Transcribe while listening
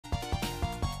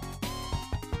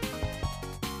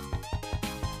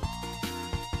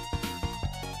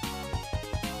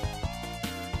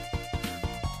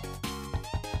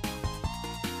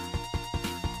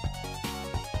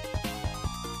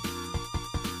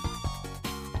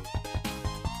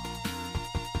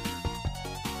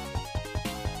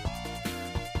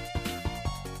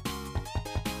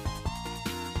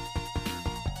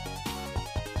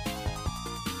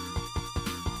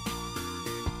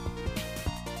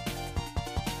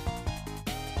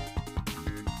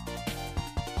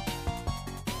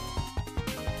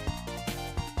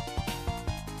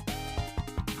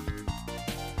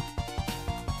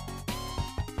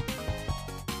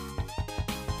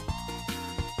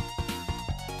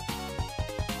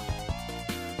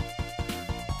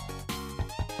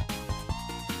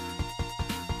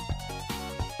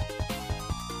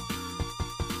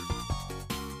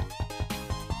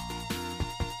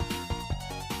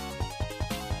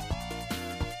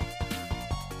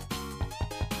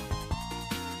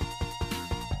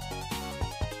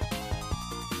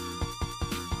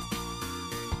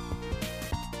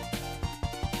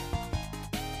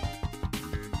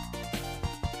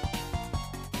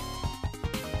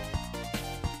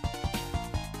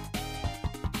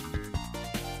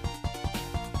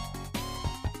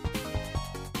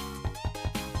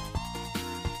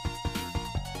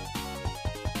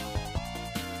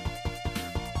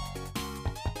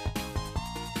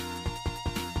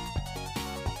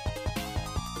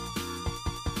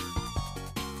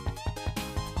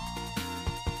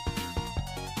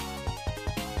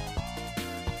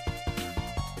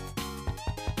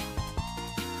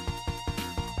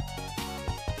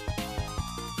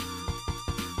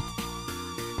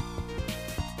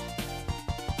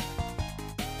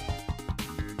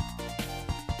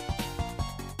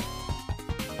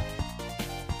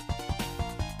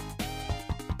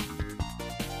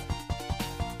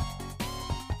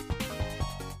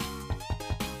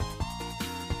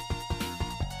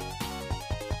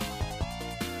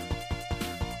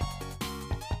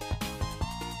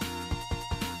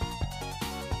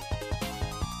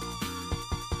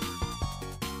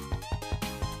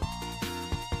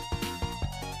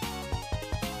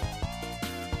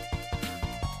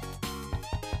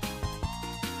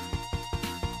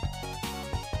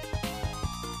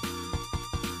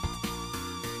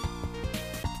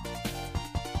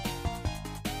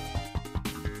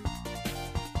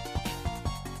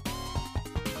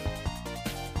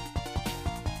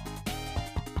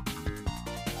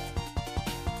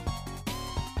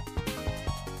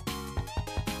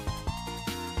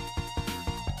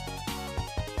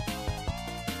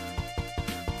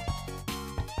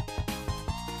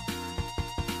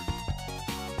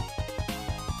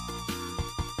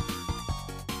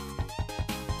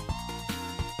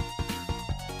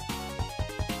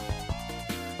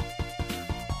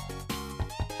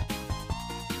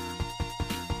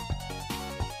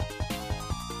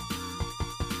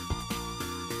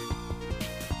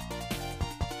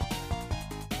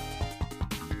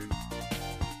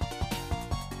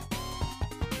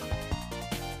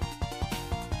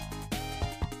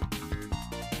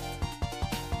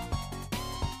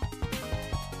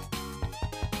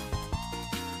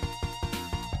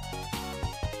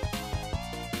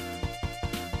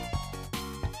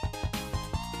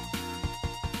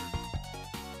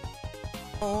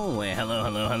Oh, wait, hello,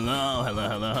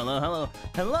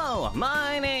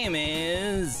 my name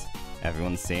is...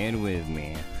 Everyone say it with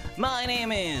me. My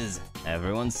name is...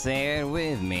 Everyone say it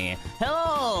with me.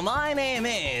 Hello, my name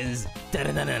is...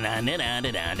 Doppio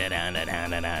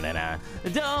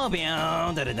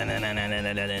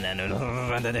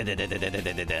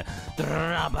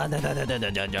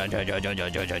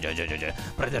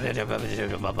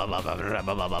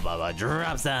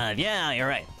Dropscythe. Yeah, you're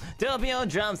right. Doppio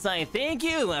Dropscythe. Thank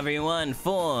you, everyone,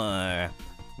 for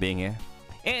being here.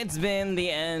 It's been the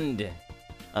end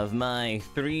of my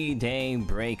 3-day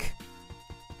break,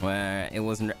 where it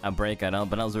wasn't a break at all,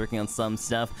 but I was working on some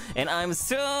stuff, and I'm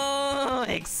so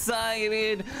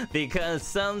excited because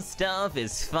some stuff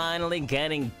is finally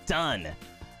getting done.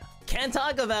 Can't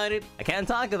talk about it. I can't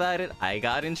talk about it. I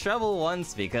got in trouble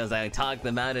once because I talked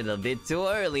about it a bit too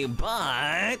early,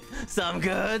 but some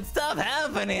good stuff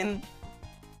happening.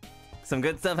 Some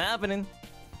good stuff happening.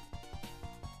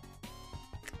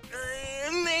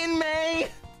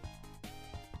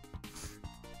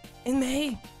 In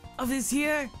May of this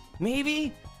year,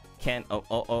 maybe? Can't,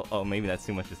 oh, maybe that's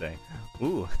too much to say.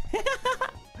 Ooh.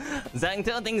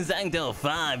 Zangto, thanks Zangto,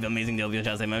 5 amazing Doppio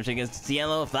Dropscythe membership gifts.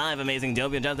 Cielo, 5 amazing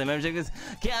Doppio Dropscythe membership gifts.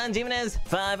 Kian Jimenez,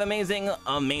 5 amazing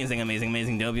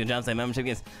Doppio Dropscythe membership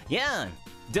gifts. Yeah,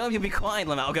 Doppio, be quiet,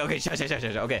 lmao. Okay, shush.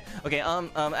 Okay,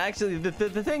 actually,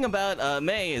 the thing about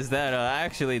May is that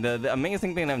actually the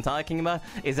amazing thing that I'm talking about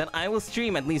is that I will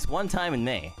stream at least one time in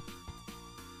May.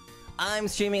 I'm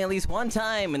streaming at least one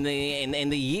time in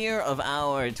the year of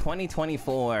our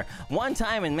 2024, one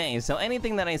time in May. So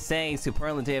anything that I say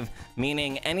superlative,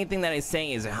 meaning anything that I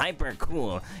say is hyper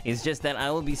cool, is just that I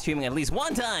will be streaming at least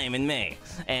one time in May,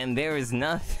 and there is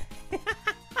nothing.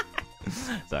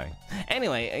 Sorry.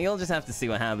 Anyway, you'll just have to see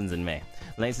what happens in May.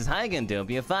 Lay says, hi again,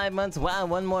 Doppio. 5 months. Wow,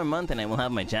 1 more month and I will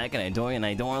have my jacket. I adore you and I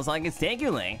adore us like it's. Thank you,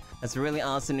 Lay. That's really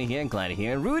awesome to hear. Glad to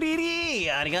hear. Rudy D!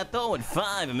 Arigato with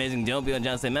 5 amazing Doppio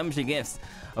Dropscythe membership gifts.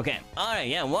 Okay, alright,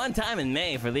 yeah, one time in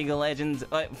May for legal legends.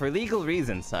 For legal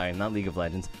reasons. Sorry, not League of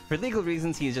Legends. For legal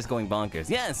reasons, he is just going bonkers.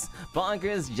 Yes!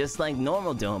 Bonkers just like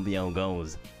normal Doppio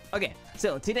goes. Okay,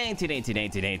 so today is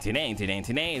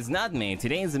not May.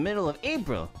 Today is the middle of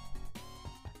April.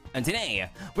 And today,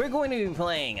 we're going to be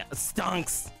playing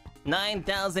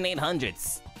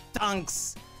STONKS-9800.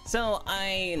 Stonks! So,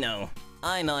 I know.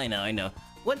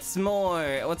 What's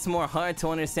more hard to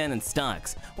understand than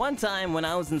Stonks? One time when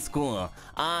I was in school,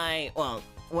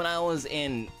 when I was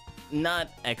in not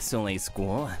XLA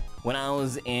school, when I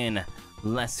was in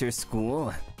lesser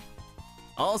school,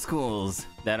 all schools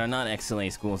that are not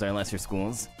XLA schools are lesser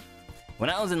schools. When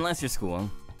I was in lesser school,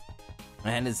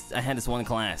 I had this one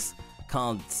class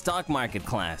called stock market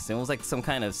class. It was like some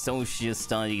kind of social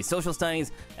studies,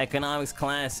 economics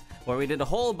class where we did a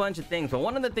whole bunch of things. But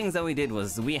one of the things that we did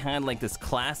was we had like this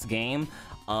class game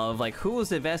of like who was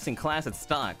the best in class at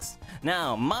stocks.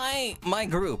 Now my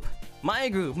group.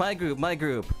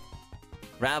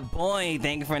 Rap boy,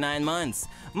 thank you for 9 months.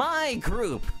 My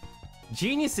group,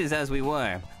 geniuses as we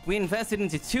were, we invested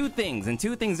into 2 things and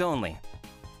 2 things only.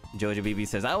 Jojo BB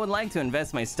says, I would like to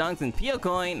invest my stonks in Pio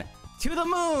Coin. To the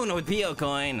moon with Pio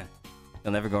Coin!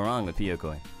 You'll never go wrong with Pio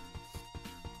Coin.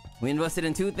 We invested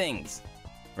in 2 things,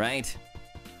 right?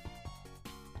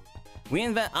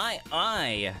 I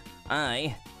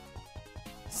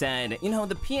said, you know,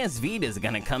 the PS Vita is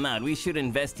gonna come out. We should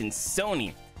invest in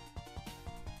Sony.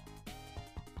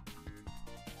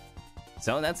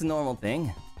 So that's a normal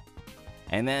thing.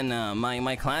 And then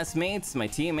my classmates, my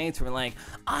teammates were like,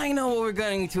 I know what we're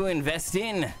going to invest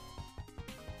in.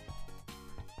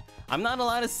 I'm not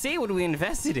allowed to say what we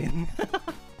invested in.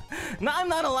 No, I'm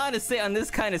not allowed to say on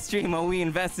this kind of stream what we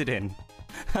invested in.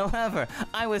 However,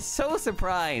 I was so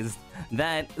surprised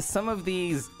that some of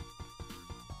these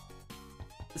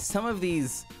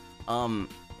oh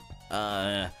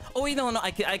wait, no,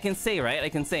 I can say, right?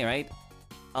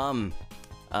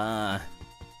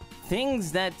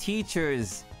 Things that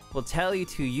teachers will tell you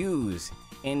to use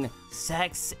in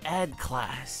sex ed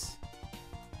class.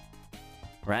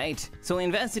 Right? So we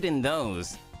invested in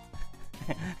those.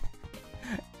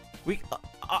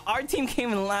 Our team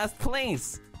came in last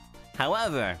place.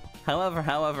 However,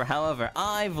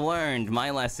 I've learned my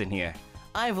lesson here.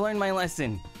 I've learned my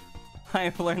lesson.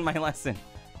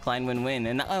 Klein win-win,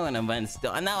 and now I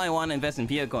want to invest in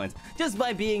Pio coins. Just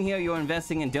by being here, you're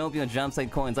investing in Doppio Dropscythe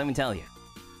coins, let me tell you.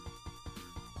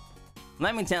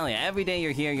 Every day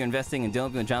you're here, you're investing in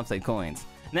Doppio Dropscythe coins.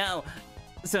 Now,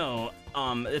 so,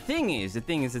 the thing is that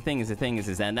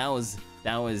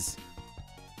was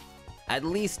at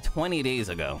least 20 days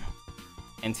ago.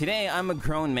 And today I'm a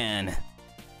grown man.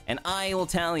 And I will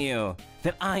tell you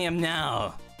that I am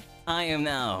now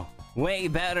way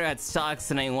better at stocks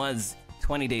than I was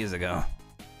 20 days ago.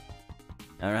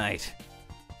 Alright.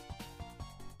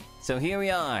 So here we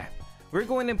are. We're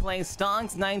going to play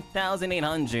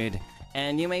STONKS-9800.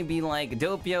 And you may be like,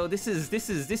 Doppio, this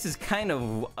is kind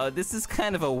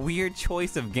of a weird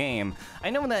choice of game. I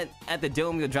know that at the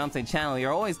Doppio Dropscythe channel,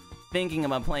 you're always thinking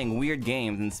about playing weird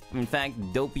games. And in fact,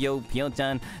 Doppio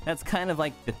Pyo-chan, that's kind of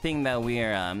like the thing that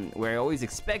we're always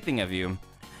expecting of you.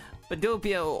 But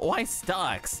Doppio, why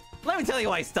stocks? Let me tell you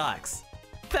why stocks.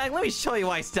 In fact, let me show you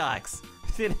why stocks.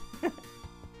 Here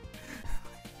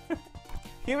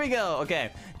we go.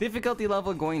 Okay, difficulty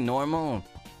level going normal.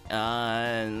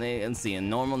 Let's see, in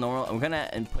normal. I'm gonna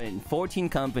put in 14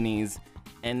 companies,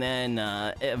 and then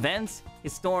events,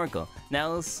 historical.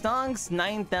 Now,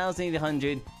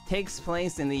 STONKS-9800 takes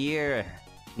place in the year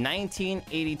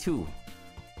 1982.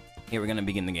 Here, we're gonna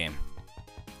begin the game.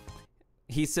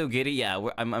 He's so giddy. Yeah,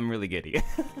 I'm really giddy.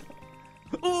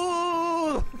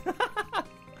 Ooh!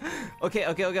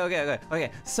 Okay.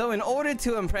 So, in order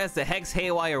to impress the Hex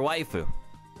Haywire waifu,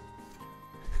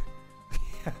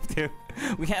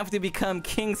 we have to become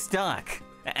King Stock.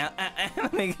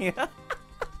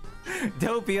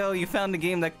 Doppio, you found a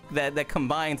game that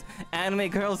combines anime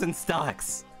girls and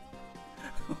stocks.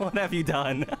 What have you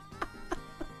done?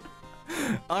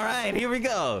 Alright, here we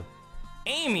go.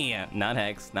 Amy, not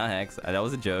Hex. That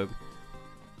was a joke.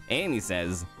 Amy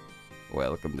says,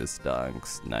 "Welcome to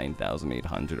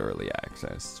STONKS-9800 Early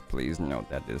Access. Please note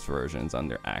that this version is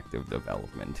under active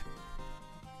development."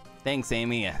 Thanks,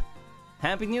 Amy.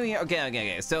 Happy New Year.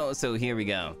 Okay. So here we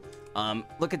go.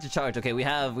 Look at your chart. Okay, we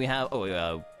have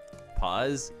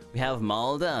pause. We have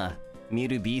Malda,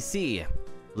 Mitsubishi,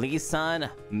 Lisan,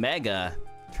 Mega,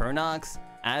 Turnox,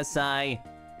 Asai,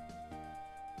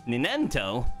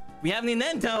 Ninento. We have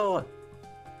Ninento,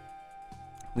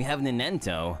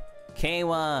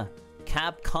 Keiwa,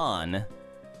 Capcom,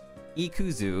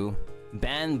 Ikuzu,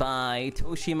 Banbai,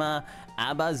 Toshima,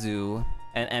 Abazu,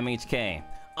 and MHK.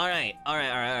 Alright,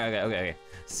 okay.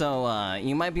 So,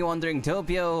 you might be wondering,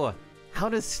 Doppio, how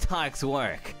does stocks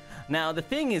work? Now, the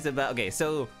thing is about, okay,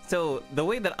 so the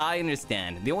way I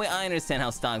understand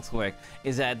how stocks work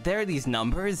is that there are these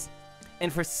numbers,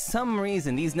 and for some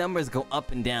reason, these numbers go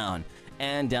up and down.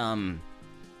 And,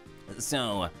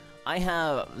 so, I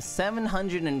have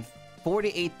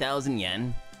 748,000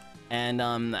 yen, and,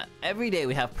 every day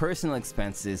we have personal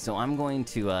expenses, so I'm going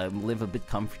to, live a bit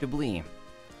comfortably.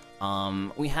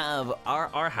 We have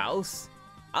our house.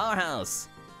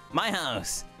 My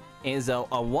house is a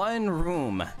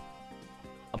one-room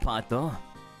apato.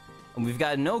 We've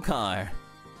got no car.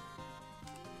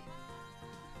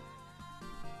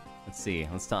 Let's see,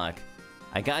 let's talk.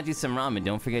 I got you some ramen,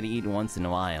 don't forget to eat once in a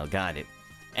while, got it.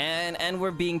 And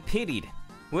we're being pitied.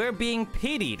 We're being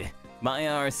pitied by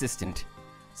our assistant.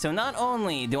 So not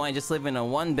only do I just live in a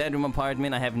one-bedroom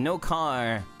apartment, I have no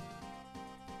car,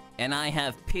 and I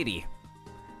have pity,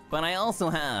 but I also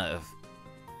have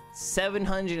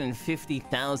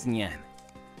 750,000 yen.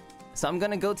 So I'm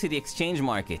gonna go to the exchange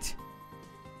market,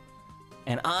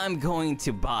 and I'm going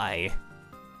to buy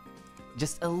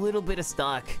just a little bit of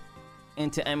stock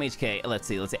into MHK. Let's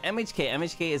see.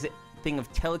 MHK is a thing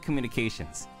of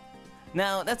telecommunications.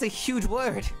 Now, that's a huge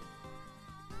word.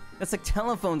 That's like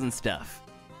telephones and stuff.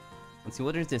 Let's see,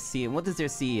 what does their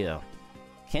CEO?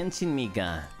 Kenshin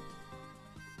Mika.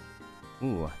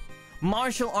 Ooh.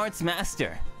 Martial arts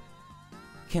master.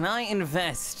 Can I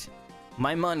invest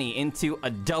my money into a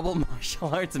double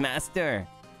martial arts master?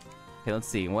 Okay, let's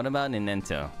see. What about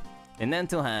Ninento?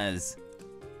 Ninento has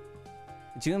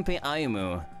Junpei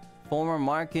Ayumu, former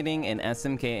marketing and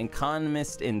SMK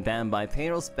economist in Banbai,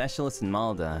 payroll specialist in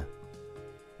Malda.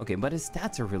 Okay, but his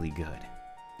stats are really good.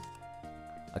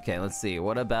 Okay, let's see.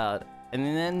 What about... And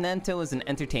then Ninento is an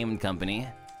entertainment company.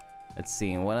 Let's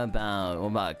see. What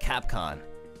about Capcom?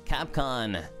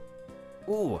 Capcom.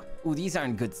 Ooh, these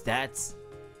aren't good stats.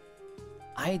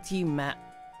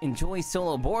 Enjoy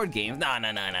solo board games. No.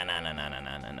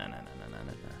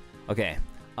 Okay.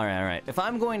 Alright. If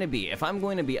I'm going to be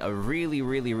a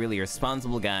really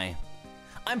responsible guy,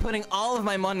 I'm putting all of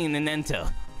my money in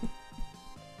Ninento.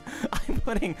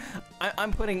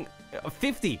 I'm putting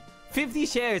 50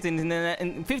 shares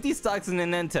in 50 stocks in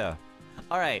Ninento.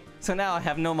 Alright, so now I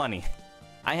have no money.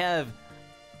 I have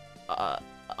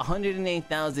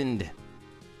 108,000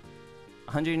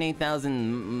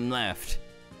 left.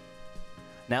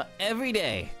 Now every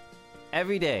day,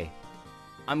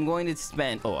 I'm going to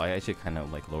spend... Oh, I should kind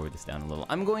of like lower this down a little.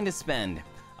 I'm going to spend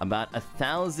about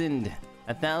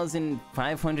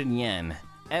 1,500 yen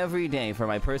every day for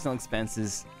my personal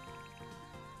expenses.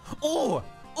 Oh!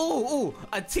 Ooh,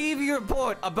 a TV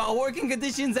report about working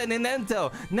conditions at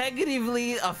Nintendo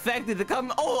negatively affected the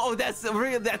company. That's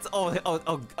real. That's okay.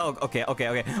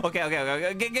 Gotta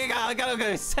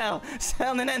sell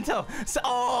Nintendo.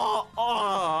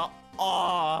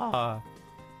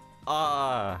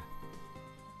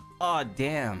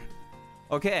 Damn.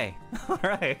 Okay.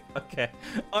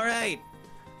 All right.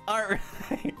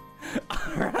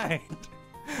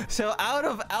 So out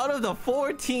of the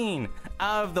 14.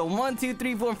 Out of the 1, 2,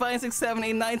 3, 4, 5, 6, 7,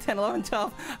 8, 9, 10, 11,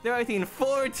 12, 13,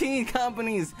 14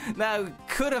 companies that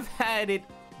could have had it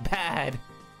bad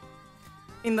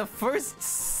in the first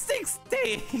 6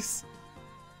 days.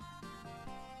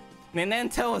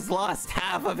 Nintendo has lost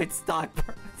half of its stock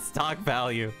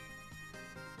value.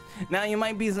 Now you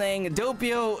might be saying,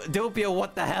 Doppio,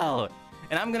 what the hell?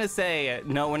 And I'm gonna say,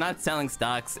 no, we're not selling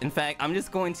stocks. In fact, I'm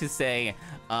just going to say,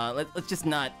 let's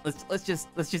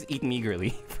just eat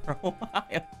meagerly for a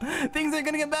while. Things are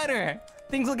gonna get better.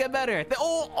 Things will get better.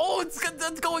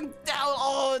 It's going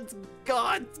down. It's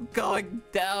going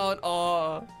down.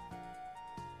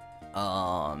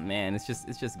 Oh man, it's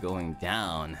just going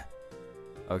down.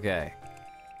 Okay.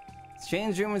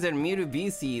 Strange rumors that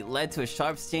Mitsubishi led to a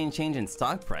sharp change in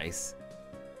stock price.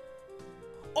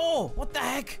 Oh, what the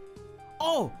heck?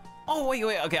 Oh, wait.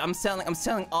 Okay, I'm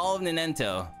selling all of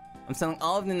Nintendo. I'm selling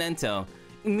all of Nintendo.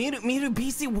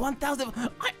 Mitsubishi 1000.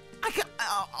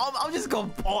 I'll just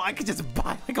go. I could just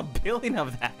buy like 1 billion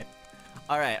of that.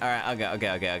 All right.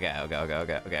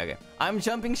 Okay. I'm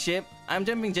jumping ship, and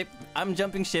I'm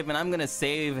gonna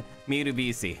save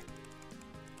Mitsubishi.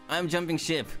 I'm jumping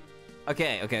ship.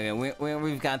 Okay.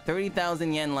 We've got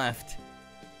 30,000 yen left.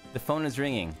 The phone is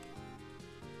ringing.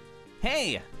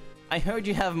 Hey, I heard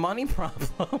you have money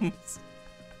problems.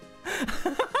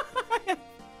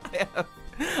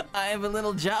 I have a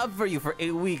little job for you for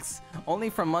 8 weeks. Only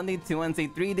from Monday to Wednesday,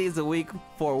 3 days a week.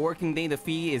 For a working day, the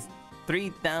fee is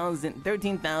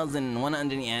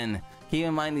 13,100 yen. Keep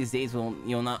in mind these days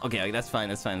you'll not. Okay, that's fine.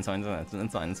 This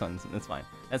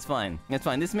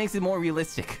makes it more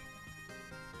realistic.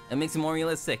 It makes it more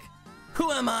realistic.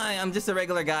 Who am I? I'm just a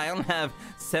regular guy. I don't have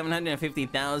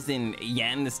 750,000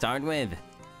 yen to start with.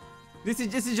 This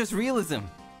is just realism.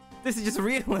 This is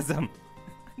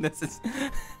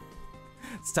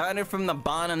started from the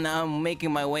bottom. Now I'm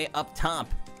making my way up top.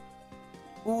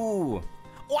 Ooh.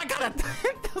 Oh, I got it.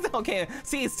 Okay.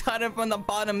 See, it started from the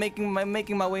bottom, making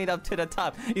my way up to the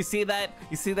top. You see that?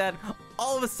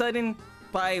 All of a sudden,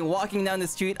 by walking down the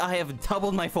street, I have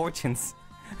doubled my fortunes.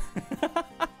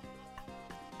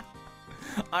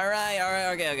 Alright,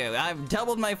 okay. I've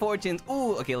doubled my fortunes.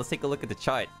 Ooh, okay, let's take a look at the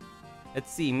chart.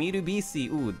 Let's see, Mitsubishi.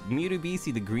 Ooh,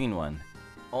 Mitsubishi, the green one.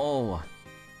 Oh,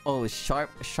 sharp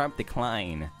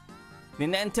decline.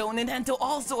 Nintendo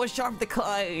also a sharp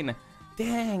decline.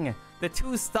 Dang, the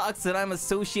 2 stocks that I'm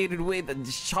associated with,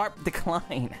 a sharp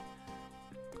decline.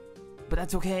 But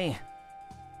that's okay.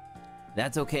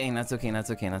 That's okay.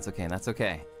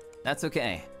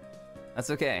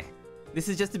 This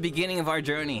is just the beginning of our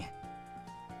journey.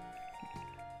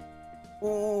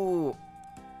 Ooh.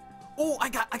 Oh, I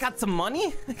got some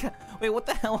money? Wait, what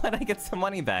the hell? How did I get some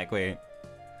money back? Wait.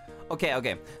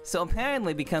 Okay. So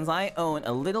apparently, because I own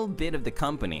a little bit of the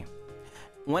company,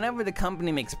 whenever the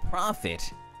company makes profit,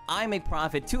 I make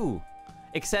profit too.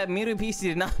 Except Mitsubishi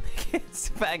did not make it.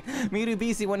 In fact,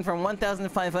 Mitsubishi went from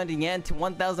 1,500 yen to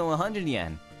 1,100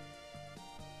 yen.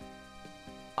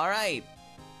 Alright.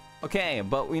 Okay,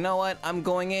 but you know what? I'm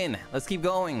going in. Let's keep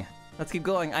going.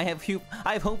 I have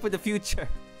hope for the future.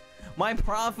 My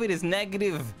profit is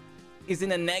negative. Is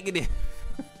in a negative.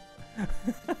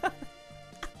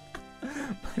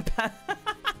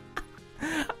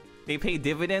 They pay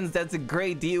dividends? That's a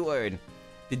great D word.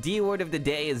 The D word of the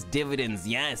day is dividends.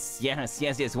 Yes.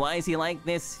 Why is he like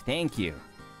this? Thank you.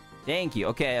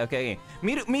 Okay.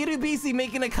 Mitsubishi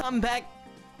making a comeback.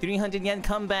 300 yen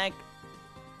comeback.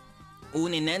 Ooh,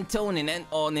 Nintendo.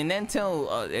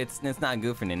 It's not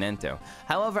good for Nintendo.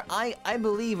 However, I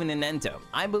believe in Nintendo.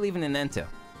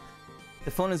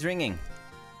 The phone is ringing.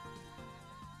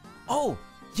 Oh,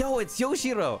 yo, it's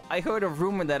Yoshiro. I heard a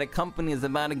rumor that a company is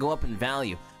about to go up in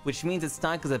value, which means its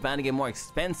stock is about to get more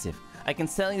expensive. I can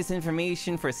sell you this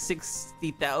information for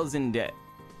 60,000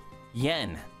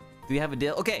 yen. Do you have a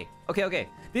deal? Okay.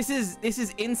 This is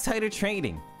insider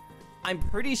trading. I'm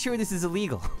pretty sure this is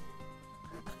illegal.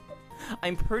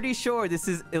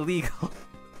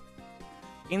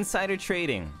 Insider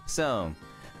trading. So,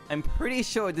 I'm pretty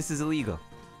sure this is illegal.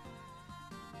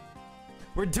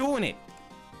 We're doing it.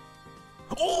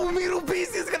 Oh,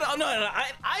 Mitsubishi is gonna. Oh, no.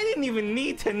 I didn't even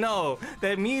need to know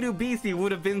that Mitsubishi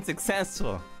would have been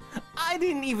successful. I I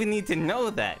didn't even need to know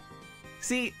that.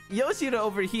 See, Yoshida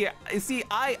over here, see,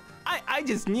 I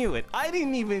just knew it. I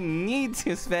didn't even need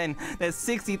to spend that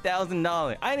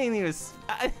 $60,000. I didn't even,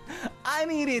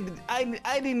 I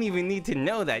didn't even need to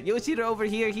know that. Yoshida over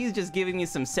here, he's just giving me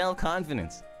some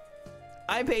self-confidence.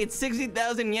 I paid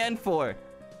 60,000 yen for,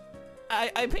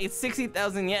 I paid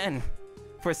 60,000 yen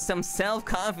for some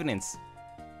self-confidence.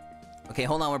 Okay,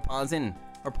 hold on, we're pausing.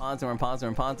 We're pausing.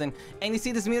 And you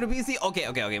see this Mitsubishi? Okay.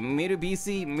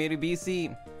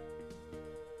 Mitsubishi.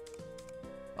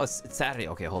 Oh, it's Saturday.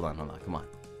 Okay, hold on, come on.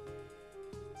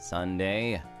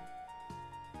 Sunday.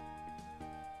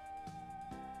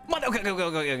 What? Okay,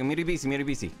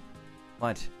 Mitsubishi.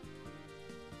 What?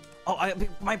 Oh,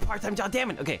 my part-time job,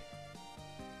 damn it. Okay.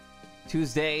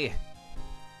 Tuesday.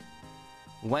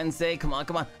 Wednesday, come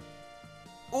on.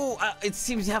 Oh, it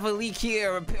seems you have a leak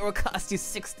here. Repair will cost you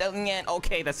 6,000 yen.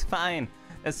 Okay, that's fine.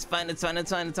 It's fine. Pause.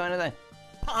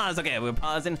 Okay, we're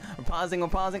pausing.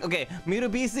 Okay,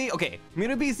 Mitsubishi. Okay,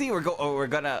 Mitsubishi. We're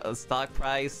gonna stock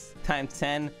price times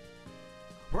 10.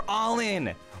 We're all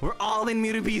in.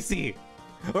 Mitsubishi.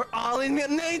 We're all in.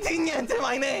 19 yen to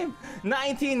my name.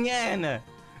 19 yen.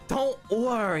 Don't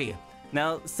worry.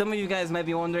 Now, some of you guys might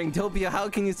be wondering, Doppio, how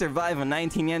can you survive on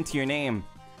 19 yen to your name?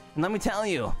 And let me tell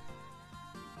you.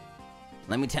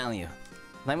 I'm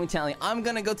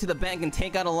gonna go to the bank and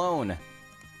take out a loan.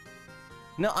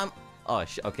 No, oh,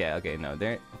 okay, no.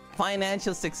 There.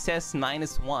 Financial success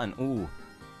 -1.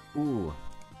 Ooh.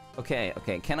 Okay.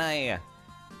 Can I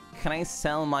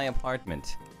sell my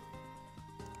apartment?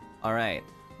 All right.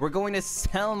 We're going to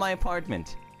sell my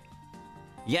apartment.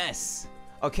 Yes.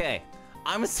 Okay.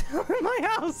 I'm selling my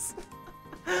house.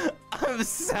 I'm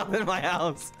selling my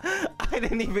house. I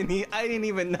didn't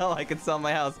even know I could sell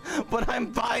my house, but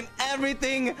I'm buying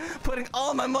everything, putting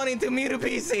all my money into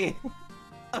Mitsubishi.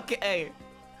 Okay.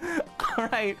 All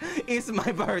right. It's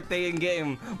my birthday in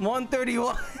game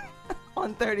 131.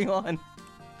 131.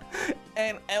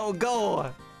 And we'll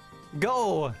go.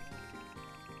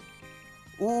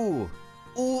 Ooh.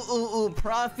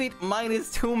 Profit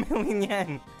 -2 million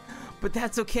yen. But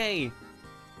that's okay.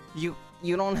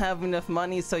 You don't have enough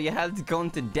money, so you have to go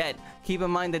into debt. Keep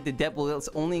in mind that the debt will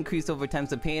only increase over time,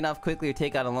 so pay it off quickly or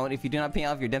take out a loan. If you do not pay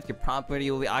off your debt, your property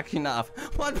will be auctioned off.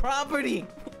 What property?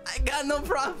 I got no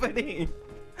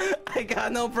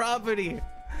property.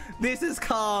 This is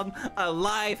called a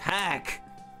life hack.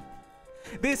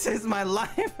 This is my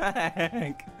life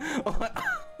hack.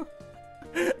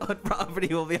 What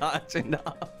property will be auctioned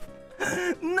off?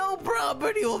 No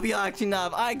property will be auctioned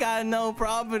off. I got no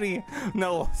property.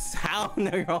 No sound.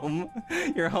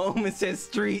 Your home is just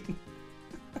street.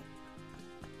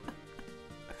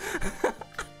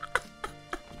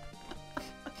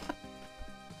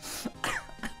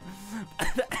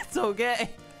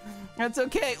 That's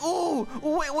okay. Ooh,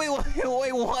 wait.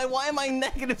 Why am I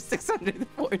negative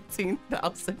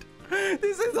 614,000?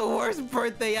 This is the worst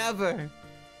birthday ever.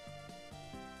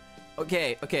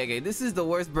 Okay. This is the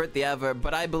worst birthday ever,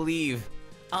 but I believe.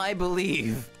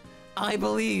 If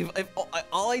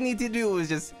all I need to do is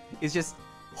just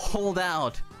hold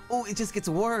out. Oh, it just gets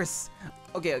worse.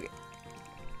 Okay.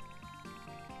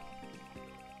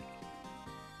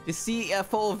 The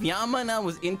CFO of Yamana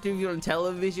was interviewed on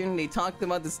television. They talked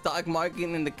about the stock market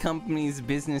and the company's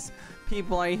business.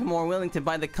 People are even more willing to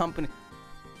buy the company.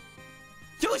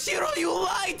 Yoshiro, you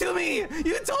lied to me!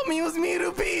 You told me it was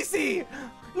Mitsubishi!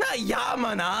 Not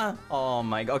Yamana! Oh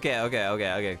my god.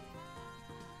 Okay.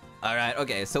 Alright,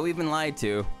 okay, so we've been lied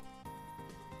to.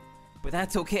 But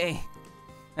that's okay.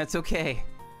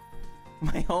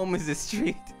 My home is a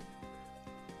street.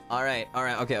 Alright,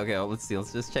 okay, let's see.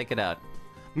 Let's just check it out.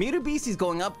 Mitsubishi's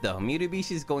going up though.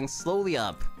 Mitsubishi's going slowly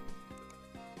up.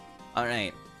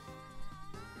 Alright.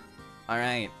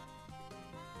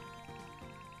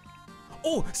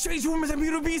 Oh! Strange rumors at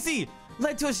Mitsubishi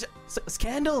led to a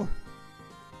scandal!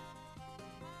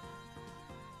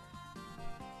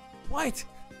 What?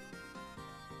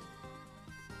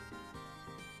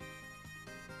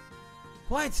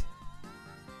 What?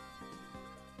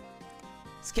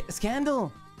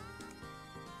 Scandal?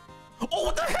 Oh,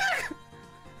 what the heck?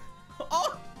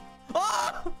 Oh!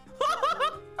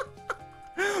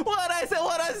 What did I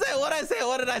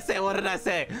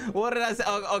say?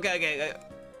 Oh, okay.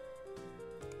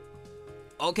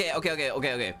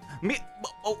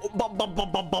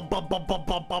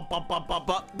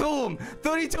 Boom!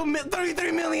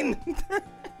 33 million!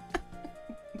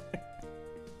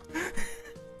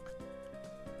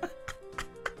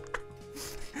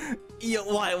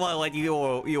 What?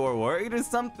 You were worried or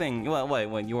something?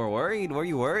 What? You were worried? Were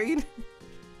you worried?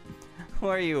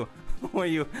 Were you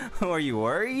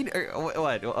worried? Or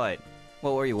what?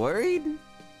 What, were you worried?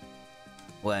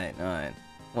 What?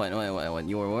 What?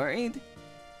 You were worried?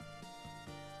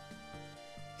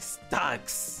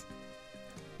 Stocks!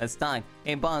 That's stock.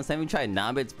 Hey, boss, have you tried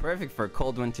Naba? It's perfect for a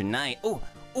cold winter night. Oh,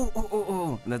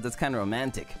 that's kind of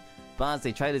romantic. Boss,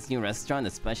 I tried this new restaurant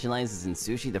that specializes in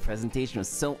sushi. The presentation was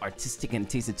so artistic and it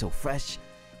tasted so fresh.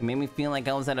 It made me feel like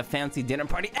I was at a fancy dinner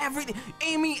party every day.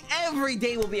 Amy, every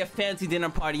day will be a fancy dinner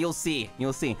party. You'll see.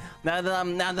 You'll see. Now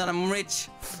that I'm rich,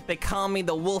 they call me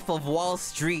the Wolf of Wall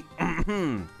Street.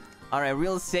 All right,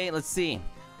 real estate. Let's see.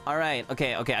 All right.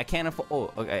 Okay. I can't afford.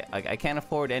 Oh, okay. I can't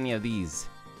afford any of these.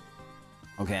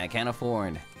 Okay, I can't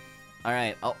afford. All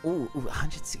right. Oh,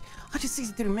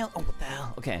 163 mil. Oh, what the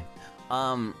hell? Okay.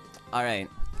 All right.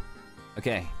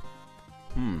 Okay.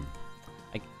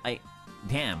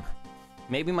 Damn.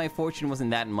 Maybe my fortune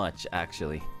wasn't that much,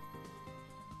 actually.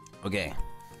 Okay,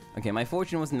 my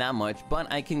fortune wasn't that much,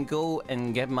 but I can go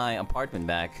and get my apartment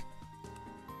back.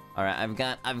 All right, I've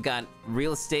got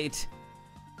real estate.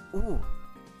 Ooh,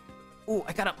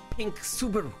 I got a pink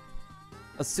Subaru.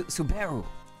 A Subaru.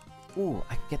 Ooh,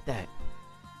 I can get that.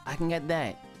 I can get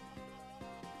that.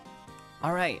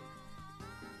 All right.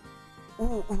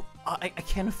 Ooh, I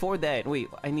can't afford that. Wait,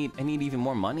 I need even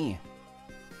more money.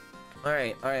 All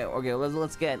right. Okay,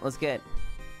 let's get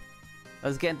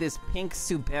this pink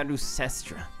Subaru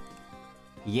Sestra.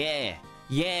 Yeah.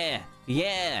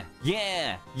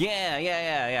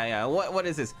 What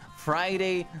is this?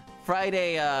 Friday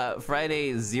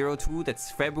 02. That's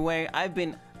February. I've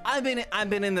been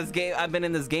in this game. I've been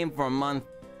in this game for a month.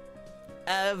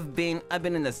 I've been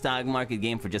in the stock market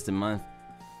game for just a month.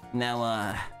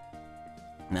 Now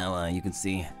you can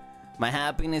see. My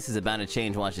happiness is about to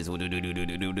change. Watch this. Money.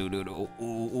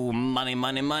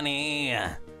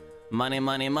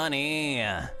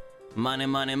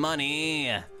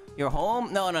 You're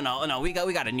home? No. We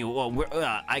got a new.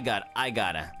 I got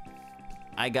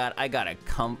a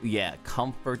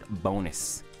comfort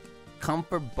bonus.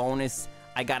 Comfort bonus.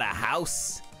 I got a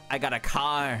house. I got a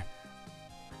car.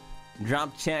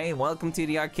 Drop cherry. Welcome to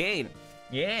the arcade.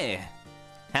 Yeah.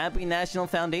 Happy National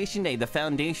Foundation Day, the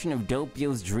foundation of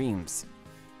Doppio's dreams.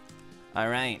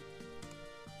 Alright.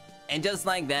 And just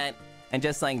like that, with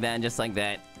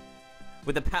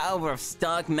the power of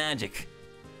stock magic,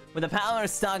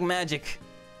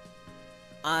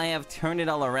 I have turned it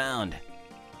all around.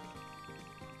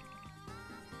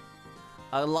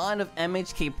 A lot of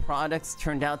MHK products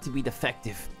turned out to be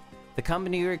defective. The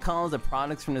company recalls the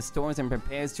products from the stores and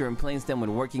prepares to replace them with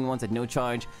working ones at no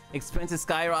charge. Expenses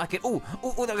skyrocket. Okay.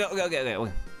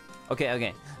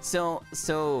 So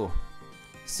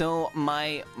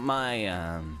my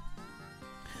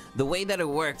the way that it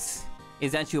works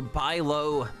is that you buy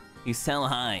low, you sell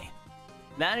high.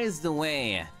 That is the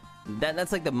way.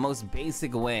 That's like the most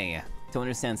basic way to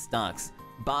understand stocks.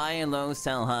 Buy low,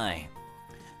 sell high.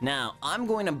 Now, I'm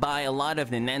going to buy a lot of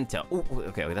Ninento.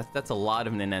 Okay, that's a lot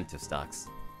of Ninento stocks.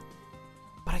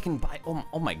 But I can buy, oh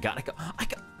my god, I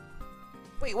can.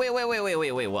 Wait,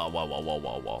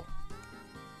 whoa.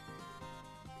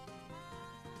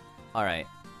 Alright.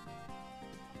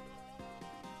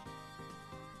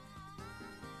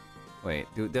 Wait,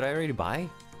 did I already buy?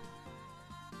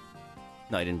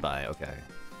 No, I didn't buy, okay.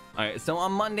 Alright, so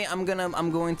on Monday, I'm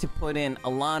going to put in a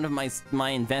lot of my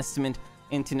investment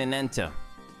into Ninento.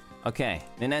 Okay,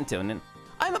 Ninento.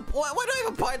 Why do I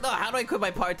have a part? How do I quit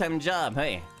my part-time job?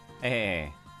 Hey,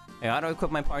 how do I quit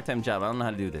my part-time job? I don't know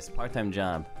how to do this. Part-time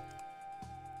job.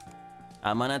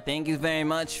 Amana, thank you very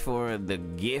much for the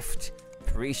gift.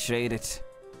 Appreciate it.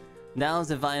 That was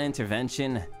divine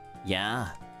intervention. Yeah,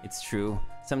 it's true.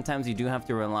 Sometimes you do have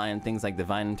to rely on things like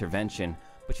divine intervention.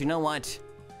 But you know what?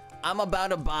 I'm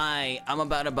about to buy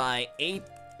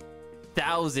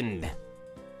 8,000.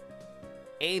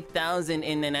 8,000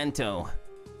 in Ninento.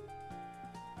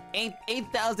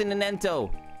 8,000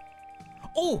 Ninento.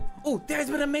 Oh, there's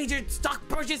been a major stock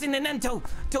purchase in Ninento.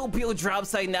 Doppio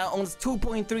Dropscythe now owns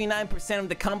 2.39% of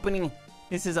the company.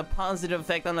 This is a positive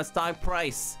effect on the stock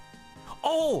price.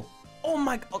 Oh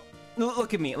my god.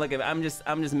 Look at me. I'm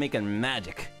just making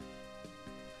magic.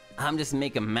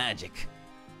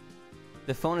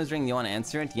 The phone is ringing. You want to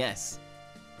answer it? Yes.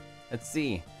 Let's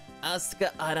see.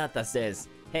 Asuka Arata says,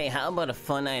 hey, how about a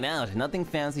fun night out? Nothing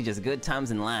fancy, just good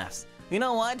times and laughs. You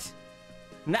know what?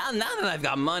 Now that I've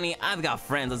got money, I've got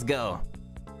friends. Let's go.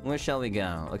 Where shall we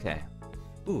go? Okay.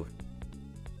 Ooh.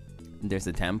 There's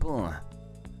a temple.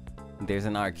 There's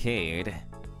an arcade.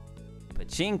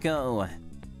 Pachinko.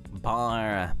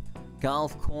 Bar.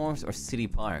 Golf course or city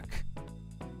park.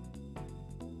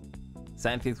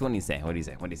 Sidekicks, what do you say? What do you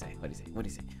say?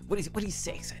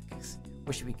 Sidekicks?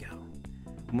 Where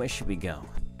should we go?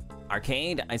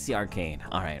 Arcade? I see arcade.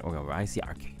 Alright, we're over. I see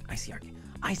arcade. I see arcade.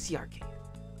 I see arcade.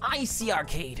 I see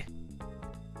arcade.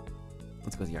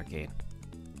 Let's go to the arcade.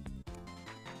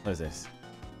 What is this?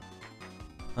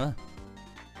 Huh?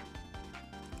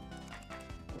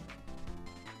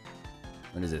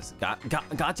 What is this?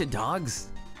 Gotcha dogs?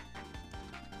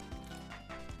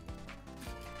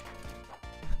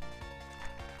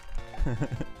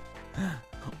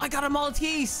 I got a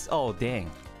Maltese! Oh, dang.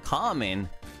 Common?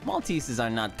 Malteses are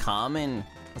not common.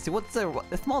 Let's see, what's the...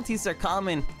 If Malteses are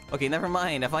common... Okay, never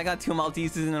mind. If I got 2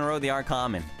 Malteses in a row, they are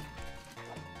common.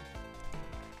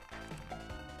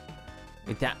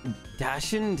 Wait,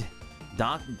 Dachshund?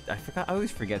 I forgot. I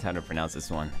always forget how to pronounce this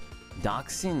one.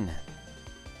 Doxing.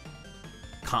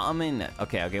 Common.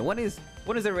 Okay. What is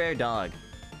a rare dog?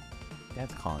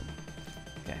 That's common.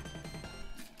 Okay.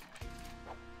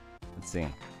 Let's see.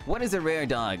 What is a rare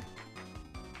dog?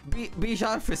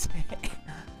 Bichon Frise.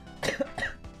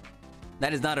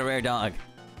 That is not a rare dog.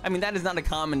 I mean, that is not a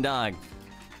common dog.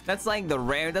 That's like the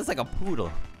rare. That's like a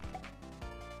poodle.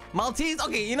 Maltese.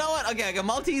 Okay, you know what? Okay.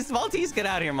 Maltese. Get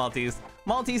out of here, Maltese.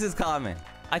 Maltese is common.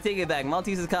 I take it back.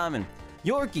 Maltese is common.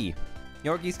 Yorkie.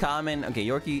 Yorkie's common. Okay,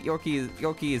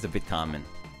 Yorkie is a bit common.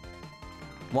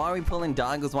 Why are we pulling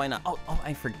doggos? Why not? Oh,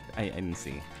 I didn't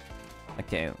see.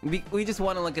 Okay, we just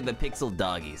want to look at the pixel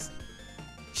doggies.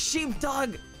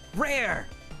 Sheepdog, rare.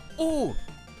 Ooh,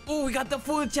 we got the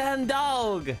Fuchan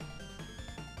dog.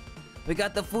 We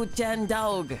got the Fuchan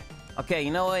dog. Okay, you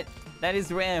know what? That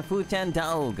is rare. Fuchan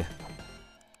dog.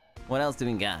 What else do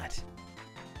we got?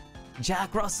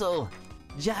 Jack Russell.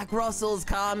 Jack Russell's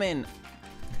common.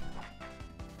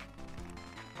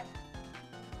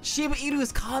 Shiba Inu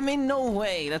is common? No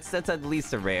way. That's at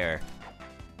least a rare.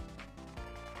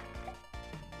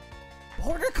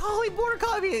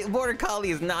 Border Collie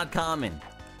is not common.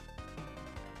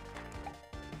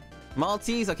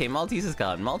 Maltese, okay, Maltese is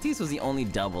common. Maltese was the only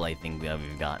double I think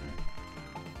we've gotten.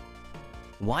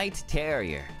 White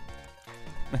Terrier.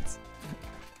 Let's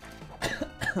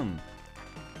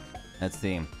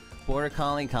see. Border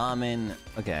Collie, common.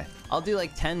 Okay, I'll do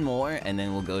like 10 more and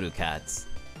then we'll go to cats.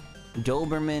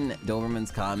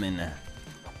 Doberman's common.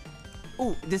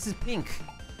 Oh, this is pink.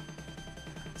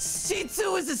 Shih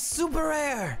Tzu is a super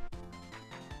rare.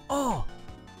 Oh,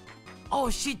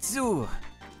 Shih Tzu.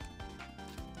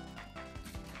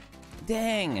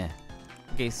 Dang.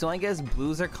 Okay, so I guess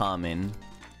blues are common.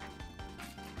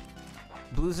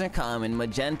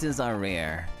 Magentas are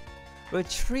rare.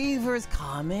 Retrievers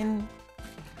common.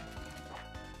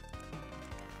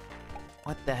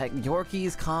 What the heck?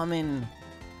 Yorkie's common.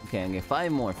 Okay,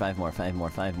 5 more.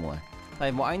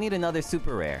 I need another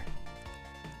super rare.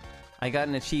 I got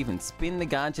an achievement. Spin the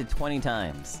gacha 20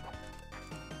 times.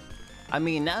 I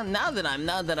mean, now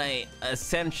that I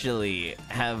essentially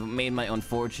have made my own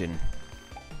fortune,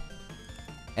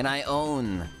 and I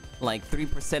own like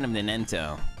 3% of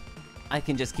Ninento, I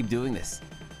can just keep doing this.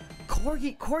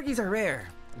 Corgis are rare.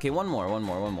 Okay, one more. What do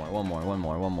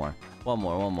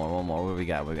we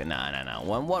got? No.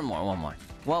 One more.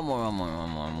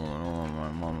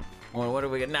 What do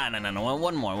we got? No. One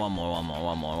more.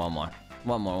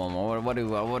 What do we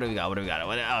got?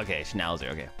 Okay,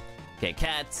 Schnauzer. Okay,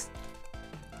 cats.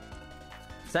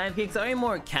 Sidekicks, are you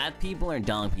more cat people or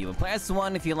dog people? Press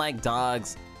 1 if you like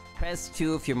dogs. Press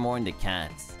 2 if you're more into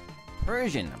cats.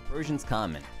 Persian's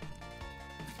common.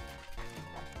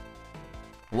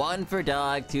 1 for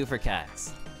dog, 2 for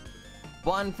cats.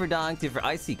 1 for dog, 2 for...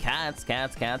 I see cats.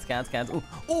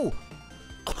 Ooh!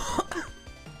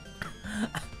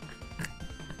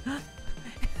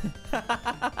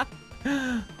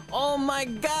 Oh my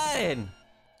god!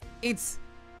 It's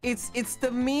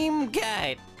the meme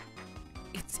cat.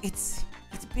 It's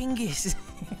Bingus.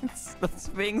 It's the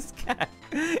Sphinx cat.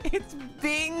 It's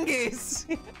Bingus.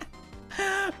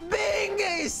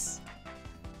 Bingus.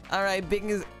 All right,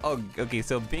 Bingus. Oh, okay.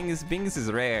 So Bingus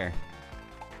is rare.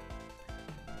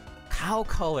 Cow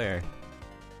color.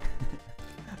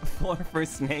 4 for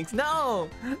snakes. No,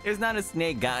 there's not a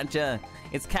snake. Gotcha.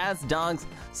 It's cats, dogs,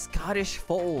 Scottish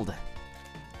fold.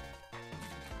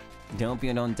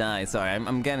 Doppio, don't die. Sorry,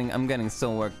 I'm getting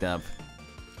so worked up.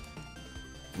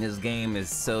 This game is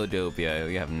so Doppio,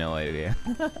 you have no idea.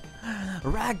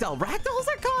 Ragdoll. Ragdolls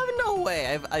are common? No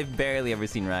way. I've barely ever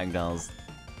seen ragdolls.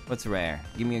 What's rare?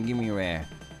 Give me a rare.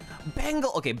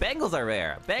 Bengal. Okay, Bengals are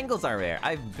rare.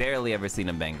 I've barely ever seen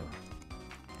a Bengal.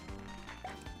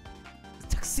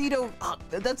 Tuxedo. Oh,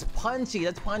 that's Punchy.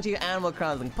 That's Punchy Animal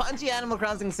Crossing. Punchy Animal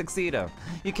Crossing Tuxedo.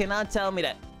 You cannot tell me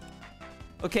that.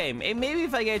 Okay, maybe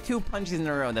if I get 2 punches in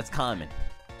a row, that's common.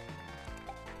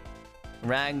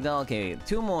 Ragdoll. Okay,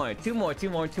 2 more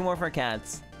for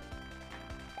cats.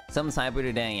 Someone's hyper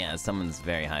today? Yeah, someone's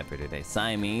very hyper today.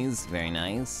 Siamese, very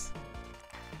nice.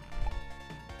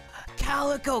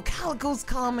 Calico! Calico's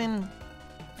common!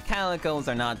 Calicos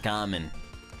are not common.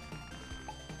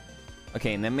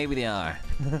 Okay, and then maybe they are.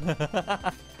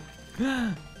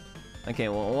 Okay,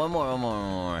 well, one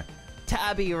more.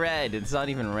 Tabby Red! It's not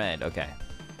even red, okay.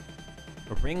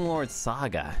 Ringlord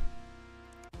Saga.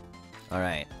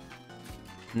 Alright.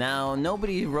 Now,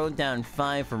 nobody wrote down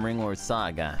 5 from Ringlord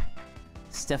Saga.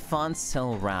 Stefan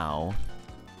Selrao.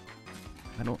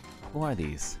 Who are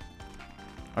these?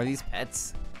 Are these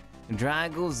pets?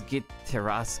 Dragos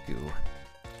Giterascu.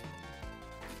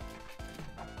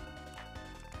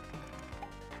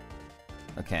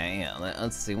 Okay, yeah,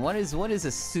 let's see. What is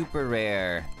a super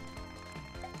rare?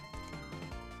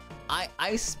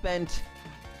 I spent.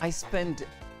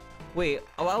 Wait,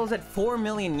 oh, I was at 4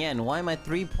 million yen. Why am I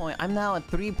I'm now at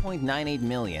 3.98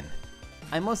 million.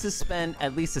 I must have spent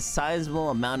at least a sizable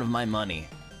amount of my money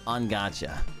on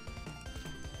gacha.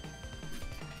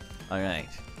 Alright.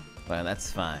 Well,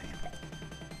 that's fine.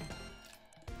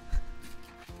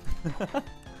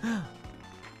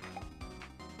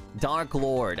 Dark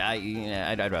Lord.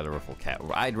 I'd rather roll for cat.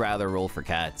 I'd rather roll for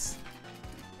cats.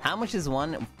 How much is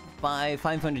one?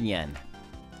 500 yen.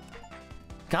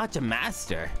 Gacha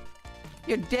Master.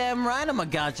 You're damn right I'm a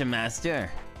Gacha Master.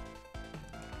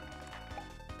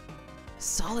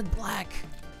 Solid black.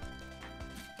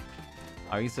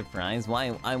 Are you surprised?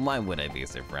 Why would I be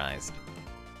surprised?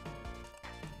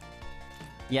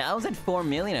 Yeah, I was at 4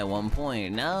 million at one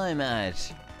point. Now I'm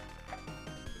at...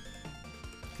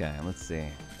 Okay, let's see.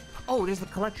 Oh, there's the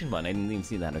collection button. I didn't even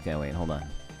see that. Okay, wait, hold on.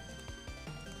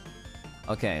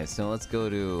 Okay, so let's go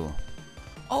to...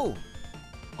 Oh!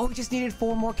 Oh, we just needed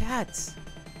 4 more cats!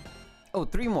 Oh,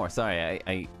 3 more. Sorry,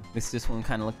 this one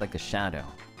kind of looked like a shadow.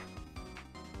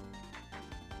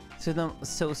 So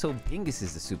Bingus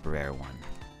is the super rare one.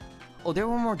 Oh, there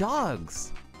were more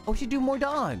dogs! Oh, we should do more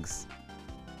dogs!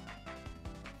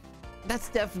 That's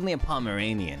definitely a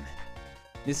Pomeranian.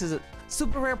 This is a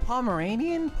super rare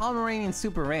Pomeranian? Pomeranian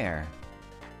super rare.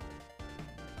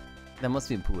 That must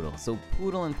be a poodle. So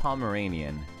poodle and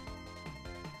Pomeranian.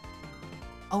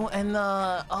 Oh, and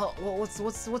what's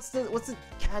the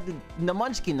cat? The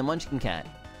Munchkin cat.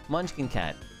 Munchkin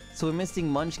cat. So we're missing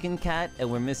Munchkin cat, and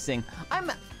we're missing.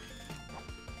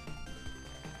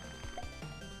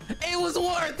 It was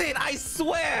worth it! I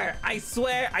swear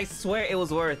it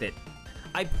was worth it.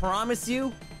 I promise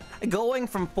you, going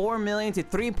from 4 million to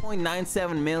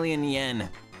 3.97 million yen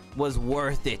was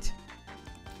worth it.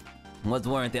 Was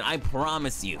worth it. I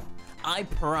promise you. I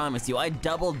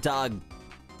double dog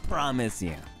promise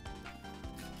you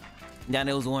that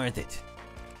it was worth it.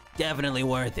 Definitely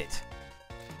worth it.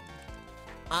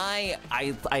 I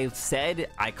said,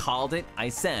 I called it, I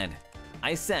said,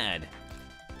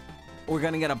 we're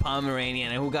gonna get a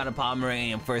Pomeranian, and who got a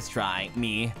Pomeranian first try?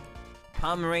 Me.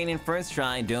 Pomeranian first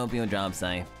try, Doppio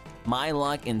Dropscythe. My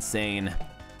luck insane.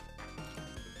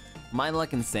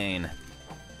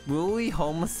 Will we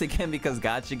homeless again because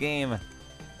gacha game?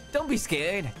 Don't be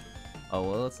scared. Oh,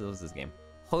 well, what's this game?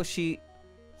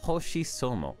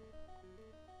 Hoshi-somo.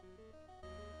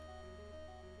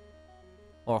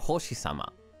 Or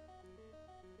Hoshi-sama.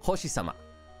 Hoshi-sama.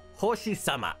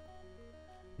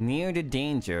 Near the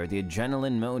danger, the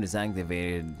adrenaline mode is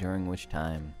activated, during which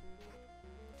time...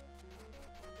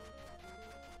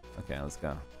 Okay, let's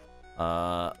go.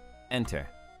 Enter.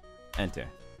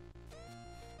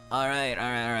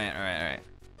 Alright.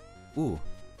 Ooh.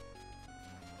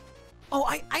 Oh,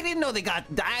 I didn't know they got...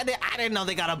 I didn't know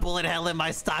they got a bullet hell in my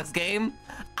stocks game.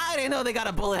 I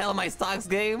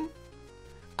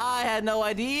had no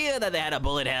idea that they had a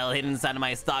bullet hell hidden inside of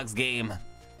my stocks game.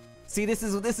 See, this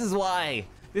is why.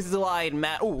 This is why it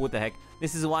ooh, what the heck?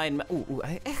 This is why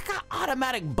it got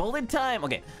automatic bullet time.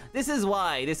 Okay, this is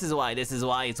why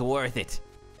it's worth it.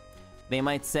 They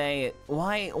might say,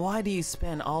 why do you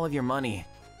spend all of your money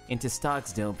into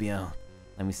stocks, Doppio?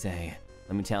 Let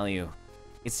me tell you,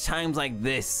 it's times like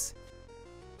this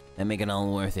that make it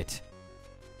all worth it.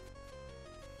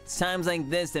 It's times like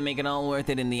this that make it all worth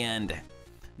it in the end.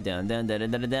 Dun dun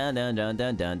dun dun dun dun dun dun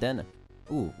dun dun dun.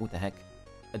 Ooh, what the heck?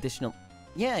 Additional.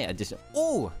 Yeah, additional.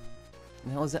 Ooh.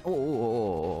 How is that?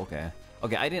 Oh, okay.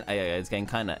 Okay, it's getting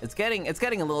kinda. It's getting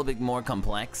a little bit more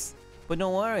complex. But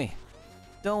don't worry.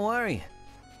 Don't worry.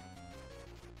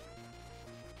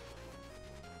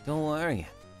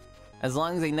 As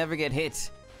long as they never get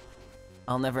hit,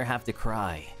 I'll never have to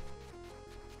cry.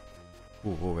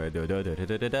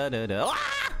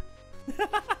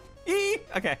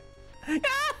 Okay.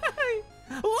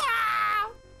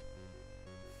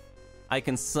 I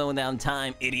can slow down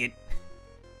time, idiot.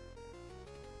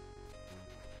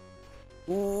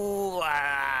 Ooh,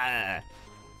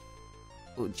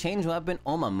 Ooh, change weapon,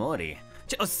 Omamori.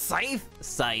 Oh, Scythe?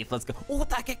 Scythe, let's go. Oh, what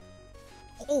the heck?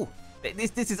 Oh,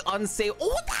 this is unsafe. Oh,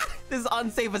 what the? This is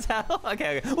unsafe as hell.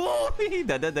 Okay. Oh,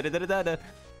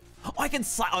 oh, I can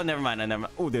slide. Oh, never mind. Never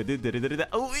mind. Oh, oh,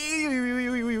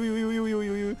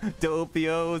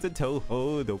 Doppio's a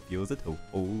Toho. Doppio's a Toho.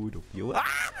 Doppio.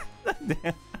 Ah!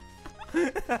 Damn.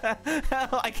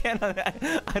 I can't.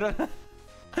 I don't.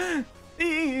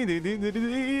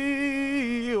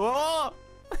 Oh!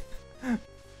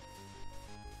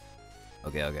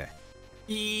 Okay, okay.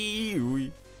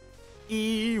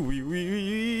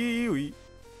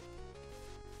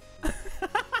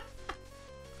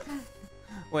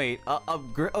 Wait,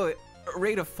 upgrade. Oh,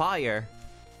 rate of fire.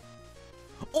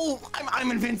 Oh, I'm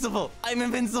invincible. I'm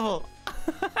invincible.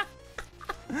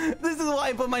 This is why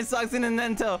I put my socks in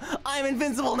Nento. I'm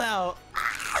invincible now.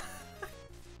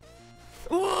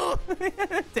 Ooh.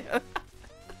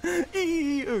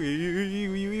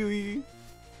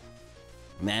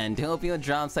 Man, Doppio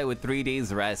Dropscythe with 3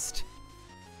 days rest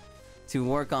to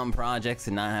work on projects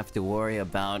and not have to worry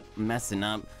about messing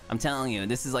up. I'm telling you,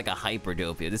 this is like a hyper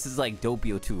Doppio. This is like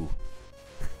Doppio 2.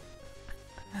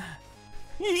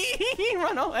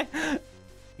 Run away!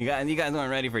 You guys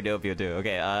weren't ready for Doppio 2.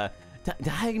 Okay,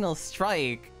 diagonal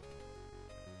strike.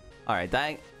 All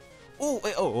right, oh,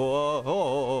 wait,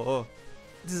 oh.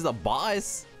 This is a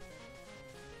boss.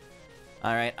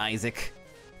 All right, Isaac,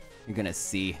 you're gonna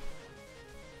see.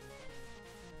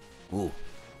 Ooh.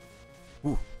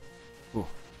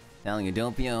 Telling you,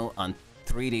 Doppio on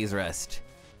 3 days rest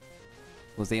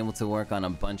was able to work on a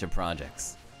bunch of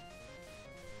projects.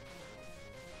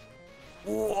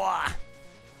 Ooh.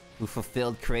 Who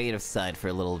fulfilled creative side for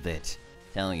a little bit.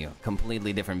 Telling you,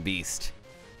 completely different beast.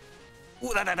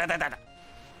 Ooh,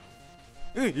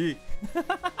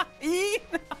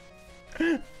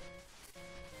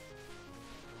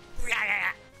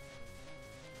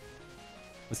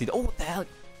 Let's see. Oh, what the hell?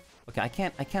 Okay,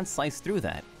 I can't slice through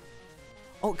that.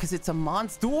 Oh, because it's a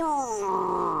monster.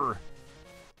 Wah!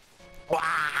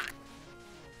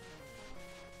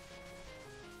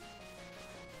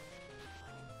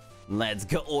 Let's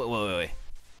go. Oh, wait.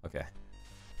 Okay.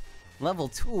 Level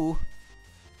 2.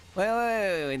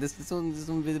 Wait. This one's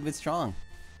a bit strong.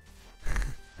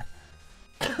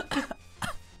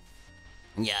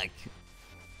 Yuck.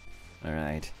 All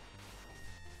right.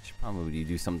 Should probably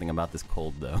do something about this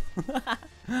cold though.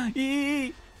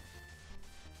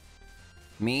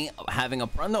 Me having a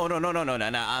no.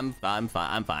 I'm fine.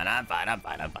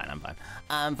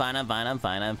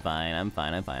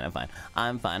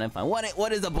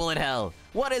 What is a bullet hell?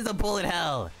 What is a bullet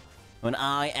hell? When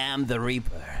I am the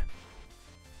Reaper.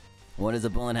 What is a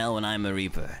bullet hell when I'm a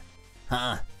Reaper?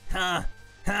 Huh? Oh.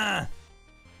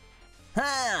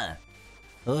 Yeah.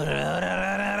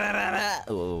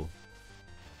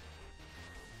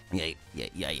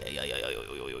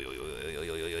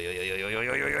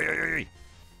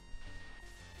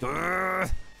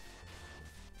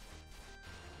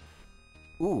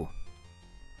 Ooh.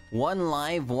 One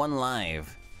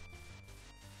live.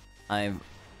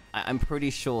 I'm pretty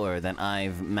sure that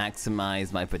I've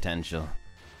maximized my potential.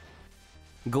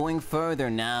 Going further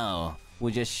now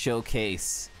would just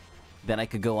showcase that I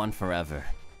could go on forever.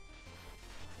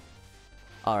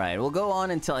 Alright, we'll go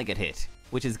on until I get hit,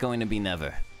 which is going to be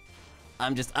never.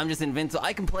 I'm just invincible.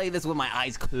 I can play this with my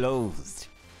eyes closed.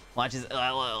 Watch this.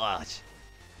 Watch.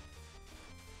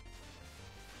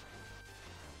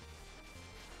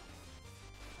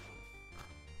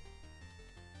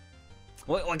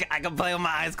 What? I can play with my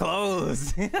eyes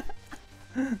closed.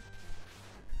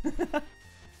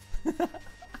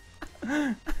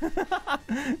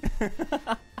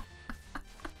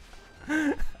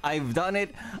 I've done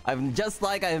it. I'm just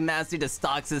like I've mastered the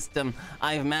stock system.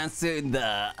 I've mastered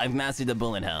the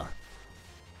bullet hell.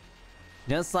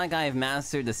 Just like I've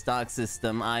mastered the stock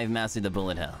system, I've mastered the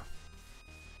bullet hell.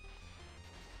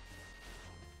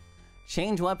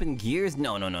 Change weapon gears?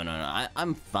 No.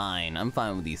 I'm fine. I'm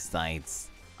fine with these sights.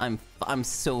 I'm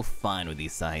so fine with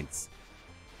these sights.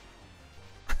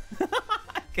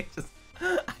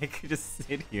 I could just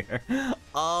sit here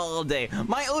all day.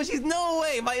 My Oshi's no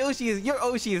way. Your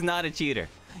Oshi is not a cheater.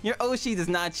 Your Oshi does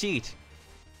not cheat.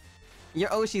 Your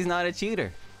Oshi is not a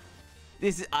cheater.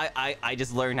 This is I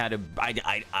just learned how to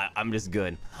I'm just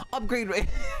good. Upgrade rate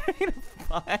of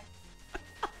 5.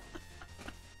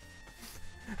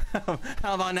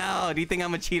 How about now? Do you think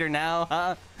I'm a cheater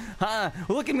now? Huh?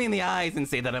 Look at me in the eyes and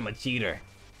say that I'm a cheater.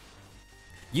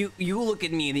 You look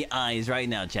at me in the eyes right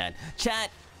now, chat.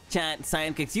 Chat,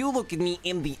 Sidekicks, you look at me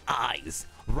in the eyes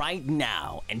right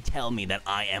now and tell me that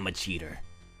I am a cheater.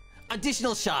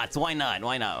 Additional shots. Why not?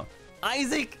 Why not?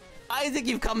 Isaac! Isaac,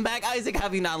 you've come back. Isaac,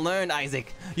 have you not learned?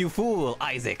 Isaac, you fool.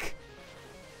 Isaac.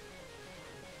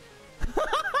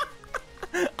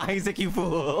 Isaac, you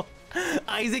fool.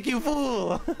 Isaac, you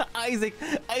fool. Isaac,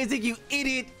 Isaac, you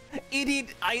idiot.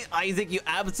 Idiot. Isaac, you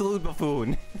absolute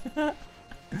buffoon.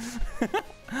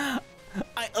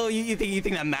 Oh, you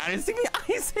think that matters to me,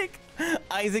 Isaac?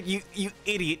 Isaac, you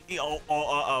idiot.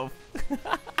 Oh.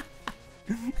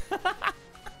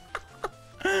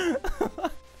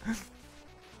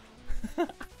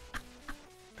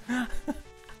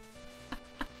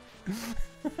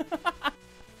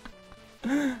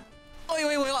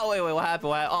 Wait, what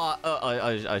happened?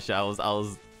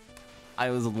 I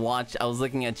was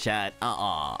looking at chat.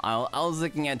 I was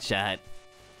looking at chat.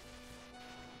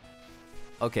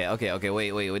 Okay,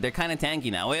 wait. They're kind of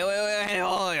tanky now. Wait,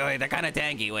 they're kind of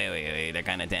tanky. Wait, they're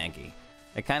kind of tanky.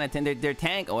 They're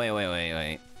tank.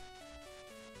 Wait.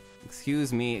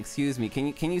 Excuse me.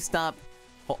 Can you stop?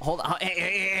 Hold on.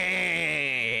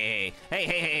 Hey.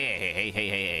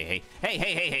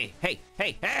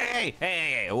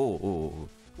 Ooh.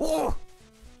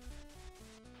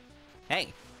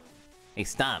 Hey,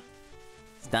 stop.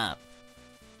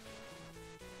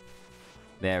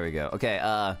 There we go.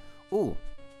 Okay, ooh.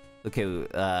 Okay,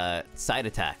 side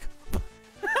attack.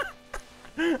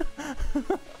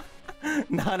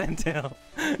 Not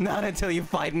until you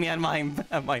fight me at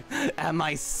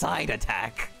my side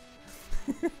attack.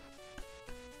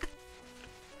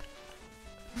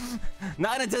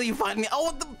 Not until you fight me. Oh,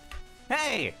 what the?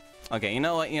 Hey. Okay, you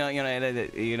know what?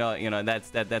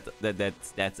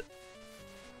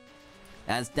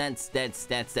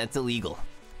 That's illegal.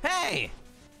 Hey,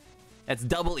 that's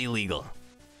double illegal.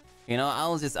 You know, I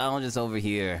was just over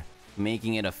here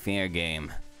making it a fair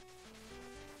game.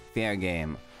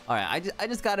 All right, I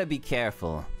just gotta be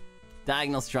careful.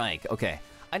 Diagonal strike. Okay,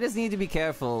 I just need to be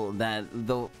careful that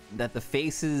the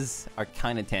faces are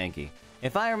kind of tanky.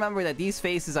 If I remember that these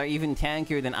faces are even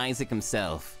tankier than Isaac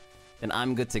himself, then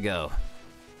I'm good to go.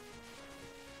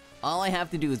 All I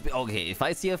have to do is okay. If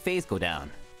I see a face go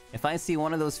down, if I see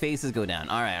one of those faces go down,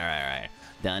 all right.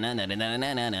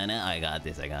 I got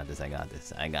this.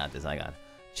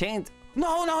 Chained.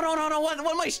 No. What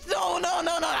am I? No.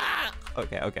 Ah!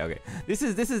 Okay. This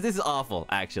is awful,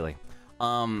 actually.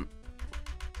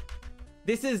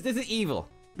 This is evil.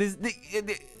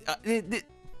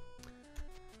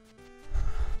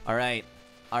 All right.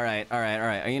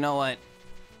 You know what?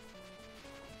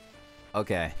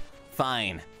 Okay,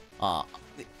 fine.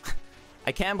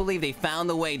 I can't believe they found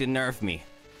a way to nerf me.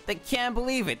 They can't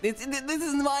believe it. This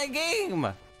is my game.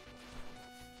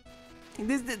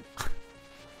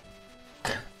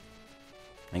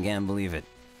 I can't believe it.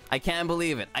 I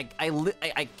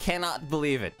cannot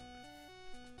believe it.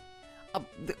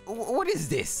 What is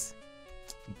this?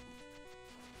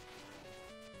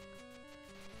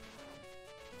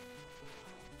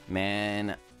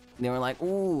 Man, they were like,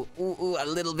 ooh, a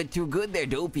little bit too good there,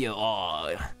 Doppio.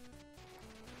 Oh,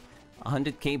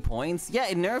 100k points? Yeah,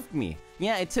 it nerfed me.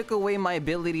 Yeah, it took away my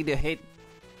ability to hit.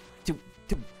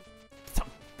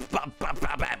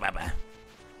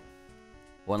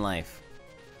 One life.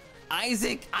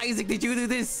 Isaac, did you do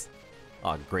this?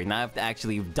 Oh, great. Now I have to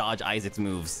actually dodge Isaac's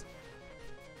moves.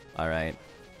 All right.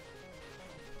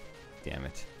 Damn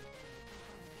it.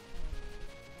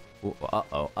 Ooh,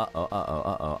 uh-oh.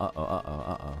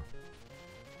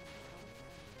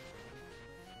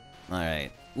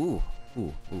 Alright. Ooh.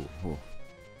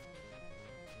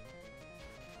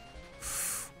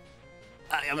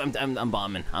 I'm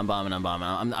bombing. I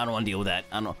don't want to deal with that.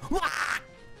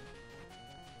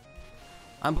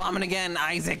 I'm bombing again,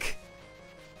 Isaac.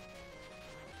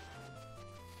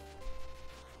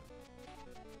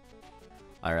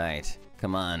 Alright.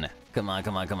 Come on.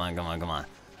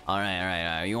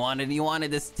 Alright. You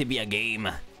wanted this to be a game.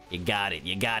 You got it.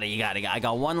 I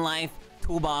got one life,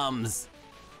 2 bombs.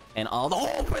 And all the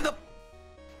open the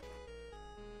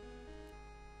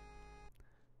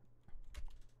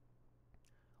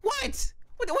What?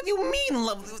 What do you mean,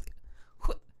 love?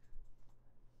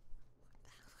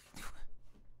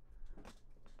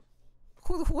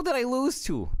 Who did I lose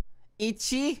to?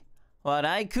 Ichi?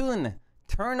 Warai-kun?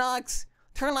 Turnox?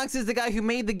 Turnox is the guy who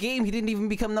made the game. He didn't even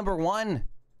become #1.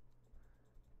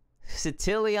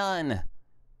 Cetilion.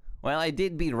 Well, I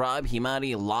did beat Rob,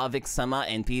 Himari, Lavik-sama,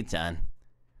 and Pichan.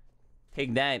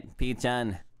 Take that,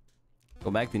 Pichan.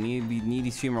 Go back to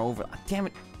needy streamer over. Oh, damn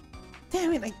it.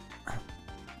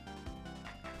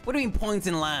 What do you mean points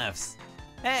and laughs?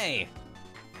 Hey!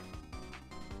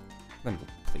 I'm gonna go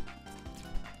play.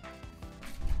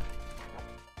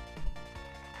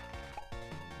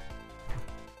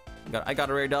 I got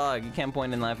a rare dog. You can't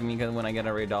point and laugh at me when I get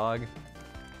a rare dog.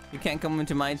 You can't come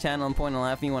into my channel and point and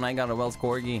laugh at me when I got a Welsh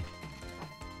Corgi.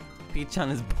 Peach-chan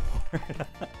is bored.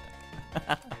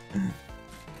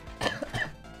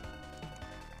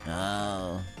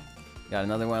 Oh. Got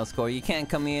another Welsh Corgi. You can't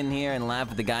come in here and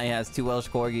laugh at the guy who has 2 Welsh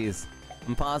Corgis.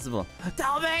 Impossible.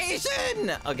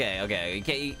 Dalmatian!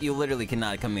 Okay. You literally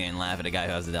cannot come in and laugh at a guy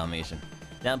who has a Dalmatian.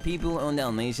 Now, people who own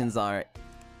Dalmatians are...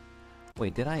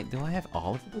 Wait, do I have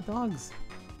all of the dogs?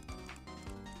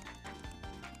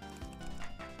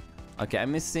 Okay,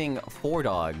 I'm missing 4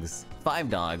 dogs, 5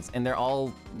 dogs, and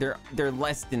they're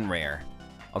less than rare.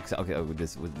 Okay, with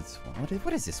this one.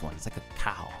 What is this one? It's like a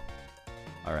cow.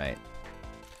 All right,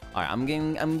 I'm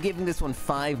giving this one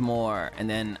 5 more, and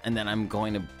then I'm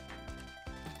going to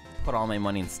put all my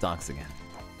money in stocks again.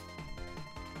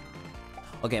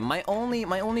 Okay, my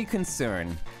only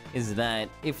concern is that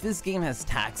if this game has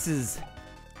taxes,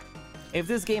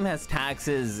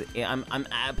 I'm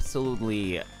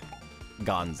absolutely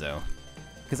gonzo.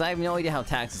 Because I have no idea how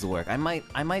taxes work. I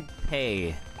might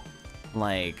pay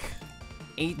like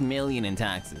 8 million in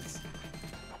taxes.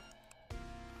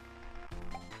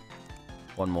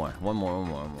 One more.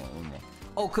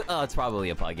 Oh, it's probably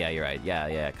a pug. Yeah, you're right.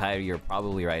 Yeah. Kai, you're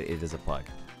probably right. It is a pug.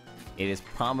 It is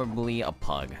probably a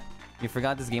pug. You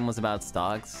forgot this game was about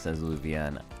stocks, says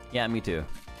Luvian. Yeah, me too.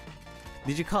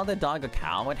 Did you call that dog a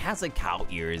cow? It has like cow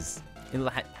ears.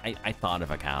 I thought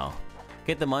of a cow.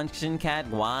 Get the Munchkin cat?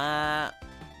 What?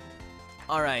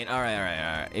 Alright.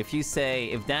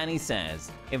 If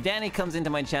Danny comes into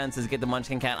my channel and says get the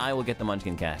Munchkin cat, I will get the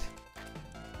Munchkin cat.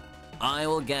 I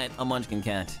will get a Munchkin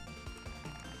cat.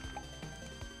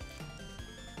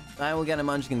 I will get a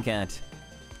Munchkin cat.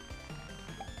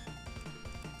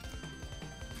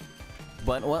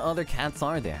 But what other cats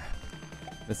are there?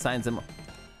 Besides them...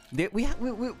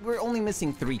 We're only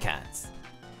missing 3 cats.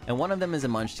 And one of them is a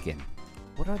Munchkin.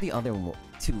 What are the other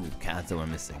 2 cats that we're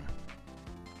missing?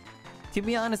 To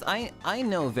be honest, I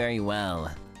know very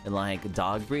well, like,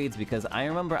 dog breeds, because I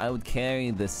remember I would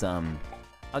carry this, I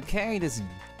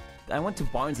went to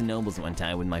Barnes & Nobles one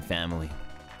time with my family.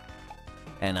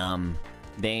 And, I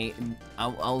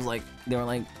was like, they were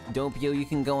like, Doppio, you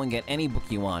can go and get any book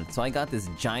you want. So I got this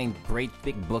giant, great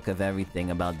big book of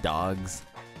everything about dogs.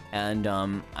 And,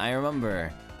 I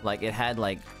remember, like, it had,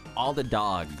 like, all the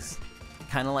dogs.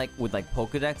 Kind of like, with, like,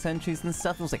 Pokedex entries and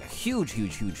stuff. It was, like, a huge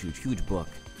book.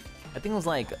 I think it was,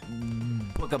 like,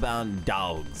 book about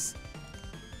dogs.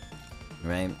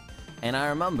 Right? And I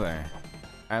remember,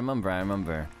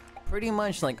 pretty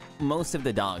much, like, most of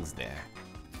the dogs there.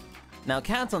 Now,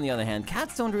 cats, on the other hand,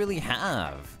 cats don't really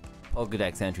have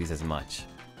Pokedex entries as much.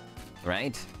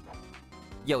 Right?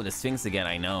 Yo, the Sphinx again,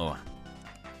 I know.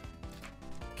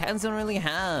 Cats don't really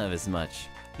have as much.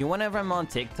 You know, whenever I'm on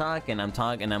TikTok and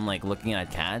I'm like looking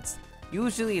at cats,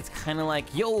 usually it's kind of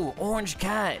like, yo, orange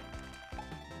cat.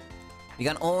 You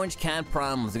got orange cat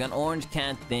problems, you got orange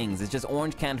cat things, it's just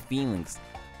orange cat feelings.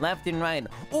 Left and right.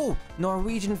 Oh,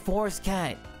 Norwegian forest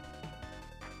cat.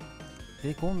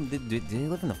 Did they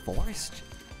live in the forest?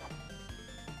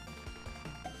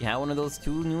 You have one of those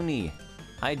too, Noonie.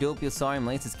 Hi, Doppio, sorry I'm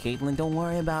late, says Caitlin. Don't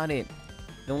worry about it.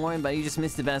 Don't worry about it, you just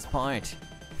missed the best part.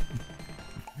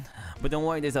 But don't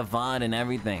worry, there's a VOD and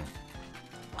everything.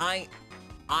 I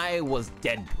was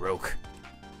dead broke.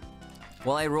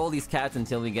 Well, I roll these cats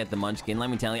until we get the Munchkin.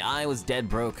 Let me tell you, I was dead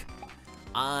broke.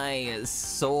 I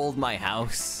sold my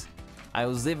house. I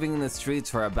was living in the streets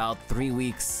for about 3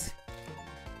 weeks.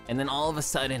 And then all of a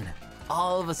sudden,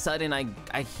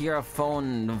 I hear a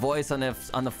voice on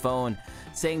the phone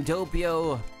saying,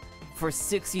 Doppio, for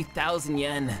 60,000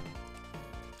 yen,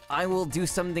 I will do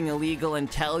something illegal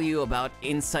and tell you about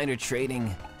insider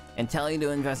trading and tell you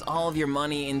to invest all of your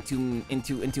money into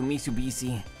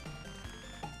Mitsubishi.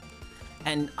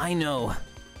 And I know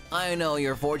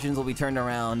your fortunes will be turned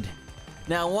around.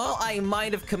 Now, while I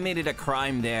might have committed a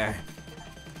crime there,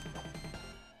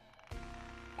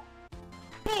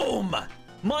 boom!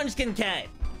 Munchkin cat!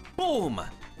 Boom!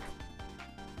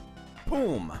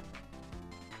 Boom!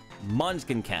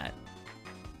 Munchkin cat.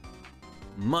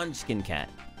 Munchkin cat.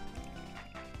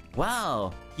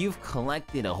 Wow, you've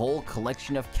collected a whole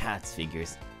collection of cats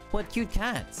figures. What cute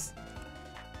cats.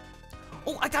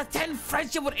 Oh, I got 10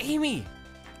 friendship with Amy!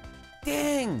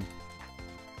 Dang!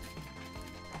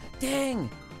 Dang!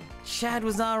 Chad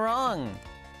was not wrong.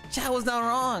 Chad was not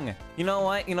wrong. You know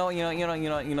what? You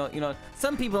know.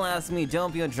 Some people ask me,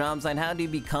 Doppio Dropscythe, how do you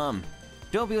become?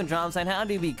 Doppio Dropscythe, how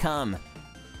do you become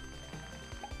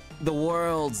the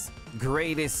world's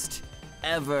greatest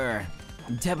ever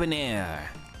debonair?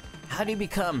 How do you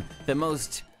become the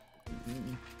most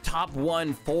top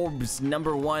 1 Forbes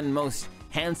 #1 most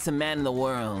handsome man in the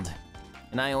world.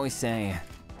 And I always say,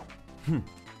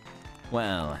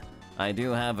 well, I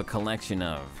do have a collection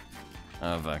of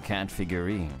cat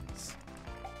figurines.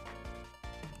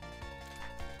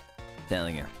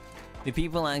 Telling you. Do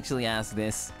people actually ask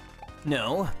this?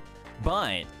 No.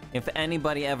 But if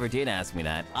anybody ever did ask me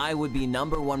that, I would be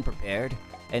 #1 prepared,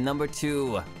 and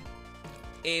 #2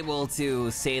 able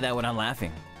to say that without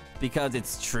laughing. Because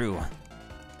it's true.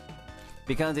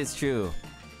 Because it's true.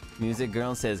 Music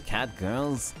Girl says cat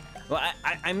girls. Well,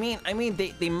 I mean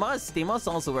they must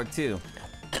also work too.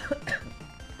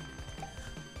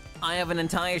 I have an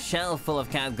entire shelf full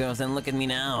of cat girls, and look at me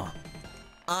now.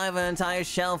 I have an entire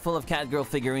shelf full of cat girl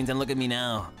figurines, and look at me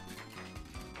now.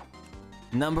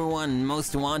 #1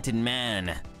 most wanted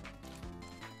man.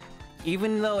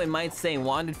 Even though it might say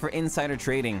wanted for insider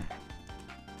trading.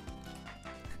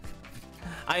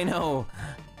 I know,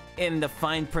 in the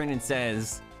fine print it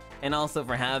says, and also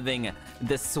for having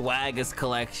the swaggest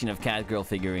collection of cat girl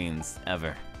figurines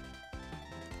ever.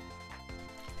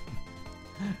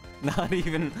 Not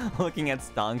even looking at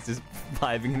Stonks, just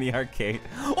vibing in the arcade.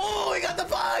 Oh, we got the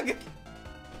bug!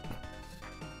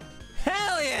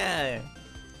 Hell yeah!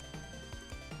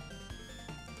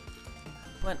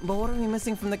 But what are we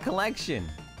missing from the collection?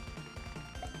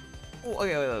 Oh,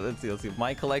 okay, wait, let's see.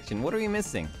 My collection. What are we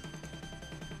missing?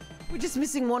 We're just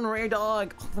missing one rare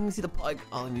dog. Oh, let me see the pug.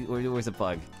 Oh, where's the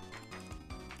pug?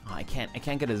 Oh, I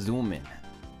can't get a zoom in.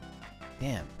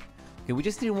 Damn. Okay, we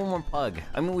just need one more pug.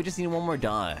 I mean, we just need one more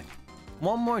dog.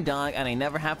 One more dog, and I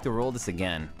never have to roll this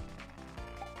again.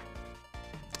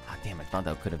 Ah, damn! I thought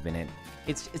that could have been it.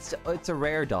 It's a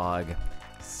rare dog,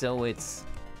 so it's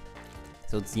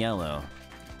yellow.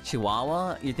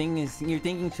 Chihuahua? You're thinking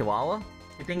Chihuahua?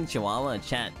 You're thinking Chihuahua?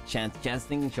 Chat's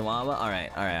thinking Chihuahua? All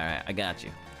right. I got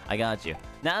you.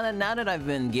 Now that I've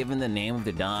been given the name of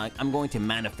the dog, I'm going to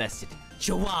manifest it.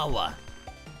 Chihuahua.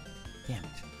 Damn it.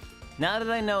 Now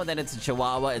that I know that it's a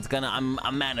Chihuahua,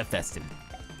 I'm manifesting.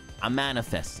 I'm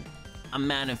manifesting. I'm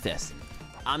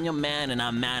your man and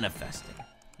I'm manifesting.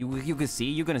 You can see,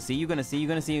 you're gonna see.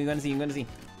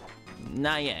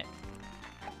 Not yet.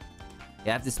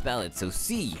 You have to spell it, so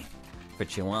C for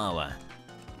Chihuahua.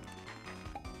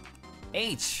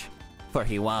 H for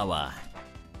Chihuahua.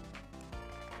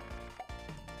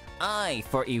 I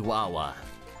for Iwawa.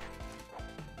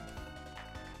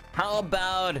 How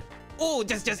about... Ooh,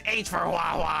 just H for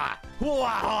Wawa!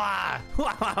 Wawa!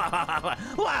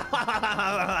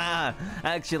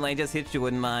 Actually, I just hit you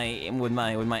with my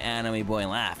anime boy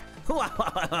laugh.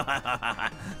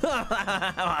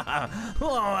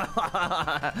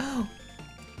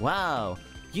 Wow,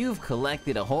 you've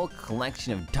collected a whole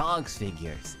collection of dogs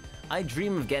figures. I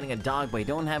dream of getting a dog, but I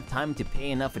don't have time to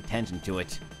pay enough attention to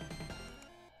it.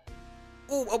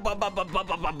 Ooh,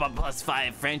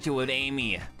 +5 friendship with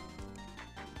Amy.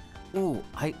 Ooh,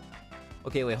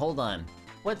 okay, wait, hold on.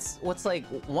 What's like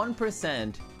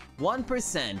 1%?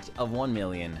 1% of 1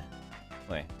 million.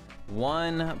 Wait,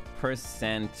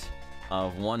 1%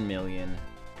 of 1 million.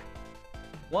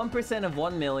 1% of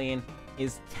 1 million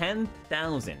is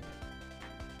 10,000.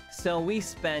 So we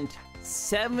spent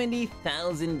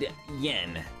 70,000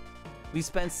 yen. We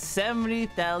spent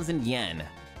 70,000 yen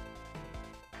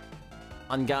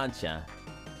on gacha.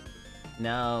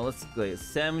 Now let's go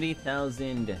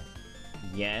 70,000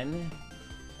 yen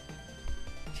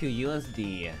to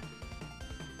USD.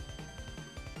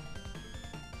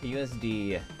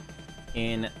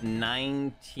 In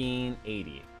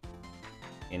 1980.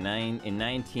 In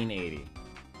 1980.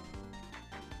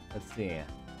 Let's see.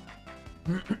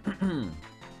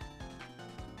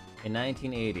 In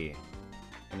 1980.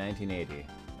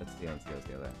 Let's see.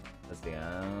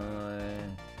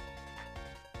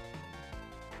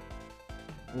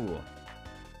 Ooh.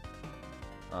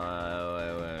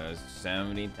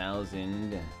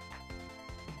 70,000.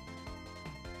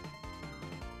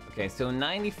 Okay, so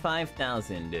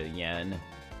 95,000 yen.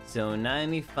 So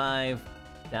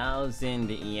 95,000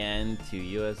 yen to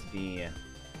USD.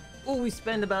 Ooh, we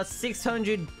spend about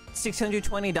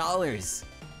 $620.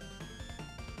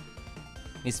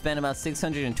 We spent about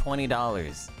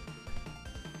 $620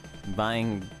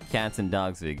 buying cats and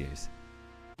dogs figures.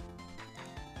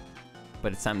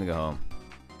 But it's time to go home.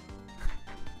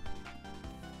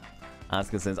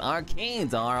 Asuka says,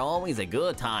 arcades are always a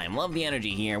good time. Love the energy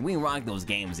here. We rocked those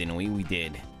games, and we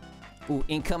did. Ooh,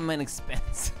 income and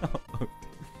expense.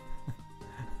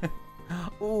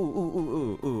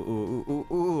 Ooh,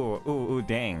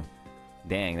 dang.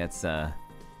 Dang, that's,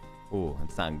 ooh,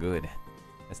 that's not good.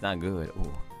 That's not good.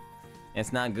 Ooh.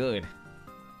 It's not good.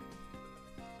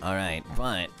 Alright,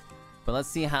 but But let's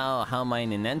see how my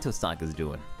Nintendo stock is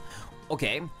doing.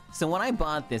 Okay, so when I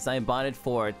bought this, I bought it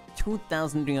for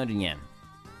 2,300 yen.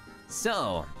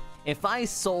 So, if I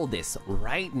sold this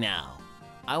right now,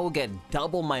 I will get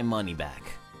double my money back.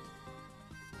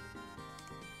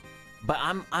 But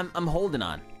I'm holding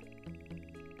on.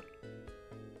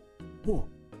 Whoa.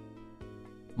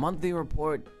 Monthly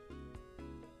report.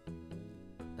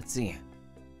 Let's see.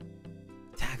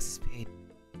 Taxes paid.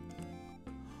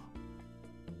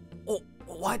 Oh,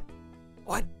 what?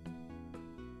 What?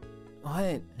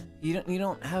 What? You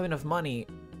don't have enough money,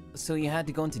 so you had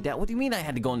to go into debt. What do you mean I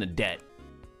had to go into debt?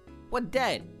 What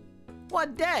debt?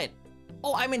 What debt?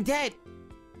 Oh, I'm in debt.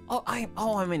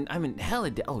 I'm in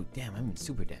hella debt. Oh, damn, I'm in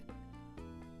super debt.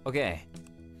 Okay.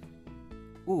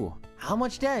 Ooh, how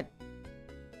much debt?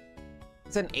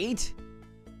 It's an 8?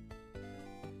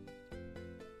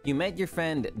 You met your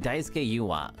friend Daisuke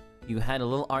Yuwa. You had a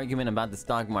little argument about the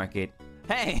stock market.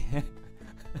 Hey!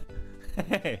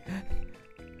 Hey!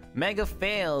 Mega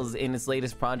fails in its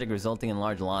latest project, resulting in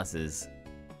large losses.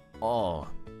 Oh.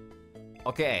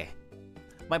 Okay.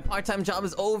 My part-time job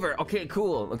is over. Okay,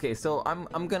 cool. Okay, so I'm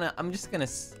just gonna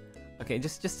okay,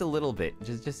 just a little bit.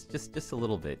 Just a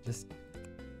little bit. Just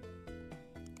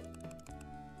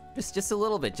a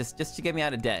little bit. Just to get me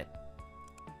out of debt.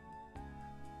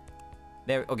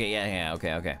 There. Okay. Yeah.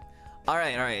 Okay. All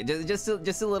right. Just a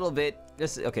little bit.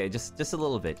 Just a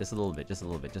little bit. Just a little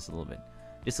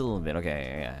bit.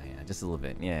 Okay. Yeah. Just a little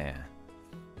bit. Yeah.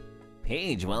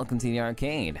 Paige, welcome to the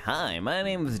arcade. Hi, my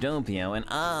name is Doppio, and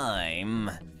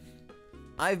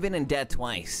I've been in debt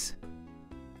twice.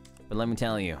 But let me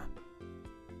tell you,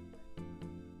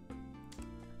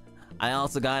 I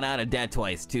also got out of debt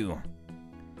twice too.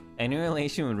 Any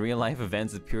relation with real life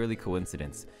events is purely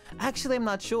coincidence. Actually, I'm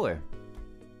not sure.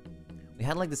 We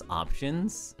had like this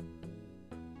options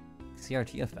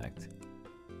CRT effect.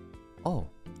 Oh.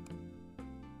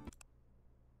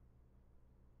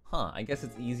 Huh, I guess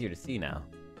it's easier to see now.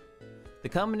 The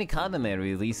company Kadame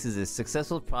releases a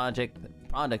successful product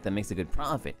that makes a good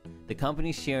profit. The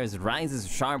company's shares rises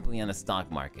sharply on the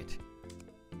stock market.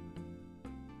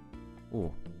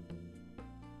 Ooh.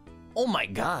 Oh my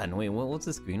god! Wait, what's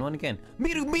this green one again?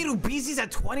 Mitsubishi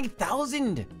at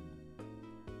 20,000!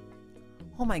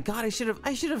 Oh my god, I should have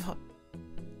kept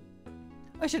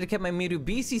my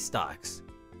Mitsubishi stocks.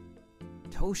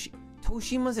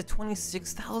 Toshima's at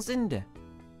 26,000.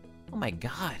 Oh my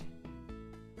god.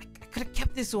 I could have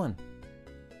kept this one.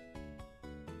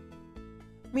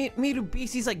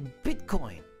 Mitsubishi's like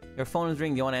Bitcoin. Your phone is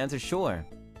ringing. You want to answer? Sure.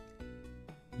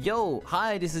 Yo,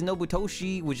 hi, this is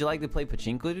Nobutoshi. Would you like to play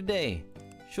pachinko today?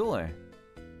 Sure.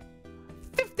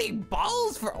 50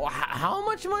 balls for how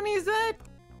much money is that?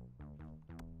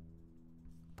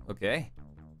 Okay.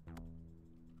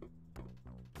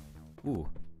 Ooh.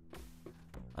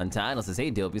 Untitled says,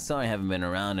 hey Dope, sorry I haven't been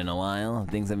around in a while.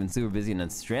 Things have been super busy in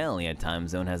Australia. Time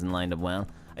zone hasn't lined up well.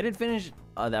 I did finish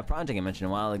that project I mentioned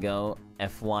a while ago,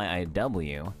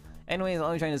 FYIW. Anyways,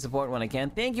 always trying to support when I can.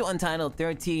 Thank you, Untitled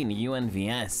 13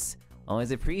 UNVS.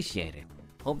 Always appreciate it.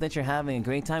 Hope that you're having a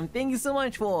great time. Thank you so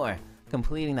much for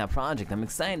completing that project. I'm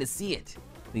excited to see it.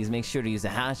 Please make sure to use the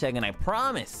hashtag, and I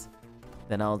promise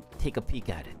that I'll take a peek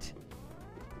at it.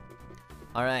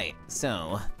 Alright,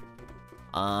 so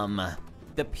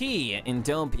the P in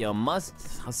Doppio must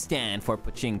stand for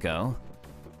pachinko.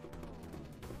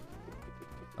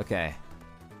 Okay.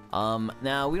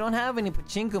 Now we don't have any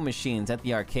pachinko machines at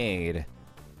the arcade.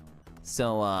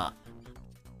 So,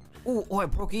 ooh, I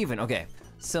broke even. Okay.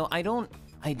 So I don't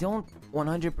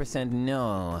 100%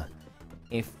 know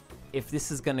if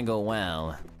this is gonna go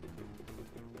well.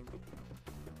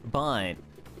 But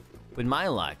with my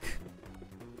luck,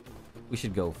 we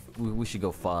should go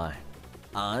far.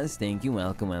 Oz, thank you,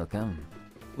 welcome.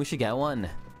 We should get one.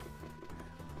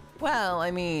 Well, I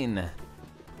mean,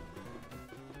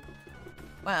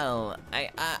 well, I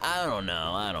don't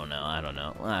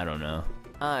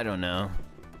know.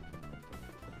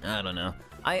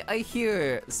 I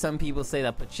hear some people say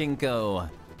that pachinko,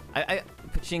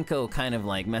 pachinko kind of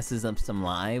like messes up some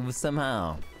lives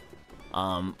somehow.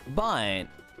 But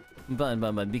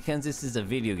because this is a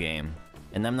video game,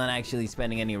 and I'm not actually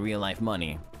spending any real life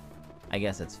money, I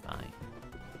guess that's fine.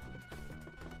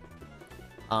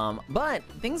 But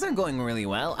things are going really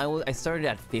well. I started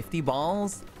at 50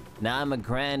 balls. Now I'm a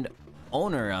grand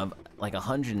owner of like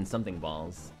 100 and something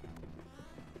balls.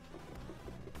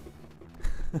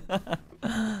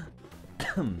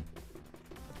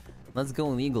 Let's go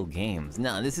legal games.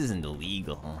 No, this isn't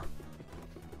illegal.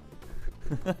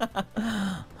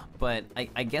 But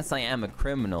I guess I am a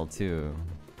criminal too.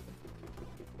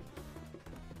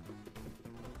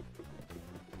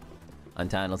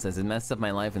 Untitled says, it messed up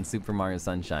my life in Super Mario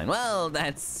Sunshine. Well,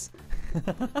 that's...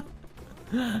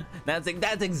 that's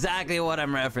exactly what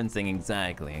I'm referencing.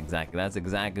 Exactly. That's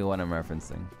exactly what I'm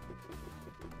referencing.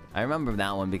 I remember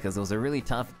that one because it was a really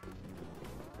tough...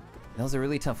 That was a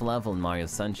really tough level in Mario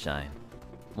Sunshine.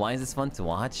 Why is this fun to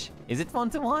watch? Is it fun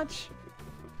to watch?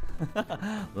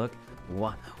 Look,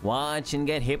 watch and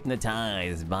get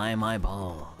hypnotized by my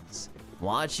balls.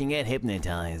 Watch and get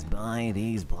hypnotized by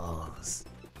these balls.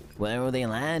 Where they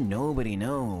land, nobody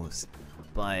knows.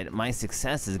 But my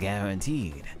success is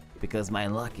guaranteed, because my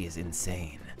luck is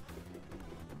insane.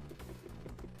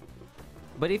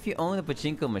 But if you own a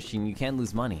pachinko machine, you can't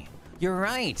lose money. You're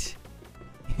right!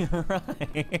 You're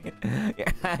right.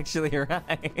 You're actually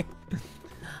right.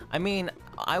 I mean,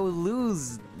 I would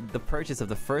lose the purchase of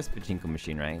the first pachinko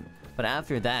machine, right? But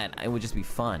after that, it would just be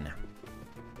fun.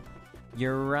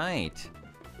 You're right.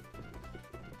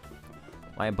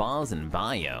 My ball's in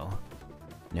bio.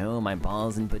 No, my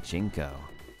ball's in pachinko.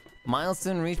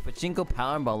 Milestone reached pachinko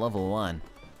Powerball level 1.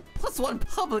 +1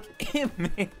 public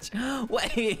image.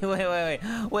 Wait.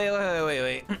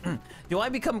 Do I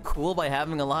become cool by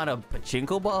having a lot of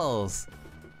pachinko balls?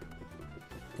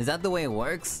 Is that the way it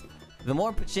works? The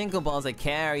more pachinko balls I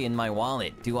carry in my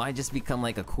wallet, do I just become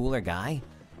like a cooler guy?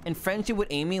 And friendship with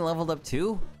Amy leveled up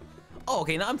too? Oh,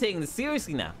 okay, now I'm taking this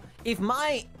seriously now. If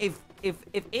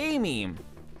Amy,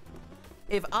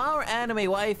 if our anime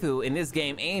waifu in this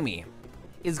game, Amy,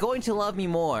 is going to love me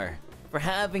more for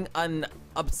having an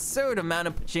absurd amount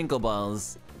of pachinko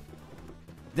balls,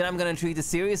 then I'm gonna treat this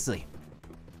seriously.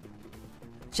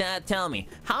 Chat, tell me,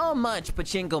 how much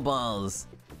pachinko balls?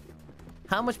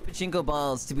 How much pachinko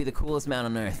balls to be the coolest man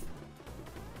on earth?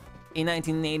 In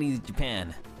 1980s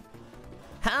Japan.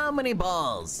 How many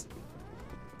balls?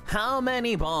 How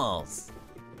many balls?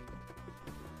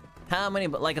 How many?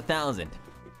 Like 1,000.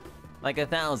 Like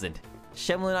 1,000.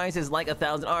 Shemlin says like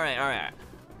 1,000. Alright.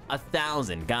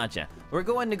 1,000, gotcha. We're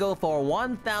going to go for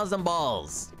 1,000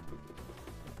 balls.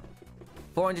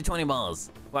 420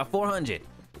 balls. Well, 400.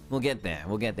 We'll get there.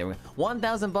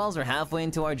 1,000 balls, we're halfway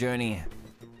into our journey.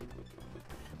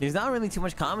 There's not really too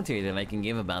much commentary that I can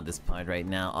give about this part right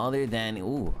now, other than,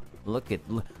 ooh, look at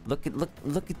the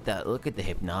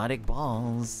hypnotic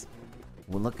balls.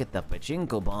 Well, look at the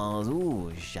pachinko balls.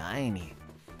 Ooh, shiny.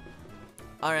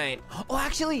 Alright. Oh,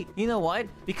 actually, you know what?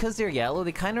 Because they're yellow,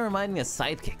 they kind of remind me of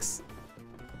sidekicks.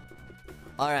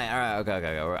 Alright,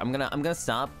 okay. I'm gonna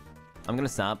stop.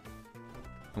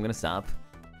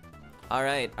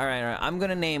 Alright. I'm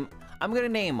gonna name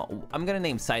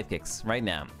sidekicks right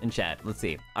now in chat. Let's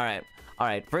see. Alright,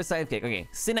 first sidekick. Okay,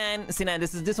 Sinan,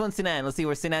 this one's Sinan. Let's see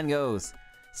where Sinan goes.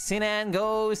 Sinan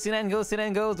goes. Where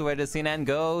does Sinan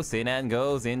go? Sinan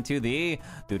goes into the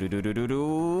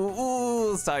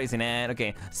Ooh, sorry, Sinan.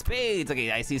 Okay, spades.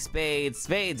 Okay, I see spades.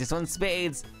 This one's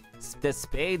spades. The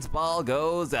spades ball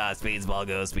goes. Spades ball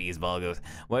goes.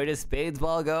 Where does spades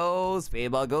ball go?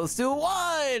 Spade ball goes to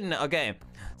 1. Okay.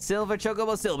 Silver chocobo.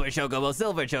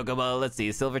 Let's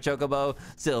see. Silver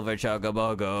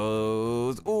chocobo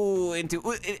goes. Ooh, into.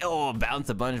 Bounce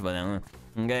a bunch, but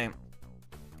okay.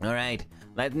 All right.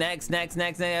 Next.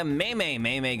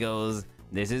 May goes.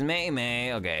 This is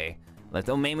May. Okay.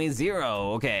 May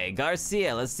 0. Okay.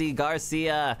 Garcia. Let's see.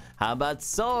 Garcia. How about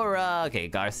Sora? Okay.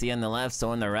 Garcia on the left,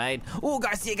 Sora on the right. Ooh,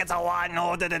 Garcia gets a 1.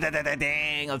 Oh,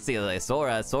 dang. Let's see.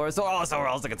 Sora. Oh,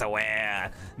 Sora also gets a win.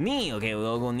 Knee. Okay.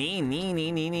 We'll go knee.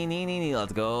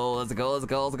 Let's go.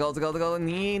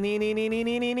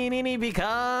 Knee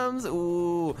becomes.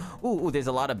 Ooh. There's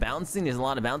a lot of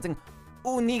bouncing.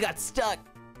 Ooh, knee got stuck.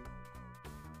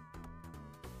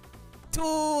 2.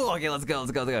 Okay, let's go.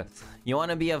 Okay, Keon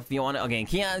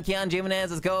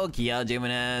Jimenez, let's go. Keon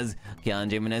Jimenez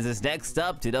is next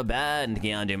up to the band.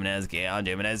 Keon Jimenez.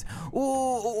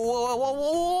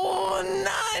 Ooh, 9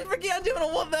 for Keon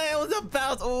Jimenez. What the hell was a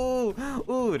bounce? Ooh,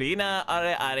 Rina,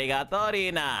 arigato,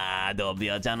 Rina.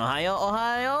 Doppio-chan,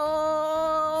 ohayo.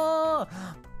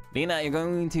 Rina, you're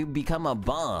going to become a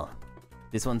ball.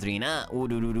 This one's Rina. Ooh,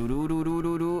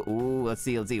 let's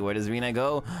see. Where does Rina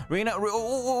go?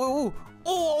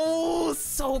 Ooh,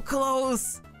 so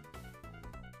close.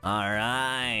 All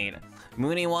right.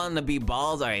 Mooney wanted to be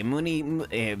balls. All right, Mooney,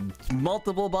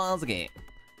 multiple balls. Okay.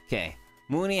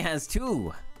 Mooney has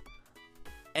 2,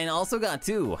 and also got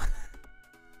 2.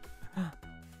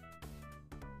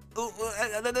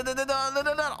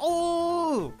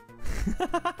 Ooh.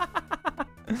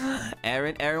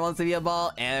 Aaron wants to be a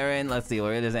ball. Aaron, let's see,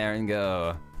 where does Aaron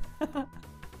go?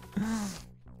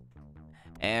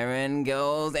 Aaron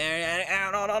goes. Aaron,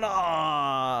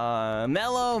 no.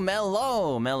 Mellow.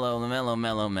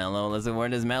 Listen, where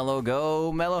does Mellow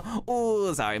go? Mellow.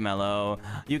 Ooh, sorry, Mellow.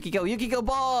 Yukiko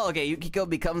ball. Okay, Yukiko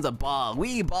becomes a ball.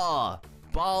 We ball.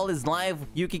 Ball is live.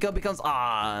 Yukiko becomes.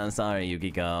 Sorry,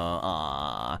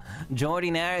 Yukiko.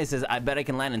 Jordinary says, I bet I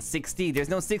can land in 60. There's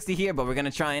no 60 here, but we're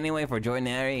gonna try anyway for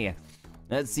Jordinary.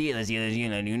 Let's see. Where does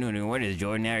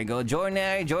Jordinary go?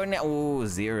 Jordinary. Ooh,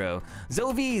 0.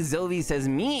 Zovi says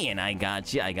me, and I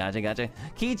gotcha.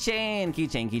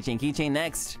 Keychain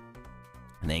next.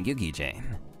 Thank you, Keychain.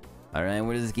 All right,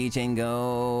 where does Keychain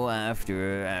go?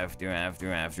 After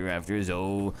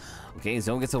Zoe. Okay,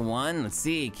 Zoe gets a 1. Let's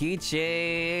see,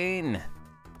 Keychain.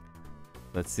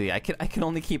 Let's see. I can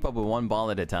only keep up with 1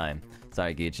 ball at a time.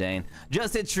 Sorry, Keychain.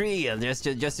 Just a tree. Just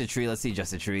a tree. Let's see,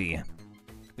 just a tree.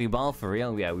 We ball for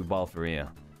real? Yeah, we ball for real.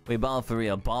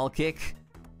 Ball kick.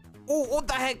 Oh, what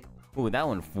the heck? Ooh, that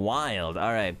one wild.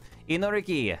 All right,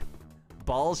 Inoriki.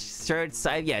 Ball shirt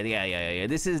side. Yeah.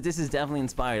 This is definitely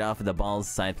inspired off of the Ball's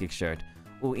sidekick shirt.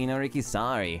 Ooh, Inoriki,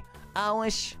 sorry.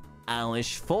 Alish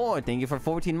 4. Thank you for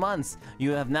 14 months.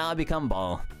 You have now become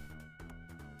Ball.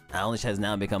 Alish has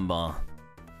now become Ball.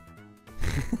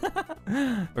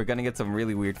 We're gonna get some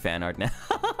really weird fan art now.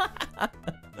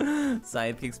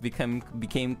 Sidekicks became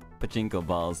pachinko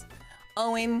balls.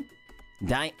 Owen.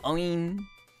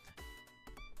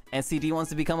 SCD wants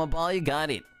to become a ball. You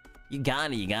got it.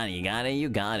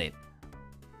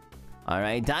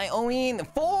 Alright, Owen.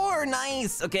 4.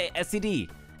 Nice. Okay, SCD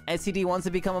wants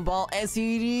to become a ball.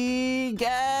 SCD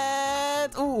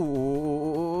get.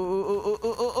 Ooh.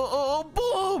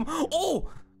 Boom. Oh.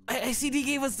 SCD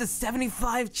gave us the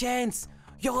 75 chance.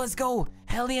 Yo, let's go.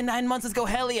 Hellia 9 months. Let's go,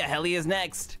 Hellia. Hellia's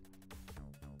next.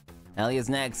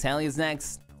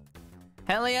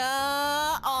 Hellia.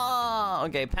 Oh,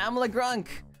 okay. Pamela Grunk.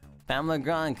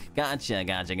 Gotcha.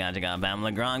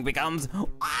 Pamela Grunk becomes.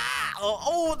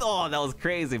 Oh, that was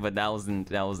crazy, but that wasn't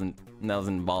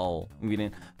ball. We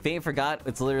didn't. Faye forgot.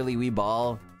 It's literally we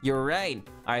ball. You're right.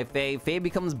 All right, Faye. Faye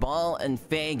becomes ball, and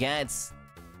Faye gets.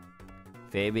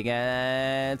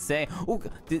 Say, ooh,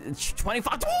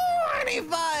 25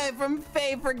 from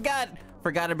Faye. Forgot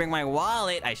to bring my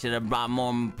wallet. I should have brought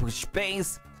more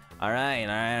space. All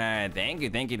right. Thank you.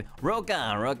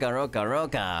 Roka.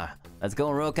 Let's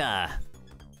go, Roka.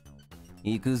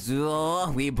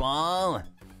 Ikuzu, we ball.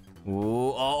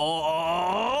 Ooh,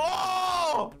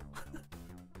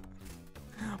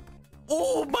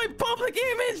 oh, my public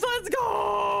image. Let's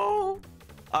go.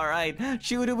 All right,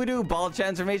 shoo-doo-boo-doo, ball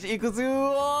transformation equals to,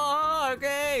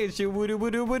 okay,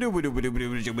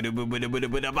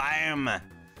 shoo-boo-doo-boo-doo-boo-doo-boo-doo-boo-doo-boo-doo-boo-doo-boo-doo, bam.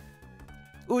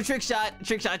 Ooh, trick shot.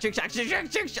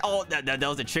 Oh, that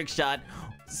was a trick shot.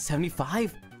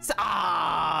 75?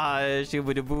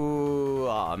 Shoo-boo-doo-boo.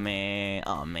 Oh, man.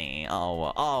 Oh,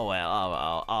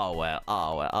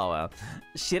 well.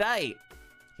 Shirai.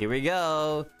 Here we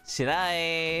go.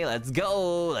 Shirai, let's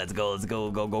go. Go.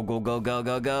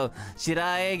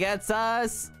 Shirai gets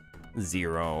us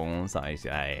 0. Sorry,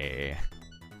 Shirai.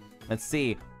 Let's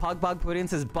see. Pog Puddin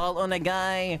says ball on a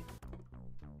guy.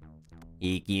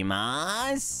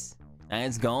 Ikimasu.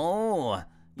 Let's go.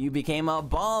 You became a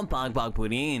ball, Pog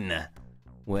Puddin.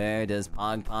 Where does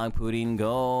Pog Puddin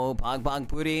go? Pog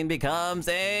Puddin becomes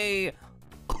a.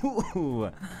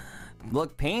 Ooh.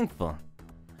 Look painful.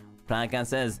 Frankan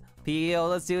says, Pio,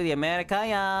 let's do the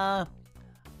Americaya.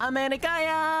 Haro.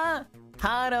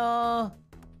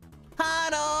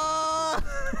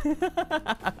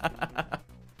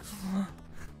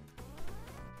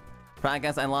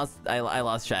 Frankan, I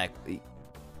lost track.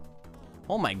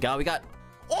 Oh my god, we got.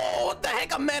 Oh, what the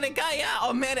heck, Americaya?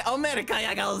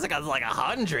 Americaya got like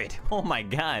 100. Oh my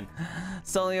god.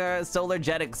 Solar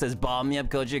Jetic says, bomb me up,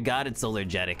 coach. You got it, Solar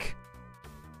Jetic.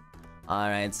 All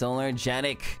right, Solar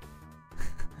Jetic.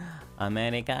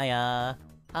 Americaya.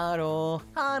 Haro.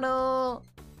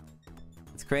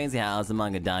 It's crazy how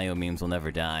Azumanga Daioh memes will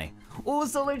never die. Ooh,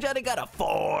 Solar Jetic got a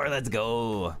 4. Let's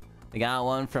go. We got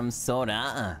one from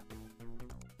Sora.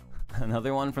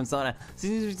 Another one from Sora.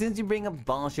 Since you bring up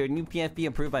ball shirt, new PFP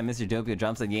approved by Mr. Doppio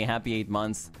Dropscythe. Yay, happy 8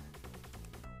 months.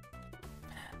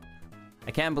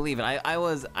 I can't believe it. I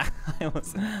was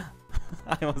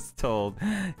told.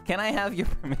 Can I have your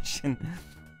permission?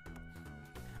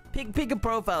 Pick a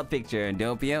profile picture,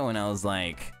 Doppio, and I was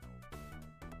like,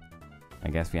 I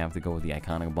guess we have to go with the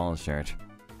iconic ball shirt.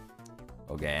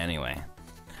 Okay, anyway.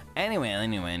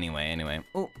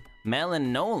 Ooh,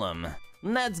 Melanolum.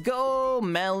 Let's go,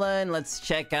 Melon. Let's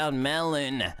check out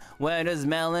Melon. Where does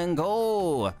Melon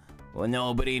go? Well,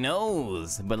 nobody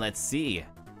knows, but let's see.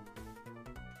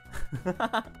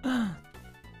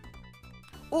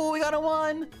 Ooh, we got a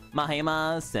 1!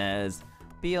 Mahima says,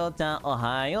 Pio-chan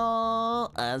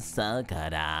ohayo, asa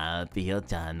kara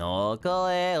Pio-chan no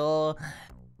koe o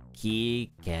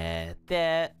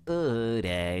kikete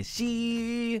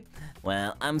ureshii.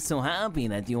 Well, I'm so happy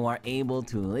that you are able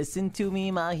to listen to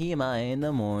me, Mahima, in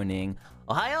the morning.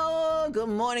 Ohayo! Good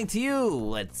morning to you!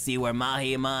 Let's see where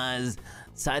Mahima's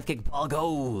sidekick ball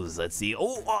goes. Let's see.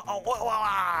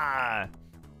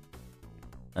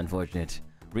 Unfortunate.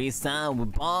 Risa, we're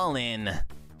ballin'.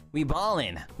 We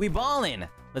ballin'. We ballin'.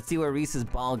 Let's see where Risa's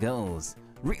ball goes.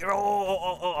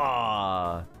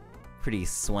 Pretty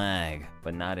swag,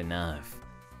 but not enough.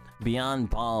 Beyond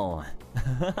ball.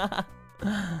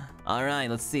 Alright,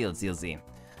 let's see.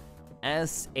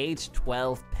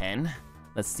 SH12 pen.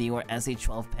 Let's see where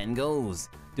SH12 pen goes.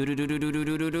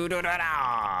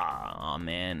 Aw,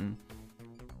 man.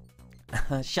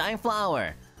 Shy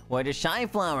Flower. Where does Shy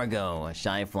Flower go?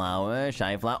 Shy Flower.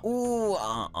 Ooh,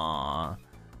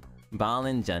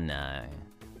 Ballin' Janai.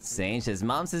 Sage says,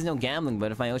 Mom says no gambling,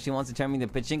 but if Ayoshi wants to turn me the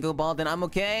pachinko ball, then I'm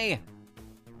okay.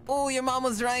 Oh, your mom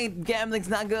was right. Gambling's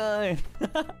not good.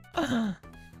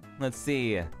 Let's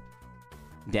see.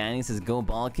 Danny says, go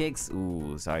ball kicks.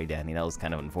 Ooh, sorry, Danny. That was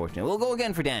kind of unfortunate. We'll go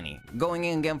again for Danny. Going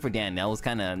in again for Danny. That was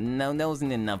kind of... No, that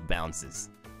wasn't enough bounces.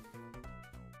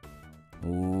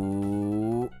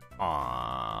 Ooh.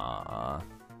 Aww.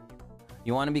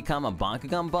 You want to become a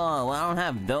Bakugan ball? Well, I don't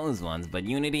have those ones, but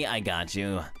Unity, I got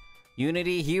you.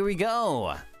 Unity, here we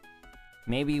go.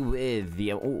 Maybe with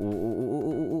the...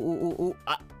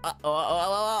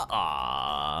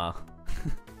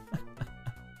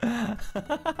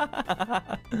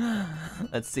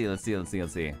 Let's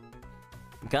see.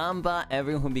 Gamba,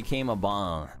 everyone who became a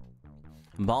ball.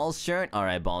 Ball shirt?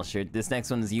 Alright, ball shirt. This next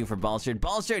one is you for ball shirt.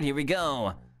 Ball shirt, here we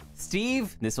go.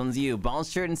 Steve, this one's you. Ball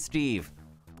shirt and Steve.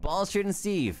 Ball shirt and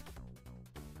Steve.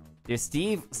 There's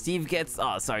Steve. Steve gets...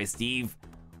 Oh, sorry, Steve.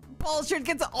 Ball shirt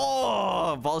gets...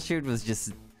 Oh! Ball shirt was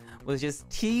just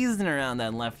teasing around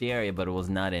that left area, but it was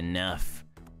not enough.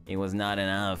 It was not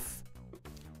enough.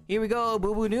 Here we go,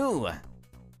 Boo Boo New.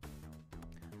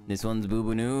 This one's Boo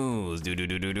Boo News.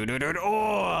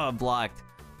 Oh, blocked.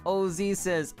 OZ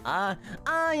says, I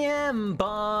am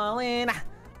balling.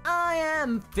 I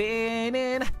am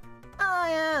fading. I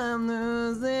am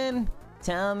losing.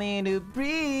 Tell me to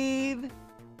breathe.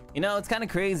 You know, it's kind of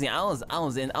crazy. I was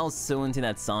so into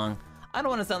that song. I don't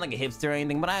want to sound like a hipster or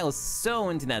anything, but I was so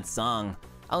into that song.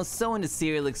 I was so into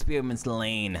Serial Experiments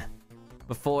Lane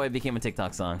before it became a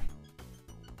TikTok song.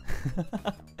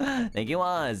 Thank you,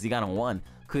 Oz. You got a 1.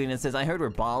 Kulina says, I heard we're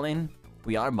balling.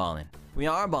 We are balling. We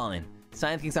are balling.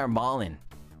 Sidekicks are balling.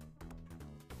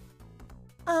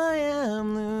 I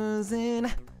am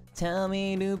losing. Tell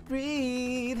me to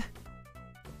breathe.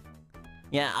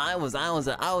 Yeah, I was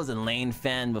a Lane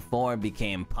fan before it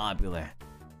became popular.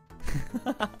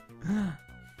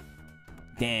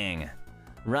 Dang.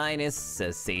 Rhinus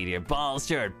says Satyr. Ball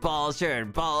shirt, ball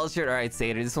shirt, ball shirt. Alright,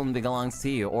 Satyr, this one belongs to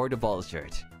you, or the ball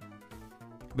shirt.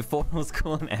 Before it was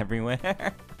cool and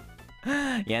everywhere.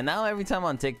 Yeah, now every time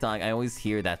on TikTok, I always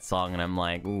hear that song and I'm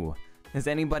like, ooh, does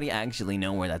anybody actually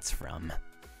know where that's from?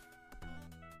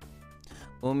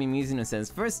 Umi Mizuno says,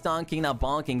 first stonking, now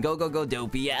bonking, go, go, go,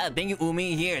 dopey. Yeah, thank you,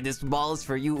 Umi. Here, this ball is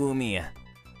for you, Umi.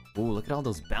 Ooh, look at all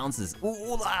those bounces.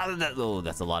 Ooh,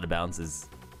 that's a lot of bounces.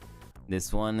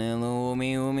 This one,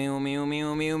 Umi. Ooh,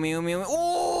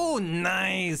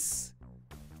 nice.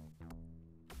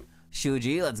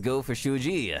 Shuji, let's go for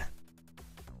Shuji.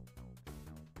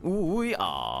 Ooh, yeah.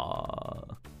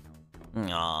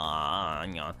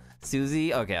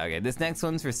 Susie, okay. This next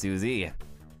one's for Susie.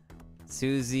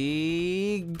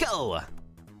 Susie, go!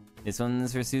 This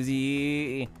one's for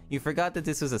Susie. You forgot that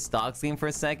this was a stocks game for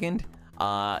a second?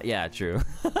 Yeah, true.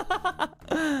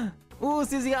 Ooh,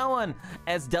 Susie got one!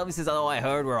 SW says, oh, I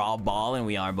heard we're all balling.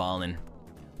 We are balling.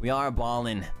 We are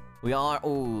balling. We are...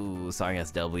 Ooh, sorry,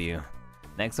 SW.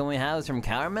 Next one we have is from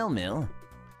Caramel Mill.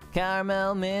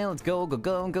 Caramel Mill, let's go, go,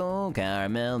 go, go.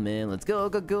 Caramel Mill, let's go,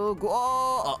 go, go, go.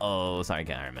 Oh, uh-oh, sorry,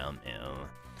 Caramel Mill.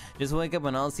 Just wake up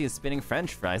and I'll see a spinning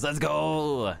french fries. Let's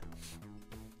go!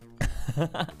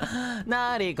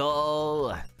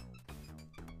 Nariko!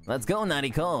 Let's go,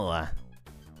 Nariko!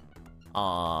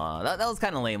 Aww, that was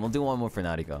kind of lame. We'll do one more for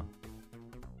Nariko.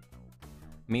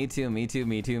 Me too.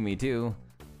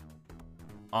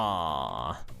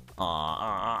 Aww.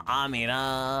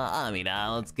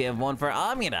 Amira. Let's give one for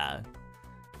Amira.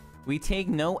 We take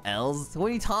no L's? What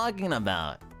are you talking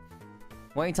about?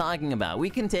 We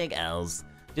can take L's.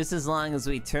 Just as long as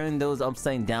we turn those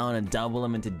upside down and double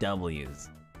them into W's.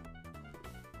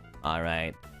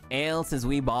 Alright. Ale says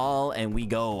we ball and we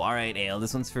go. Alright, Ale,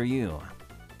 this one's for you.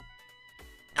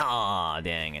 Aw,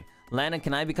 dang it. Lena,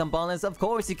 can I become ballless? Of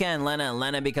course you can, Lena.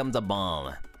 Lena becomes a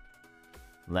ball.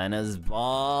 Lena's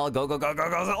ball. Go, go, go, go,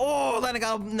 go. Oh, Lena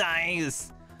got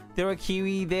nice. Throw a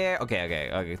kiwi there.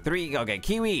 Okay. 3. Okay,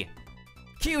 kiwi.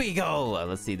 Kiwi, go.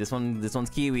 Let's see. This one's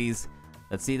kiwis.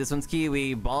 Let's see. This one's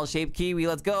kiwi. Ball-shaped kiwi.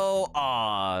 Let's go.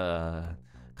 Aw.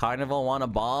 Carnival want a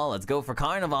ball? Let's go for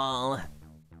Carnival.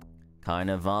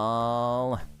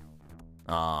 Carnival.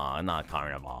 Aw, not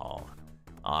Carnival.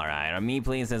 Alright, me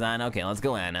please, says Anna. Okay, let's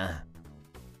go, Anna.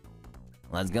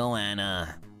 Let's go,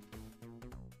 Anna.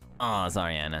 Oh,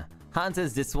 sorry, Anna. Han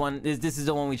says this is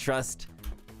the one we trust.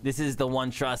 This is the one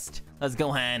trust. Let's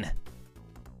go, Han.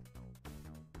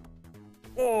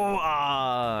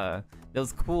 Oh, that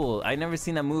was cool. I never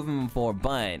seen that movement before,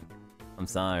 but I'm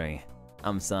sorry.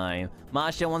 I'm sorry.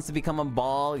 Masha wants to become a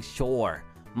ball. Sure.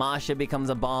 Masha becomes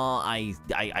a ball.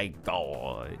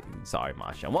 Oh, sorry,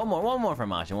 Masha. One more for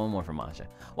Masha. One more for Masha.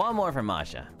 One more for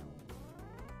Masha.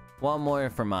 One more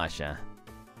for Masha.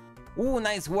 Ooh,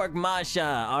 nice work,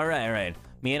 Masha. All right.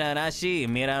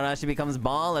 Mirarashi becomes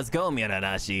ball. Let's go,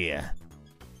 Mirarashi.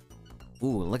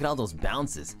 Ooh, look at all those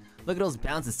bounces. Look at those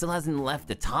bounces. Still hasn't left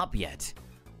the top yet.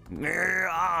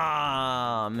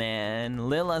 Ah, man.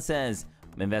 Lila says,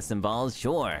 invest in balls?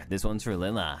 Sure. This one's for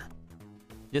Lila.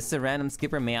 Just a random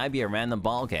skipper. May I be a random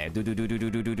ball? Okay.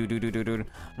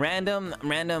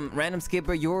 Random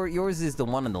skipper. Yours is the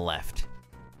one on the left.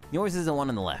 Yours is the one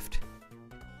on the left.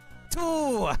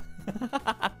 2.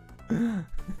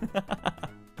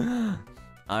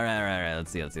 Alright.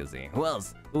 Let's see. Who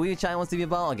else? Uyuchai wants to be a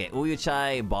ball? Okay.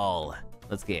 Uyuchai ball.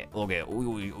 Let's get. Okay.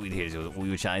 Here's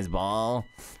Uyuchai's ball.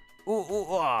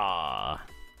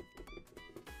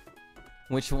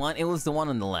 Which one? It was the one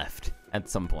on the left at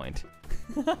some point.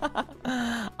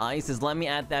 He says, let me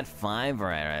add that 5.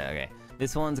 Right, okay.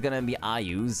 This one's gonna be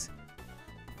Ayu's.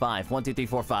 5. 1, 2, 3,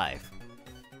 4, 5.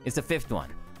 It's the 5th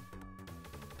one.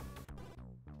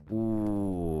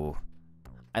 Ooh.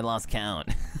 I lost count.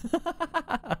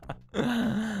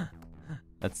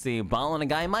 Let's see. Ball and a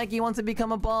guy. Mikey wants to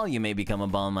become a ball. You may become a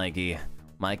ball, Mikey.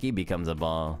 Mikey becomes a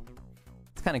ball.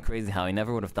 It's kind of crazy how I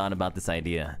never would have thought about this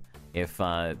idea if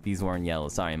these weren't yellow.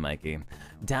 Sorry, Mikey.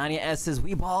 Daria S says,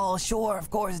 we ball. Sure, of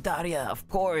course, Daria. Of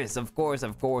course.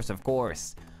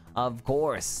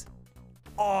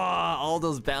 Oh, all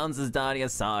those bounces, Daria.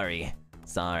 Sorry.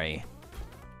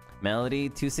 Melody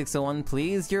 2601,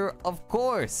 please. You're of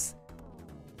course.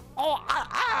 Oh,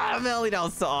 Melody, that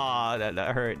was so. Oh, that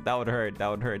hurt. That would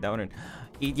hurt.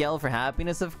 Eat yellow for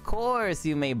happiness. Of course,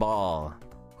 you may ball.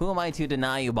 Who am I to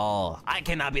deny you ball? I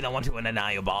cannot be the one to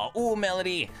deny you ball. Ooh,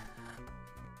 Melody.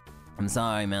 I'm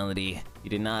sorry, Melody. You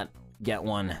did not get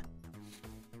one.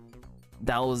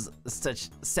 That was such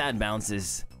sad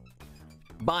bounces.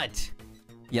 But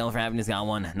yellow for happiness got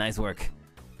one. Nice work.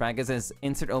 Pragas says,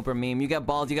 insert Oprah meme. You get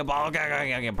balls, you get balls.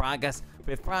 Okay. Pragas.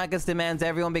 If Pragas demands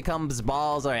everyone becomes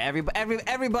balls, or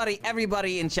everybody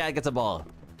in chat gets a ball.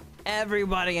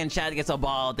 Everybody in chat gets a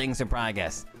ball thanks to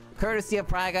Pragas. Courtesy of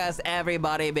Pragas,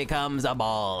 everybody becomes a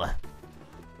ball.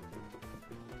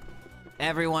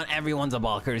 Everyone's a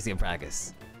ball, courtesy of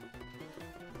Pragas.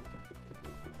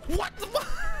 What?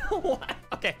 What?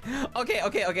 Okay.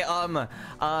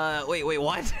 Wait,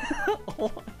 what?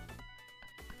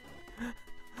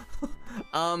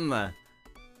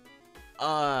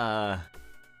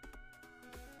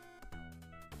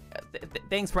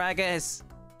 Thanks, Pragas.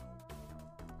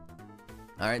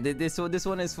 All right, this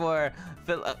one is for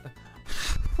Phil.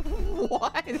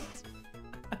 What?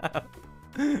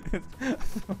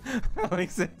 That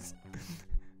makes sense.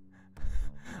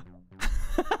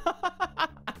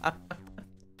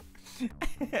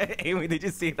 Amy, did you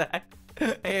see that?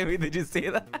 Amy, did you see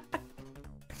that?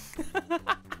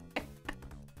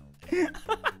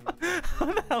 How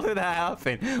the hell did that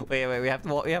happen? Wait, we have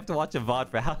to watch a VOD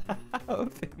for how that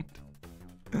happened.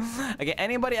 Okay,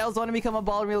 anybody else want to become a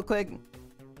ball real quick?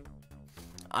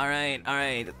 All right.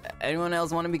 Anyone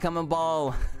else want to become a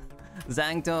ball?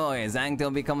 Zangto. Okay,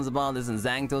 Zangto becomes a ball. This is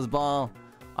Zangto's ball.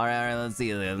 All right. Let's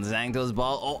see. Zangto's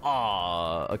ball.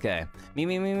 Oh, okay.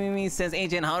 Me says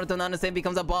Agent Haruto Nanase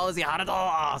becomes a ball. Is he Haruto?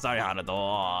 Oh, sorry,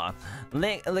 Haruto.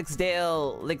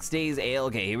 Lixday's ale.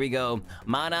 Okay, here we go.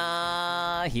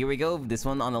 Mara. Here we go. This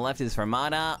one on the left is for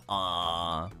Mara.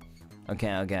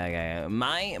 Okay.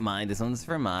 My. This one's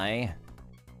for my.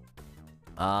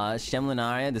 Shem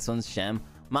Lunaria. This one's Shem.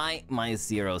 My is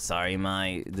 0. Sorry,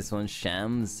 my. This one's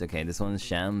Shem's. Okay, this one's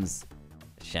Shem's.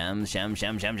 Shem.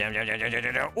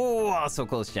 Oh, so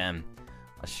close, Shem.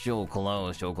 So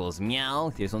close.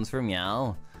 Meow. This one's for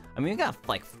Meow. I mean, we got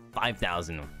like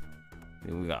 5,000.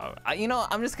 You know,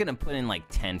 I'm just gonna put in like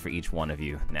 10 for each one of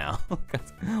you now.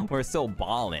 We're so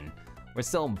ballin'. We're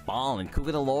so ballin'.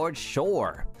 Cougar the Lord?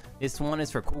 Sure. This one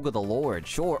is for Cougar the Lord.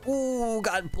 Sure. Ooh,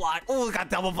 got blocked. Ooh, got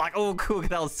double blocked. Oh, Cougar,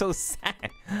 that was so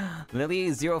sad.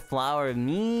 Lily, Zero Flower,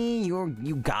 me,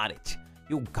 you got it.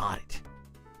 You got it.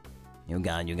 You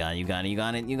got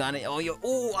it. Oh,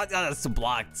 ooh, that's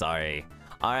blocked. Sorry.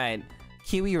 All right.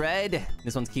 Kiwi Red.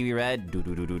 This one's Kiwi Red.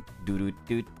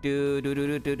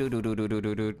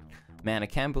 Man, I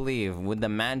can't believe with the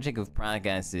magic of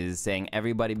progresses saying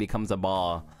everybody becomes a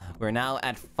ball. We're now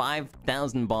at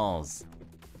 5,000 balls.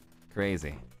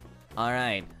 Crazy. All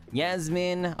right,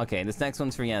 Yasmin. Okay, this next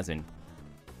one's for Yasmin.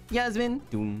 Yasmin.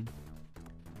 Doom.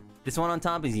 This one on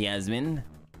top is Yasmin.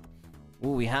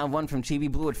 Ooh, we have one from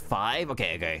Chibi Blue at 5.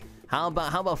 Okay. How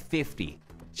about 50?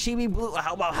 Chibi Blue.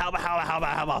 How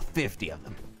about 50 of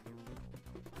them?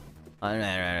 All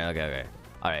right. Okay.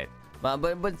 All right.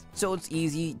 But so it's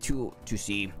easy to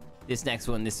see. This next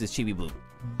one. This is Chibi Blue.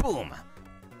 Boom.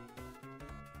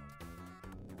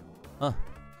 Huh.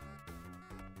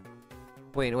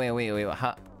 Wait.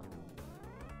 How?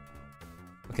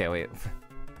 Okay, wait.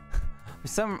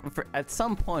 At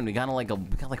some point we got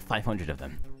like 500 of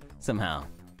them somehow.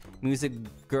 Music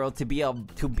girl, to be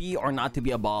or not to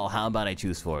be a ball. How about I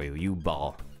choose for you? You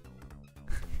ball.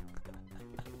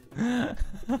 How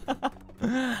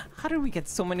did we get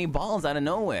so many balls out of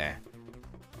nowhere?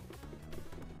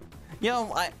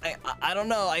 Yo, I don't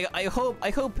know. I hope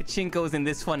Pachinko's in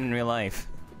this one in real life.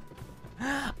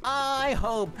 I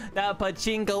hope that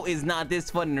Pachinko is not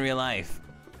this fun in real life.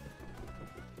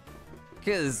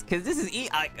 Cause this is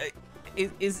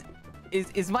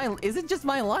is it just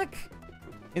my luck?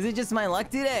 Is it just my luck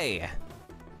today?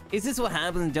 Is this what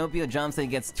happens when Doppio Dropscythe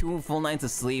gets 2 full nights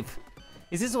of sleep?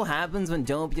 Is this what happens when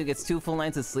Doppio gets 2 full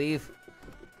nights of sleep?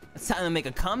 It's time to make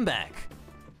a comeback.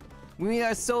 We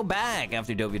are so back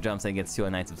after Doppio Dropscythe gets 2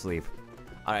 nights of sleep.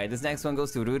 All right, this next one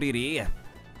goes to Ruriri.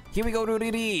 Here we go,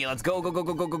 Ruriri. Let's go.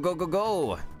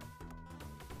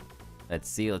 Let's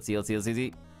see.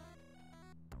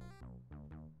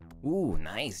 Ooh,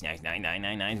 nice. We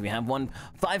have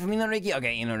 5 from Inoriki.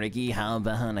 Okay, Inoriki, how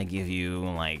about I give you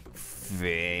like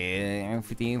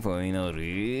 50 for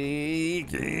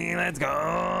Inoriki? Let's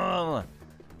go.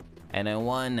 And then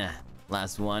one,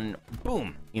 last one.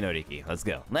 Boom, Inoriki. Let's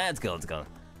go. That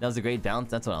was a great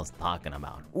bounce. That's what I was talking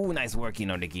about. Ooh, nice work,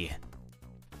 Inoriki.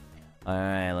 All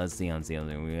right, let's see.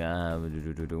 We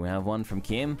have one from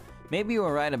Kim. Maybe you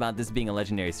were right about this being a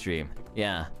legendary stream.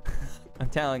 Yeah. I'm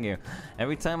telling you,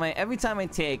 every time I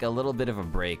take a little bit of a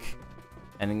break,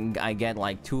 and I get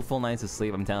like 2 full nights of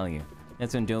sleep, I'm telling you,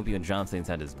 that's when Doppio Dropscythe's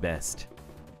at his best.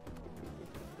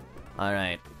 All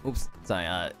right, oops, sorry.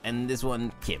 And this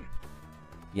one, Kim.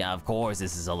 Yeah, of course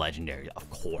this is a legendary. Of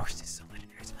course.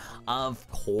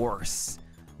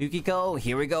 Yukiko,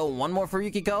 here we go. One more for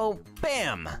Yukiko.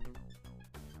 Bam.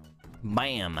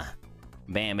 Bam.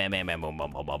 Bam. Boom.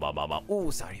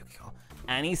 Ooh, sorry, Yukiko.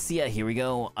 Anicia, here we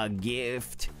go. A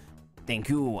gift. Thank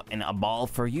you. And a ball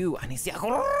for you. Anicia.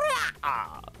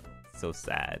 So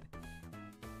sad.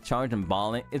 Charge and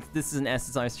balling. This is an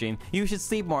SSR stream. You should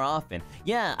sleep more often.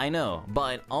 Yeah, I know.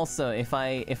 But also, if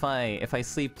I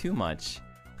sleep too much.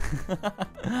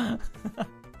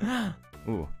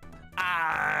 Ooh.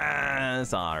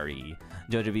 Sorry.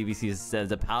 Jojo BBC says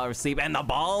the power of sleep and the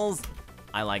balls.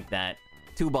 I like that.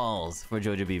 2 balls for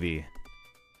Jojo BB.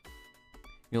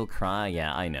 You'll cry,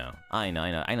 yeah, I know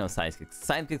sidekicks.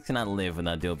 Sidekicks cannot live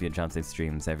without Doppio Dropscythe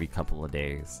streams every couple of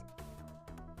days.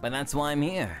 But that's why I'm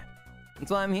here.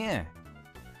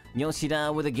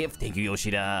 Yoshida with a gift. Thank you,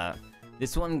 Yoshida.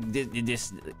 This one,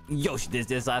 this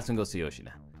last one goes to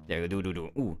Yoshida. There we go, do.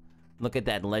 Ooh, look at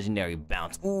that legendary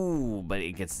bounce. Ooh, but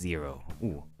it gets 0.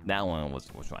 Ooh, that one was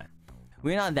fine.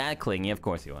 We're not that clingy, of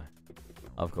course you are.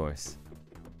 Of course.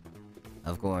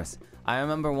 I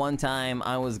remember one time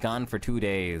I was gone for 2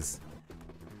 days.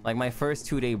 Like my first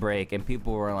 2-day break, and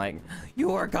people were like, "You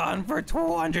were gone for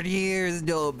 200 years,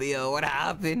 Doppio. What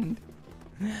happened?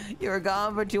 You were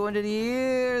gone for 200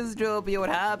 years, Doppio. What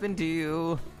happened to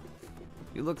you?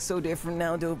 You look so different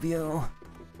now, Doppio."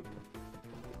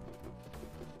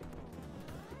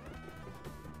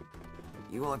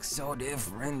 You look so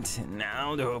different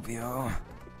now, Doppio.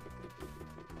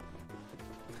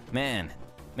 Man,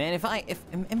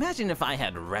 imagine if I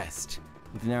had rest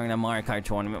during a Mario Kart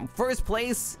tournament. First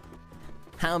place?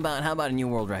 How about a new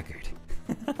world record?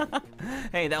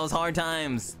 Hey, that was hard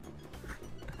times.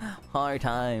 Hard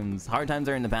times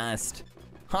are in the past.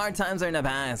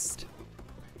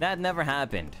 That never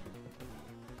happened.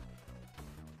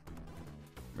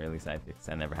 Really, sidekicks,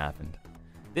 that never happened.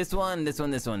 This one, this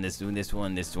one, this one, this one, this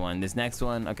one, this one, this next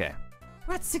one. Okay.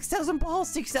 We're at 6,000 balls,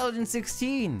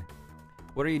 6,016.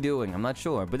 What are you doing? I'm not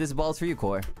sure, but this ball's for you,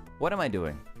 Core. What am I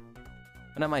doing?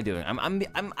 What am I doing?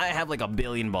 I have like 1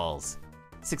 billion balls.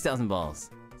 6,000 balls.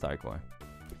 Sorry, Core.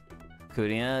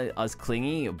 Kuria, us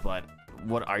clingy, but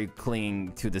what are you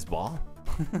clinging to this ball?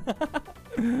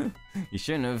 You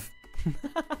shouldn't have.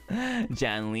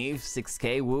 Jan Leaf,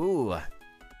 6K, woo.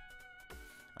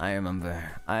 I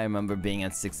remember being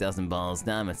at 6,000 balls.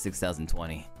 Now I'm at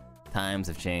 6,020. Times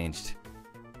have changed.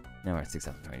 Now we're at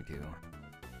 6,022.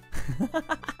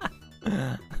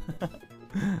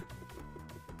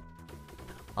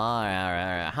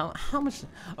 Alright. How much?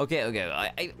 Okay.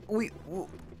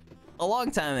 A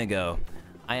long time ago,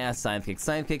 I asked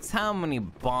Sidekicks, how many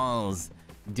balls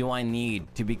do I need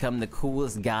to become the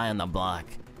coolest guy on the block?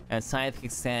 And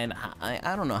Sidekicks said,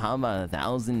 I don't know, how about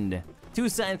 1,000? 2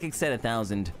 Sidekicks said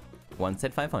 1,000. One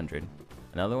said 500.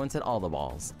 Another one said all the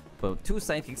balls. But 2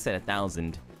 Sidekicks said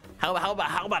 1,000. How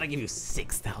about I give you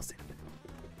 6,000?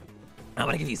 How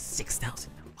about I give you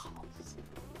 6,000 balls?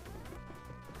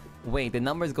 Wait, the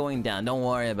number's going down. Don't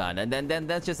worry about it. Then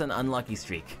that's just an unlucky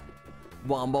streak.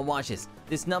 Well, but watch this.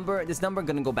 This number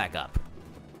gonna go back up.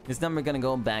 This number gonna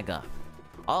go back up.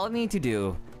 All I need to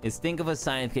do is think of a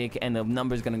sidekick and the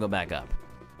number's gonna go back up.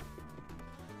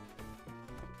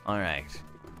 Alright.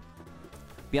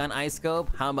 Beyond Ice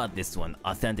Scope, how about this one?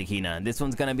 Authentic Hina. This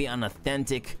one's gonna be an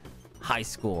authentic high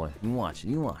score. You watch.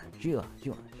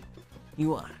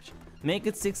 Make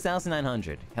it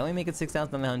 6,900. Can we make it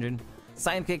 6,900?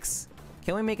 Sidekicks.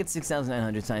 Can we make it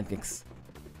 6,900 sidekicks?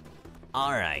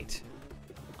 Alright.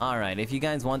 Alright, if you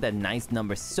guys want that nice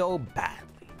number so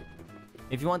badly.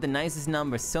 If you want the nicest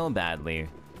number so badly,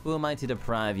 who am I to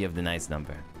deprive you of the nice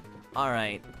number?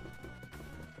 Alright.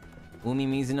 Umi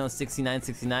Mizuno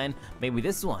 6969. Maybe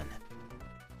this one.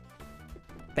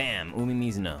 Bam, Umi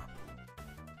Mizuno.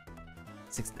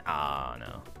 Oh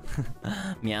no.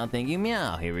 Meow, thank you,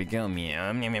 meow. Here we go,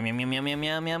 meow, meow, meow, meow, meow, meow,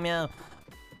 meow, meow, meow.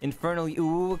 Infernal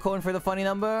ooh corn for the funny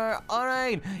number.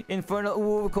 Alright, Infernal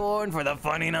ooh corn for the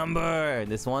funny number.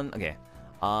 This one, okay.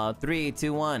 3,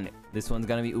 2, 1. This one's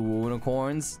gonna be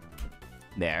unicorns.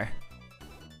 There.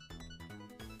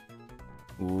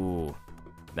 Ooh,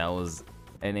 that was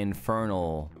an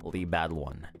infernally bad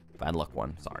one. Bad luck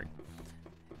one, sorry.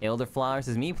 Elderflower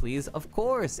says me, please. Of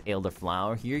course,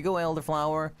 Elderflower. Here you go,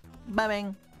 Elderflower.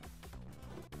 Bang.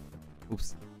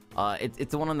 Oops.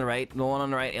 It's the one on the right. The one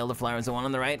on the right. Elderflower is the one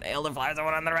on the right. Elderflower is the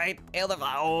one on the right.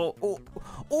 Elderflower.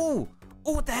 Oh,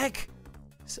 what the heck?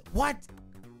 What?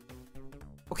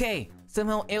 Okay,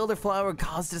 somehow Elderflower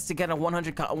caused us to get a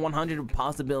 100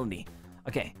 possibility.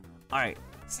 Okay, alright.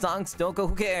 Stonks, Doko,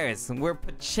 who cares? We're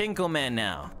Pachinko Man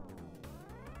now.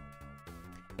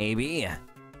 AB,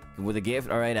 with a gift?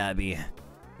 Alright, Abby. Here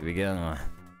we go.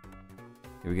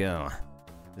 Here we go.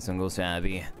 This one goes to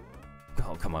Abby.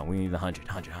 Oh, come on, we need 100.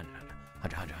 Come on, 100.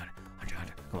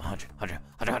 Come on. Oh, damn.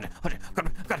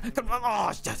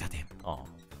 Oh.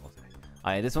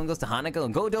 Alright, this one goes to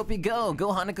Hanako. Go, Dopey, go!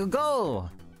 Go, Hanako, go!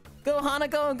 Go,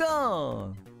 Hanako,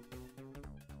 go!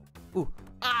 Ooh.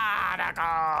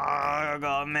 Hanako!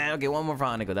 Go, man. Okay, one more for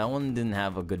Hanako. That one didn't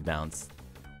have a good bounce.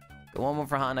 Go, one more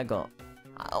for Hanako.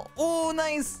 Oh,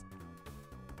 nice!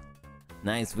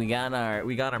 Nice, we got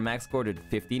our max score to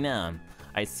 50 now.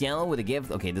 Alright, Cielo with a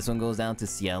gift. Okay, this one goes down to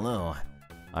Cielo.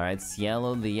 Alright,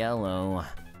 Cielo the yellow.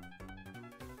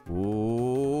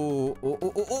 Ooh,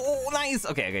 nice!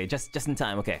 Okay, just in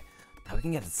time, okay. Now we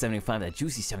can get that 75, that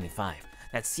juicy 75.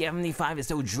 That 75 is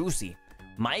so juicy.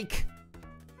 Mike?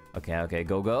 Okay,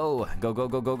 go.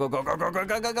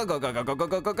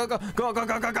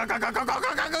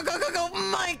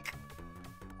 Mike!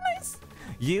 Nice!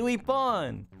 Yui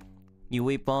Pon!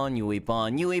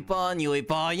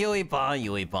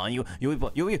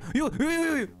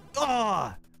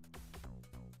 Ah!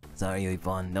 Sorry, Yui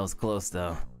Pon, that was close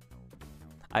though.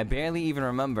 I barely even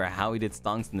remember how we did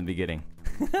stonks in the beginning.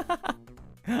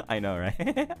 I know,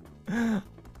 right?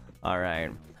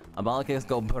 Alright. Abalakicks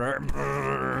go Komugi.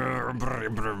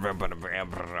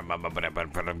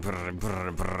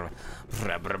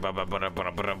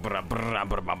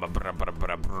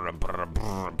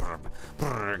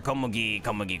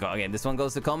 Okay, this one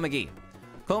goes to Komugi.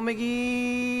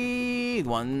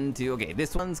 1, 2, okay,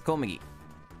 this one's Komugi.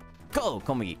 Go,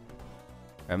 Komugi.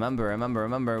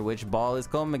 Remember which ball is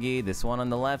Komugi. This one on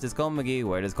the left is Komugi.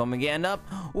 Where does Komugi end up?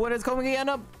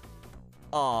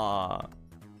 Aww.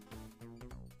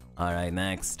 Alright,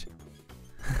 next.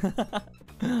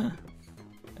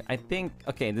 I think,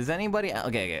 okay, does anybody,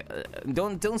 okay,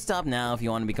 don't stop now if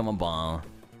you want to become a ball.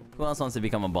 Who else wants to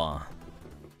become a ball?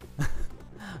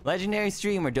 Legendary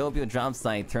stream where Doppio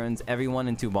Dropscythe turns everyone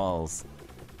into balls.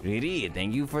 Riri,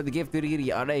 thank you for the gift,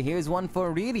 Riri. Alright, here's one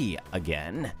for Riri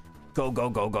again. Go, go,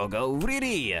 go, go, go,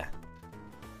 Riri!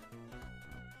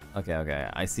 Okay,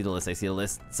 I see the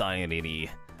list, Sorry,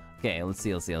 Riri. Okay, let's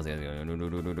see.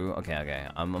 Okay,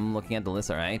 I'm looking at the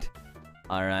list, alright?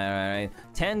 Alright.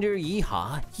 Tender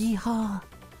yeehaw.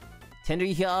 Tender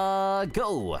yeehaw,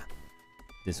 go!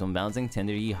 This one bouncing,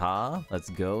 tender yeehaw. Let's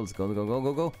go.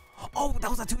 Oh, that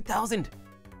was a 2,000!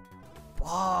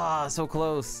 Oh, so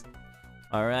close.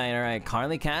 Alright.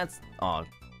 Carly Cats. Oh,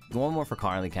 one more for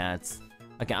Carly Cats.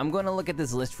 Okay, I'm gonna look at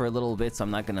this list for a little bit, so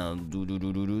I'm not gonna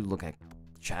look at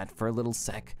chat for a little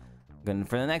sec. Going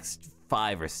for the next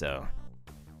 5 or so.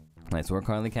 Nice work,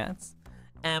 Carly Cats.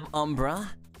 Umbra.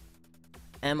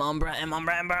 Oh,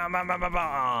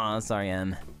 sorry,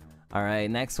 M.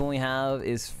 Alright, next one we have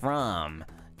is from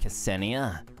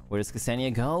Ksenia. Where does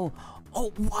Ksenia go?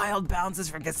 Oh, wild bounces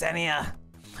for Ksenia.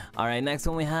 Alright, next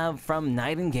one we have from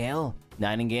Nightingale.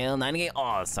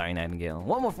 Oh, sorry, Nightingale.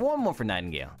 One more for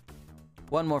Nightingale.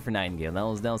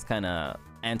 That was kind of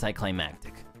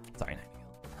anticlimactic. Sorry, Nightingale.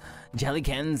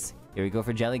 Jellykens. Here we go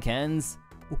for Jellykens.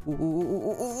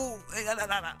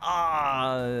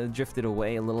 Drifted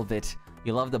away a little bit.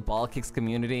 You love the ball kicks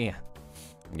community?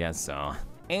 Guess so.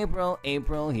 April,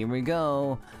 here we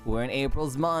go. We're in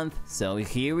April's month, so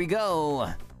here we go.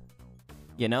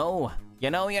 You know.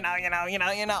 Oh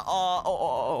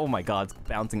my god, it's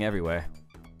bouncing everywhere.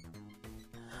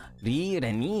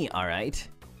 Rireni, alright.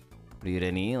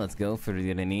 Rireni, let's go for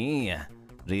Rireni.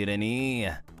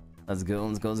 Let's go.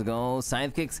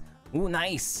 Sidekicks. Ooh,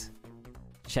 nice.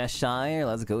 Cheshire,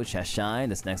 let's go Cheshire.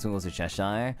 This next one goes to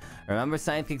Cheshire. Remember,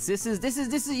 sidekicks, this is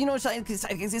you know,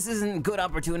 sidekicks, this isn't a good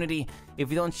opportunity. If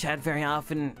you don't chat very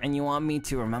often and you want me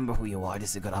to remember who you are, this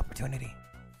is a good opportunity.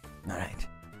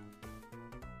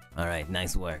 Alright,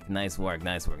 nice work. Okay.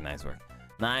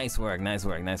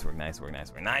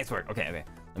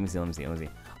 Let me see.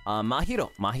 Mahiro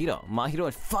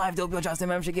at 5 Doppio Dropscythe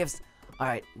membership gifts.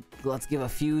 Alright, let's give a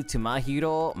few to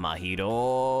Mahiro.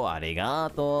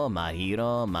 Arigato.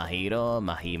 Mahiro.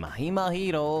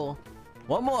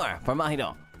 One more for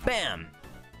Mahiro. Bam!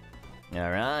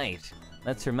 Alright,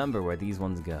 let's remember where these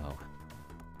ones go.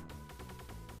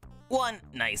 One!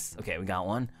 Nice. Okay, we got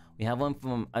one. We have one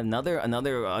from another,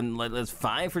 let's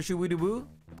 5 for Shubidoo.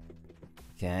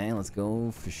 Okay, let's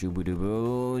go for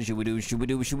Shubidoo.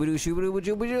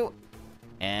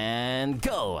 And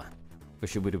go for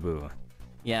Shubidoo.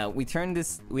 Yeah, we turned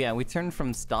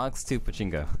from stocks to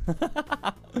pachinko.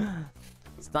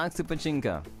 Stocks to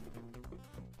pachinko.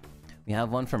 We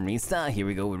have one from Risa. Here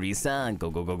we go with Risa.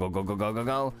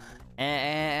 Go.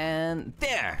 And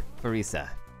there for Risa.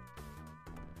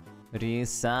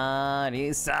 Risa.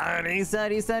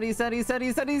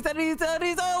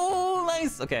 Oh,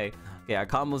 nice. Okay, our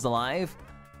combo's alive.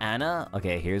 Anna.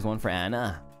 Okay, here's one for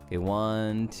Anna. Okay,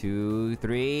 1, 2,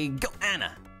 3, go,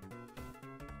 Anna.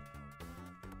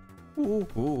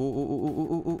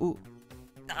 Ooh.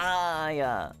 Ah,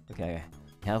 yeah. Okay.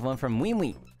 Have one from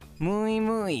Mui.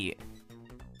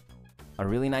 A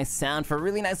really nice sound for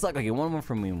really nice luck. Okay, one more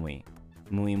from Mui.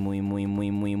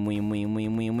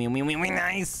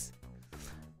 Nice.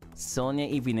 Sonia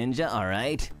EP Ninja. All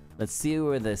right. Let's see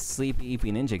where the sleepy EP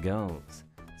Ninja goes.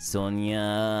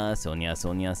 Sonia.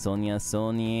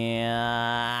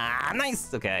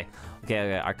 Nice. Okay.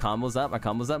 Our combo's up.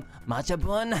 Matcha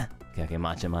Bun. Okay,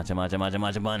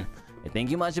 Matcha Bun. Hey,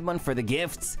 thank you, Matcha Bun, for the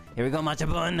gifts. Here we go, Matcha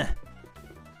Bun.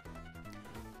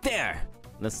 There.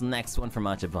 This next one for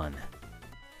Matcha Bun.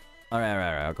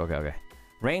 Alright. Okay.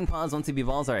 Rain Paws, 1 CB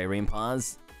balls. Alright, Rain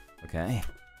Paws. Okay.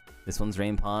 This one's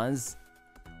Rain Paws.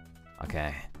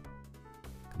 Okay.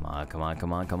 Come on.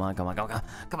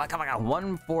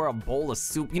 One for a bowl of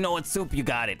soup. You know what, soup? You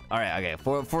got it. Alright, okay.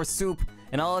 For soup.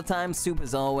 And all the time, soup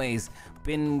has always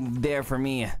been there for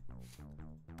me.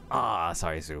 Ah,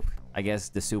 sorry, soup. I guess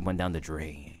the soup went down the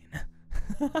drain.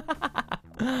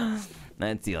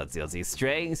 Let's see.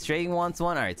 Stray wants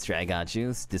one. Alright, Stray, I got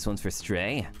you. This one's for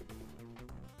Stray.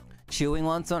 Chewing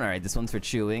wants one. Alright, this one's for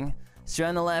Chewing. Stray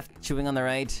on the left, Chewing on the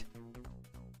right.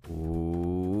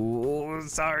 Ooh,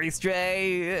 sorry,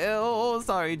 Stray. Oh,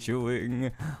 sorry,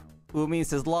 Chewing. Umi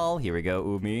says lol. Here we go,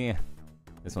 Umi.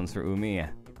 This one's for Umi.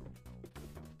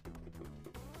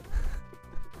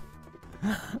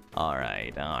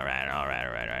 Alright.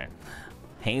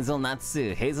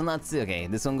 Hazelnutsu. Okay,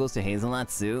 this one goes to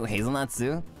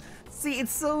Hazelnutsu. See,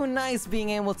 it's so nice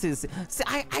being able to see,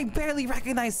 I barely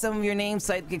recognize some of your names,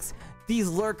 sidekicks. These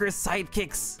lurker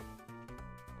sidekicks.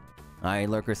 Alright,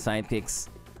 lurker sidekicks.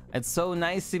 It's so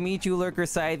nice to meet you, lurker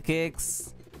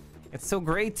sidekicks. It's so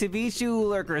great to meet you,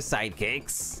 lurker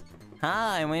sidekicks.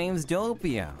 Hi, my name's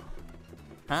Doppio.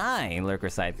 Hi, lurker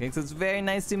sidekicks. It's very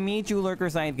nice to meet you, lurker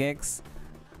sidekicks.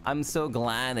 I'm so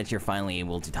glad that you're finally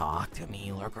able to talk to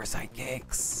me, lurker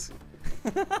sidekicks.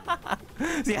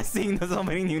 Yeah, seeing so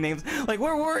many new names. Like,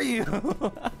 where were you?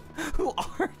 Who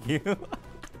are you?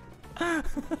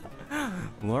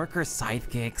 Lurker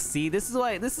sidekicks. See, this is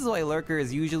why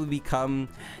lurkers usually become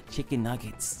chicken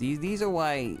nuggets. These are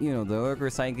why, you know, the lurker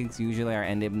sidekicks usually are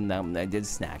ended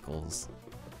snackles.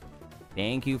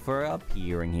 Thank you for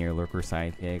appearing here, lurker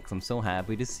sidekicks. I'm so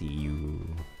happy to see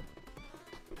you.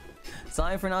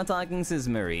 Sorry for not talking, says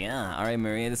Maria. Alright,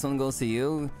 Maria, this one goes to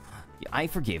you. I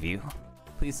forgive you.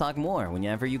 Please talk more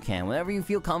whenever you can. Whenever you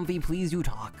feel comfy, please do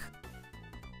talk.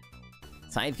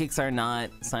 Sidekicks are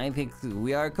not... Sidekicks...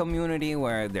 We are a community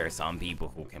where there are some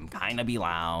people who can kind of be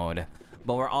loud.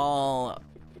 But we're all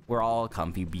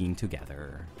comfy being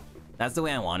together. That's the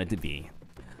way I want it to be.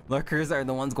 Lurkers are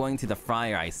the ones going to the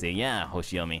fryer, I say. Yeah,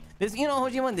 Hoshiomi. This, you know,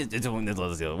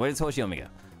 Hoshiomi... Where does Hoshiomi go?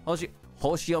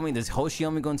 Hoshiomi... Does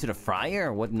Hoshiomi go into the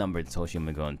fryer? What number does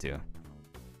Hoshiomi go into?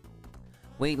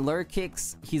 Wait, lurk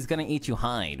kicks, he's gonna eat you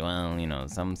hide. Well, you know,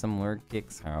 some lurk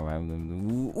kicks are...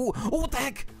 Ooh, what the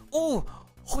heck? Oh,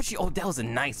 oh, that was a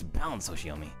nice bounce,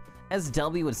 Hoshiomi.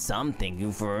 SW with some, thank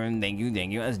you,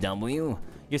 SW.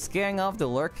 You're scaring off the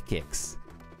lurk kicks.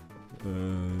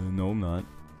 No, I'm not.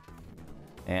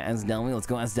 SW, let's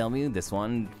go SW, this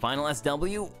one. Final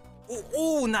SW.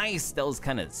 Oh, nice, that was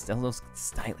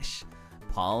stylish.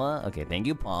 Paula, okay, thank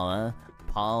you, Paula.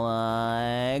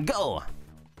 Paula, go!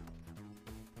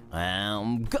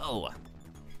 Go!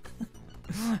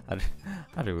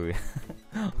 How do we...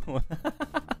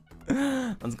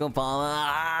 Let's go,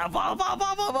 Paula.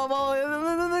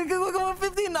 Paula,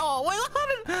 15. No, wait,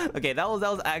 okay, that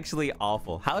was actually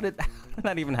awful. How did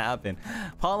that even happen?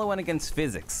 Paula went against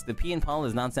physics. The P in Paula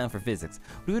does not stand for physics.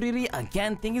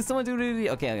 Again, thank you so much.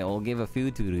 Okay, we'll give a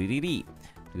few to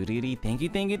thank you.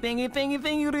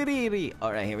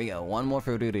 All right, here we go. One more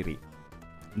for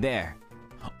there.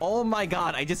 Oh my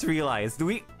god, I just realized.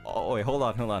 Oh wait, hold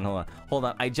on.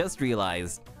 I just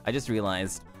realized.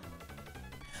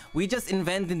 We just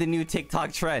invented the new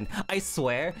TikTok trend. I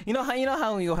swear. You know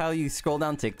how you scroll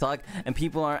down TikTok and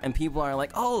people are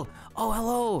like, oh,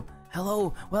 hello,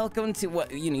 welcome to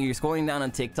what, you know, you're scrolling down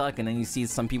on TikTok and then you see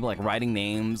some people like writing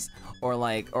names or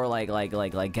like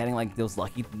getting like those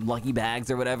lucky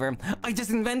bags or whatever. I just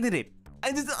invented it.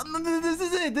 This is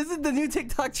it. This is the new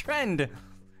TikTok trend.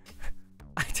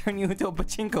 I turn you into a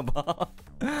pachinko ball.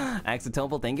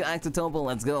 Axotopal, thank you, Axotopal.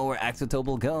 Let's go where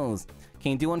Axotopal goes.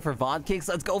 Can you do one for VOD kicks?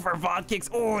 Let's go for VOD kicks.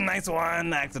 Oh, nice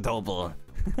one, Axotopal.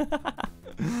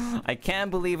 I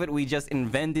can't believe it. We just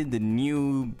invented the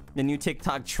new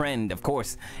TikTok trend. Of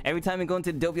course, every time you go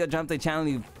into the Doppio Dropscythe channel,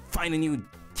 you find a new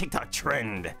TikTok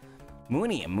trend.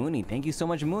 Mooney, thank you so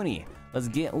much, Mooney. Let's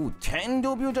get 10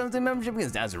 Doppio Dropscythe membership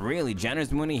because that's really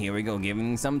generous, Mooney. Here we go,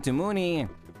 giving some to Mooney.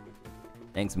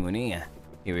 Thanks, Mooney.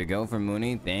 Here we go for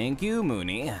Mooney. Thank you,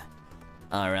 Mooney.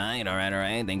 All right.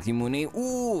 Thanks you, Mooney.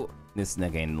 Ooh, this is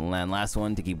again the last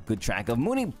one to keep good track of.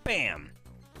 Mooney, bam,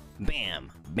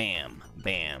 bam, bam,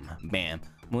 bam, bam.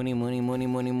 Mooney.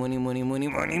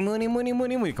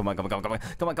 Come on.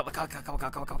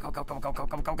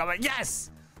 Yes.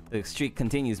 The streak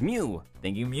continues. Mew.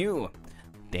 Thank you, Mew.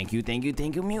 Thank you,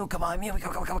 Mew. Come on, Mew.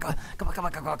 Come on.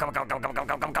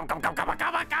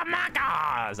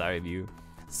 Sorry, Mew.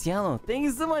 Cielo, thank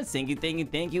you so much. Thank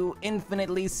you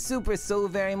infinitely, so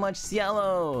very much,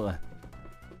 Cielo.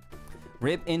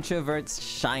 Rip introverts,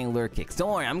 shine lurk kicks.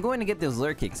 Don't worry, I'm going to get those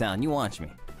lurk kicks out. You watch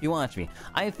me.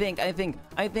 I think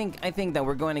that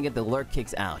we're going to get the lurk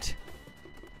kicks out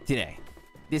today.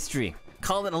 This stream.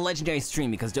 Call it a legendary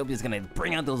stream because Doppio's gonna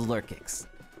bring out those lurk kicks.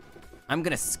 I'm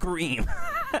gonna scream.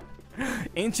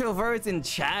 Introverts in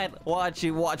chat, watch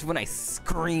when I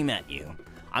scream at you.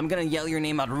 I'm gonna yell your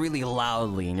name out really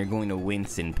loudly and you're going to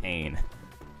wince in pain.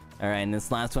 Alright, and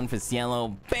this last one for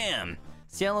Cielo. Bam!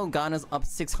 Cielo got us up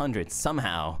 600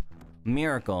 somehow.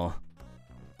 Miracle.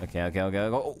 Okay.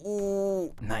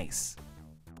 Ooh, nice.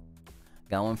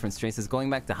 Got one from Stray, says going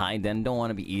back to hide then, don't want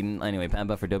to be eaten. Anyway,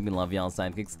 Pampa for Doppio, love y'all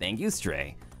sidekicks. Thank you,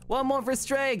 Stray. One more for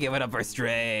Stray, give it up for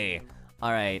Stray.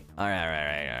 Alright.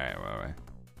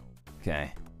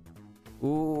 Okay.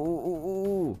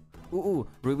 Ooh.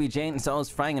 Ruby Jane, so I was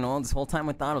frying an oil this whole time.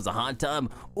 I thought it was a hot tub.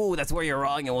 Ooh, that's where you're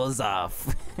wrong. It was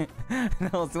off.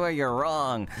 That's where you're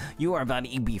wrong. You are about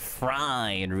to be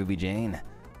fried, Ruby Jane.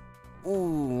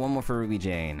 Ooh, one more for Ruby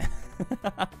Jane.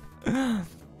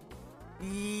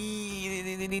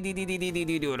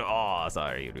 Oh,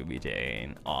 sorry, Ruby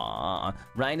Jane. Aw.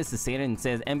 Ryan is the Satan and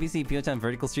says NPC Pio-chan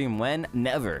vertical stream when?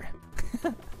 Never.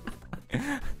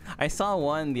 I saw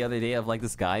one the other day of like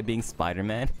this guy being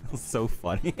Spider-Man. It was so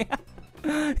funny.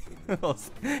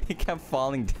 He kept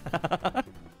falling down.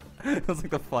 It was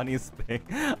like the funniest thing.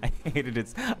 I hated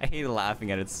it. I hated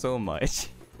laughing at it so much.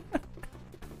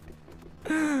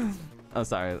 Oh,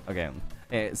 sorry. Okay.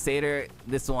 Hey, Satyr,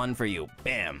 this one for you.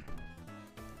 Bam.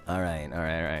 Alright.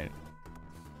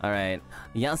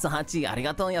 Yasuhachi,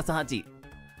 arigato, Yasuhachi.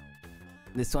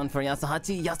 This one for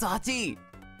Yasuhachi. Yasuhachi!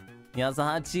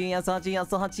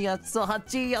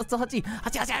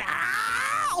 Hachi!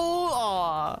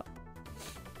 Oh!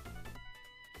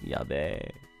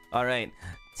 Yabe. Alright.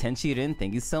 Tenchi-rin,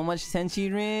 thank you so much,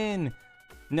 Tenchi-rin.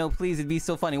 No, please, it'd be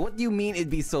so funny. What do you mean it'd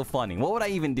be so funny? What would I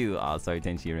even do? Oh, sorry,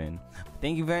 Tenchi-rin.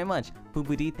 Thank you very much.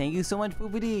 Poopity, thank you so much,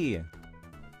 Poopity.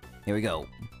 Here we go.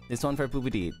 This one for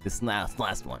Poopity. This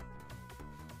last one.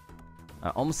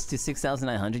 Almost to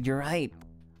 6,900. You're right.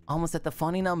 Almost at the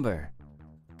funny number.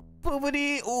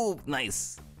 Poopity. Ooh,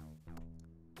 nice.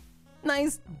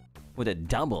 Nice. With a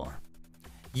double.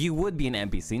 You would be an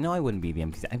NPC. No, I wouldn't be the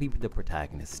NPC. I'd be the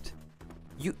protagonist.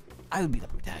 I would be the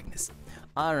protagonist.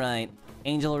 Alright.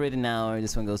 Angel Written Hour.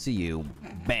 This one goes to you.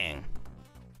 Bang.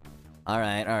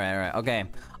 Alright. Okay.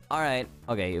 Alright.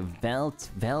 Okay.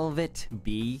 Velvet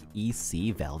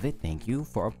BEC. Velvet. Thank you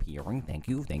for appearing. Thank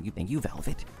you,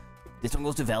 Velvet. This one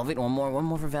goes to Velvet. One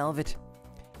more for Velvet.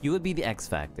 You would be the X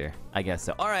Factor. I guess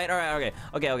so. Alright.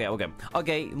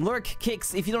 Okay. Lurk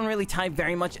Kicks. If you don't really type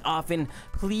very much often,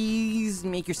 please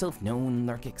make yourself known,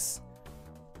 Lurk Kicks.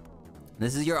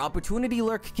 This is your opportunity,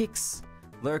 Lurk Kicks.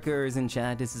 Lurkers in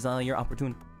chat, this is your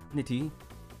opportunity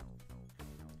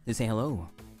to say hello.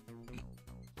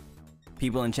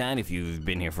 People in chat, if you've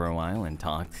been here for a while and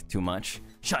talked too much,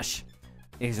 shush!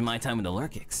 It is my time with the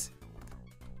Lurk Kicks.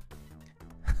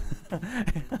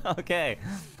 Okay.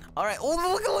 Alright,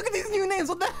 oh, look at these new names,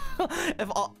 what the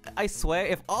hell? I swear,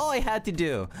 if all I had to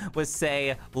do was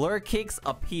say, Lurk Kicks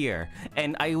appear,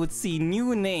 and I would see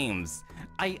new names,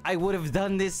 I would have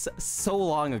done this so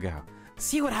long ago.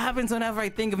 See what happens whenever I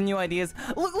think of new ideas.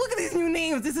 Look at these new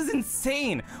names, this is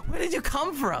insane! Where did you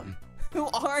come from? Who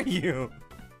are you?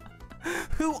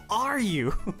 Who are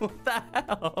you? What the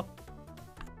hell?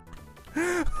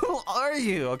 Who are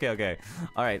you? Okay.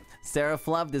 Alright, Sarah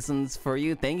Fluff, this one's for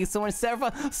you. Thank you so much, Sarah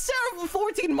Fluff. Sarah,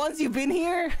 14 months you've been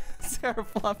here? Sarah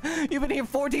Fluff, you've been here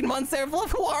 14 months, Sarah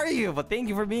Fluff. Who are you? But thank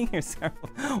you for being here, Sarah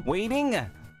Fluff.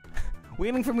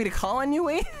 Waiting for me to call on you,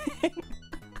 waiting?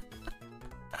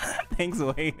 Thanks,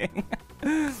 waiting.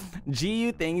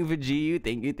 GU, thank you for GU.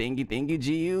 Thank you,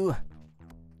 GU.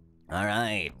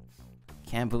 Alright.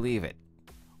 Can't believe it.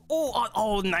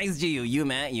 Oh, nice, GU.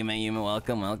 Yuma,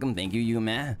 welcome. Thank you,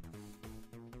 Yuma.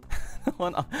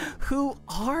 Who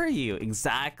are you?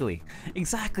 Exactly.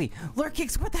 Lurk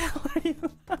Kicks, what the hell are you?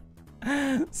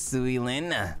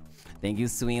 Suilin. Thank you,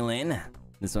 Suilin.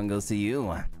 This one goes to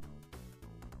you.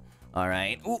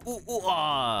 Alright.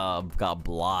 Oh, got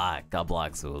blocked,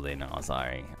 Suilin. Oh,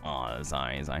 sorry.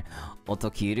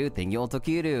 Otokiru, thank you,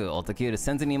 Otokiru.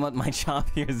 Sends an emote, my job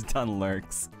here is done,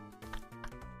 Lurks.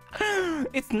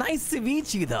 It's nice to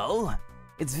meet you, though.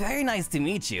 It's very nice to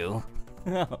meet you.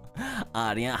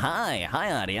 Arya, hi,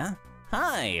 Arya.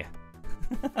 Hi.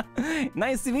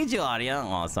 Nice to meet you, Arya.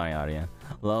 Oh, sorry, Arya.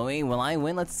 Loey, will I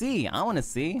win? Let's see. I want to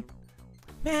see.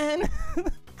 Man.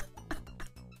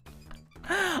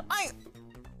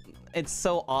 It's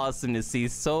so awesome to see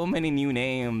so many new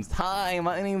names. Hi,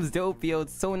 my name's Doppio.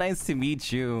 It's so nice to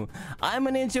meet you. I'm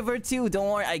an introvert too. Don't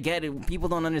worry, I get it. People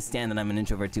don't understand that I'm an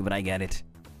introvert too, but I get it.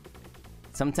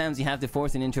 Sometimes you have to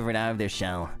force an introvert out of their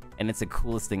shell, and it's the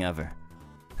coolest thing ever.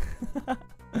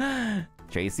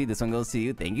 Tracy, this one goes to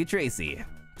you. Thank you, Tracy.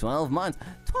 12 months.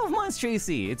 12 months,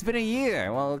 Tracy. It's been a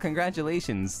year. Well,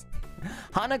 congratulations.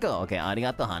 Hanako. Okay,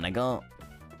 arigato, Hanako.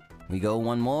 We go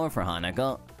one more for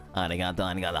Hanako. Arigato,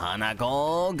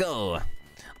 Hanako. Go.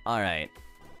 Alright.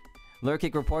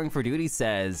 Lurkick reporting for duty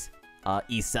says,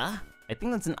 Isa? I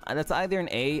think that's either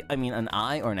an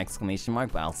I or an exclamation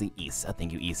mark, but I'll see Isa.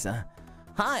 Thank you, Isa.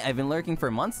 Hi, I've been lurking for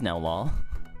months now, lol.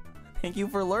 Thank you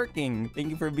for lurking. Thank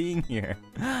you for being here.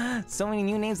 So many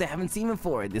new names I haven't seen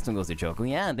before. This one goes to Choco.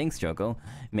 Yeah, thanks, Choco.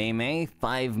 May,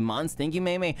 5 months. Thank you,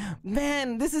 May.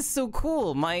 Man, this is so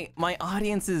cool. My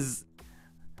audience is...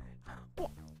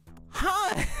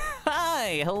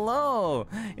 Hi, hello.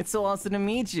 It's so awesome to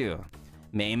meet you.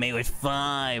 May with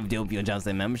 5 Doppio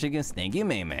Dropscythe membership gifts. Thank you,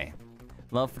 May.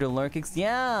 Love for the lurk kicks.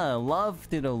 Yeah, love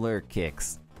to the lurk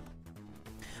kicks.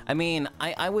 I mean,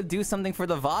 I would do something for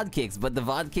the VOD kicks, but the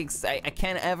VOD kicks, I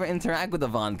can't ever interact with the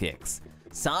VOD kicks.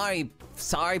 Sorry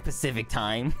Pacific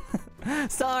time.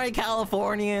 Sorry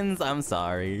Californians, I'm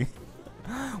sorry.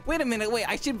 Wait a minute, wait,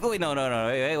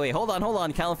 wait, hold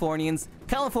on, Californians.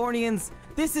 Californians,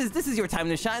 this is your time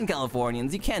to shine,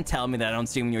 Californians. You can't tell me that I don't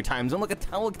stream in your time zone. Look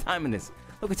what time it is.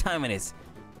 Look what time it is.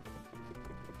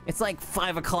 It's like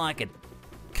 5 o'clock at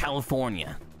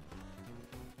California.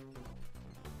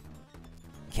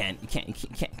 Can't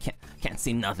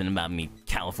say nothing about me,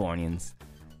 Californians.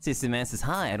 Sisuman says,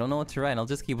 hi, I don't know what to write. I'll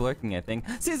just keep lurking, I think.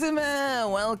 Sisuman,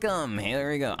 welcome. Hey, there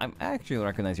we go. I actually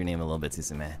recognize your name a little bit,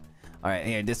 Sisuman. Alright,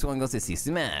 here, this one goes to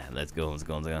Sisuman. Let's go.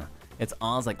 It's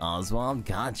Oz like Oswald.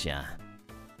 Gotcha.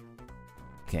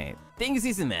 Okay. Thank you,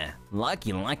 Sisuman.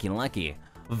 Lucky.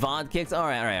 VOD kicks.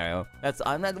 Alright.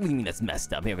 What do you mean that's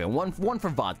messed up? Here, okay. One for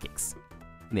VOD kicks.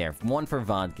 There, one for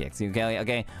VOD kicks.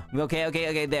 Okay.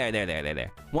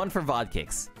 There. One for VOD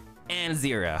kicks. And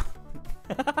 0.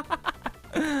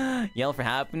 Yell for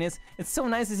happiness. It's so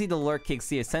nice to see the lurk kicks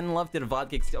here. Send love to the VOD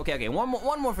kicks. Okay. One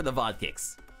more for the VOD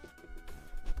kicks.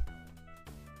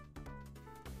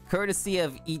 Courtesy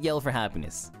of Eat Yell for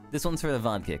Happiness. This one's for the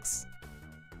VOD kicks.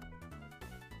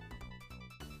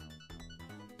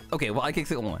 Okay, VOD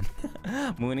kicks at 1.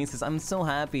 Mooney says, I'm so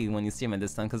happy when you stream at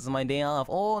this time because it's my day off.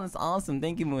 Oh, that's awesome.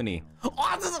 Thank you, Mooney.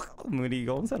 Oh, Mooney, you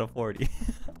almost had a 40.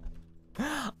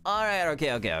 Alright,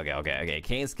 okay.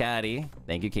 Case Caddy.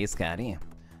 Thank you, Case Caddy.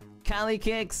 Cali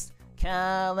Kicks.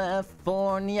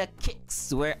 California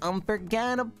Kicks. We're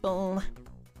unforgettable.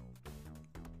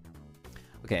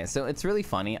 Okay, so it's really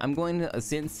funny. I'm going to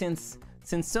since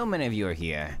so many of you are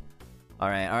here.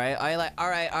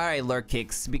 Alright, Lurk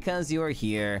Kicks. Because you are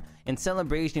here, in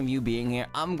celebration of you being here,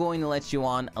 I'm going to let you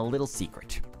on a little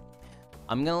secret.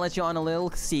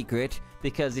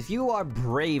 Because if you are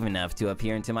brave enough to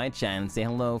appear into my chat and say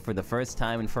hello for the first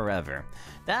time in forever,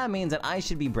 that means that I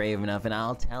should be brave enough and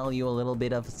I'll tell you a little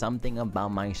bit of something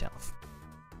about myself.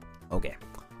 Okay.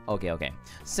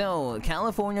 So,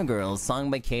 California Girls, sung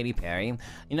by Katy Perry.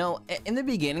 You know, in the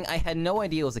beginning, I had no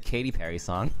idea it was a Katy Perry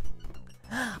song.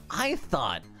 I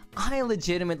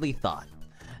legitimately thought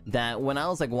that when I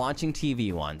was like watching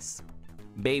TV once,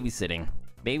 babysitting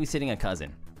a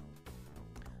cousin,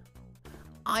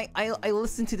 I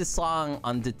listened to the song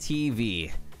on the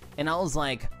TV and I was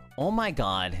like, oh my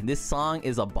god, this song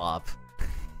is a bop.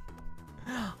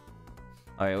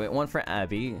 Alright, wait, one for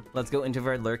Abby. Let's go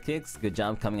introvert lurk kicks. Good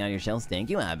job coming out of your shells.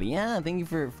 Thank you, Abby. Yeah, thank you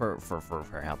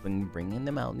for helping bringing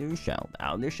them out of their shell.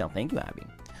 Thank you, Abby.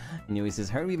 Noe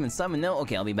says, heard we've been summoned. No,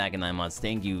 okay, I'll be back in 9 months.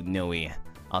 Thank you, Noe.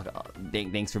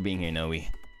 Thanks for being here, Noe.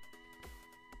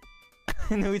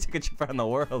 Noe took a trip around the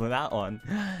world with that one.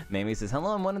 Mamie says,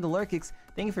 hello, I'm one of the lurk kicks.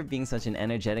 Thank you for being such an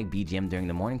energetic BGM during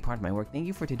the morning part of my work. Thank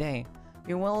you for today.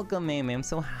 You're welcome, Mamie. I'm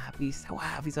so happy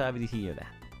to hear that.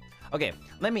 Okay,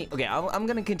 I'm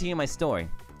gonna continue my story.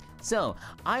 So,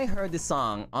 I heard this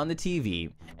song on the TV,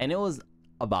 and it was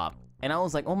a bop. And I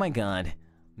was like, oh my god,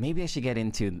 maybe I should get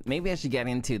into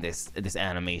this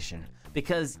animation.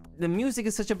 Because the music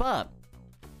is such a bop.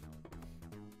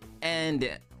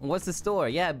 And what's the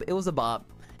story? Yeah, it was a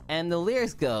bop. And the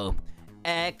lyrics go,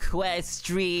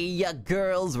 Equestria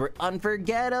girls were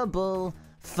unforgettable.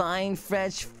 Fine,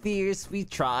 fresh, fierce, we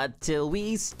trot till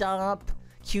we stop.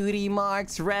 Cutie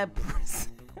marks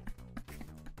represent.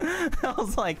 I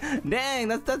was like, dang,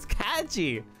 that's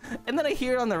catchy. And then I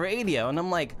hear it on the radio and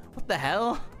I'm like, what the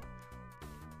hell?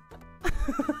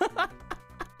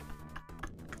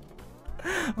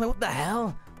 I'm like, what the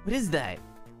hell? What is that?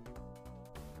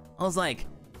 I was like,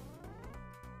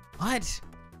 what?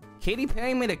 Katy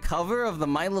Perry made a cover of the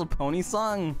My Little Pony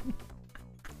song?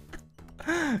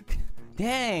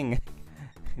 Dang,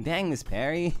 Miss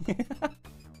Perry.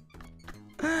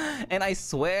 And I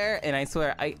swear,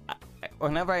 I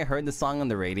whenever I heard the song on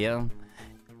the radio,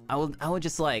 I would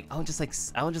just like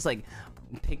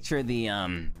picture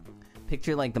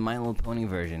like the My Little Pony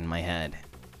version in my head.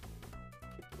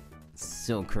 It's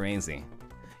so crazy.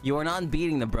 You are not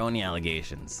beating the brony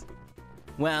allegations.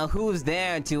 Well, who's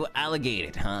there to allegate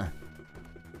it, huh?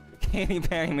 Katy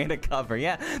Perry made a cover.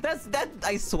 Yeah, that.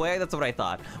 I swear that's what I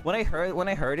thought. When I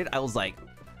heard it, I was like,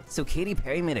 so Katy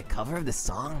Perry made a cover of this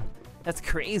song? That's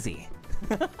crazy.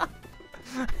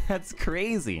 That's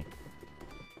crazy.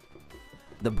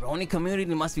 The brony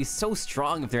community must be so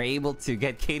strong if they're able to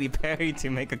get Katy Perry to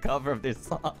make a cover of their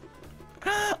song.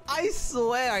 I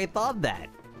swear I thought that.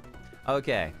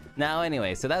 Okay, now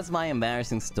anyway, so that's my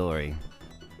embarrassing story.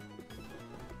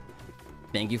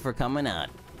 Thank you for coming out,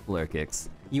 Lurkix.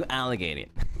 You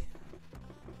alligated.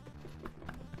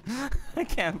 I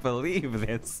can't believe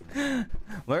this.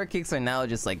 Lure kicks are now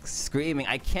just like screaming.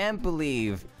 I can't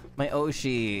believe my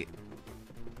Oshi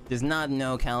does not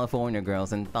know California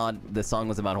Girls and thought the song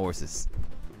was about horses.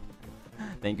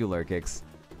 Thank you, Lure kicks.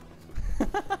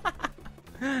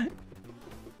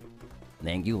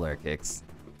 Thank you, Lure kicks.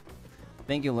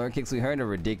 Thank you, Lure kicks. We heard a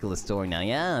ridiculous story now.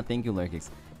 Yeah, thank you, Lure kicks.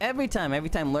 Every time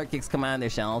Lure kicks come out of their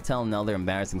shell, I'll tell another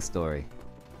embarrassing story.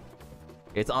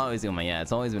 It's always been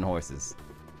it's always been horses.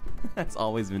 It's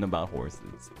always been about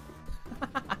horses.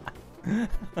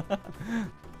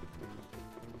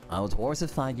 I was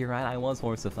horsified, you're right, I was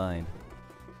horsified.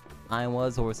 I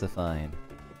was horsified.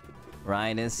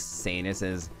 Rhinus Saner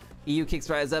says, EU kicks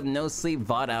rise up, no sleep,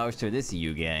 VOD hours to this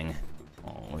EU gang.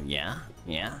 Oh, yeah,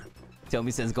 yeah. Toby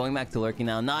says, going back to lurking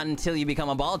now, not until you become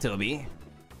a ball, Toby.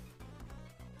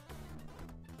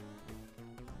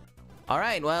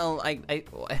 Alright, well,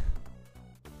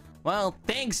 well,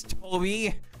 thanks,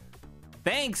 Toby.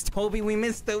 Thanks, Toby. We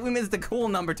missed the cool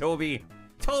number, Toby.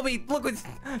 Toby, look what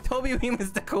Toby. We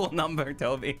missed the cool number,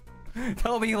 Toby.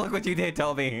 Toby, look what you did,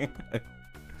 Toby.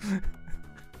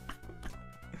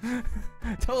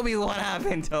 Toby, what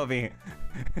happened, Toby?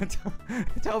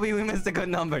 Toby, we missed a good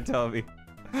number, Toby.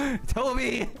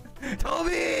 Toby,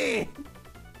 Toby.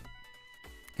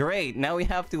 Great. Now we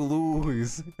have to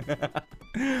lose.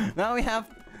 Now we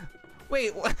have.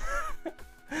 Wait. What?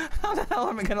 How the hell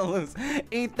am I gonna lose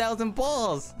 8,000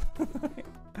 balls?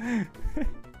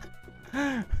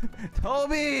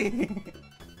 Toby!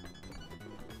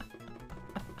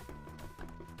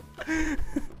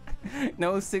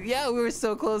 No, yeah, we were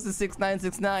so close to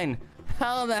 6969.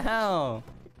 How the hell?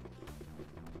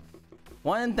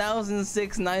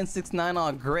 1,6969.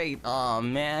 Oh, great. Oh,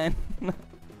 man.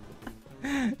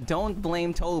 Don't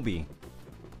blame Toby.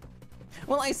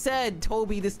 Well, I said,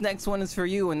 Toby, this next one is for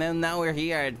you, and then now we're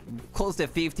here at close to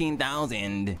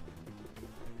 15,000.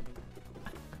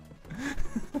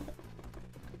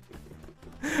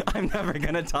 I'm never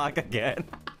gonna talk again.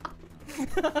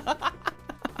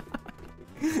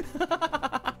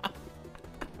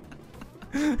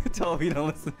 Toby, don't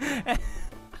listen.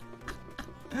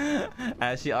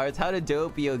 Ashley Arts, how did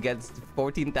Doppio get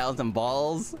 14,000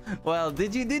 balls? Well,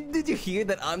 did you hear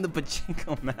that I'm the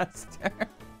pachinko master?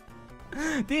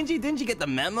 Didn't you get the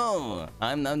memo?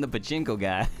 I'm the pachinko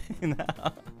guy.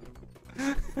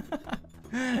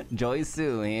 Joy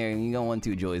Sue, here, you go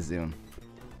 1-2 Joy Sue.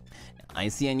 I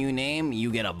see a new name,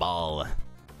 you get a ball.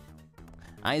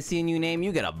 I see a new name,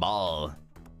 you get a ball.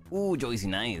 Ooh, Joycey,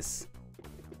 nice.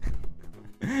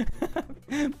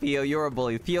 Pio, you're a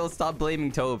bully. Pio, stop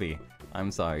blaming Toby. I'm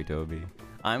sorry, Toby.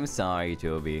 I'm sorry,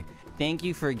 Toby. Thank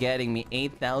you for getting me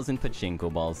 8,000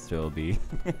 pachinko balls, Toby.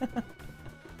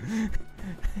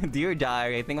 Dear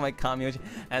Diary, I think my Kamiyoshi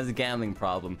has a gambling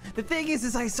problem. The thing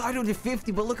is I started with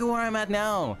 50, but look at where I'm at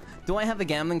now. Do I have a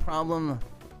gambling problem?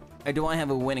 Or do I have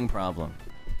a winning problem?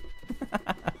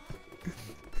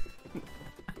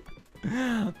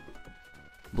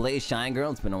 Blaze Shine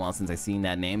Girl, it's been a while since I've seen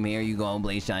that name. Here you go,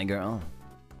 Blaze Shine Girl.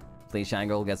 Blaze Shine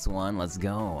Girl gets one, let's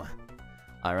go.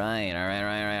 Alright,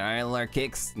 Lure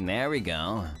kicks. There we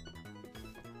go.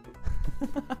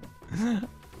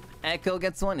 Echo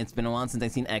gets one. It's been a while since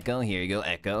I've seen Echo. Here you go,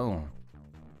 Echo.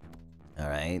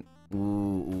 Alright.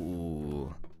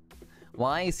 Ooh.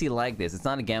 Why is he like this? It's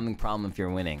not a gambling problem if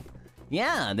you're winning.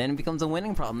 Yeah, then it becomes a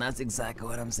winning problem. That's exactly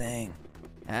what I'm saying.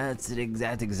 That's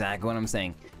exactly what I'm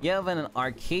saying. You have an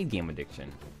arcade game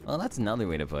addiction. Well, that's another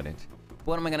way to put it.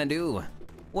 What am I gonna do?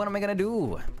 What am I gonna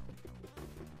do?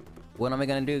 What am I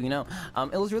gonna do? You know,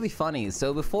 it was really funny.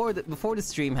 So before the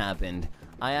stream happened,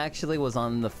 I actually was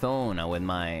on the phone with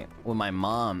my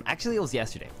mom. Actually, it was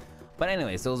yesterday. But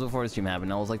anyway, so it was before the stream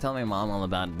happened. I was like telling my mom all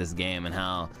about this game and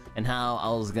how I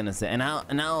was gonna say and how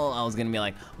I was gonna be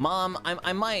like, Mom,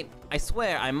 I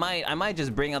swear I might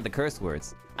just bring out the curse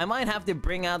words. I might have to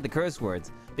bring out the curse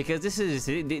words because this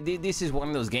is one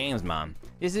of those games, Mom.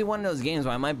 This is one of those games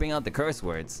where I might bring out the curse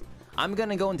words. I'm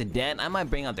gonna go into debt. I might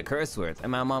bring out the curse words.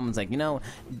 And my mom was like, you know,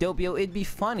 Doppio, it'd be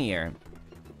funnier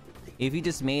if you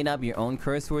just made up your own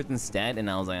curse words instead. And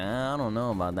I was like, I don't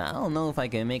know about that. I don't know if I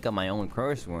can make up my own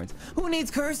curse words. Who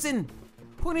needs cursing?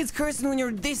 Who needs cursing when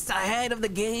you're this ahead of the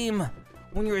game?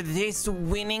 When you're this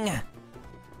winning?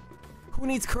 Who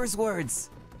needs curse words?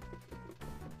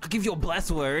 I'll give you a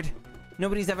bless word.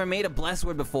 Nobody's ever made a bless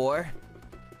word before.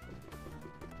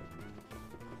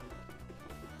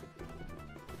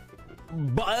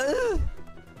 But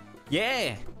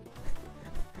yeah.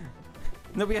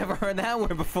 Nobody ever heard that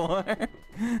word before.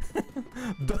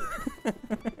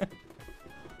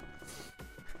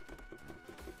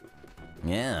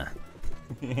 Yeah.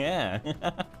 Yeah.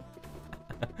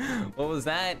 What was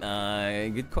that?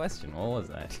 Good question. What was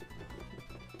that?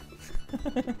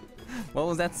 What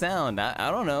was that sound? I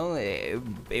don't know. I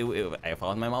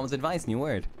followed my mom's advice. New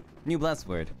word. New blessed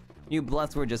word. New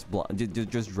blessed word just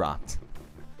dropped.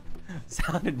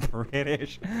 Sounded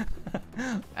British.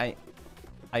 I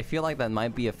feel like that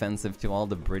might be offensive to all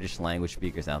the British language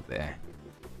speakers out there.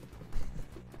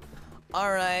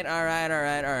 Alright.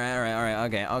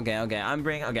 Okay. I'm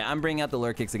bringing out the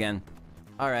lure kicks again.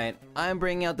 Alright, I'm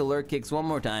bringing out the lure kicks one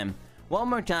more time. One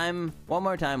more time,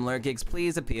 lure kicks.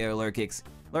 Please appear, lure kicks.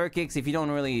 Lure kicks, if you don't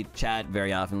really chat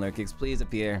very often, lure kicks, please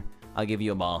appear. I'll give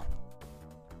you a ball.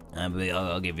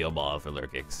 I'll give you a ball for lure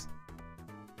kicks.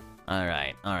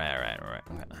 Alright. Okay.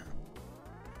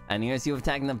 And here's you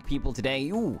attacking the people today.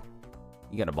 Ooh,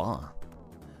 you got a ball.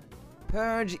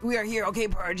 Purge, we are here. Okay,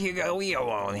 Purge, here we go.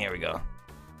 Here we go.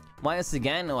 Why us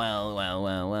again?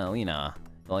 Well, you know.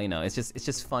 Well, you know, it's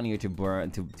just funnier to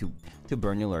burn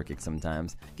your lure kick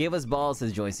sometimes. Gave us balls,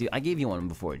 says Joycey. I gave you one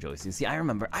before, Joycey. See, I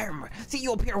remember. See,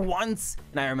 you appear once,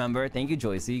 and I remember. Thank you,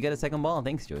 Joycey. You got a second ball.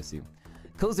 Thanks, Joycey.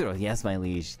 Kozuro, yes, my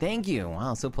liege. Thank you.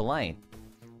 Wow, so polite.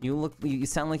 You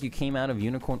sound like you came out of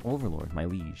Unicorn Overlord, my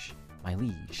liege. My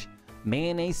liege.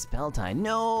 Mayonnaise spell tie.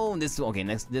 No, this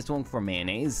one for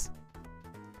mayonnaise.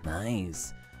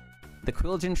 Nice. The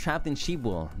Quilgen trapped in sheep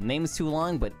wool. Name's too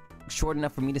long, but short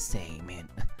enough for me to say, man.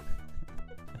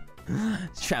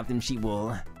 Trapped in sheep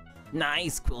wool.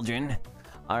 Nice, Quilgen.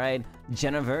 Alright,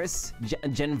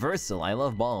 Genversal. I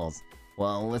love balls.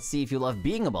 Well, let's see if you love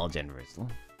being a ball, Genversal.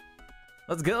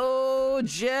 Let's go,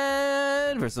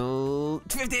 Genversal.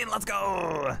 15, let's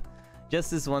go.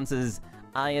 Justice one says,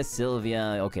 Aya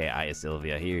Sylvia. Okay, Aya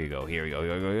Sylvia. Here you go.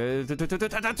 20!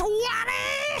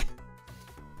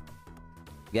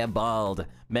 Get bald.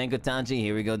 Benkotachi,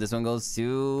 here we go. This one goes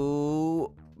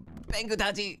to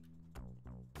Benkotachi.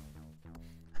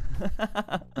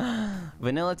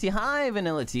 Vanilla Tea. Hi,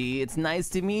 Vanilla Tea. It's nice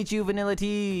to meet you, Vanilla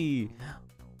Tea.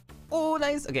 Oh,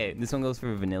 nice. Okay, this one goes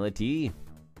for Vanilla Tea.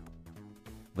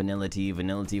 Vanilla Tea.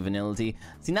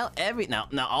 See, now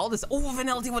all this. Oh,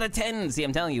 Vanilla Tea with a 10. See,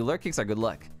 I'm telling you, lure kicks are good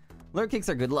luck. Lure kicks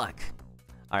are good luck.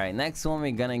 All right, next one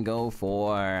we're gonna go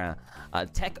for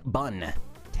Tech Bun.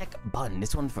 Tech Bun.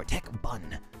 This one for Tech Bun.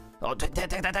 Oh,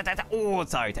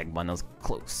 sorry, Tech Bun. That was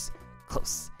close.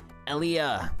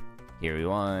 Elia. Here's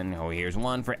one. Oh, here's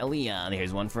one for Elia.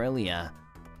 Here's one for Elia.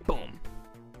 Boom.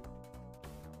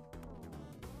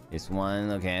 This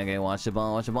one. Okay. Watch the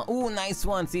ball. Ooh, nice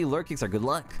one. See, lure kicks are good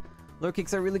luck. Lure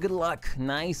kicks are really good luck.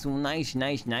 Nice.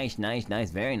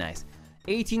 Very nice.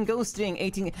 18 ghosting.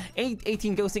 18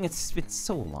 ghosting. It's been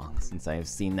so long since I've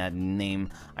seen that name.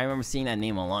 I remember seeing that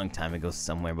name a long time ago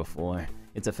somewhere before.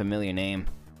 It's a familiar name.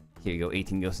 Here you go,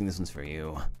 18 ghosting. This one's for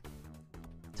you.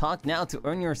 Talk now to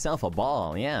earn yourself a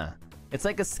ball. Yeah. It's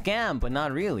like a scam, but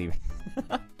not really.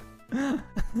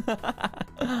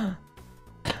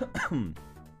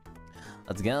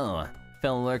 Let's go.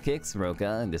 Fellow lure kicks,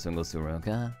 Roka. This one goes to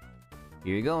Roka.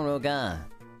 Here you go, Roka.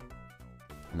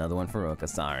 Another one for Roka,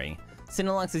 sorry.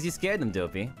 Cinnalong says you scared them,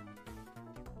 Dopey.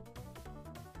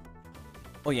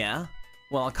 Oh yeah?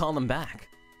 Well, I'll call them back.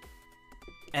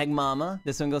 Egg Mama.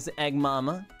 This one goes to Egg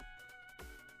Mama.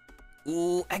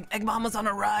 Ooh, Egg Mama's on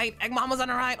the right.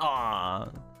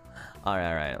 Aww.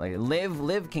 Alright. Like,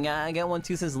 Liv, can I get one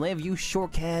too? Says Liv, you sure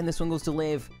can. This one goes to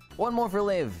Liv. One more for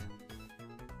Liv.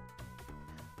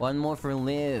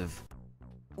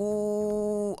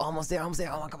 Ooh, almost there.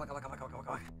 Oh, come on.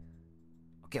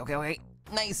 Okay.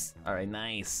 Nice. Alright,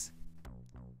 nice.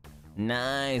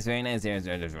 Very nice.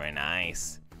 Very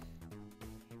nice.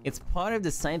 It's part of the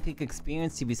sidekick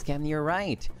experience to be scammed, you're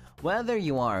right. Whether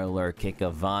you are a lure kick, a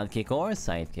VOD kick, or a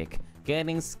sidekick,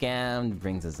 getting scammed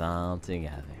brings us all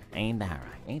together. Ain't that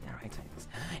right, sidekicks?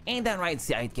 Ain't that right,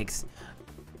 sidekicks?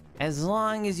 As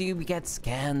long as you get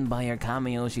scammed by your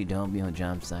Kamiyoshi Doppio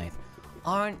Dropscythe,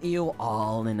 aren't you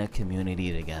all in a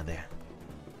community together?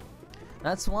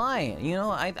 That's why, you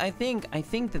know, I think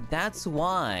that's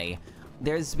why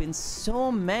there's been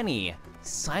so many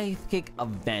sidekick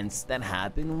events that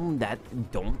happen that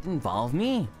don't involve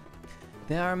me.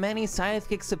 There are many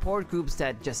sidekick support groups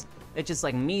that just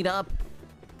like meet up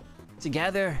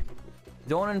together,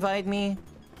 don't invite me.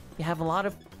 You have a lot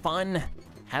of fun,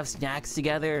 have snacks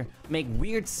together, make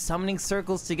weird summoning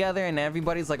circles together, and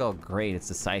everybody's like, oh great, it's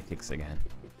the sidekicks again.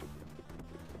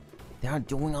 They aren't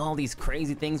doing all these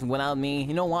crazy things without me.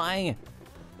 You know why?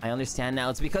 I understand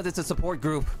now. It's because it's a support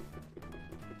group.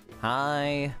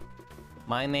 Hi.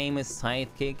 My name is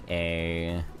Sidekick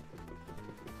A.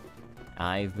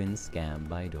 I've been scammed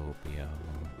by Doppio.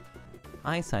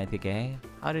 Hi, Sidekick A.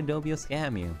 How did Doppio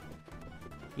scam you?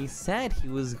 He said he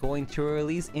was going to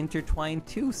release Intertwine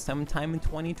 2 sometime in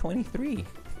 2023.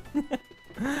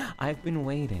 I've been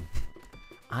waiting.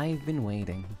 I've been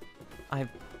waiting. I've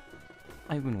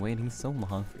been waiting so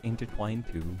long for Intertwine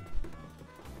 2.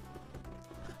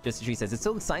 Just Tree says, it's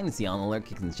so exciting to see all the lurk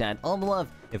kicks in the chat. All the love.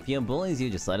 If Pio bullies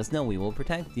you, just let us know. We will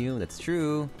protect you. That's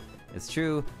true. It's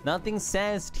true. Nothing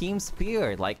says Team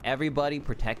Spirit like everybody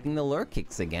protecting the lurk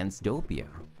kicks against Doppio.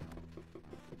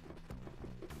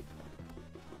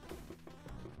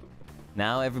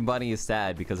 Now everybody is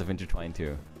sad because of Intertwine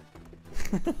 2.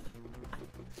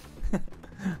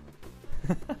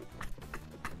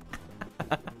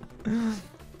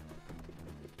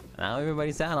 Now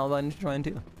everybody's sad all about Intertwine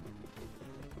 2.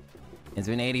 It's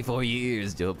been 84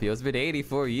 years, Doppio. It's been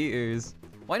 84 years.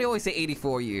 Why do you always say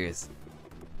 84 years?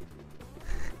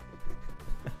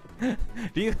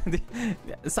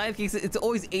 Sidekicks, it's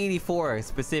always 84,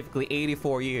 specifically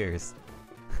 84 years.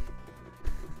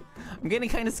 I'm getting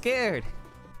kind of scared.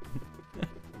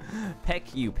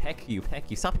 Peck you, peck you,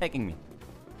 peck you. Stop pecking me.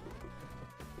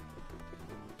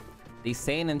 They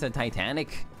saying into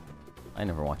Titanic? I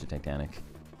never watched a Titanic.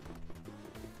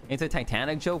 It's a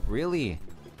Titanic joke? Really?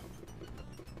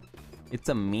 It's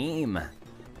a meme.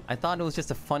 I thought it was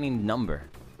just a funny number.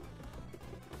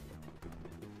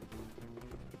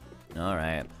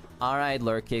 Alright. Alright,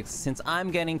 Lurk Kicks. Since I'm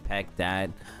getting pecked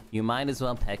at, you might as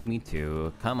well peck me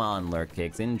too. Come on, Lurk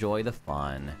Kicks. Enjoy the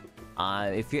fun.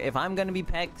 If I'm gonna be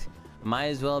pecked, might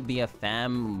as well be a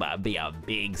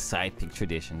big sidekick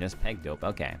tradition. Just peck Dope.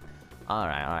 Okay.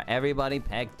 Alright, alright. Everybody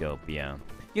peck Doppio.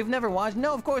 You've never watched?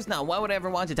 No, of course not. Why would I ever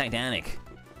watch a Titanic?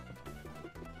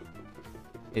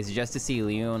 Is it just to see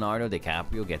Leonardo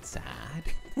DiCaprio get sad?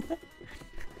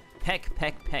 Peck,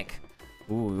 peck, peck.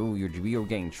 Ooh, you're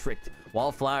getting tricked.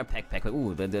 Wallflower, peck, peck.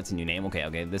 Ooh, that's a new name. Okay,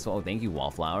 okay. This one, thank you,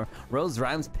 Wallflower. Rose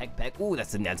Rhymes, peck, peck. Ooh,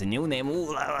 that's a new name.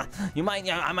 Ooh, I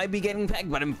might be getting pecked,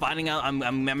 but I'm finding out.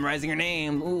 I'm memorizing your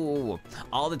name. Ooh,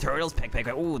 all the turtles, peck, peck.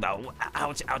 Ooh,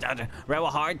 ouch, ouch, ouch. Rebel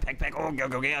hard, peck, peck. Oh, go.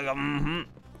 Mm-hmm.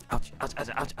 Ouch, ouch, ouch,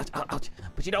 ouch, ouch, ouch.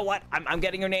 But you know what? I'm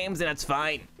getting your names, and that's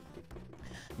fine.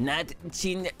 Nat,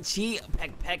 Chin, Chi,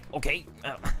 peck, peck. Okay.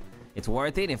 It's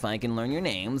worth it if I can learn your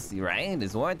names, right?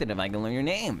 It's worth it if I can learn your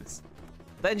names.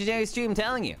 Legendary stream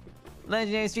telling you.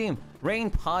 Legendary stream. Rain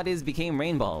Potties became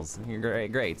rainballs. You're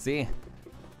great. See?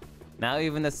 Now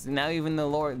even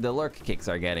the lurk kicks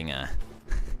are getting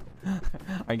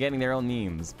their own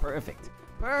memes. Perfect.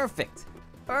 Perfect.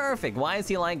 Perfect. Why is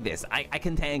he like this? I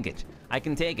can tank it. I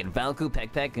can take it. Valku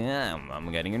Peck Peck. I'm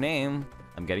getting your name.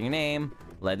 I'm getting your name.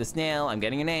 Led the snail, I'm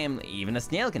getting your name. Even a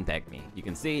snail can peck me. You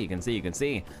can see, you can see, you can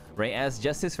see. Ray S,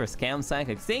 justice for scam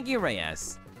psychics. Thank you, Ray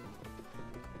S.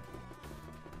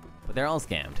 But they're all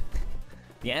scammed.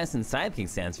 The S in sidekick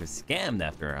stands for scammed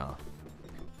after all.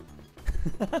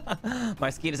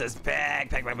 Mosquito says, peck,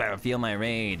 peck, peck, peck, feel my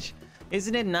rage.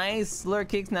 Isn't it nice, Lurk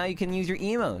Kicks? Now you can use your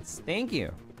emotes. Thank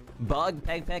you. Bug,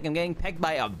 peck, peck, I'm getting pecked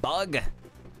by a bug. I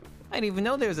didn't even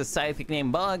know there was a sidekick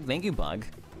named Bug. Thank you, Bug.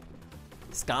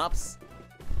 Scops.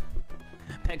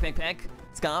 Peck, peck, peck.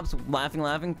 Scops, laughing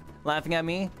at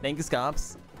me. Thank you,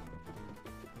 Scops.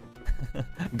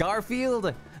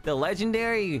 Garfield, the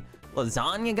legendary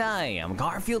lasagna guy. I'm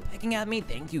Garfield pecking at me.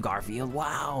 Thank you, Garfield.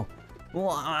 Wow.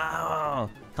 Wow.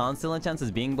 Constant chance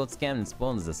is being both scammed and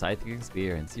spoiled is a sidekick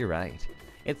experience. You're right.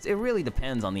 It really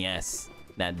depends on the S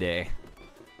that day.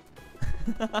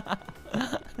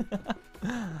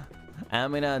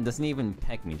 Amina doesn't even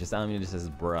peck me. Just Amina just says,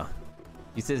 bruh.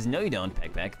 He says, no you don't,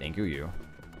 peck peck. Thank you.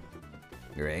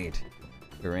 Great.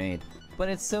 Great. But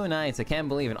it's so nice. I can't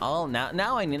believe it.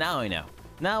 Now I know.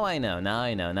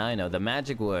 The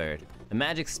magic word. The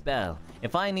magic spell.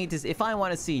 If I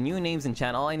want to see new names in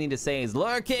chat, all I need to say is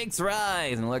Lurk Kicks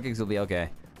rise! And Lurk Kicks will be okay.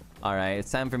 Alright,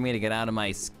 it's time for me to get out of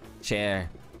my chair.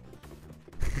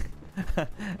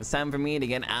 It's time for me to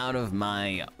get out of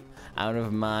my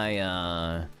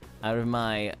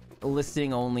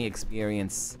listening only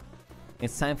experience.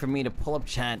 It's time for me to pull up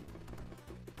chat.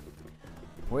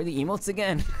 Where are the emotes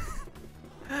again?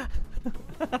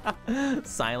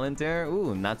 Silenter?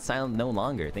 Ooh, not silent no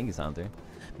longer. Thank you, Silenter.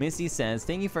 Missy says,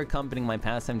 thank you for accompanying my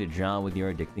pastime to draw with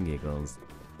your addicting giggles.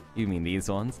 You mean these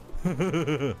ones?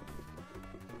 Thank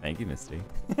you, Misty.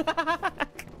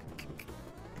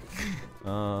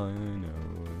 Oh, no.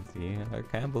 See, I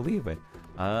can't believe it.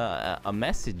 A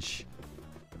message.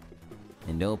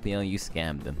 And Doppio, you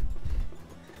scammed them.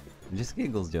 Just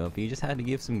giggles, Doppio. You just had to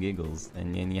give some giggles.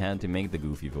 And you had to make the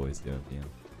goofy voice, Doppio.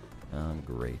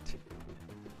 Great.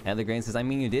 Heather Grain says, I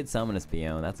mean, you did summon us,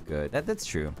 Pio. That's good. That's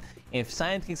true. If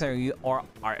sidekicks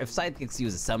if sidekicks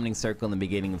use a summoning circle in the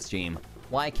beginning of stream,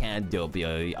 Why can't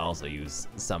Doppio also use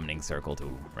Summoning Circle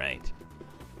too? Right.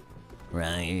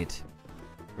 Right.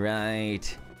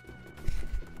 Right.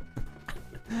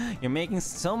 You're making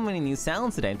so many new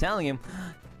sounds today, I'm telling you.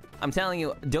 I'm telling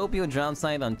you, Doppio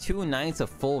Dropscythe on 2 nights of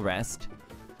full rest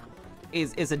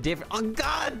is a different— oh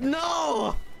god,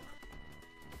 no!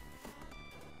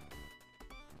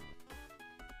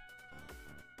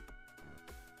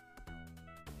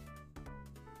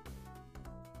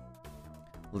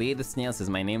 Lee the Snail says,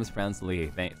 my name is pronounced Lee.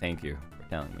 Thank you for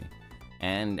telling me.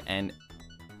 And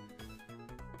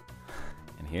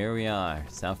here we are,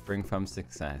 suffering from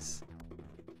success.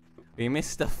 We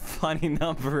missed the funny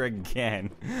number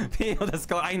again. People, the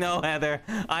score. I know, Heather.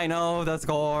 I know the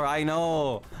score. I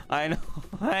know. I know.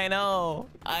 I know.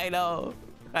 I know.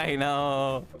 I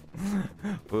know.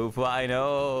 Poo-poo, I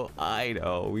know. I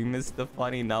know. We missed the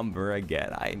funny number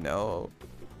again. I know.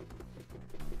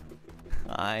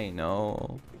 I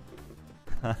know.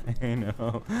 I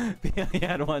know. We only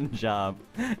had one job.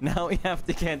 Now we have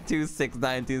to get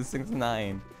 269,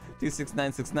 269.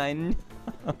 26969.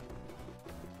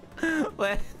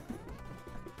 What?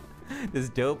 Does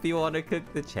Doppio want to cook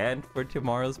the chant for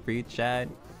tomorrow's pre-chat?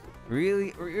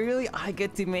 Really? Really? I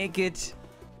get to make it.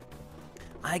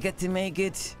 I get to make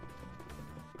it.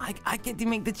 I get to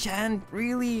make the chant.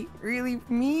 Really? Really?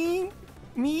 Me?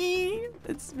 Me?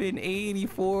 It's been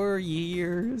 84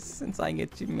 years since I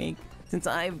get to make— since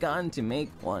I've gotten to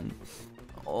make one.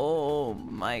 Oh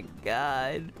my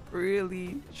god.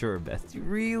 Really? Sure, bestie.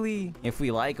 Really? If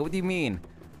we like it? What do you mean?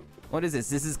 What is this?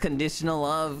 This is conditional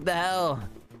love? The hell?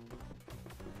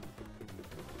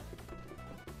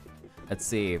 Let's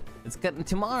see.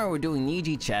 Tomorrow we're doing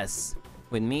Niji chess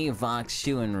with me, Vox,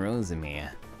 Shu, and Rosamie.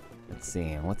 Let's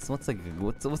see. What's a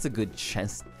good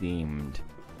chess themed?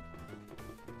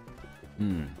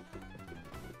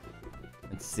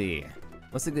 Let's see.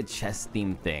 What's a good chess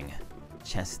themed thing?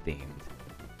 Chess themed.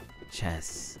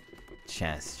 Chess.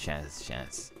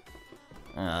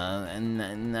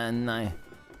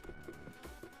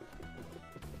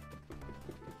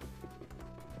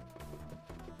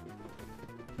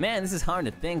 Man, this is hard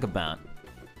to think about.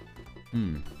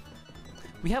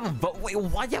 We have a vote. Wait,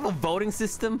 why do you have a voting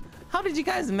system? How did you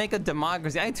guys make a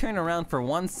democracy? I turn around for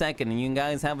 1 second and you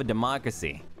guys have a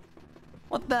democracy.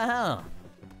 What the hell?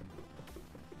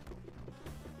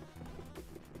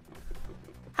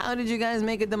 How did you guys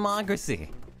make a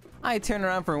democracy? I turn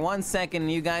around for 1 second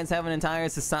and you guys have an entire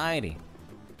society.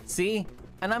 See?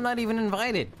 And I'm not even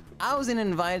invited. I wasn't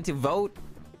invited to vote.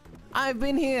 I've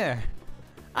been here.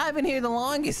 I've been here the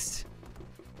longest.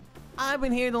 I've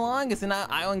been here the longest and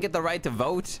I don't get the right to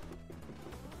vote.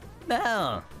 The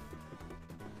hell?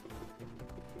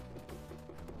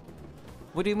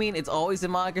 What do you mean it's always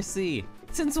democracy?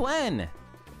 Since when?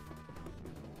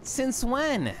 Since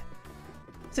when?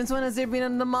 Since when has there been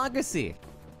a democracy?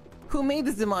 Who made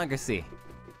this democracy?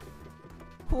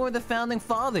 Who are the founding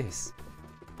fathers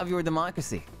of your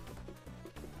democracy?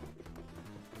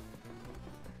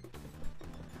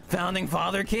 Founding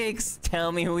father cakes,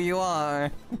 tell me who you are.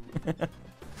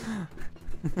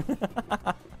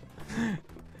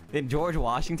 Did George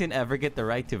Washington ever get the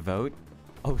right to vote?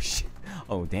 Oh shit.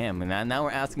 Oh damn, and now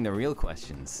we're asking the real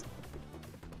questions.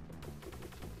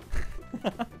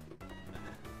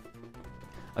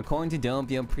 According to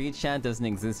Doppio, pre-chat doesn't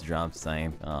exist,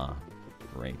 Dropscythe. Oh,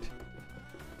 great.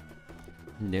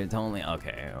 There's only—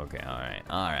 okay, alright.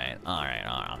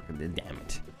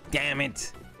 Damn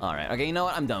it! Alright, okay, you know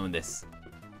what? I'm done with this.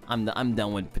 I'm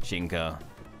done with pachinko.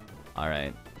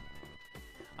 Alright.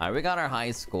 Alright, we got our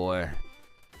high score.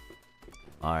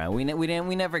 Alright, we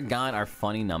never got our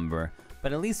funny number,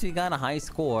 but at least we got a high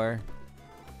score.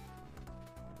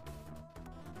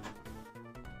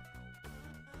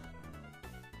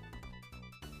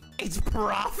 It's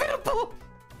profitable?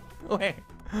 Wait,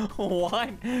 what?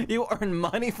 You earn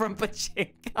money from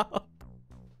pachinko?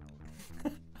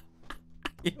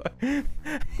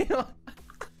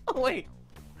 Wait,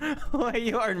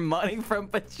 you earn money from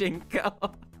pachinko?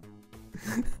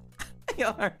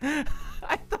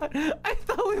 I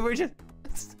thought we were just—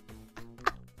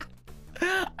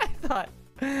 I thought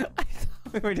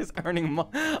we were just earning money.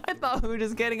 I thought we were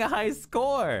just getting a high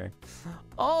score.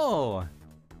 Oh.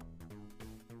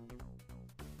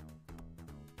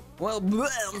 Well,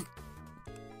 bleh.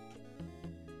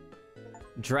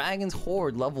 Dragon's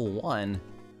Horde level 1.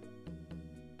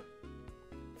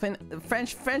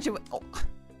 Friendship.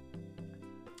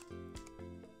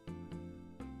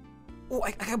 Oh,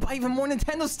 I can buy even more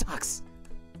Nintendo stocks.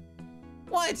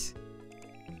 What?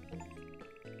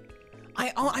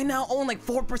 I now own like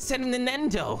 4% of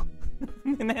Nintendo.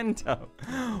 Nintendo.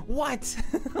 What?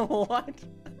 What?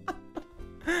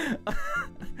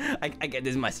 I get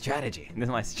this is my strategy. This is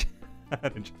my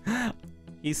strategy.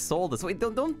 He sold us. Wait,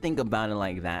 don't think about it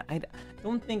like that.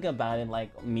 Don't think about it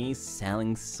like me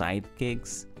selling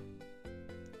sidekicks.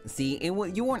 See,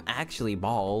 you weren't actually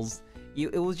balls.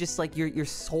 It was just like your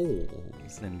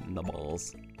souls in the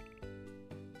balls.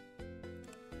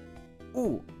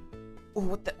 Ooh,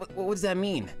 what does that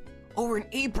mean? Oh, we're in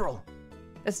April.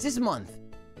 That's this month.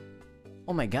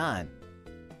 Oh my god.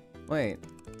 Wait.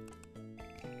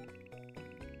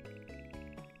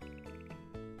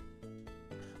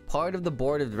 Part of the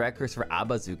board of directors for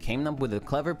Abazu came up with a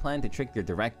clever plan to trick their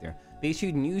director. They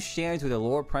issued new shares with a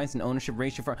lower price and ownership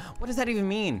ratio for— What does that even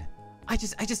mean? I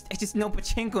just know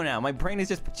pachinko now. My brain is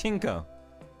just pachinko.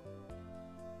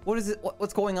 What is it?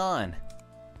 What's going on?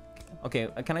 Okay,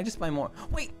 can I just buy more?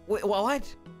 Wait,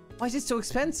 what? Why is it so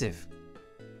expensive?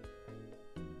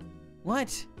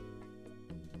 What?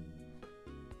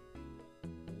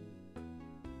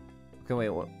 Okay, wait,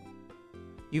 what?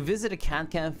 You visit a cat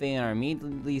cafe and are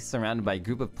immediately surrounded by a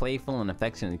group of playful and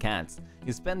affectionate cats.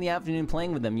 You spend the afternoon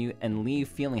playing with them and leave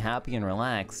feeling happy and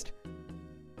relaxed.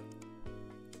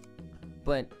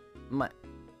 But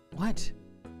what?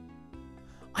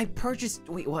 I purchased—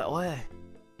 wait, what?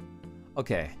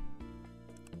 Okay.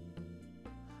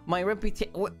 My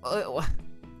reputation— what?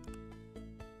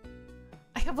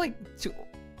 I have like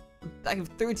I have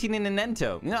 13 in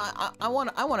Nintendo. You know, I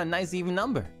want a nice even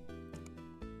number.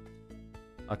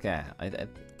 Okay,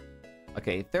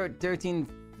 okay, 13.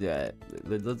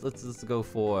 Let's go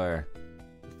for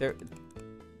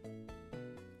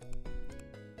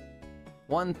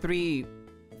 1, 3,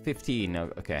 15.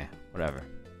 Okay, whatever.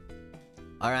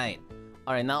 All right.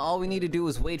 Now all we need to do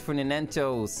is wait for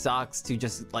Nintendo stocks to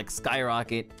just like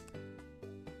skyrocket,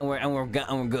 and we're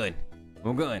good.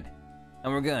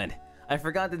 I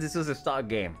forgot that this was a stock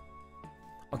game.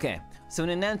 Okay, so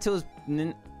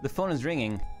the phone is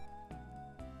ringing.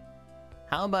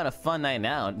 How about a fun night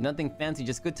out? Nothing fancy,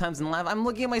 just good times in life. I'm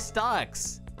looking at my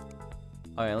stocks.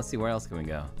 All right, let's see, where else can we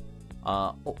go?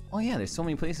 Oh yeah, there's so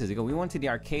many places to go. We went to the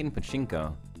arcade and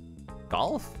pachinko.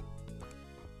 Golf?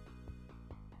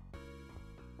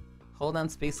 Hold down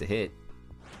space to hit.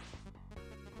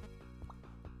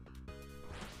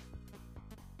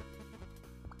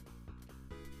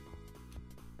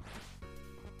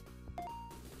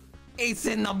 Ace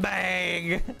in the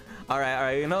bag!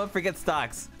 Alright, you know what? Forget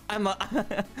stocks.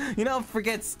 You know,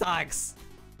 forget stocks.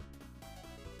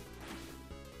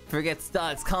 Forget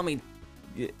stocks, call me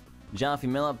Jaffe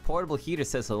Miller. Portable heater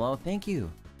says hello. Thank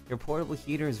you. Your portable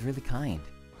heater is really kind.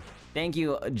 Thank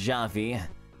you, Jaffe.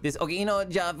 Okay, you know what,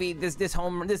 Jaffe? This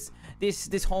home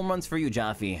run's for you,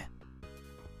 Jaffe.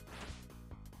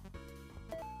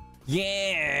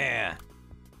 Yeah!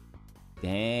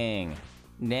 Dang.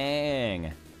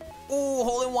 Ooh,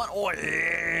 hole in one. Oh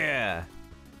yeah!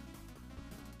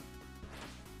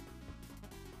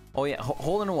 Oh yeah,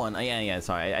 hole in one. Yeah.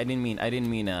 Sorry, I didn't mean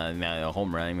a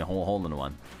home run. I mean hole in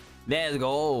one. Let's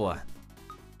go. Oh,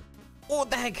 what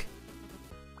the heck?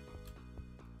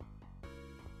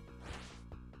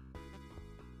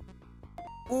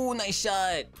 Ooh, nice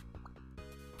shot.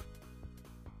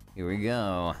 Here we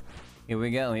go. Boom,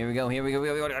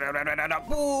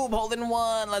 hole in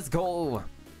one. Let's go.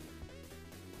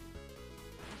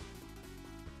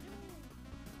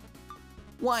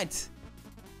 What?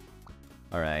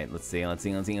 All right, let's see. I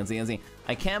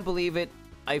can't believe it.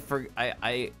 I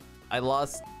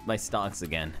lost my stocks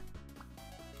again.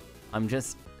 I'm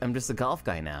just a golf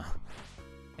guy now.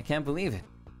 I can't believe it.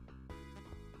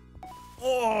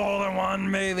 Oh, the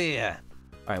one, baby. All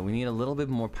right, we need a little bit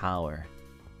more power.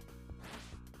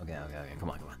 Okay. Come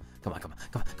on.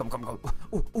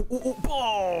 Ooh.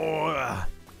 Oh.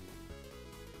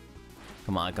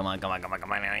 Come on.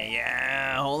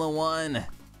 Yeah, hole in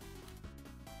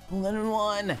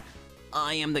one.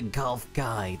 I am the golf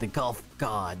guy, the golf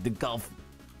god, the golf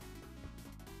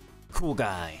cool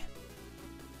guy.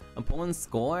 Opponent's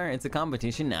score? It's a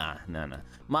competition? Nah.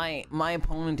 My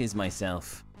opponent is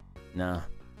myself. Nah.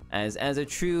 As a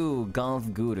true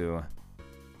golf guru.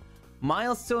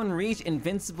 Milestone reach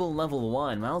invincible level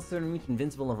 1. Milestone reach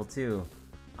invincible level 2.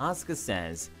 Asuka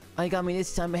says, "I got me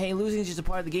this time, but hey, losing is just a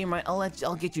part of the game, right?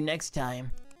 I'll get you next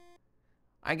time."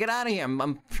 Alright, get out of here.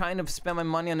 I'm trying to spend my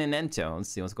money on Nintendo. Let's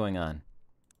see what's going on.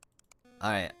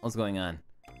 Alright, what's going on?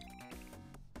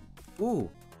 Ooh,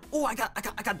 I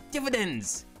got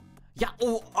dividends. Yeah.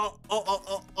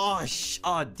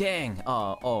 Dang.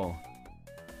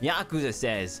 Yakuza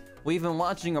says, "We've been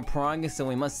watching your progress, and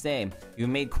we must say, you've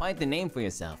made quite the name for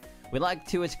yourself. We'd like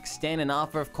to extend an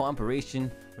offer of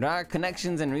cooperation. With our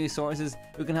connections and resources,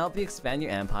 we can help you expand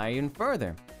your empire even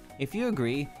further. If you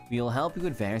agree, we will help you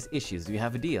with various issues. Do you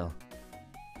have a deal?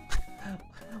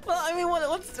 Well, I mean,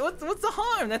 what's the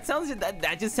harm?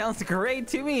 That just sounds great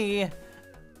to me.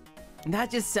 That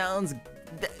just sounds.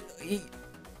 They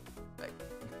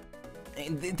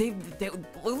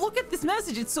look at this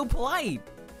message. It's so polite.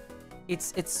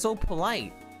 It's so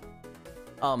polite.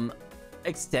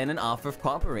 Extend an offer of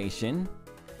cooperation,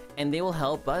 and they will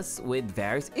help us with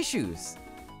various issues.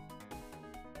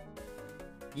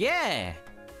 Yeah.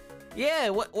 Yeah.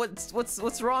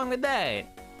 What's wrong with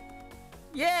that?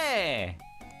 Yeah.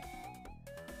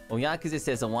 Oyakuza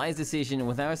says, a wise decision.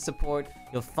 With our support,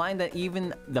 you'll find that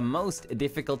even the most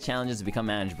difficult challenges become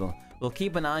manageable. We'll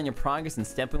keep an eye on your progress and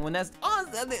step in when that's...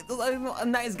 Oh,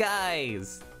 nice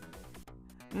guys!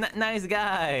 Nice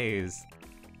guys!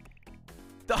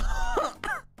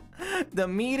 The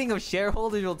meeting of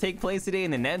shareholders will take place today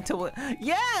in the Nento...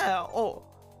 Yeah! Oh,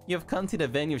 you have come to the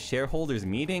venue of shareholders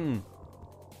meeting?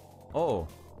 Oh.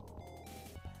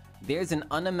 There's an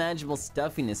unimaginable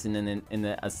stuffiness in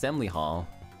the assembly hall.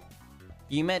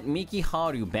 You met Miki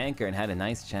Haru, banker, and had a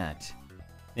nice chat.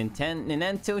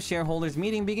 Nintendo shareholders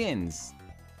meeting begins.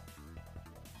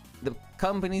 The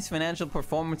company's financial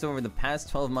performance over the past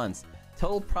 12 months.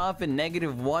 Total profit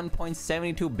negative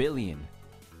 1.72 billion.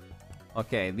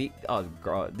 Okay, the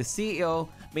CEO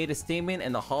made a statement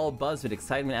and the hall buzzed with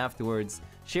excitement afterwards.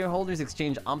 Shareholders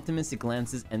exchanged optimistic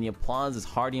glances and the applause is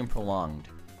hearty and prolonged.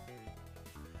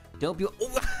 Doppio...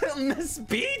 Oh,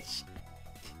 speech?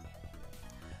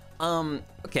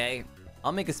 Okay.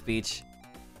 I'll make a speech.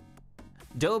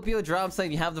 Doppio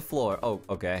Dropscythe, you have the floor. Oh,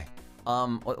 okay.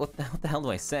 What the hell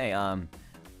do I say? I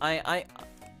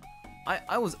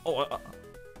was... Oh,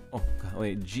 God,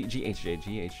 wait,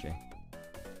 GHJ.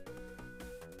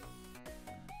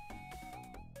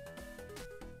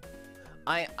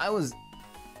 I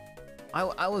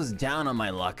was down on my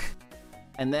luck.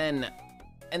 And then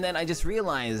I just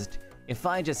realized if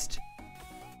I just...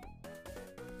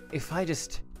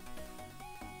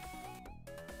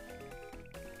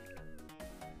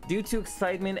 Due to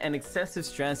excitement and excessive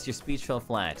stress, your speech fell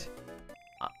flat.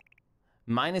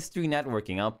 -3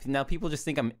 networking. Now people just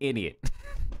think I'm an idiot.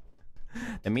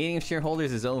 The meeting of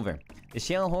shareholders is over. The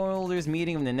shareholders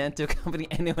meeting of the Nintendo company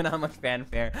ended without much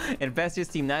fanfare. Investors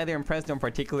seem neither impressed nor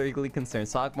particularly concerned.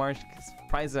 Stock market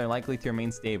prices are likely to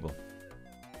remain stable.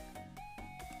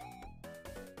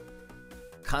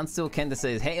 Kanso Kenta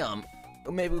says, hey,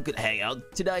 maybe we could hang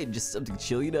out tonight, just something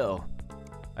chill, you know.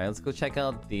 Alright, let's go check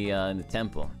out the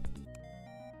temple.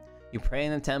 You pray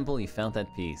in the temple, you felt at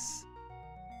peace.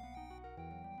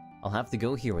 I'll have to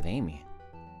go here with Amy.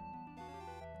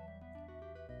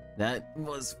 That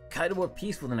was kind of more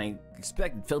peaceful than I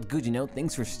expected. Felt good, you know?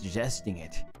 Thanks for suggesting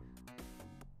it.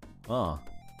 Oh.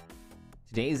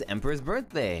 Today's Emperor's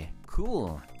birthday.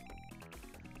 Cool.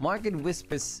 Market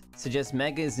whispers suggest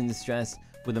Mega is in distress.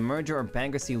 With a merger or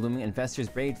bankruptcy looming, investors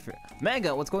brave for...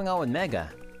 Mega! What's going on with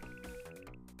Mega?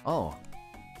 Oh. What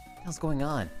the hell's going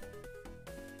on?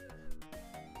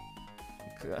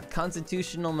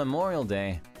 Constitutional Memorial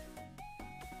Day.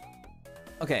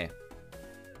 Okay.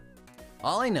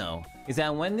 All I know is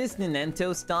that when this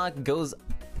Nintendo stock goes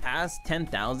past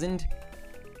 10,000,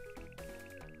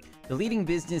 the leading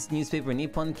business newspaper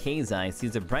Nippon Keizai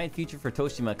sees a bright future for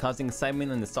Toshima, causing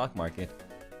excitement in the stock market.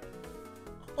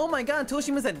 Oh my god,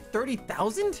 Toshima's at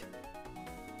 30,000?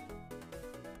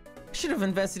 Should have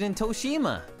invested in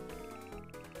Toshima.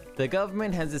 The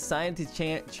government has decided to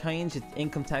change its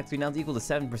income tax rate now to equal to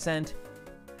 7%.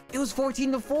 It was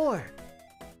 14 before.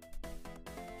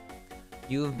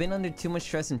 You have been under too much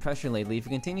stress and pressure lately. If you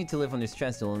continue to live under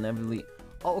stress, it will inevitably...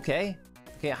 Oh, okay.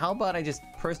 Okay, how about I just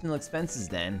personal expenses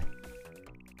then?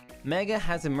 Mega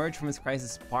has emerged from its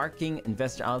crisis, sparking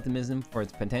investor optimism for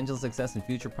its potential success and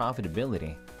future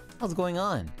profitability. What's going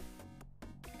on?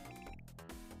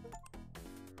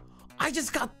 I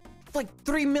just got like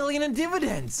 3 million in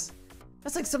dividends.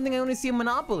 That's like something I only see in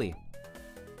Monopoly.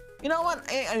 You know what?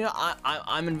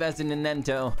 I'm invested in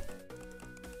Nento.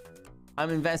 I'm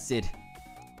invested.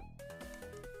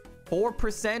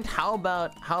 4%? How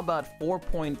about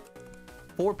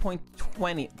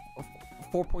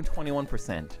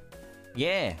 4.21%?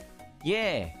 Yeah.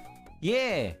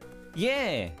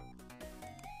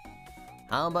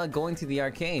 How about going to the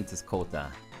arcade, says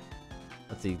Kota?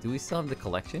 Let's see, do we still have the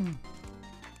collection?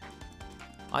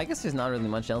 I guess there's not really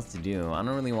much else to do. I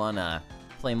don't really want to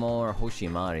play more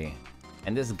Hoshimari.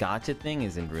 And this gacha thing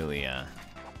isn't really,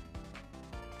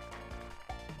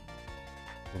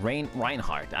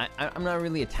 Reinhardt. I'm not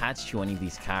really attached to any of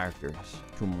these characters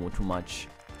too much.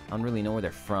 I don't really know where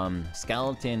they're from.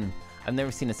 Skeleton. I've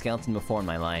never seen a skeleton before in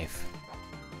my life.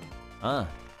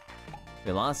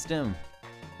 We lost him.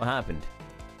 What happened?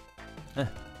 What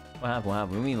happened? What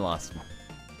happened? We lost him.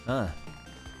 What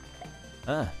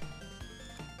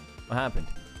happened?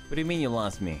 What do you mean you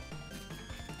lost me?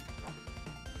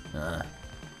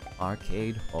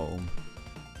 Arcade home.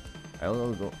 Alright,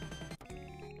 we'll go.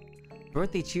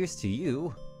 Birthday cheers to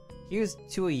you. Here's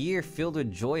to a year filled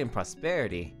with joy and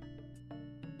prosperity.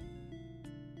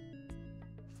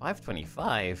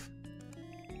 525?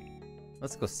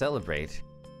 Let's go celebrate.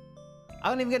 I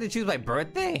don't even get to choose my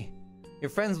birthday? Your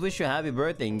friends wish you a happy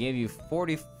birthday and gave you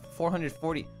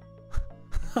 440.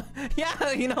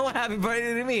 Yeah, you know what? Happy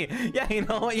birthday to me. Yeah, you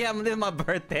know what? Yeah, this is my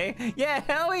birthday. Yeah,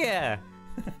 hell yeah.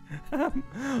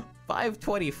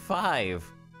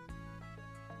 525.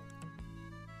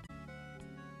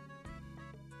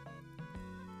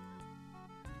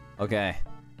 Okay.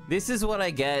 This is what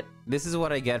I get. This is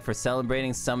what I get for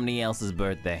celebrating somebody else's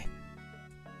birthday.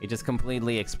 It just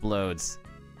completely explodes.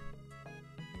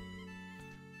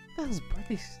 What the hell's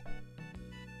birthdays?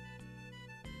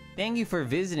 Thank you for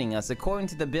visiting us. According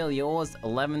to the bill, you owe us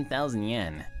 11,000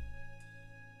 yen.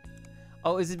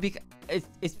 Oh, is it because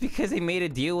it's because they made a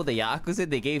deal with the Yakuza?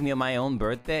 They gave me my own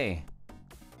birthday.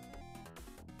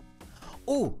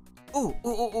 Ooh,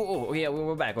 yeah,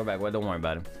 we're back. Well, don't worry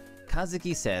about it.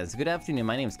 Kazuki says, "Good afternoon.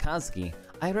 My name is Kazuki.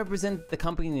 I represent the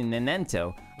company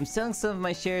Nintendo. I'm selling some of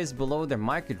my shares below their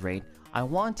market rate. I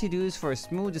want to do this for a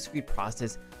smooth, discreet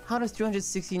process. How does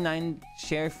 269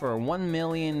 shares for 1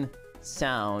 million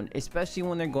sound, especially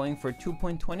when they're going for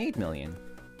 2.28 million?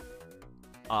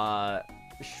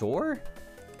 Sure?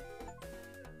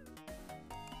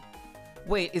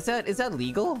 Wait, is that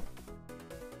legal?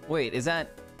 Wait, is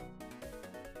that...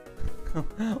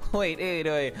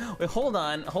 wait, hold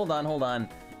on.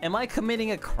 Am I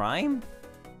committing a crime?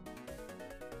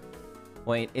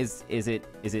 Wait, is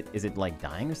it like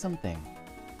dying or something?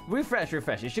 Refresh.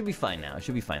 It should be fine now. It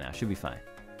should be fine now.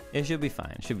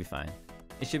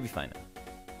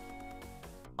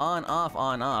 On, off.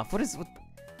 What?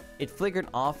 It flickered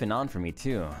off and on for me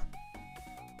too.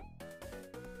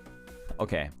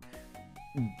 Okay.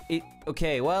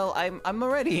 Okay, well, I'm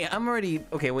already,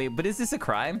 okay, wait, but is this a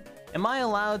crime? Am I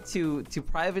allowed to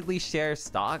privately share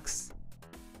stocks?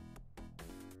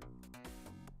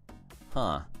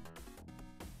 Huh.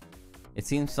 It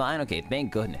seems fine? Okay,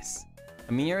 thank goodness.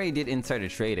 I mean, you already did insider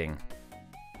trading.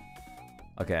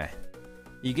 Okay.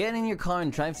 You get in your car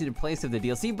and drive to the place of the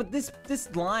deal. See, but this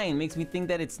line makes me think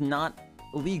that it's not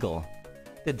illegal.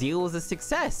 The deal was a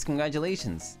success.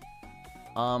 Congratulations.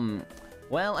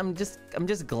 Well, I'm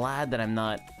just glad that I'm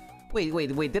not... Wait,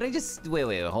 did I just...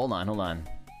 Wait, hold on.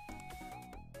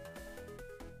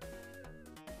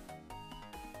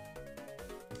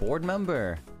 Board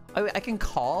member. I can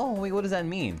call? Wait, what does that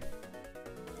mean?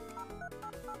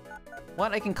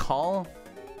 What? I can call?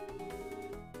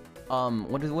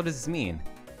 What does this mean?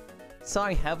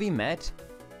 Sorry, have we met?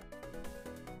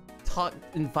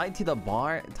 Invite to the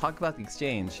bar, talk about the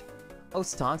exchange. Oh,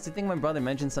 stocks? I think my brother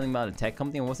mentioned something about a tech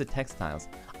company, or was it textiles?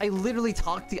 I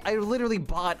literally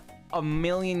bought 1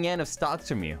 million yen of stocks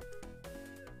from you.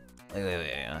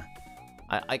 Wait.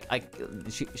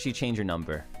 She changed her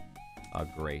number. Oh,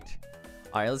 great.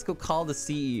 Alright, let's go call the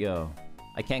CEO.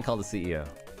 I can't call the CEO.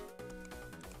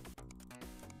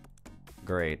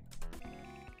 Great.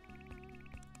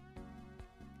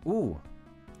 Ooh.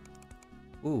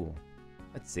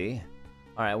 Let's see.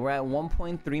 Alright, we're at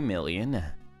 1.3 million.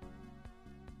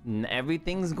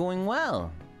 Everything's going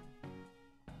well.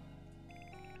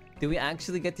 Did we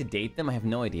actually get to date them? I have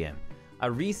no idea. A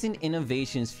recent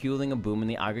innovation is fueling a boom in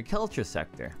the agriculture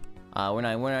sector. We're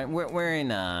in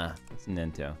what's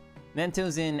Nento?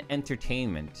 Nento's in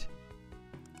entertainment.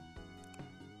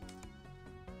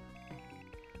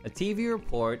 A TV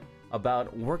report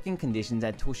about working conditions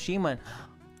at Toshima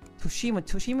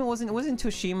wasn't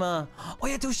Toshima. Oh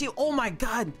yeah, Toshima. Oh my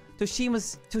god,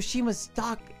 Toshima's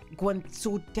stock went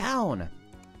so down.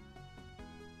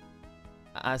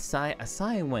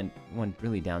 Asai went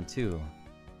really down too.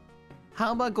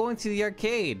 How about going to the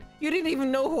arcade? You didn't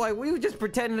even know who we were just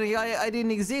pretending I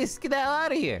didn't exist. Get the hell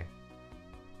out of here.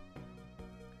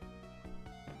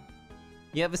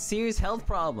 You have a serious health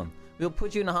problem. We'll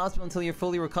put you in a hospital until you're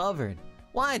fully recovered.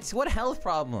 What? What health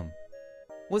problem?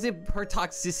 Was it her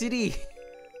toxicity?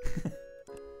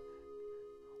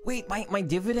 Wait, my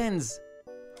dividends.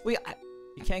 Wait,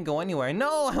 you can't go anywhere.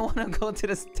 No, I want to go to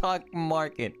the stock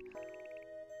market.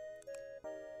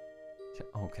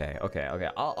 Okay.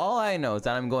 All I know is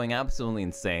that I'm going absolutely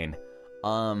insane.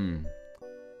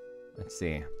 Let's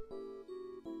see.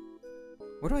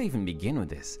 Where do I even begin with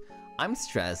this? I'm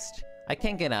stressed. I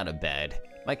can't get out of bed.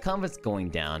 My confidence going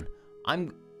down.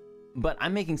 But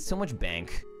I'm making so much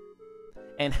bank.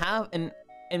 And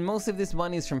most of this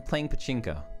money is from playing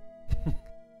pachinko.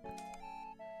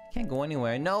 Can't go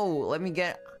anywhere. No, let me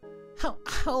get...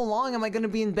 How long am I gonna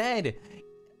be in bed?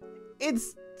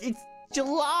 It's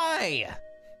July!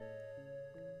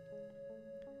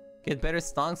 Get better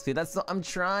stonk speed. I'm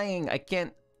trying. I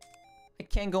can't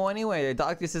go anywhere. The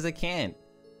doctor says I can't.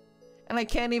 And I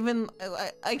can't even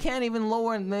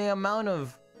lower the amount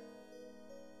of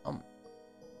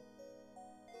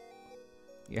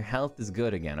Your health is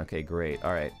good again. Okay, great.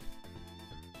 All right.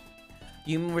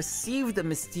 You received a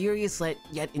mysterious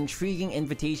yet intriguing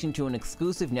invitation to an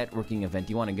exclusive networking event.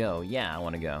 You want to go? Yeah, I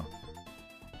want to go.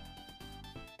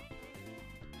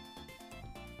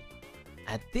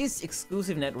 At this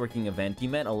exclusive networking event, you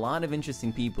met a lot of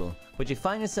interesting people, but you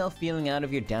find yourself feeling out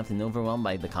of your depth and overwhelmed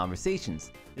by the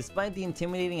conversations. Despite the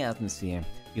intimidating atmosphere,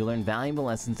 you learn valuable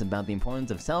lessons about the importance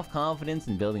of self-confidence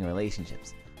and building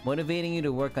relationships, motivating you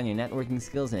to work on your networking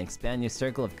skills and expand your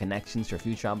circle of connections for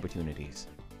future opportunities.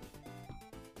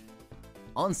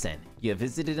 Onsen. You have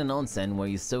visited an onsen where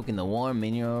you soak in the warm,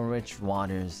 mineral-rich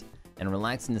waters and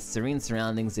relax in the serene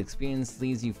surroundings. The experience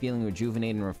leaves you feeling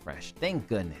rejuvenated and refreshed. Thank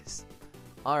goodness.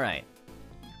 Alright.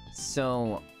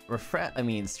 So,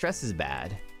 stress is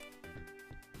bad.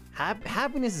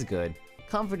 Happiness is good.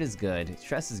 Comfort is good.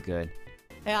 Stress is good.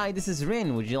 Hey, hi, this is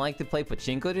Rin. Would you like to play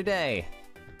pachinko today?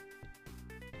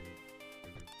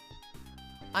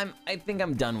 I think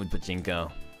I'm done with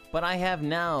pachinko. But I have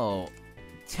now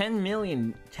 10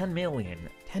 million.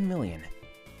 And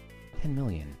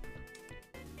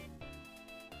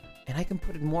I can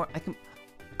put it more,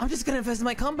 I'm just gonna invest in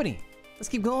my company. Let's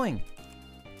keep going.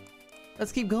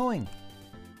 Let's keep going.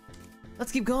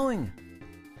 Let's keep going.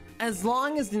 As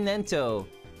long as Nintendo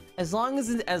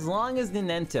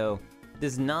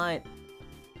does not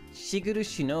Shigeru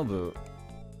Shinobu.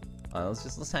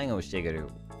 Let's hang out with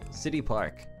Shigeru. City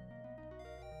Park.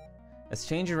 A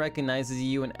stranger recognizes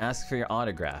you and asks for your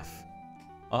autograph.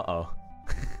 Uh-oh.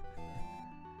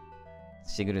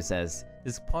 Shigeru says,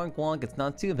 "This park walk, it's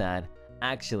not too bad.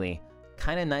 Actually,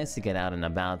 kinda nice to get out and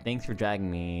about. Thanks for dragging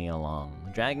me along.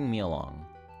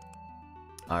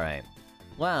 Alright.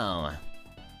 Well.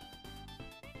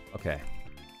 Okay.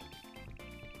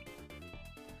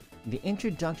 The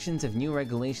introductions of new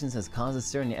regulations has caused a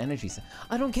certain energy.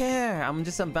 I don't care! I'm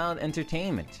just about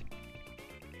entertainment.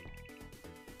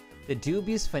 The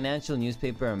dubious financial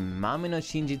newspaper Mamino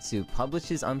Shinjitsu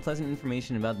publishes unpleasant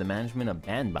information about the management of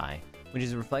Bandai, which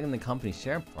is reflecting the company's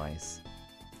share price.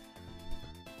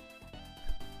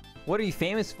 What are you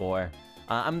famous for?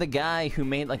 I'm the guy who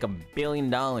made like $1 billion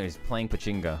playing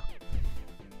pachinko.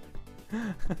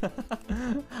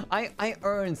 I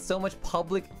earned so much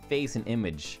public face and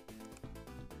image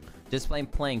just by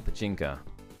playing pachinko.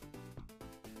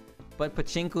 But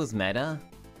pachinko's meta?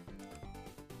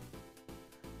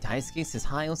 Daisuke says,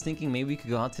 "Hi, I was thinking maybe we could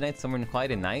go out tonight somewhere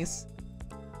quiet and nice."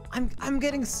 I'm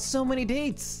getting so many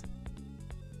dates.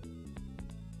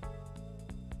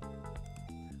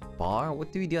 Bar?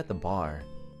 What do we do at the bar?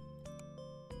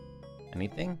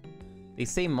 Anything? They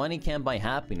say money can't buy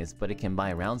happiness, but it can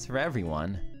buy rounds for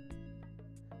everyone.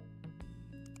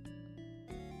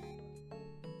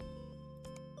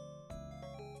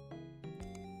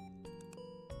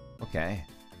 Okay.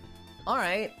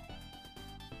 Alright.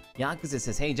 Yakuza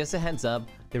says, "Hey, just a heads up,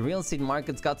 the real estate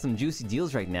market's got some juicy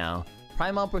deals right now.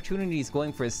 Prime opportunities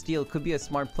going for a steal could be a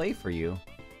smart play for you."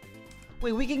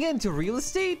 Wait, we can get into real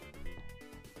estate?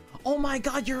 Oh my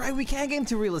god, you're right, we can get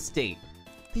into real estate!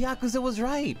 The Yakuza was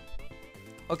right!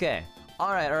 Okay,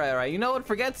 alright. You know what?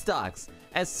 Forget stocks.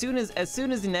 As soon as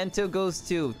Nintendo goes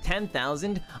to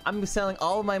 10,000, I'm selling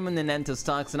all of my Nintendo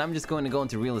stocks and I'm just going to go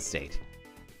into real estate.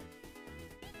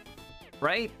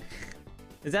 Right?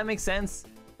 Does that make sense?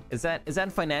 Is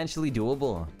that financially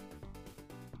doable?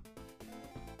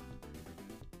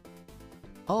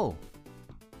 Oh.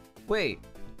 Wait.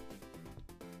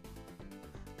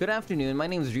 Good afternoon, my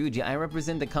name is Ryuji. I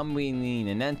represent the company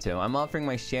Nintendo. I'm offering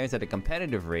my shares at a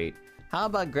competitive rate. How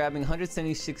about grabbing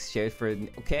 176 shares for...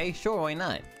 Okay, sure, why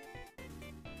not?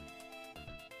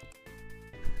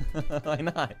 Why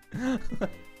not?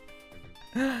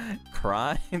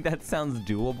 Cry? That sounds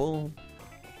doable.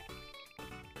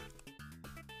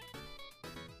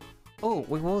 Oh,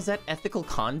 wait, what was that? Ethical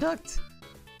conduct?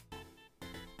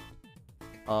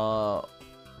 Oh.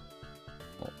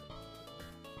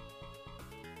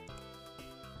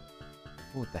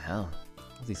 What the hell?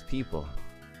 All these people.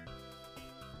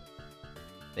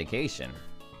 Vacation.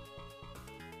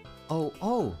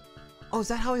 Oh, is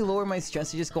that how I lower my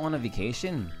stress to just go on a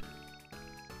vacation?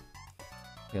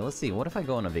 Okay, let's see. What if I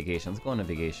go on a vacation? Let's go on a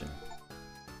vacation.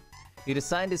 You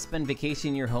decide to spend vacation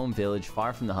in your home village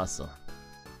far from the hustle.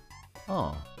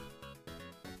 Oh.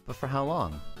 But for how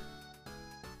long?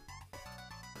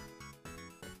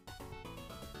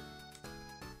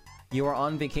 You are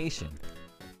on vacation.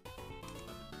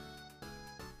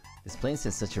 This place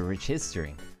has such a rich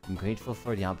history. I'm grateful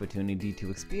for the opportunity to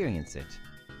experience it.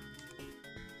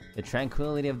 The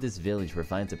tranquility of this village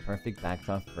provides a perfect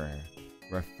backdrop for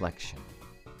reflection.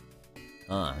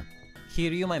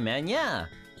 Kiryu, my man, yeah!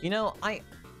 You know, I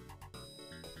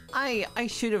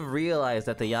should have realized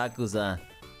that the Yakuza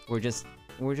were just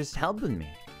helping me.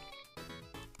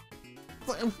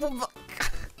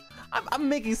 I'm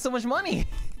making so much money!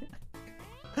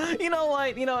 You know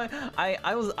what? You know,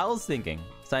 I was thinking,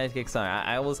 sidekick, sorry,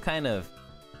 I was kind of,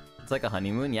 it's like a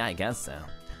honeymoon, yeah, I guess so.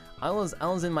 I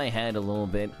was in my head a little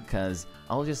bit because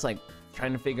I was just like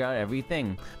trying to figure out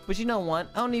everything. But you know what?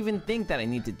 I don't even think that I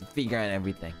need to figure out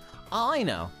everything. All I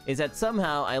know is that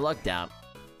somehow I lucked out.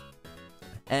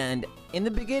 And in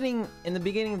the beginning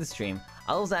of the stream,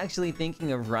 I was actually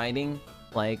thinking of writing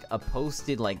like a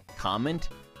posted like comment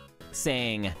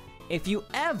saying, if you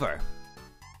ever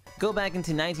go back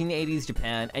into 1980s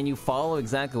Japan and you follow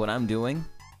exactly what I'm doing,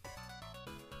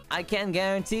 I can't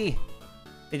guarantee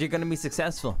that you're gonna be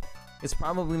successful. It's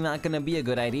probably not gonna be a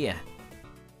good idea.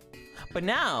 But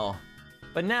now,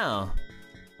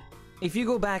 if you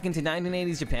go back into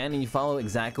 1980s Japan and you follow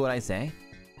exactly what I say,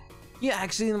 you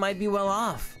actually might be well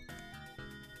off.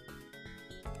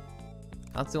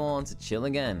 Katsuo wants to chill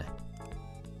again.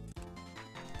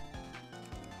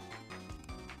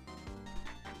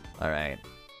 Alright.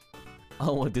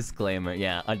 Oh, a disclaimer.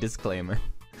 Yeah, a disclaimer.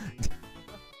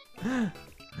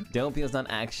 Doppio's not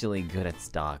actually good at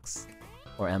stocks.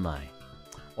 Or am I?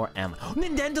 Or am I?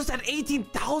 Nintendo's at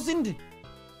 18,000?!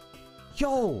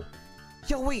 Yo!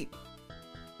 Yo, wait!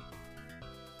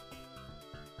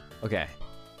 Okay.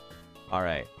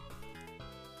 Alright.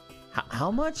 How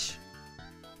much?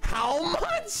 How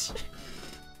much?!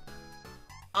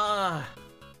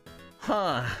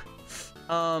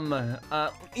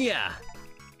 Yeah.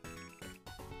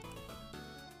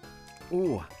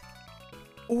 Ooh.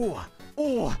 Ooh.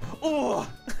 Ooh. Ooh.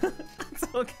 It's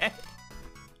okay.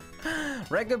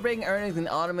 Record-breaking earnings in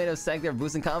the automotive sector are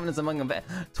boosting confidence among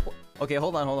okay,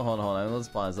 hold on. Let's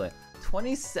pause. Like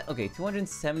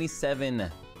 277.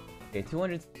 Okay,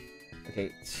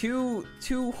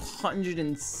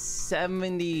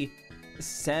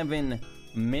 277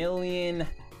 million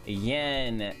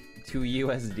yen to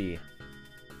USD.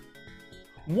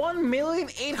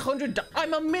 1,800,000.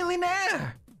 I'm a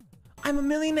millionaire. I'm a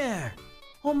millionaire.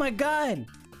 Oh my god.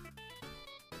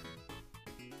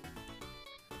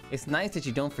 It's nice that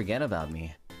you don't forget about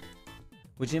me.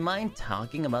 Would you mind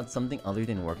talking about something other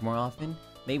than work more often?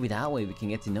 Maybe that way we can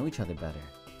get to know each other better.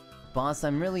 Boss,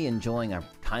 I'm really enjoying our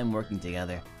time working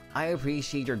together. I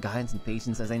appreciate your guidance and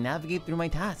patience as I navigate through my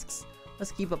tasks.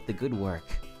 Let's keep up the good work.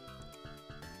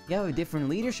 You have a different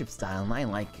leadership style and I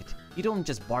like it. You don't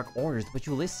just bark orders, but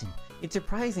you listen. It's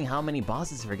surprising how many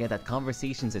bosses forget that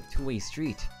conversation's a two-way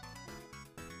street.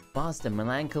 Boss, the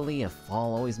melancholy of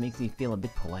fall always makes me feel a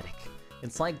bit poetic.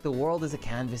 It's like the world is a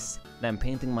canvas, and I'm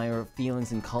painting my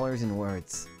feelings in colors and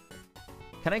words.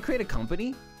 Can I create a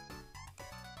company?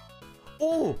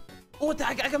 Oh! Oh,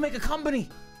 I can make a company!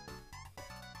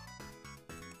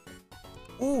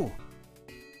 Ooh!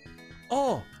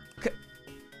 Oh!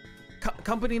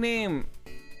 Company name!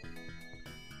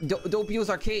 Doppio's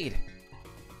Arcade.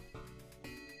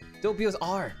 Doppio's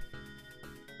R.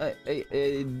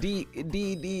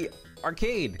 D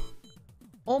Arcade.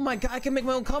 Oh my god, I can make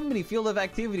my own company. Field of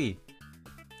activity.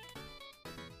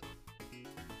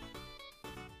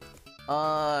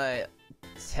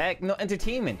 Techno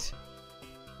entertainment.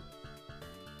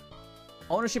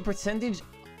 Ownership percentage.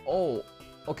 Oh,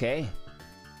 okay.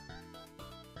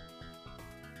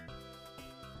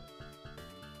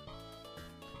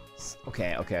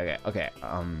 Okay.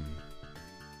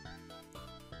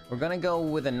 We're gonna go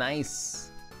with a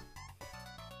nice.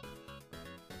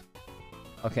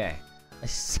 Okay.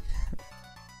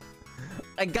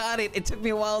 I got it! It took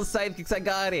me a while, sidekicks, I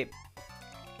got it!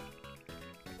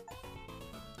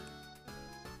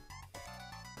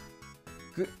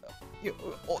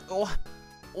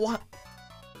 What?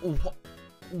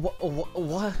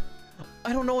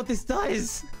 I don't know what this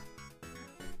does!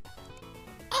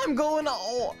 I'm going,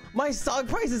 oh, my stock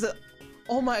price is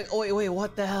oh my, wait,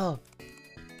 what the hell?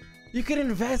 You can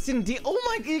invest in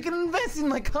you can invest in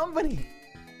my company!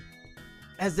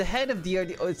 As the head of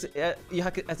as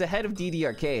the head of DD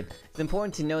Arcade, it's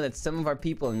important to know that some of our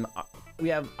people, we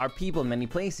have our people in many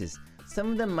places.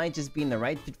 Some of them might just be in the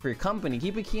right fit for your company.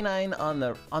 Keep a keen eye on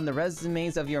the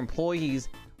resumes of your employees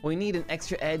We need an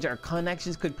extra edge. Our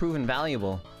connections could prove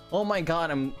invaluable. Oh my god,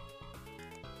 I'm...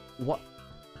 What?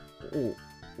 Ooh.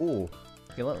 Ooh.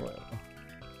 Okay, what?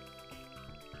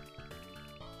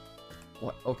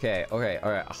 Okay, okay,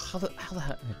 alright. How the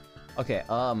hell? Okay,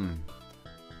 I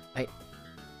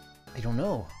don't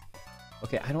know.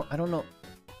 Okay, I don't know.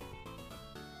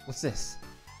 What's this?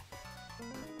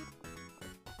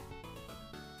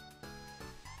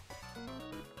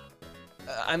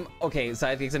 I'm okay,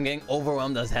 sidekicks, I'm getting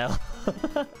overwhelmed as hell.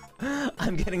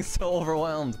 I'm getting so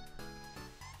overwhelmed.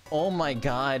 Oh my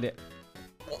god.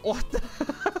 What the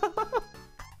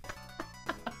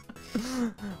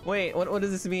Wait, what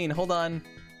does this mean? Hold on.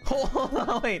 Hold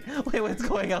on, wait, what's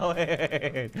going on?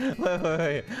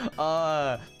 Wait.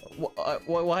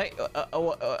 Why?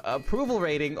 Approval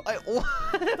rating?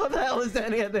 What the hell is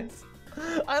any of this?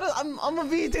 I'm a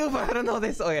VTuber, I don't know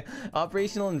this. Okay,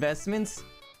 operational investments?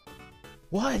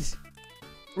 What?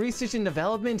 Research and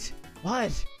development?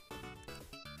 What?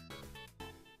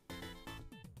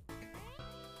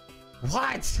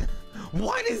 What?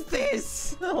 What is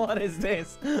this? What is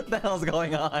this? What the hell's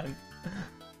going on?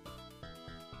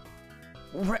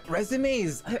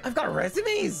 Resumes? I've got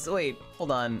resumes? Wait,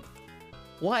 hold on.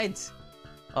 What?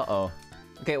 Uh-oh.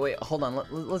 Okay, wait, hold on.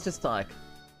 Let's just talk.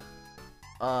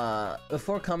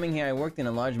 Before coming here, I worked in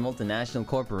a large multinational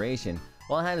corporation.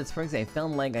 While I had its perks, I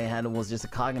felt like I was just a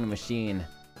cog in a machine.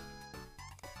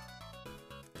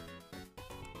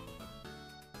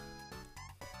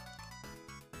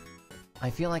 I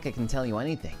feel like I can tell you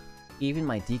anything. Even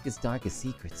my deepest, darkest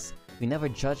secrets. You never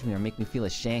judge me or make me feel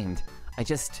ashamed. I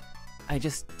just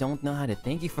don't know how to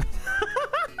thank you for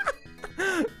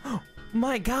that.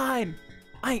 My god!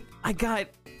 I got...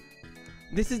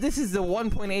 This is the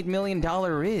 $1.8 million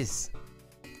riz.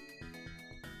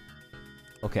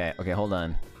 Okay, hold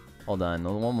on. Hold on,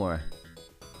 one more.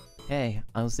 Hey,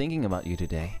 I was thinking about you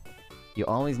today. You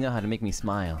always know how to make me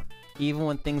smile, even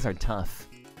when things are tough.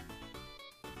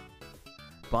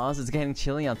 Boss, it's getting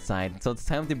chilly outside, so it's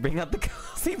time to bring out the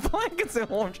cozy blankets and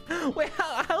warmth. Wait,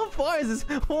 how far is this?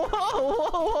 Whoa, whoa,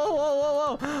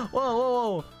 whoa, whoa, whoa, whoa,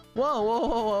 whoa, whoa, whoa, whoa,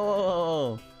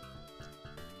 whoa,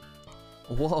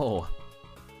 whoa, whoa.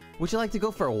 Would you like to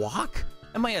go for a walk?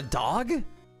 Am I a dog?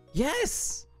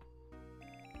 Yes!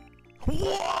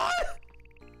 What?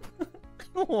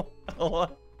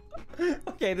 What?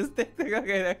 Okay, this thing,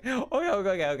 okay,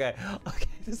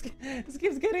 this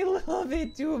game's getting a little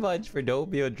bit too much for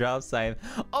Doppio Dropscythe.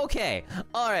 Okay,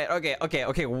 alright, okay,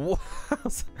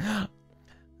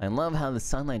 I love how the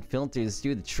sunlight filters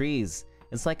through the trees.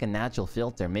 It's like a natural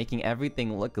filter, making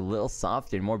everything look a little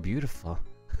softer and more beautiful.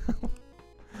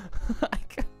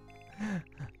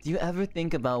 Do you ever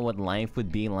think about what life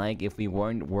would be like if we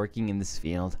weren't working in this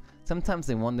field? Sometimes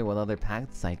I wonder what other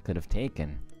paths I could have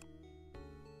taken.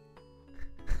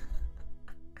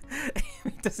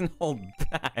 It doesn't hold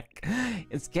back.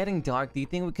 It's getting dark. Do you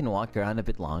think we can walk around a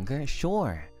bit longer?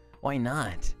 Sure. Why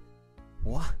not?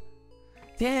 What?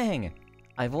 Dang!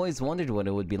 I've always wondered what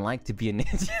it would be like to be a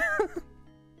ninja.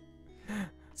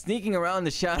 Sneaking around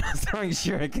the shadows, throwing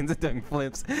shurikens and doing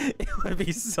flips. It would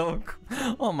be so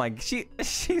cool. Oh my, she's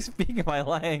speaking my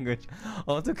language.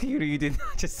 Oh, Tokiru, you did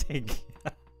not just say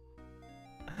yeah.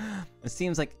 It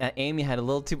seems like Amy had a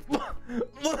little too...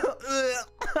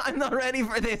 I'm not ready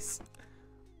for this.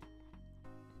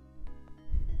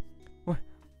 What?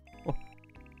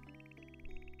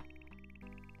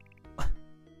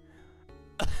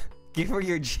 Give her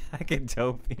your jacket,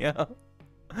 Doppio.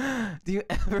 Do you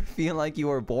ever feel like you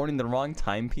were born in the wrong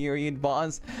time period,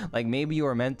 boss? Like maybe you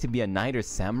were meant to be a knight or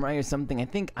samurai or something? I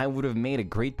think I would have made a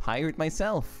great pirate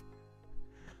myself.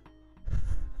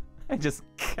 I just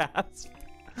gasped.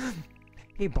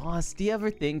 Hey boss, do you ever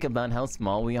think about how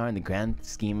small we are in the grand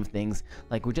scheme of things?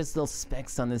 Like we're just little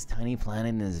specks on this tiny planet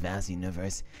in this vast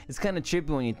universe. It's kind of trippy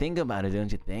when you think about it,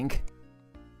 don't you think?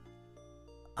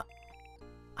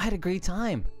 I had a great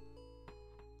time.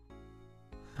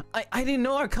 I didn't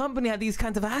know our company had these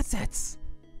kinds of assets.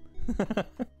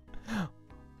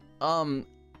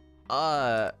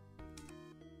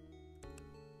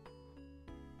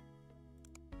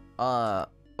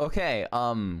 Okay,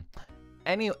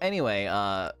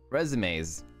 anyway,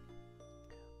 resumes.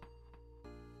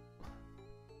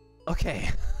 Okay.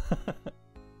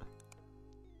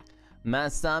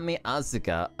 Masami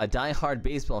Asuka, a die-hard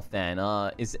baseball fan.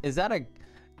 Is that a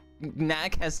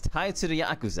knack has ties to the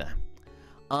Yakuza?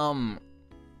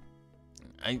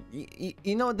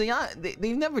 You know,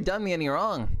 they've never done me any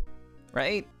wrong,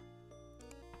 right?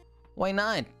 Why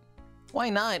not? Why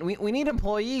not? We need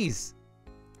employees.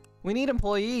 We need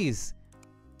employees.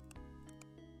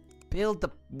 Build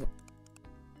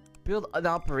Build an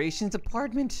operations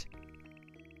department?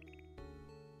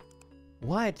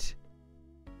 What?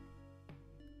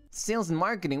 Sales and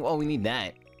marketing? Oh, we need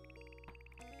that.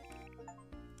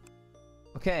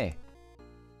 Okay.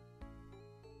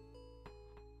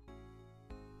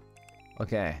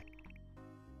 Okay.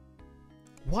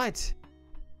 What?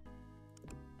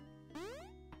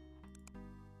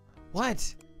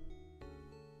 What?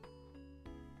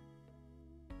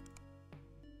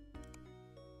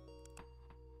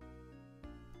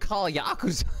 Call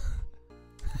Yakuza.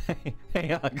 Hey,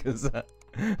 Yakuza.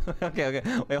 Okay.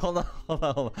 Wait, hold on.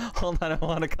 I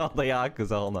want to call the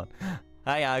Yakuza. Hold on.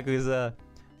 Hi, Yakuza.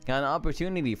 Got an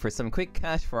opportunity for some quick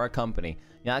cash for our company.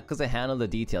 Yakuza handle the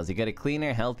details. You get a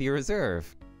cleaner, healthier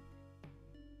reserve.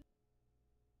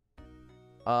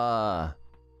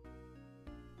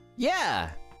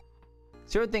 Yeah!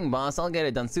 Sure thing, boss. I'll get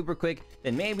it done super quick.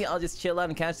 Then maybe I'll just chill out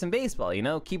and catch some baseball, you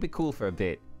know? Keep it cool for a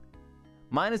bit.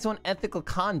 -1 ethical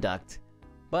conduct.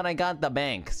 But I got the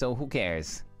bank, so who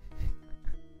cares?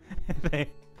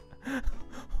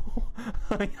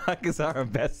 Yakuza are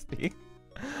bestie.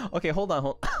 Okay, hold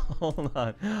on.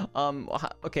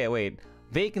 Okay, wait.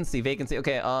 Vacancy.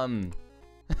 Okay,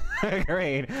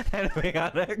 great.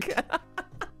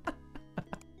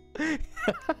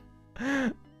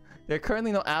 There are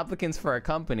currently no applicants for our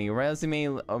company.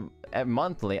 Resume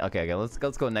monthly. Okay, let's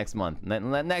go next month.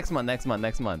 Next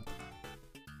month.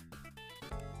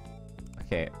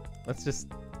 Okay, let's just...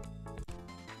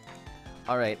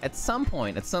 Alright, at some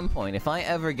point, if I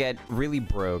ever get really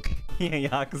broke... Yeah,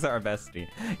 Yakuza are bestie.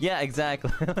 Yeah, exactly.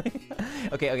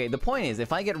 Okay, the point is,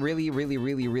 if I get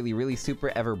really super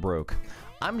ever broke,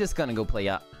 I'm just gonna go play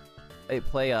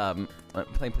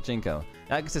pachinko.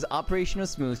 Yakuza says, operational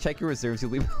smooth, check your reserves,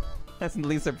 you'll be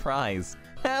pleasantly surprised.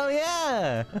 Hell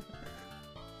yeah!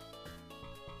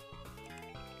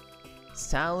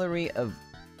 Salary of...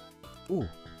 Ooh,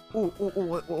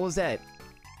 what was that?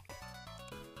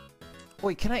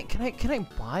 Wait, can I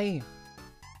buy?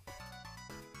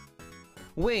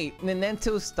 Wait,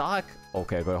 Nintendo stock.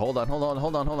 Okay, hold on.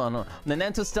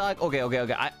 Nintendo stock. Okay.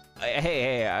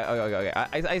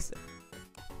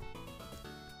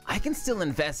 I can still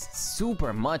invest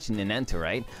super much in Nintendo,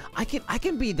 right? I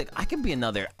can be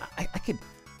another.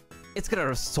 It's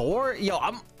gonna soar. Yo,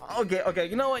 I'm okay.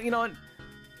 You know what?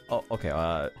 Oh, okay.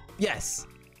 Yes.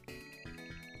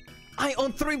 I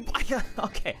own 3.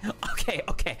 Okay.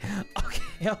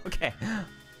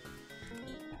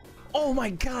 Oh my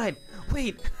god!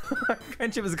 Wait, our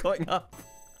friendship is going up.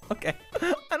 Okay,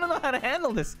 I don't know how to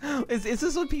handle this. Is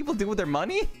this what people do with their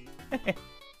money?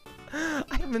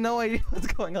 I have no idea what's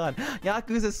going on.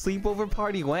 Yakuza sleepover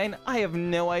party when? I have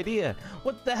no idea.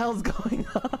 What the hell's going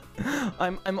on?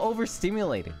 I'm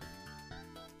overstimulated.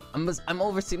 I'm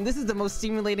overstimulated. This is the most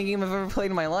stimulating game I've ever played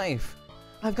in my life.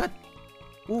 I've got...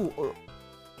 Ooh.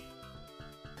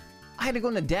 I had to go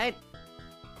into debt.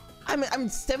 I'm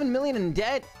 7 million in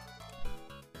debt.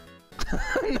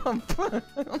 No,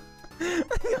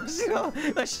 Yoshino,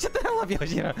 shut the hell up,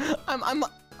 Yoshino.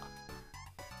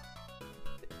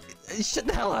 Shut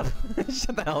the hell up.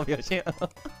 Shut the hell up, Yoshino.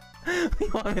 You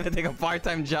want me to take a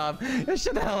part-time job?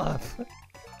 Shut the hell up.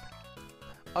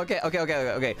 Okay.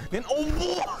 Then, oh,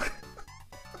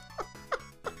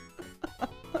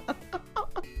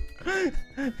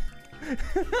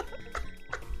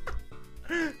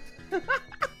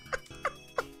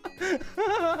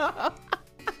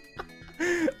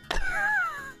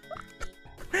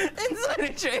 Insider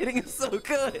trading is so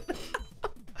good.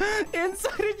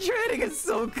 Insider trading is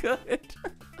so good.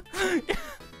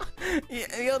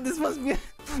 Yo, this must be.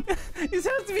 This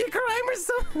has to be a crime or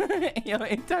something. Yo,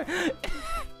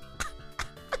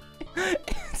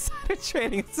 insider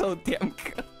trading is so damn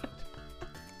good.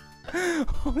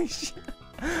 Holy shit.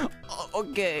 Oh,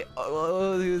 okay.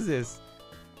 Who's this?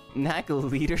 Knack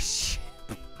leadership.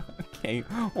 Okay,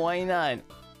 why not?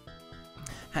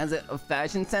 Has a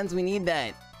fashion sense? We need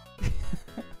that.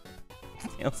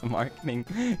 Sales and marketing,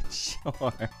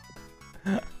 sure.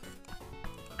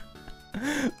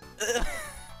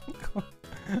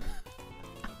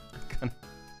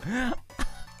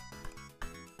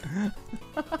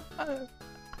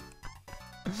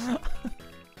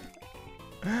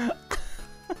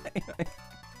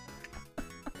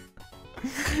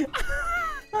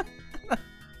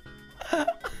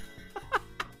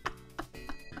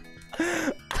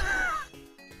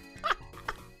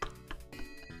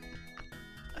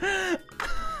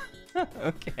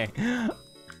 Okay.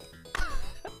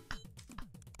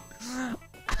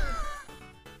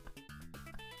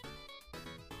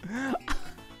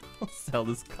 sell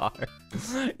this car.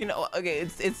 You know, okay,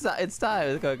 it's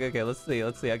time. Okay, let's see.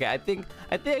 Okay, I think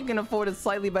I can afford a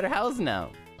slightly better house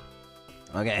now.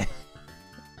 Okay.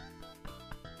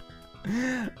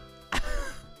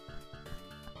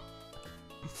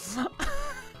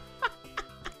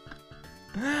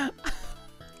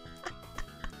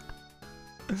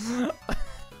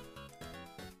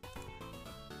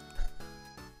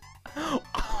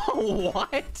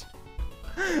 What?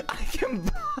 I can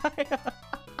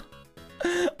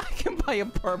buy a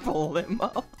purple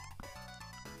limo.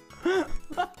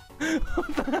 What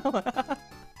the hell?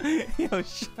 Yo,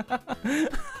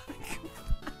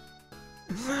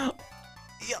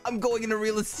 yeah, I'm going into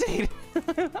real estate.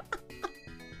 I'm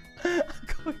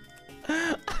going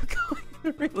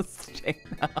into real estate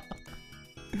now.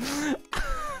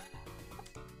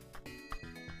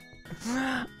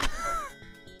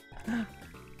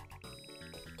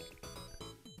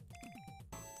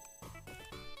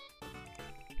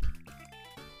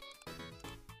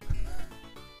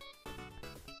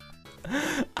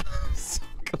 I'm so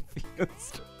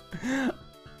confused.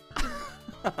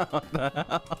 What the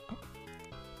hell?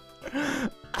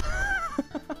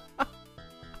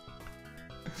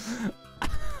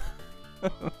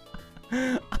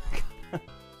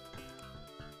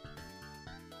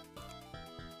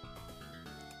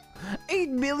 8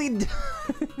 million.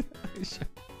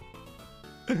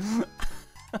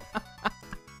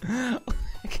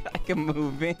 I can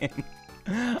move in.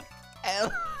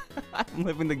 I'm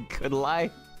living the good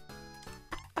life.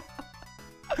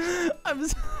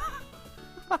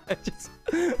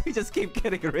 We just keep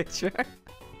getting richer.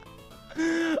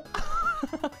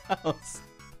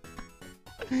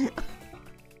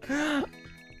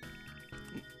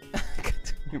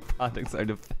 Your products are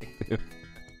defective.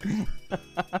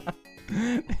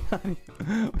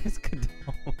 Where's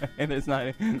Kadoma? And it's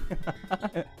not.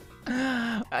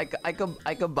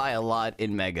 I could buy a lot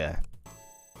in Mega.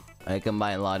 I can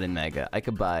buy a lot in Mega. I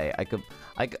could buy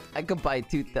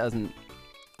 2,000.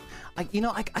 You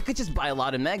know, I could just buy a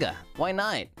lot in Mega. Why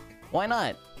not? Why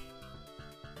not?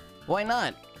 Why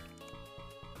not?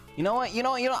 You know what?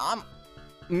 I'm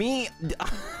me.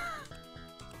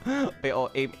 Wait,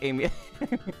 oh, Amy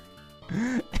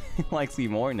likes me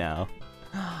more now.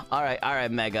 All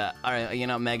right, Mega. All right, you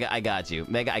know, Mega, I got you.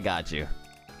 Mega, I got you.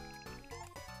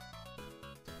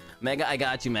 Mega, I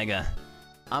got you, Mega.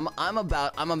 I'm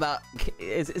about.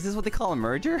 Is this what they call a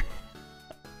merger?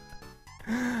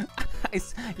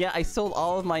 I sold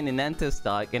all of my Nintendo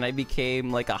stock and I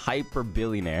became like a hyper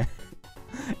billionaire.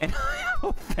 And I have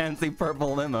a fancy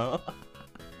purple limo.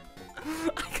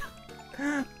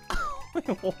 Wait,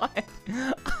 what?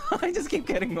 I just keep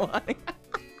getting money.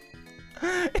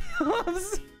 I'm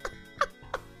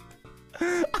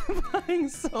buying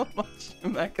so much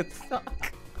Mega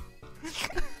stock.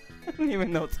 I don't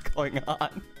even know what's going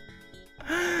on.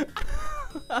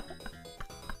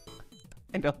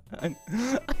 I don't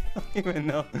even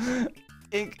know.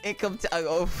 Income tax.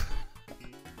 Oh,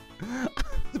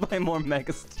 let's buy more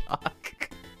Mega stock.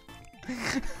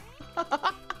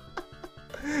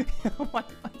 My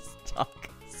stock.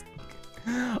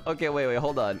 Okay, wait,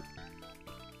 hold on.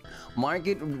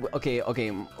 Market. Okay.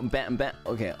 Okay.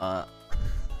 I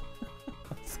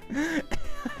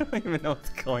don't even know what's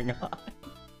going on.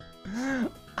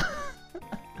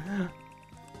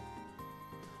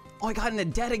 Oh, I got into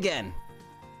debt again.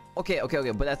 Okay,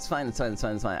 but that's fine. It's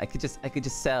fine. I could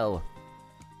just sell.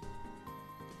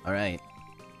 All right.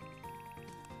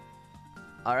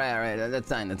 That's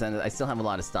fine. I still have a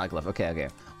lot of stock left. Okay.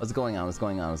 What's going on?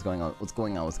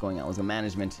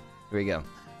 Management. Here we go.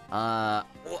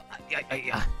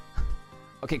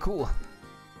 Okay, cool.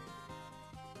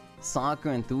 Soccer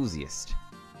enthusiast.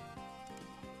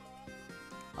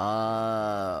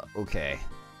 Okay.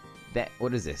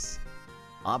 What is this?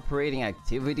 Operating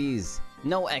activities.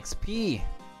 No XP.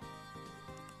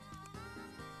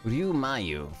 Ryu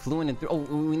Mayu. Fluent in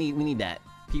we need that.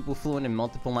 People fluent in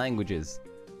multiple languages.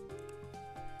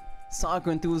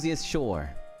 Soccer enthusiast,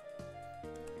 sure.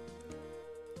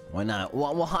 Why not?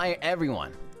 We'll hire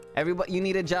everyone. Everybody, you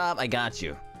need a job? I got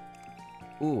you.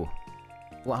 Ooh.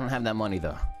 Well, I don't have that money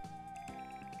though.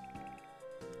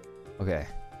 Okay.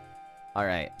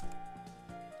 Alright,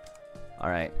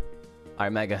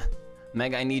 Mega.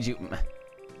 Mega, I need you.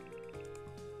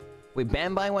 Wait,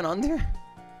 Bambai went under?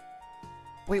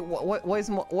 Wait, why is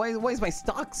my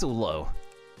stock so low?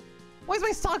 Why is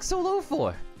my stock so low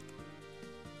for?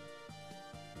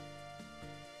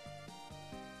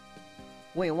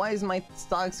 Wait, why is my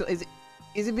stock so... Is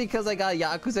it because I got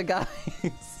Yakuza guys?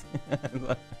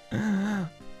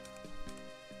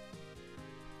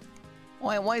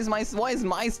 Why is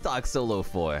my stock so low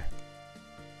for?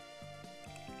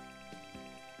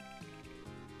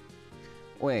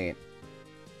 Wait.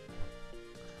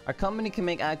 Our company can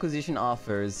make acquisition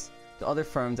offers to other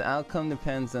firms. The outcome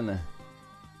depends on the...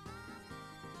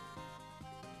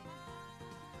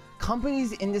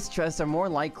 Companies in distress are more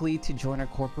likely to join our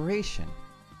corporation.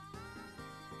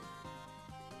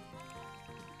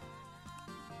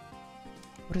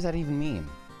 What does that even mean?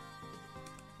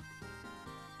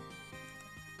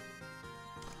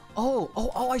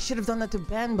 Oh, I should have done that to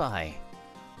Banbai.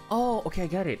 Oh, okay, I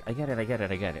get it. I get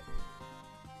it.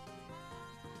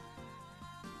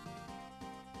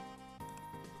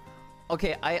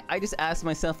 Okay, I just asked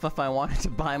myself if I wanted to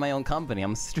buy my own company.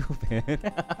 I'm stupid.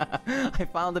 I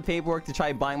filed the paperwork to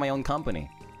try buying my own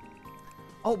company.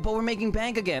 Oh, but we're making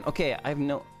bank again. Okay, I have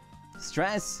no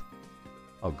stress.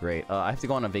 Oh, great. I have to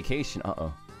go on a vacation.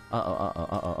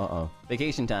 Uh-oh.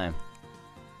 Vacation time.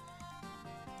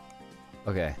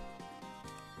 Okay.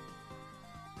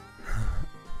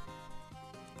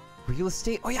 Real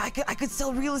estate? Oh yeah, I could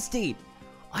sell real estate!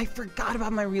 I forgot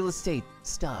about my real estate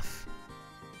stuff.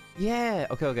 Yeah,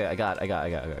 okay, I got it,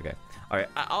 okay. Alright,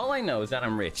 all I know is that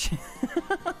I'm rich.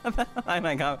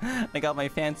 I got my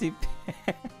fancy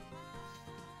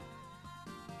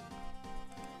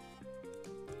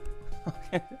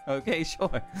okay,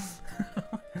 sure.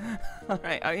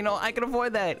 Alright, you know, I can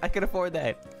afford that.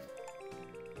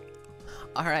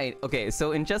 Alright, okay,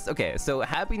 so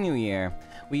Happy New Year.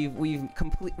 We've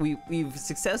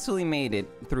successfully made it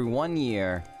through 1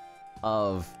 year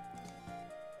of...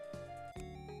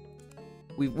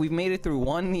 We've made it through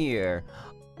 1 year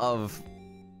of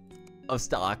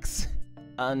stocks.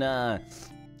 And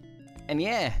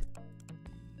yeah.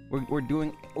 We're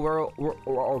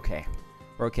okay.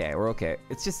 We're okay.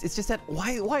 It's just that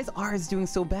why is ours doing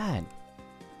so bad?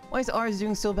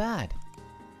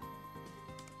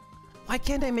 Why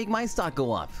can't I make my stock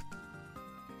go up?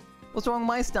 What's wrong with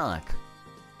my stock?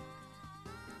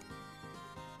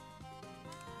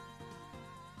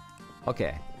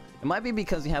 Okay. It might be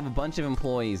because we have a bunch of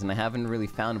employees and I haven't really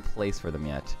found a place for them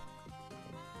yet.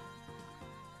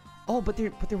 Oh, but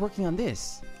they're working on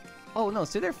this. Oh no,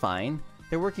 so they're fine.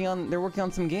 They're working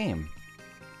on some game.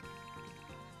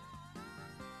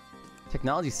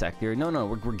 Technology sector? No,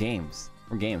 we're games.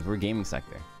 We're gaming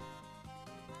sector.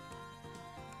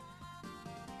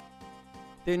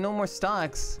 There are no more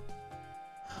stocks.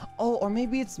 Oh, or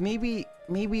maybe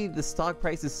the stock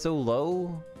price is so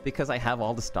low because I have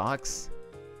all the stocks.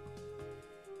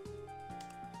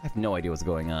 I have no idea what's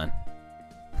going on.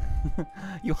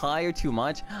 You hire too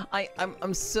much?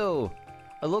 I'm so...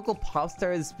 A local pop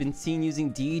star has been seen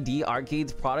using D&D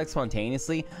Arcade's products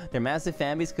spontaneously. Their massive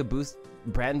fan base could boost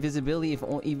brand visibility if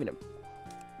only even...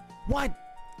 What?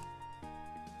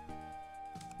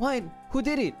 What? Who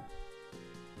did it?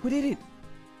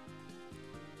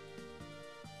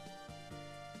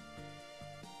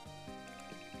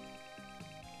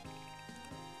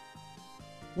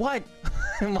 What?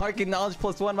 Market knowledge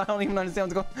 +1, but I don't even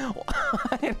understand what's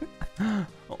going on.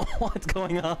 What's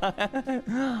going on?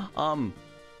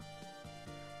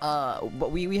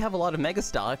 But we have a lot of mega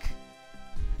stock.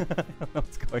 I don't know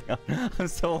what's going on. I'm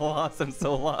so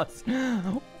lost.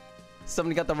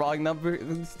 Somebody got the wrong number.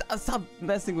 Stop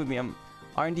messing with me. I'm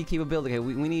R&D capability. Okay,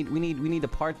 we need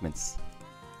apartments.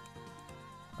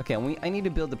 Okay, I need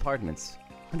to build apartments.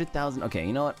 100,000. Okay,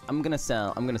 you know what? I'm gonna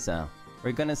sell.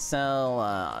 We're gonna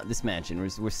sell this mansion.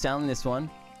 We're selling this one.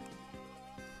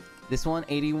 This one,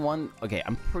 81. Okay,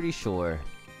 I'm pretty sure.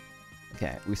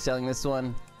 Okay, we're selling this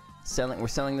one. We're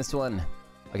selling this one.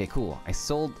 Okay, cool. I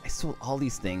sold all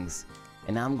these things,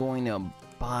 and now I'm going to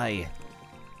buy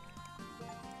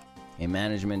a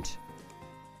management.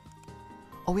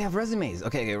 Oh, we have resumes.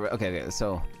 Okay.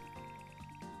 So,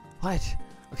 what?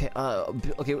 Okay.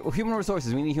 Okay. Human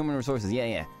resources. We need human resources.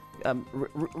 Yeah.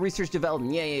 Research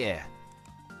development. Yeah.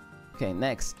 Okay,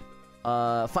 next.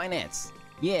 Finance.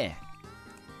 Yeah.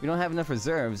 We don't have enough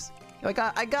reserves. I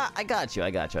got you. I got you.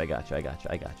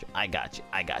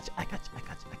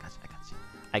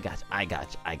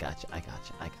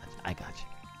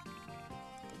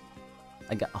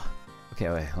 Okay,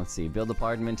 wait, let's see. Build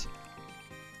apartment.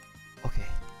 Okay.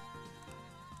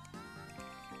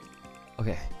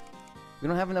 We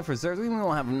don't have enough reserves. We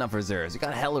don't have enough reserves. We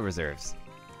got hella reserves.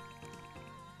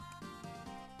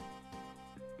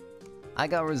 I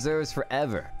got reserves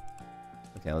forever.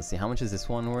 Okay, let's see. How much is this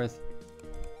one worth?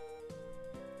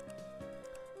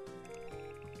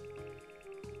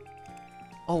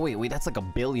 Oh, wait. That's like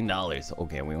 $1 billion.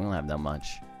 Okay, we don't have that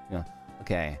much. Yeah.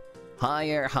 Okay.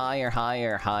 Higher.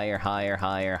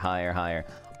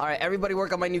 Alright, everybody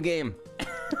work on my new game.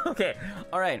 Okay.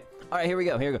 Alright, here we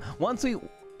go. Once we...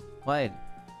 What?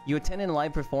 You attended a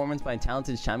live performance by a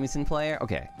talented shamisen player?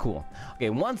 Okay, cool. Okay,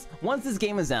 once this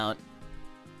game is out...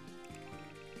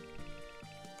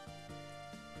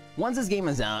 Once this game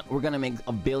is out, we're gonna make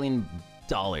 $1 billion,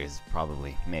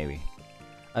 probably, maybe.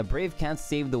 A brave cat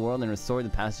saved the world and restored the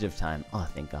passage of time. Oh,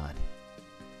 thank God.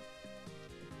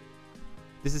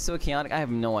 This is so chaotic, I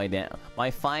have no idea. My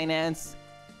finance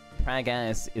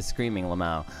pragass is screaming,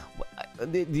 lmao.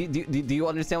 Do you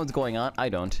understand what's going on? I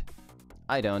don't.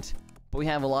 I don't. But we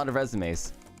have a lot of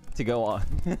resumes to go on.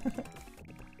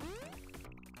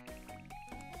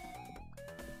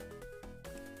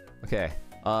 Okay.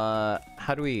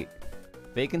 How do we...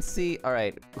 Vacancy?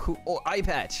 Alright. Who... Oh, eye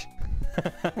patch!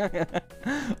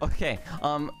 Okay.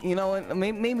 You know what?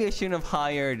 Maybe I shouldn't have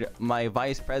hired my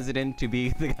vice president to be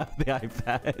the guy with the eye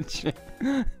patch.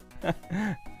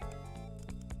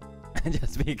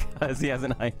 Just because he has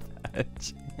an eye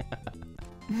patch.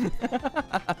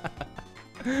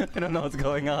 I don't know what's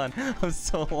going on. I'm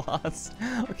so lost.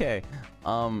 Okay.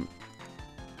 Well,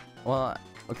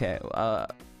 okay.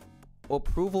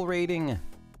 Approval rating.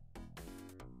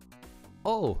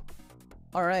 Oh.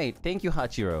 Alright. Thank you,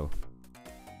 Hachiro.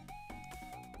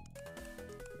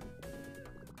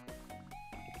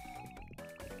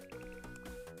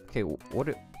 Okay,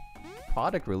 what...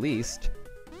 Product released?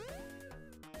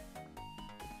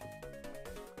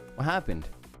 What happened?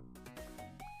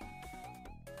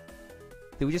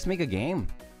 Did we just make a game?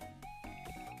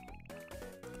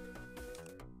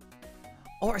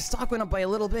 Oh, our stock went up by a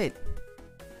little bit.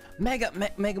 Mega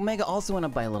also went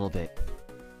up by a little bit.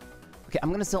 Okay,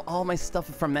 I'm gonna sell all my stuff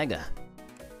from Mega.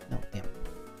 No, damn.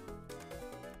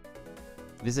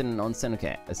 Visit an onsen.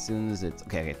 Okay, as soon as it's...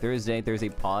 Okay, Thursday,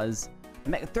 pause.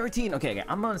 13! Okay,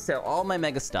 I'm gonna sell all my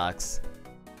Mega stocks.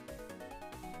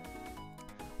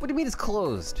 What do you mean it's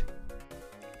closed?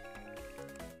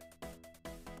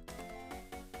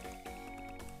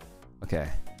 Okay.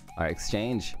 Alright,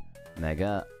 exchange.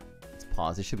 Mega. It's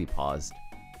paused. It should be paused.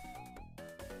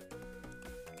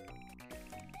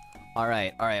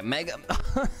 Alright, Mega.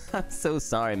 I'm so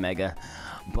sorry, Mega.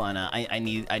 But I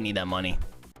need that money.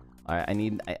 Alright, I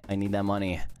need that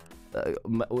money.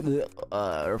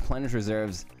 Replenish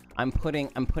reserves. I'm putting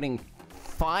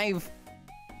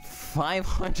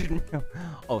 500 mil.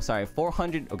 Oh, sorry,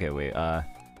 400. Okay, wait. How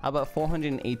about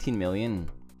 418 million?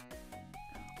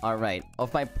 All right,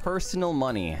 of my personal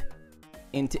money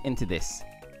into this.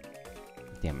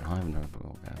 Damn it! I don't have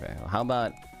no. Okay. How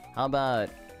about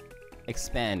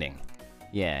expanding?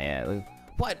 Yeah.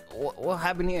 What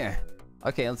happened here?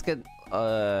 Okay, let's get.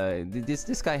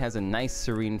 This guy has a nice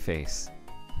serene face.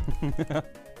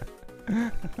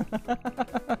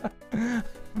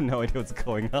 No idea what's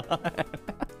going on.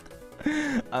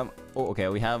 Oh, okay.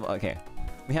 We have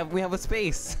a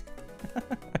space.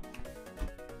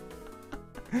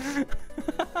 I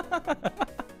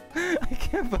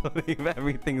can't believe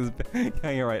everything's. Yeah,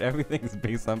 you're right. Everything's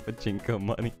based on pachinko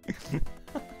money.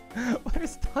 Why are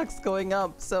stocks going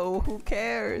up? So who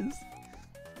cares?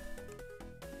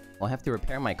 Well, I have to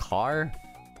repair my car.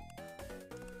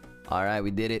 All right,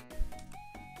 we did it.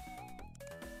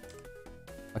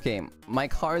 Okay, my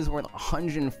car is worth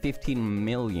 115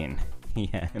 million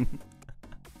yen.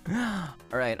 All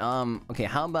right. Okay.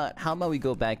 How about we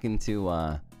go back into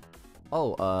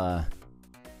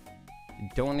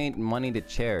donate money to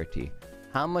charity.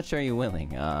 How much are you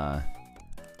willing? I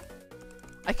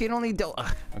can only do.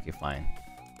 Okay, fine.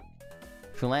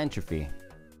 Philanthropy.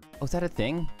 Oh, is that a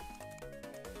thing?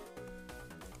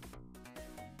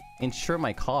 Insure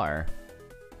my car.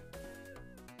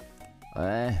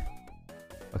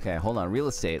 Okay, hold on. Real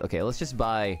estate. Okay, let's just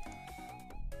buy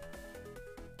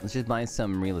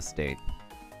some real estate.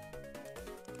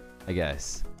 I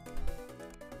guess.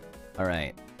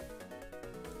 Alright.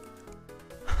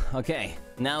 Okay,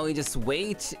 now we just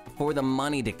wait for the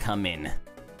money to come in.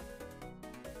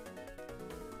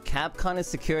 Capcom is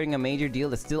securing a major deal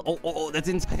that's still... Oh, that's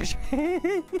inside.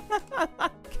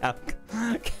 Capcom.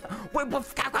 Wait, but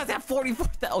Capcom's at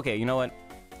 44,000. Okay, you know what?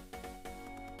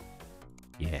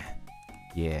 Yeah.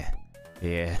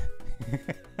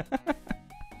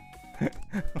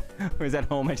 Where's that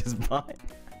home I just bought?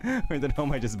 Where's that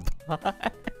home I just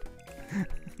bought?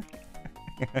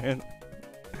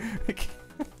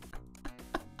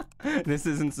 This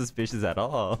isn't suspicious at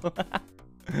all.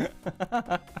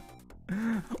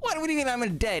 What do you mean I'm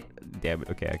in debt? Damn it.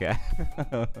 Okay. Okay.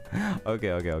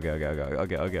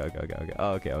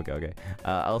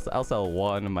 I'll sell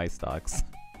one of my stocks.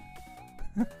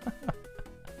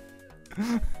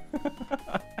 I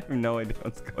have no idea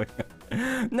what's going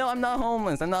on. No, I'm not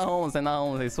homeless.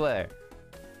 I swear.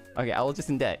 Okay, I was just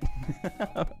in debt.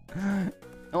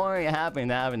 Don't worry, it happens.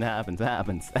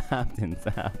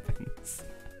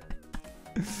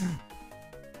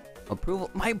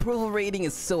 My approval rating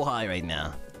is so high right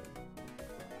now.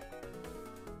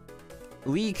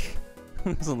 Leak.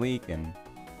 Who's leaking?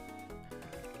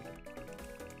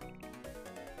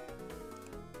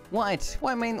 What?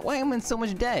 Why am I in so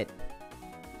much debt?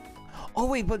 Oh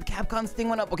wait, but Capcom's thing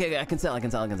went up. Okay, I can sell.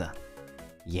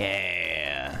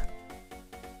 Yeah.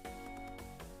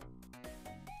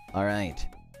 All right.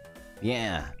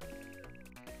 Yeah.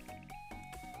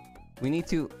 We need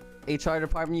to... HR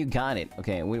department, you got it.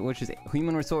 Okay, which is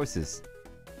human resources.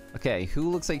 Okay,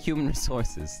 who looks like human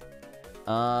resources?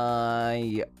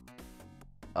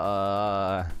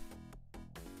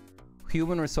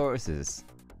 Human resources.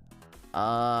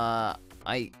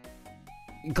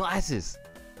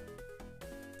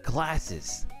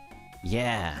 Glasses.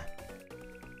 Yeah.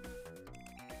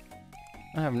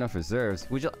 I don't have enough reserves.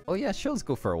 Would you... Oh yeah, sure, let's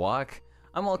go for a walk.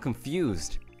 I'm all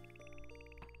confused.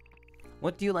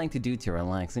 What do you like to do to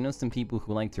relax? I know some people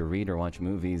who like to read or watch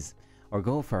movies. Or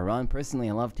go for a run. Personally,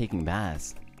 I love taking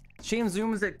baths. Shame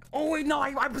Zoom is like... Oh wait, no,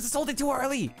 I sold it too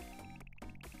early!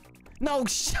 No,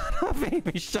 shut up,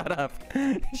 baby, shut up.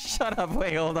 Shut up,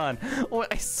 wait, hold on. Oh,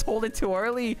 I sold it too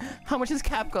early? How much is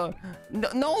Capcom?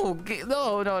 No,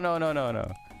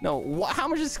 how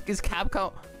much is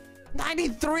Capcom?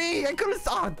 93! I could've...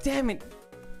 Oh, damn it.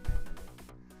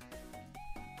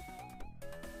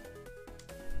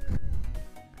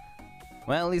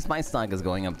 Well, at least my stock is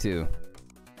going up too.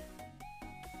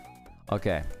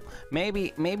 Okay.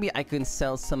 Maybe I can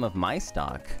sell some of my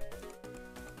stock.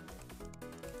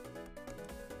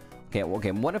 Okay,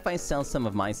 what if I sell some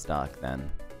of my stock then?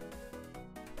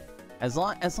 As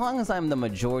long as I'm the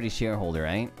majority shareholder,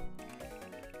 right?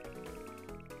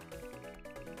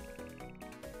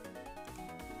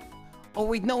 Oh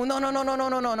wait, no,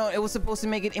 it was supposed to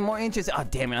make it more interesting. Oh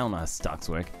damn it, I don't know how stocks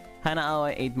work.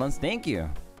 Hana 8 months, thank you.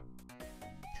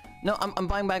 No, I'm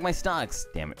buying back my stocks.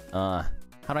 Damn it. How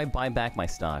do I buy back my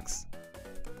stocks?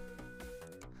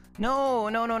 No,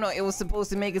 it was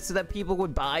supposed to make it so that people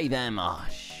would buy them. Oh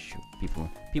shoot, people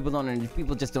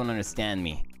just don't understand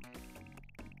me.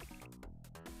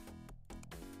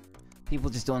 People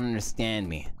just don't understand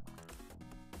me.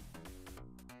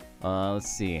 Let's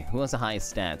see. Who has the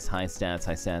highest stats? High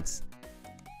stats.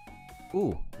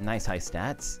 Ooh, nice high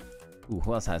stats. Ooh,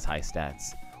 who else has high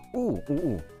stats?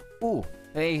 Ooh.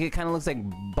 Hey, it kind of looks like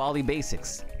Bali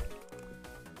Basics.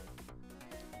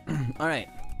 Alright.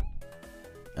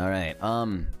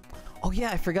 Oh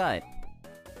yeah, I forgot.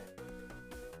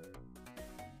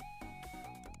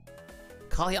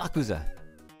 Call Yakuza.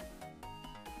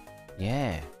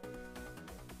 Yeah.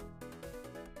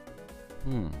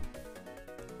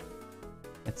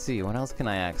 Let's see, what else can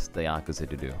I ask the Yakuza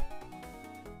to do?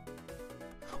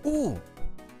 Ooh!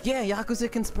 Yeah, Yakuza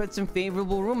can spread some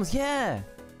favorable rumors. Yeah!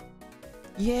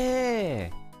 Yeah,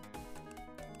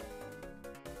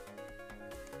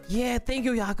 thank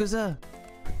you, Yakuza!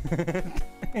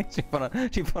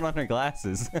 she put on her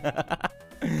glasses.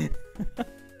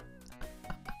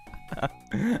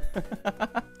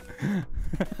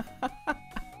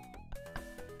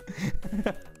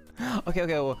 Okay,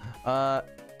 well,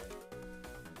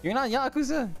 you're not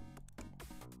Yakuza?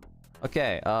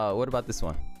 Okay, what about this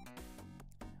one?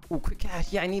 Ooh, quick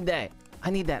cash, yeah, I need that. I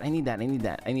need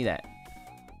that.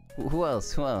 Who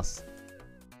else? Who else?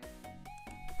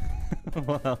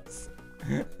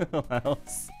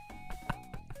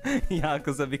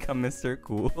 Yakuza become Mr.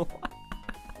 Cool.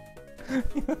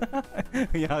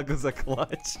 Yakuza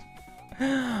clutch.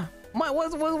 Why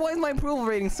is my approval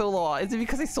rating so low? Is it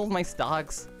because I sold my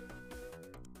stocks?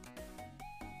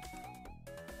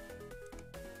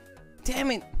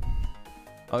 Damn it!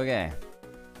 Okay.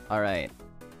 Alright.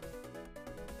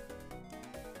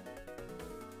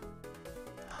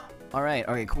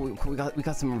 Alright, cool. We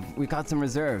got some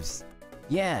reserves.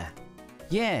 Yeah.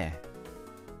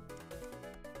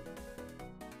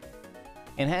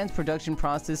 Enhance production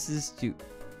processes to...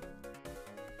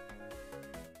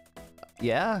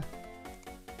 Yeah?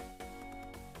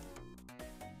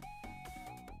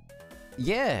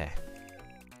 Yeah!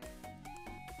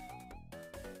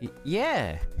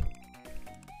 Yeah!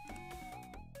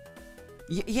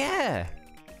 Yeah!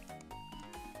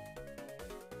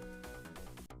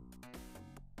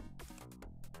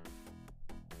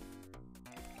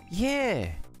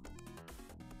 Yeah!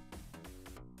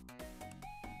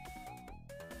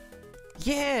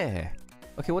 Yeah!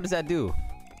 Okay, what does that do?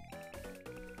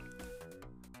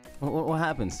 What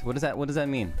happens? What does that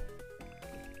mean?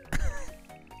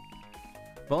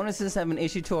 Bonuses have been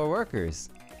issued to our workers.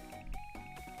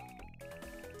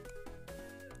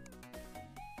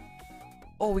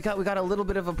 Oh, we got a little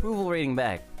bit of approval rating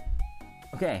back.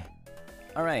 Okay.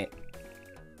 Alright.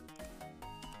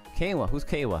 Kawa, who's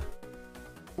Kawa?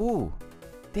 Ooh.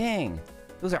 Dang.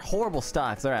 Those are horrible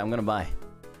stocks. Alright, I'm gonna buy.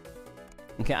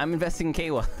 Okay, I'm investing in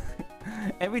Kawa.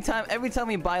 every time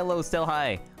we buy low, sell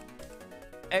high,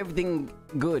 everything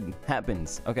good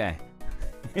happens. Okay.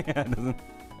 Yeah, it doesn't...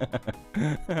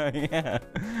 yeah.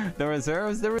 The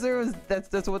reserves,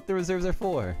 that's what the reserves are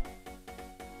for.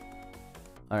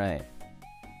 Alright.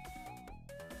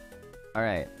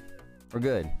 Alright. We're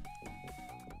good.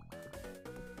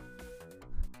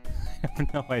 I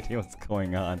have no idea what's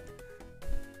going on.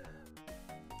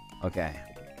 Okay.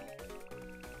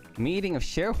 Meeting of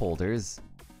shareholders?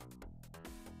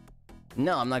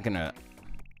 No, I'm not gonna...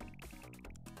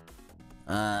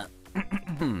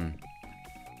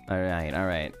 Alright,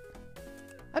 alright.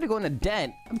 I had to go into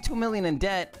debt. I'm 2 million in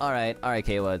debt. Alright,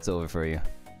 Kawa, it's over for you.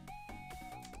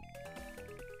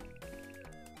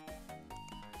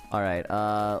 Alright,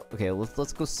 okay,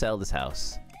 let's go sell this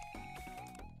house.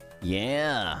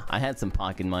 Yeah! I had some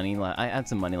pocket money, I had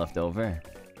some money left over.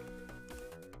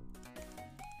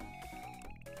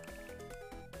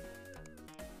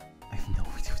 I have no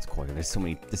idea what's going on. There's so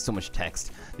much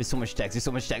text. There's so much text.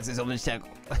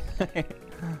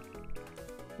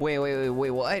 Wait,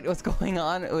 what? What's going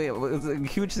on? Wait, it was a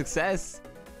huge success?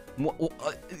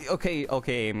 Okay,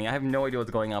 Amy, I have no idea what's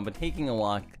going on, but taking a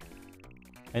walk...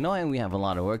 I know we have a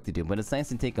lot of work to do, but it's nice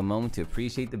to take a moment to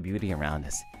appreciate the beauty around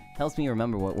us. Helps me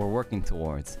remember what we're working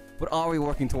towards. What are we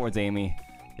working towards, Amy?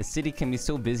 The city can be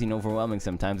so busy and overwhelming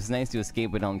sometimes. It's nice to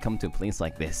escape it all and come to a place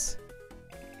like this.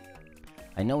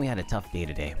 I know we had a tough day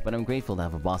today, but I'm grateful to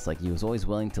have a boss like you who's always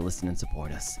willing to listen and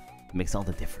support us. It makes all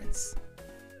the difference.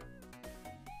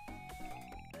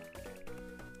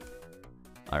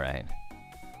 Alright.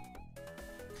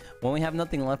 When we have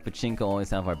nothing left, but Shinko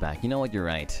always have our back. You know what? You're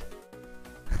right.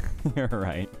 You're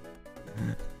right.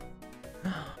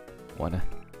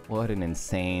 What an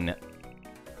insane...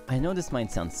 I know this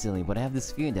might sound silly, but I have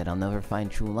this fear that I'll never find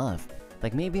true love.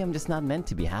 Like maybe I'm just not meant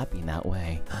to be happy in that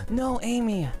way. No,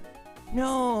 Amy!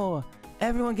 No!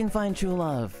 Everyone can find true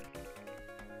love!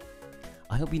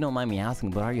 I hope you don't mind me asking,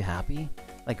 but are you happy?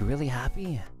 Like really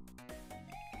happy?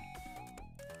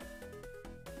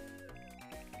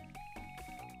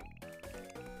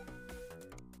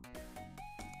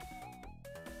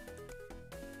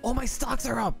 Oh, my stocks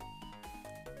are up!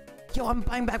 Yo, I'm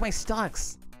buying back my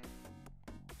stocks!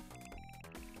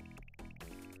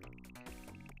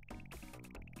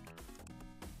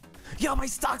 Yo, my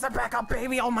stocks are back up,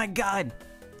 baby! Oh my god!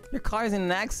 Your car's in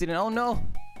an accident, oh no!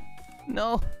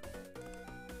 No!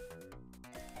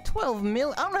 12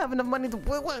 million? I don't have enough money to...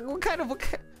 What happened?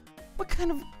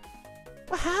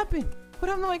 What happened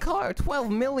to my car?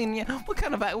 12 million? Yeah, what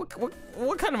kind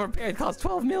of repair costs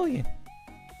 12 million?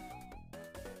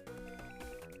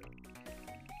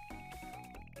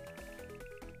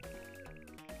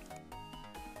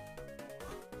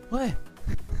 What?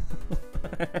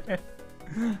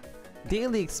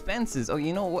 Daily expenses. Oh,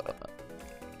 you know what?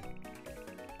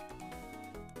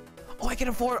 Oh, I can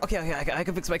afford. Okay, I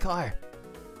can fix my car.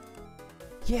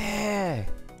 Yeah.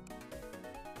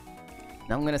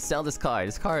 Now I'm gonna sell this car.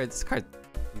 This car,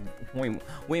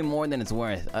 way more than it's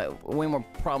worth. Way more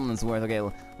problem than it's worth. Okay,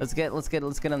 let's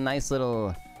get a nice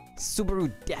little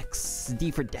Subaru Dex.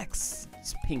 D for Dex.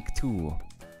 It's pink too. All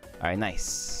right,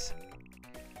 nice.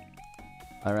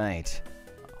 All right.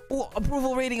 Oh,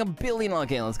 approval rating 1 billion.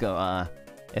 Okay, let's go.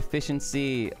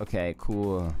 Efficiency. Okay,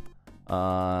 cool.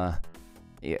 Yeah.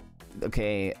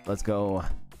 Okay, let's go.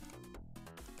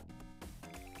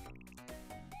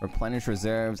 Replenish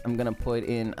reserves. I'm gonna put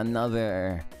in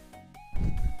another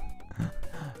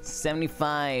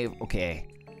 75. Okay.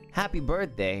 Happy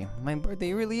birthday. My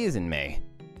birthday really is in May.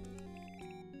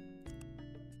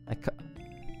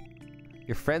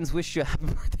 Your friends wish you a happy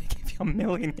birthday. Give you 1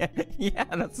 million. Yeah,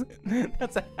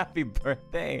 that's a happy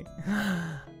birthday.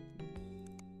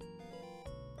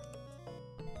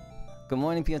 Good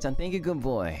morning, Pio-chan. Thank you, good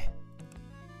boy.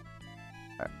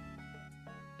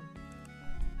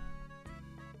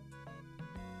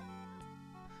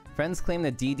 Friends claim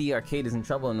that DD Arcade is in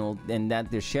trouble and that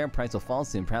their share price will fall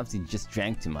soon. Perhaps he just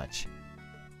drank too much.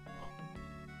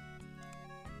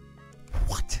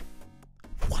 What?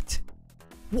 What?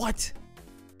 What?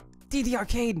 DD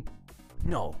Arcade?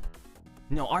 No.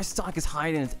 No, our stock is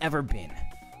higher than it's ever been.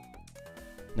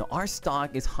 No, our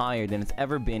stock is higher than it's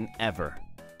ever been, ever.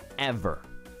 Ever.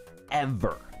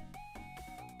 Ever.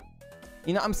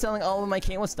 You know, I'm selling all of my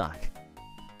Kawa stock.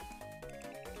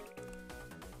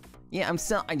 Yeah, I'm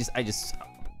selling. I just.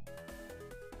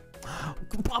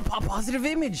 Positive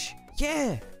image.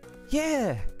 Yeah,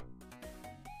 yeah.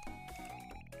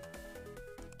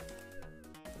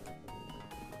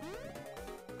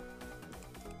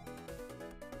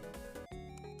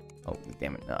 Oh,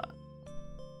 damn it.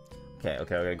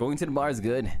 Okay. Going to the bar is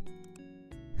good.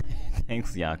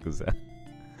 Thanks, Yakuza.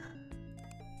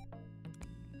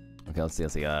 Okay, let's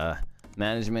see.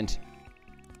 Management.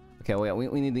 Okay, wait.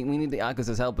 We need the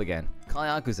Yakuza's help again. Call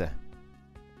Yakuza.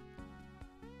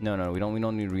 No. We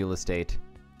don't need real estate.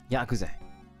 Yakuza.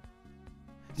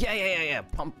 Yeah.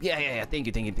 Pump. Yeah. Thank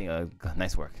you.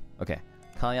 Nice work. Okay.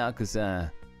 Call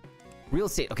Yakuza. Real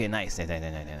estate. Okay, nice. Good.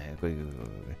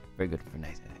 Very good.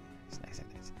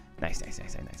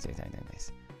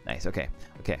 Nice. Okay.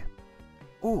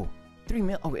 Ooh, 3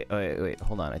 mil. Oh wait.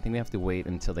 Hold on. I think we have to wait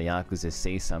until the Yakuza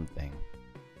say something.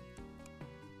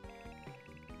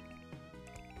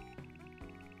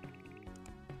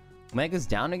 Omega's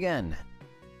down again.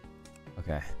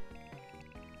 Okay.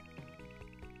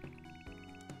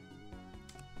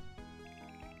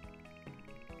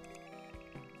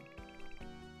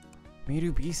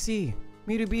 Mirubisi,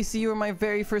 you were my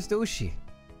very first Oshi.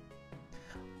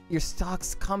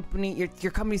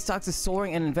 Your company's stocks is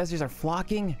soaring and investors are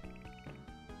flocking.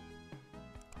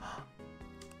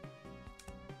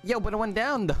 Yo, but it went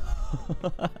down though.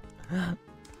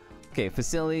 Okay,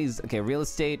 facilities. Okay, real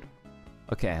estate.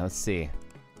 Okay, let's see.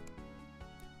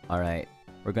 All right,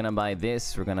 we're gonna buy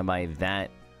this. We're gonna buy that.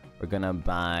 We're gonna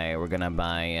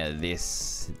buy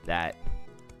this, that.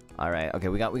 All right. Okay,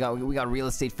 we got real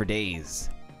estate for days.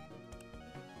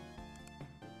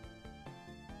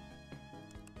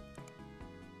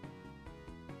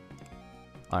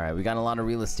 All right, we got a lot of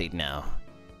real estate now.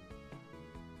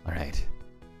 All right.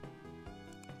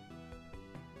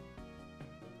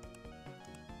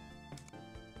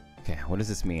 Okay, what does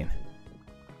this mean?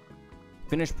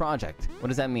 Finished project. What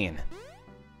does that mean?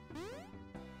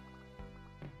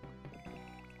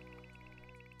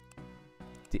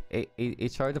 The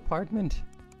HR department?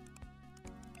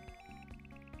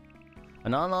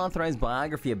 An unauthorized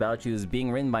biography about you is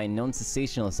being written by a known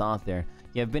sensationalist author.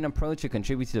 You have been approached to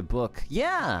contribute to the book.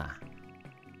 Yeah!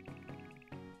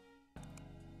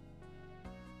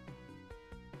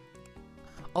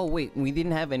 Oh wait, we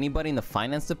didn't have anybody in the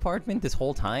finance department this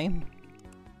whole time?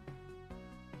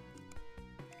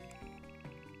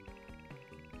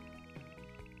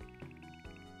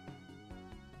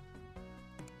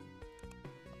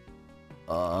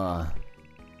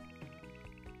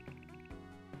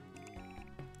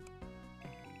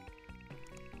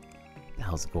 What the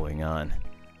hell's going on?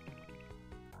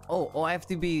 Oh, I have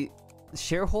to be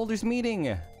shareholders meeting.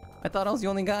 I thought I was the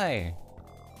only guy.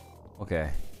 Okay.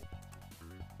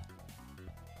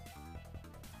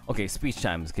 Okay, speech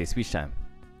time. Okay, speech time.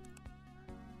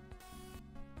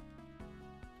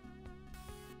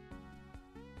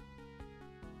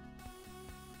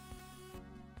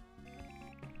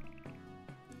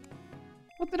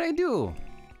 What did I do?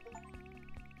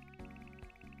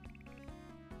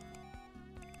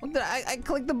 What did I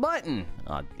clicked the button?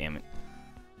 Oh, damn it.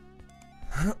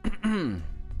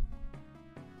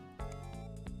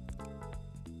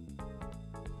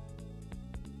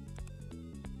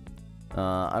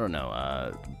 I don't know,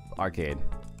 arcade.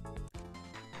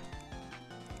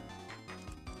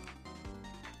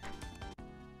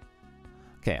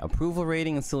 Okay, approval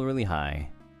rating is still really high.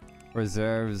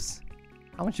 Reserves,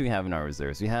 how much do we have in our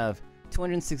reserves? We have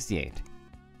 268.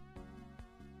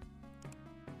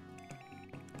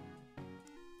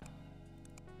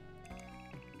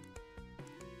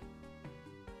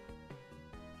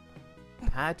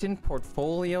 Patent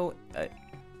portfolio,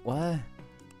 what?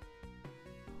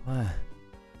 What?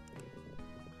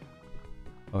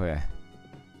 Okay.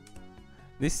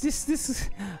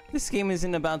 This game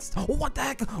isn't about oh, what the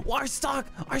heck? Our stock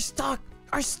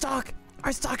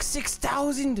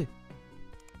 6,000.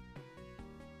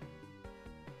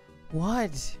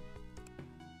 What?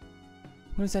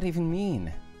 What does that even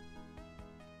mean?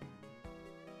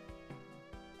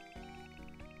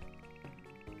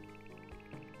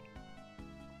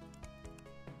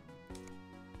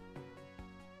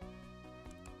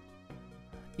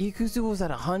 Ikuzu was at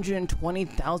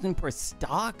 120,000 per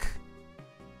stock?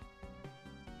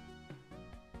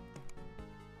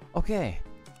 Okay.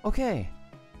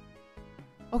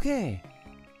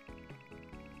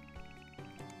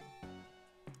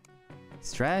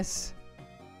 Stress?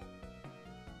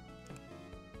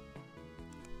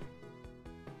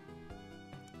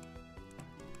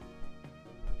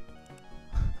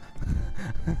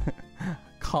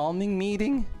 Calming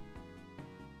meeting?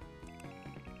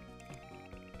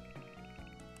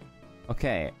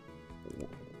 Okay.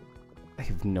 I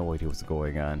have no idea what's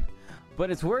going on. But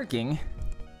it's working.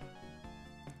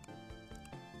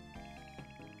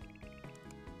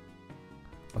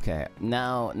 Okay,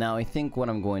 now I think what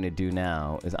I'm going to do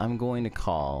now is I'm going to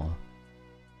call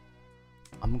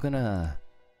I'm gonna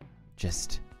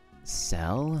just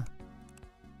sell,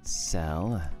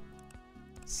 sell,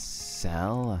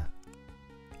 sell,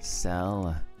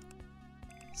 sell,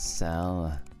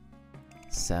 sell,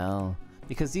 sell.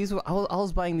 Because these were, I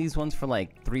was buying these ones for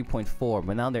like 3.4,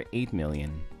 but now they're 8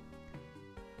 million.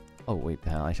 Oh wait, the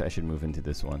hell, I should move into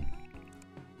this one.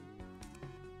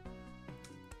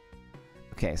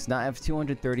 Okay, so now I have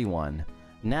 231.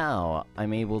 Now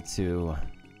I'm able to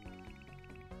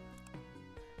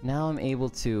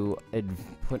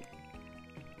put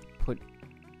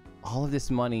all of this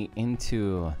money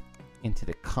into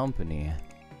the company.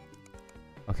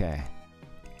 Okay.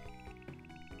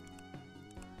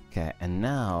 Okay, and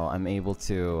now I'm able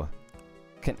to...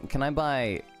 Can I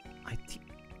buy...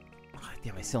 Oh,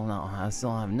 damn, I still don't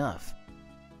have enough.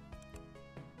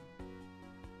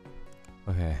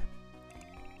 Okay.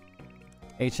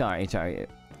 HR. Okay.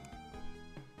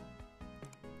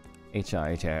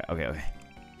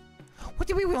 What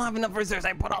do you mean we don't have enough reserves?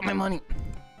 I put all my money.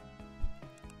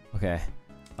 Okay.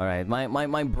 All right.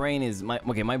 My brain is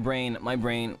my brain.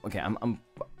 Okay. I'm.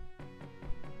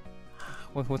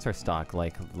 What's our stock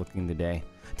like looking today?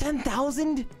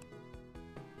 10,000.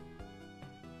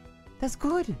 That's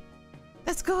good.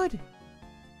 That's good.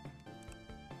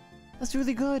 That's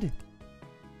really good.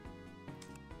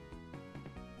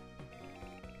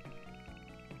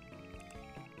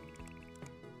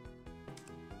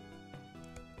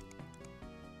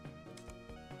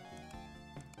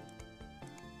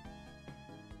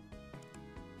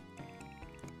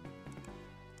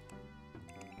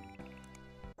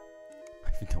 I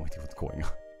have no idea what's going on.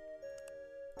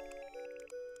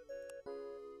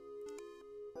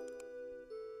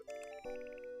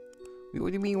 What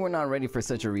do you mean we're not ready for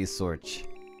such a research?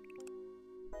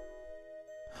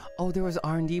 Oh, there was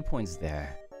R&D points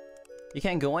there. You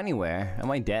can't go anywhere.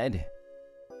 Am I dead?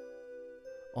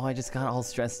 Oh, I just got all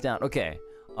stressed out. Okay.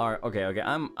 Okay.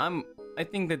 I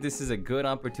think that this is a good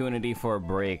opportunity for a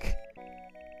break.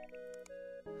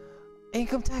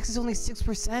 Income tax is only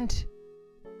 6%.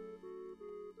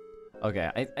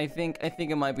 Okay, I think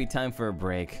it might be time for a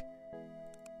break.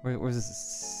 Where's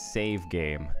this save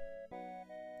game?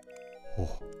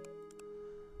 Oh.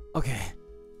 Okay.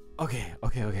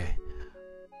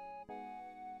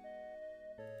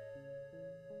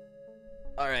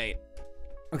 Alright.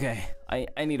 Okay,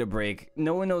 I need a break.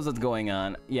 No one knows what's going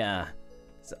on. Yeah.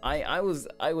 So I was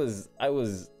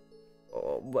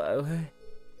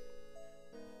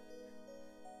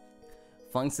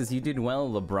Funk says you did well,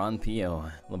 LeBron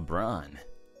Pio. LeBron.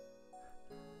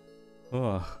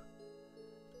 Ugh.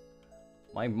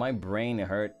 My brain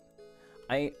hurt.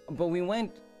 But we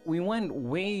went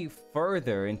way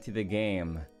further into the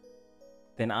game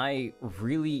than I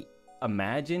really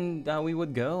imagined that we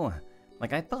would go.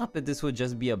 Like, I thought that this would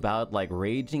just be about, like,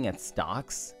 raging at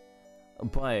stocks.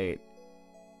 But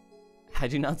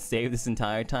had you not saved this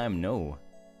entire time? No,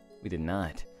 we did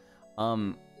not.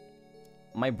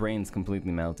 My brain's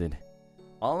completely melted.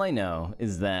 All I know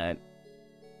is that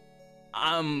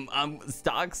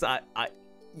stocks.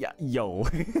 Yeah, yo.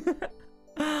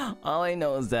 All I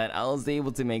know is that I was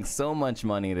able to make so much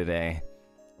money today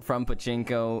from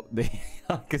pachinko, the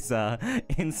Yakuza,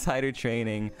 insider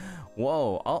trading.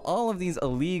 Whoa, all of these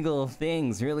illegal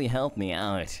things really helped me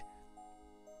out.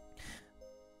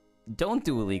 Don't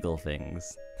do illegal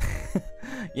things.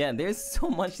 Yeah, there's so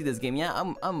much to this game.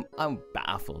 Yeah, I'm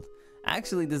baffled.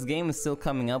 Actually, this game is still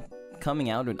coming out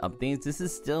with updates. This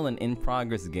is still an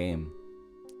in-progress game.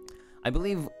 I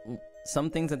believe some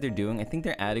things that they're doing, I think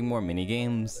they're adding more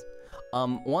mini-games.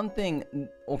 One thing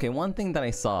that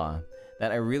I saw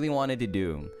that I really wanted to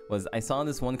do was I saw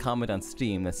this one comment on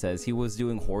Steam that says he was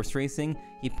doing horse racing.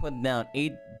 He put down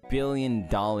 $8 billion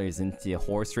into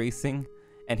horse racing,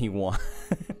 and he won.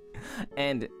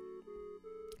 And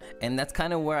that's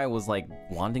kind of where I was like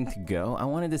wanting to go. I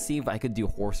wanted to see if I could do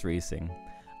horse racing,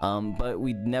 but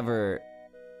we never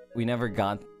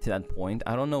got to that point.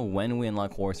 I don't know when we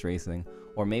unlock horse racing,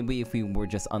 or maybe if we were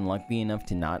just unlucky enough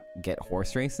to not get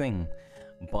horse racing.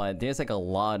 But there's like a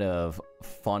lot of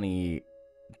funny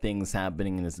things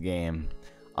happening in this game.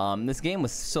 This game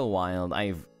was so wild.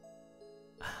 I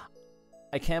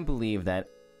can't believe that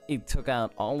it took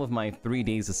out all of my 3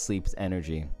 days of sleep's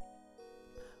energy.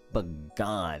 But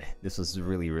God, this was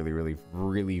really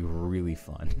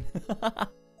fun.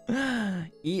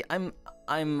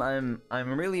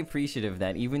 I'm really appreciative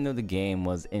that even though the game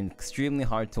was extremely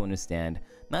hard to understand,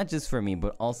 not just for me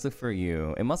but also for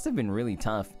you, it must have been really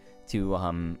tough to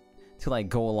like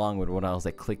go along with what I was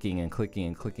like clicking,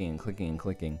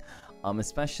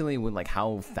 especially with like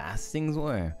how fast things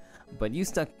were. But you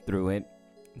stuck through it.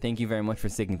 Thank you very much for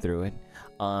sticking through it.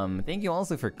 Thank you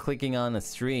also for clicking on a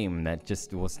stream that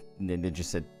just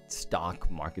said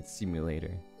stock market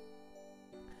simulator.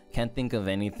 Can't think of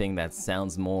anything that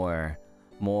sounds more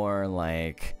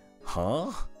like,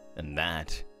 huh? Than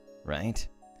that, right?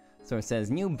 So it says,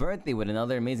 new birthday with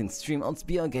another amazing stream.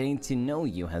 Doppio, getting to know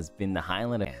you has been the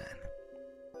highlight of man.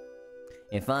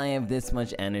 If I have this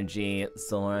much energy,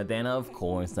 Sora, then of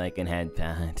course I can head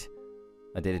pat.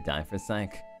 Oh, did it die for a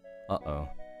sec? Uh-oh.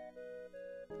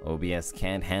 OBS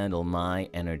can't handle my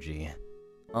energy.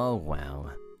 Oh wow.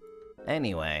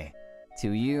 Anyway,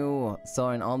 to you,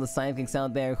 Sora, and all the sidekicks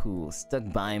out there who stuck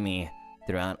by me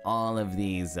throughout all of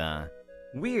these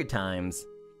weird times.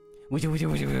 Happy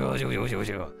birthday,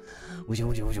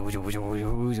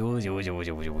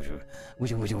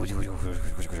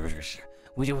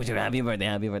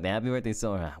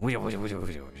 Sora.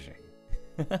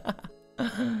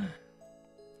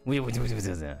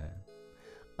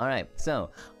 Alright, so,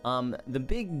 the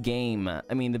big game,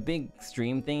 the big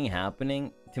stream thing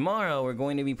happening, tomorrow we're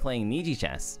going to be playing Niji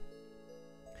Chess,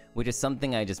 which is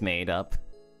something I just made up,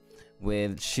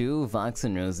 with Shu, Vox,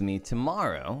 and Rosemi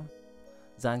tomorrow.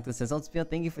 Zankta says, Doppio,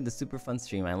 thank you for the super fun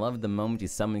stream. I love the moment you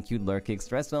summon cute lurk kicks.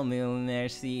 Stress well, millionaire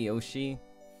CEO.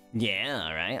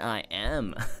 Yeah, right, I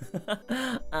am.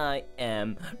 I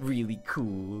am really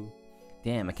cool.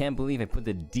 Damn, I can't believe I put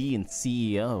the D in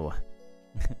CEO.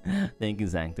 Thank you,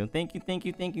 Zankto.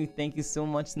 Thank you so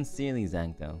much sincerely,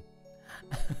 Zankto.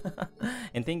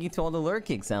 And thank you to all the lurk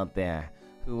kicks out there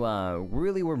who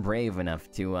really were brave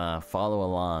enough to follow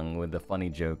along with the funny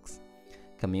jokes.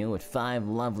 Camille with 5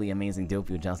 lovely, amazing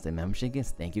Doppio Dropscythe membership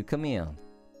gifts. Thank you, Camille.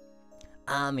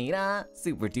 Amira,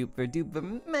 super duper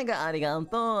duper mega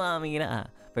arigato, Amira,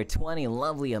 for 20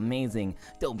 lovely, amazing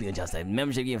Doppio Dropscythe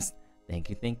membership gifts. Thank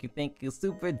you,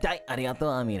 super dai arigato,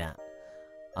 Amira.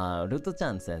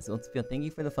 Ruto-chan says, Doppio, thank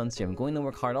you for the fun stream. I'm going to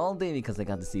work hard all day because I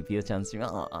got to see Pio-chan stream.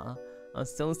 Aww. I'm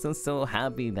so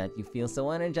happy that you feel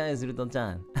so energized,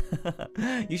 Ruto-chan.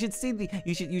 You should see the,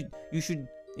 you should,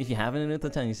 if you haven't,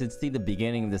 Ruto-chan, you should see the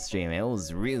beginning of the stream. It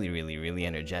was really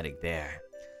energetic there.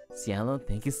 Cielo,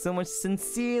 thank you so much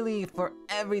sincerely for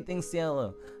everything,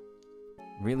 Cielo.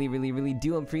 Really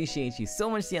do appreciate you so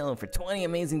much, Cielo, for 20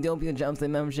 amazing Doppio Dropscythe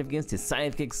membership gifts to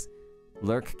sidekicks,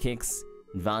 lurk kicks,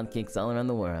 and VOD kicks all around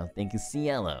the world. Thank you,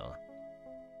 Cielo.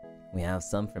 We have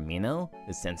some from Mino,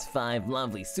 who sends 5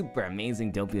 lovely, super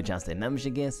amazing Doppio Dropscythe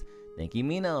membership gifts. Thank you,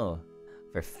 Mino,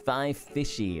 for 5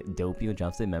 fishy Doppio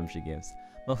Dropscythe membership gifts.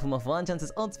 Mofu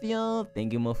says, Doppio,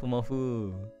 thank you,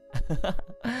 Mofu.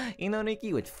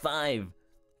 Inoriki with 5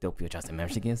 Doppio Dropscythe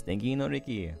membership gifts. Thank you,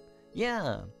 Inoriki.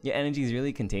 Yeah, your energy is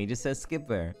really contagious, says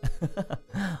Skipper.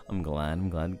 I'm glad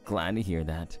to hear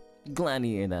that. Glad to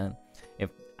hear that.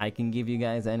 If I can give you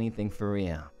guys anything for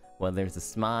real, whether it's a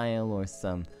smile or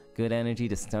some good energy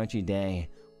to start your day,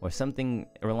 or something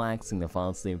relaxing to fall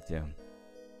asleep to.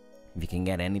 If you can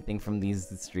get anything from these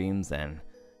streams, then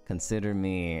consider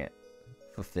me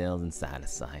fulfilled and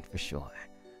satisfied for sure.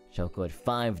 Choco had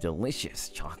 5 delicious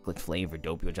chocolate-flavored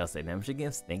Doppio Dropscythe membership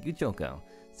gifts. Thank you, Choco.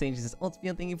 Sage says,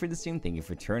 Doppio, thank you for the stream. Thank you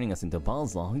for turning us into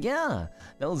balls, lol. Yeah,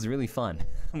 that was really fun.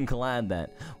 I'm glad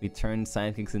that we turned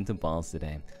sidekicks into balls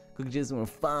today. Cookjism with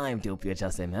 5 Doppio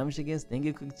Dropscythe membership gifts. Thank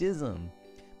you, Cookjism.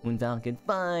 Moon Valkyrie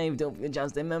 5 Doppio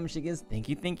Dropscythe membership gifts. Thank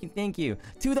you.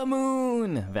 To the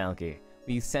moon, Valkyrie.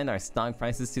 We send our stock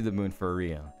prices to the moon for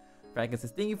real. Prakas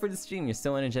says, thank you for the stream. You're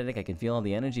so energetic. I can feel all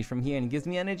the energy from here and it gives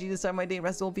me energy to start my day.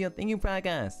 Rest Doppio. Thank you,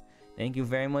 Prakas. Thank you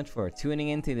very much for tuning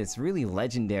into this really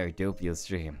legendary Doppio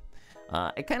stream.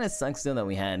 It kind of sucks though that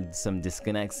we had some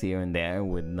disconnects here and there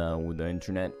with the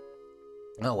internet.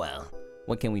 Oh well,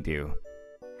 what can we do?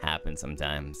 Happens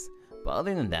sometimes. But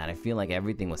other than that, I feel like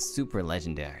everything was super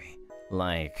legendary.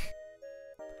 Like,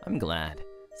 I'm glad.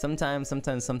 Sometimes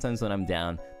when I'm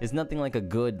down, there's nothing like a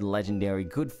good, legendary,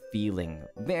 good feeling.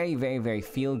 Very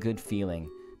feel-good feeling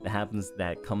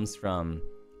that comes from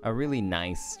a really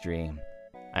nice stream.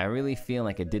 I really feel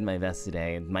like I did my best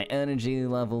today. My energy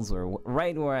levels were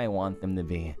right where I want them to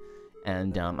be.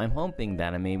 And I'm hoping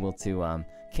that I'm able to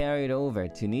carry it over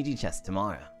to Niji Chess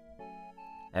tomorrow.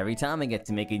 Every time I get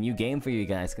to make a new game for you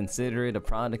guys, consider it a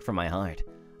product from my heart.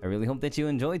 I really hope that you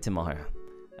enjoyed tomorrow.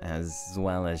 As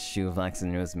well as Shuvax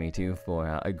and Rosemi too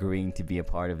for agreeing to be a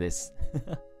part of this.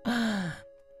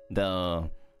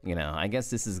 Though, you know, I guess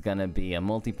this is gonna be a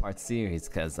multi-part series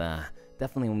because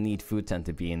definitely will need Futon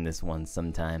to be in this one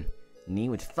sometime. Nee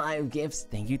with 5 gifts.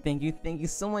 Thank you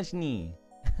so much, Nee.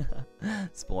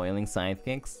 Spoiling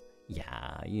sidekicks?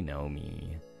 Yeah, you know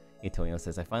me. Itoyo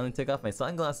says, I finally took off my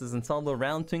sunglasses and saw the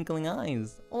round twinkling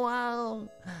eyes. Wow!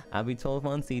 Happy 12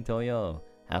 months, Itoyo.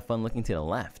 Have fun looking to the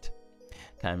left.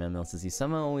 Caramel Mill says, you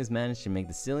somehow always manage to make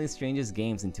the silliest, strangest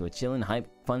games into a chillin', hype,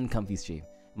 fun, comfy stream.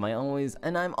 I'm always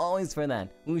for that.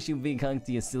 Wushu big hug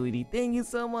to you, silly D. Thank you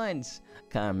so much,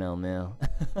 Caramel Mill.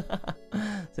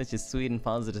 Such a sweet and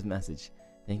positive message.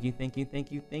 Thank you, thank you,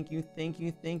 thank you, thank you, thank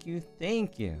you, thank you,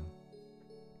 thank you.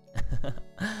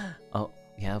 Oh,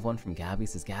 we have one from Gabby.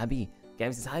 Says, Gabby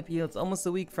says, hi Pio, it's almost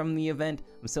a week from the event.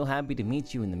 I'm so happy to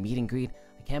meet you in the meet and greet.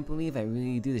 I can't believe I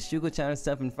really do the Shugo Chowder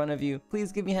stuff in front of you.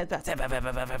 Please give me a head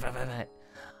pat.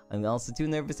 I'm also too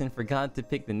nervous and forgot to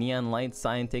pick the neon light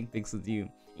sign take pics with you.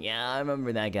 Yeah, I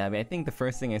remember that, Gabby. I think the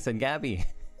first thing I said, Gabby.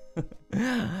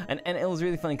 and it was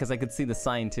really funny because I could see the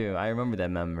sign too. I remember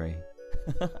that memory.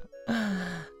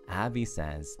 Abby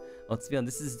says, let's be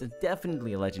honest, this is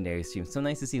definitely a legendary stream. So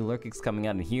nice to see Lurkix coming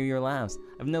out and hear your laughs.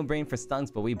 I have no brain for stunks,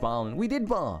 but we balled, and we did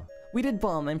ball. We did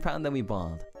ball, and I'm proud that we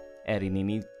balled. Eddie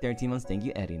Nini, 13 months, thank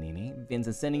you, Eddie Nini. Vin's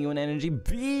is sending you an energy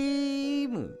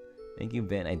beam. Thank you,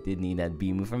 Ben. I did need that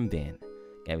beam from Ben.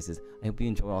 Gabby says, I hope you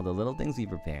enjoy all the little things we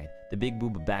prepared. The big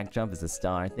boob backdrop is a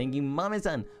star. Thank you,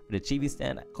 Mama-san, for the chibi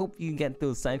stand. I hope you get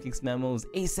those sidekicks memos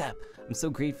ASAP. I'm so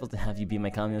grateful to have you be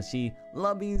my Kamyoshi.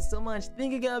 Love you so much.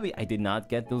 Thank you, Gabby. I did not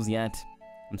get those yet.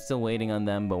 I'm still waiting on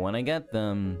them, but when I get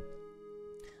them,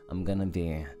 I'm gonna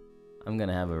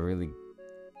have a really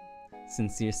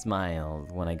sincere smile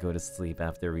when I go to sleep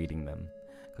after reading them.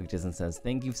 Cook Jason says,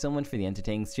 thank you so much for the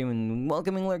entertaining stream and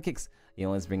welcoming Lurkix. You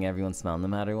always bring everyone smile no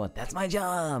matter what. That's my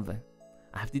job!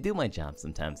 I have to do my job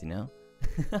sometimes, you know?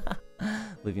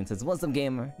 Livian says, what's up,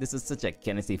 gamer? This was such a,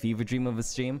 can I say, fever dream of a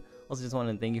stream. Also just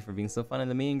wanted to thank you for being so fun in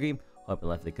the meet and greet. Hope it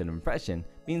left a good impression.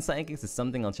 Being psychics is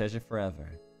something I'll treasure forever.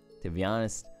 To be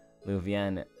honest,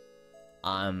 Livian,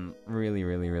 I'm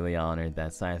really honored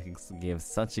that psychics gave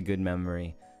such a good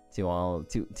memory to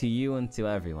you and to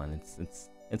everyone.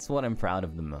 It's what I'm proud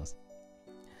of the most.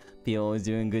 P always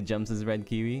doing good jumps as Red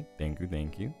Kiwi. Thank you,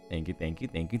 thank you, thank you, thank you,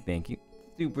 thank you, thank you.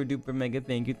 Super duper mega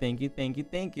thank you, thank you, thank you,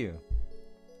 thank you.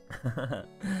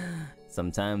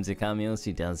 Sometimes your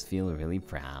Kamyoshi does feel really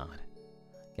proud.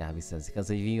 Gabby says,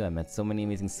 because of you, I met so many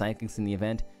amazing psychics in the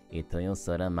event. Itoyo,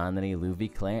 Sora, Manari,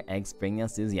 Luvi, Claire, Egg, Spring,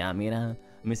 Suzy, Yamira. I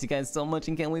miss you guys so much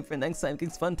and can't wait for next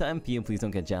Psychics Fun Time. Pio, please don't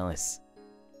get jealous.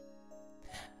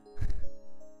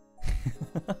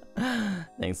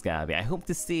 Thanks, Gabby. I hope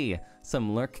to see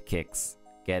some lurk kicks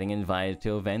getting invited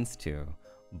to events too.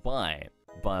 But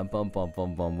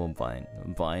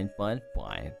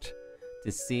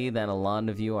to see that a lot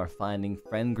of you are finding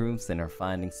friend groups and are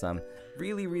finding some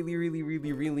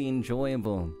really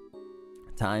enjoyable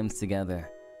times together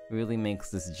really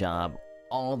makes this job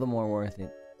all the more worth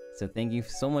it. So thank you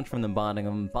so much from the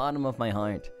bottom of my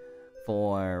heart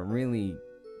for really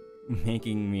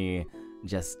making me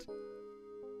just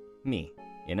me,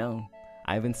 you know?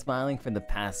 I've been smiling for the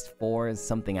past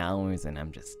 4-something hours and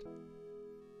I'm just...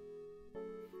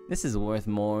 This is worth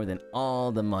more than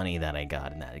all the money that I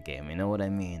got in that game, you know what I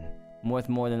mean? Worth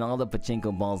more than all the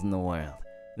pachinko balls in the world.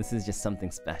 This is just something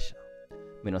special.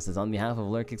 Mino says, on behalf of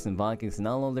Lurkix and Vodkix and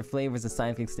all other flavors of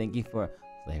sidekicks, thank you for...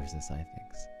 Flavors of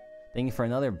sidekicks. Thank you for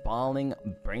another balling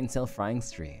brain cell frying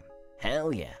stream.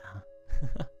 Hell yeah!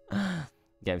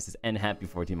 Gabby says, and happy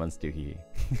 14 months to he.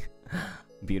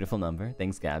 Beautiful number.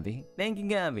 Thanks, Gabby. Thank you,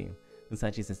 Gabby.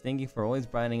 Musashi says, thank you for always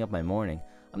brightening up my morning.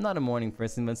 I'm not a morning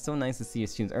person, but it's so nice to see your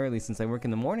streams early since I work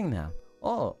in the morning now.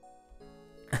 Oh.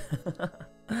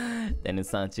 Then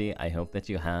Musashi, I hope that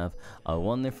you have a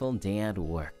wonderful day at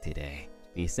work today.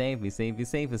 Be safe,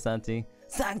 Musashi.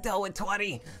 Sancto with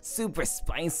 20! Super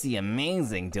spicy,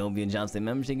 amazing Doppio Dropscythe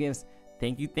membership gifts.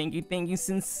 Thank you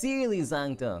sincerely,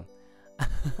 Sancto.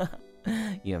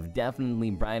 You have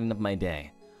definitely brightened up my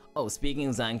day. Oh, speaking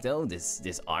of Sancto,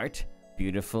 this art,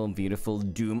 beautiful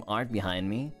Doom art behind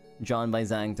me, drawn by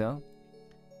Sancto.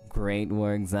 Great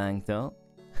work, Sancto.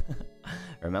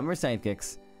 Remember,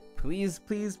 sidekicks, please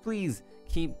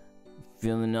keep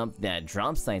filling up that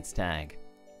Dropscythe tag.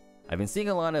 I've been seeing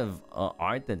a lot of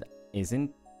art that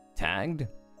isn't tagged.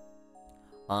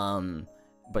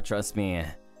 But trust me,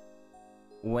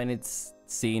 when it's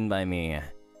seen by me,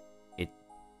 it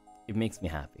makes me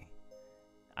happy.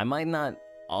 I might not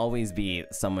always be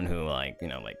someone who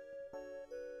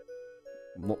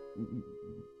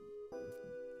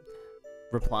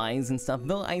replies and stuff.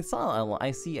 Though I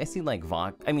see like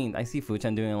Vok. I see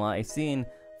Fuchan doing a lot. I've seen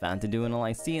Fanta doing a lot.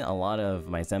 I see a lot of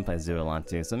my senpais do it a lot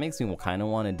too. So it makes me kind of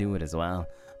want to do it as well.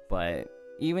 But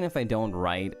even if I don't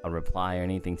write a reply or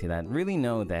anything to that, really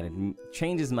know that it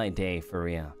changes my day for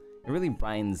real. It really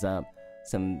brightens up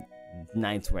some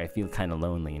nights where I feel kind of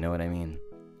lonely, you know what I mean?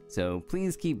 So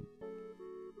please keep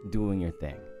doing your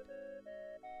thing.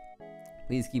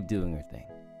 Please keep doing your thing.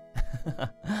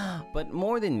 But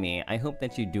more than me, I hope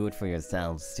that you do it for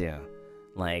yourselves too.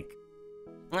 Like,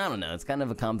 I don't know, it's kind of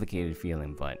a complicated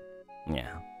feeling, but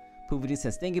yeah. Poopity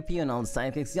says, thank you, Pio, and all the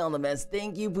sidekicks. Y'all the best.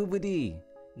 Thank you, Poopity.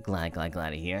 Glad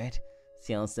to hear it.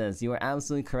 CL says, you are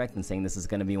absolutely correct in saying this is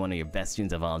going to be one of your best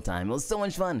streams of all time. It was so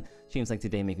much fun. Streams like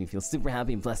today make me feel super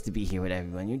happy and blessed to be here with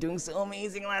everyone. You're doing so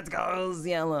amazing. Let's go,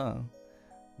 Cielo.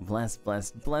 Blessed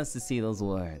to see those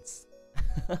words.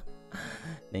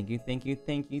 Thank you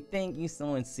so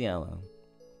much, Cielo.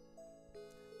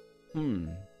 Whew.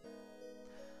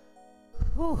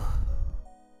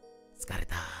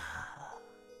 Scarita.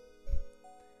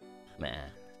 Man.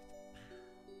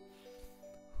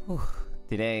 Whew.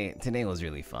 Today was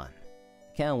really fun.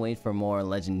 Can't wait for more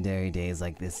legendary days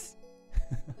like this.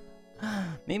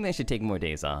 Maybe I should take more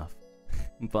days off.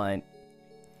 But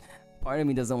part of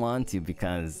me doesn't want to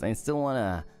because I still want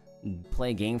to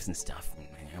play games and stuff.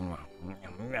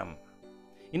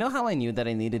 You know how I knew that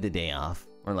I needed a day off?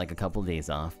 Or like a couple days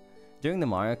off? During the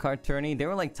Mario Kart tourney, there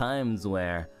were like times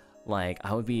where like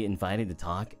I would be invited to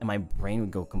talk and my brain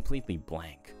would go completely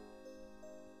blank.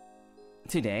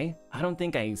 Today, I don't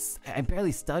think I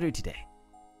barely stuttered today.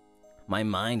 My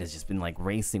mind has just been like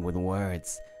racing with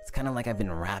words. It's kind of like I've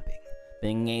been rapping.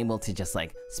 Being able to just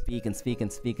like speak and speak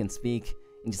and speak and speak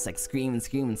and just like scream and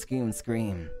scream and scream and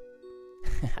scream.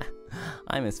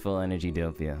 I miss full energy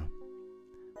Doppio.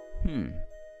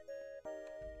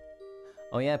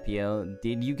 Oh yeah, Pio,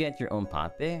 did you get your own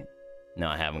pape? No,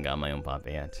 I haven't got my own pape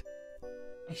yet.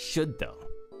 I should though.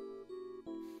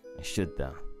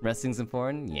 Resting's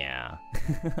important? Yeah.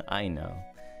 I know.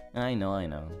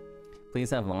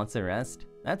 Please have lots of rest?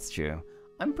 That's true.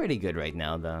 I'm pretty good right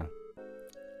now though.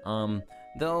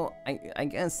 Though I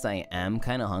guess I am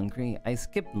kinda hungry. I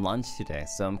skipped lunch today,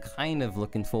 so I'm kind of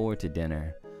looking forward to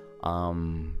dinner.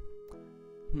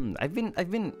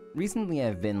 Recently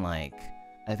I've been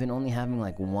only having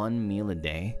like one meal a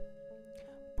day.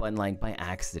 But like by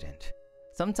accident.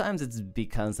 Sometimes it's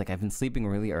because like I've been sleeping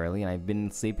really early and I've been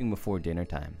sleeping before dinner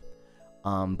time.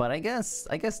 But I guess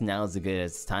now is as good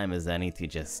as time as any to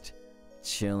just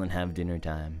chill and have dinner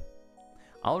time.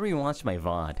 I'll rewatch my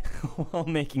VOD while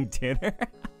making dinner.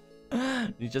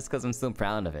 Just because I'm so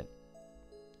proud of it.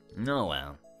 Oh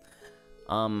well.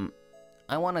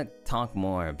 I want to talk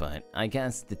more, but I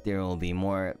guess that there will be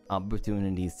more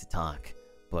opportunities to talk.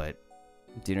 But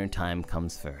dinner time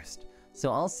comes first.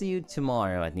 So I'll see you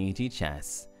tomorrow at NIJI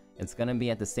Chess. It's gonna be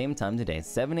at the same time today,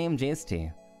 7 AM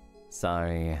JST.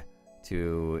 Sorry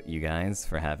to you guys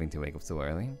for having to wake up so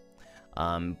early.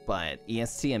 But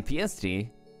EST and PST,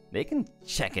 they can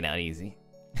check it out easy.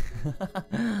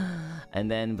 And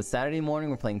then, but Saturday morning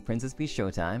we're playing Princess Peach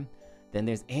Showtime. Then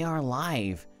there's AR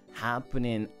Live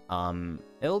happening.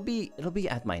 It'll be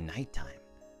at my nighttime.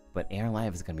 But AR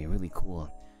Live is gonna be really cool.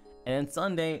 And then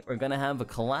Sunday, we're gonna have a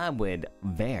collab with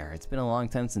Vare. It's been a long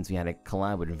time since we had a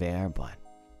collab with Vare, but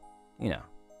you know,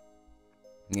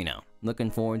 looking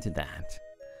forward to that.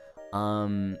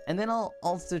 And then I'll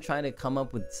also try to come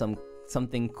up with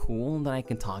something cool that I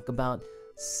can talk about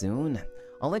soon.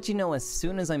 I'll let you know as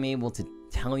soon as I'm able to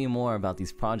tell you more about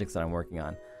these projects that I'm working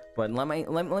on. But let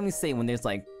me say, when there's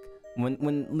like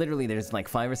when literally there's like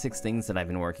 5 or 6 things that I've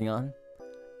been working on,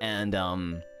 and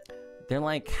they're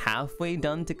like halfway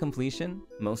done to completion.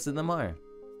 Most of them are.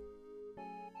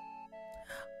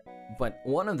 But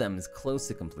one of them is close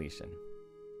to completion.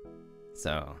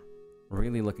 So,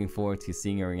 really looking forward to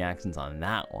seeing your reactions on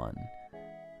that one.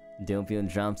 Doppio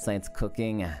Dropscythe's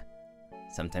cooking.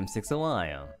 Sometimes takes a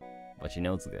while, but you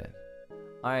know it's good.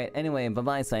 Alright, anyway,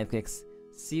 bye-bye sidekicks.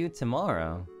 See you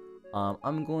tomorrow.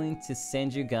 I'm going to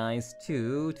send you guys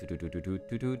to...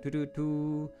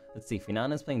 Let's see,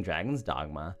 Finana's playing Dragon's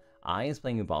Dogma. I is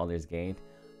playing Baldur's Gate.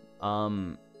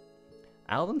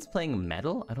 Alvin's playing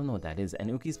Metal? I don't know what that is. And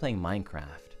Uki's playing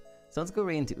Minecraft. So let's go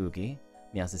right into Uki.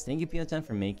 Meow says, thank you, Pio-chan,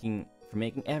 for making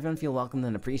everyone feel welcomed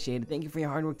and appreciated. Thank you for your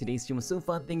hard work. Today's stream was so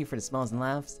fun. Thank you for the smiles and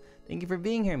laughs. Thank you for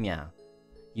being here, Meow.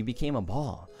 You became a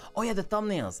ball. Oh yeah, the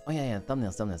thumbnails. Oh yeah,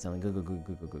 thumbnails.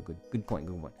 Good point.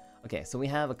 Okay, so we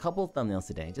have a couple thumbnails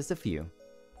today. Just a few.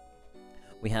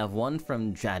 We have one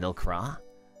from Jadalcraw.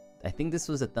 I think this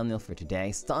was a thumbnail for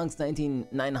today.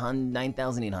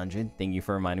 STONKS-9800. Thank you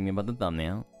for reminding me about the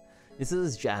thumbnail. This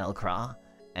is Jadalcraw,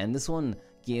 and this one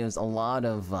gives a lot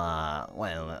of,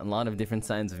 a lot of different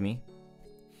sides of me.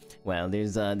 Well,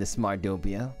 there's the smart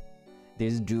Doppio.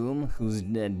 There's Doom, who's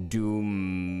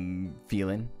Doom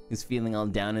feeling. Who's feeling all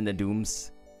down in the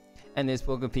dooms. And there's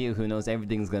Pokopio, who knows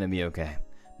everything's gonna be okay.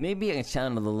 Maybe I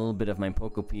channeled a little bit of my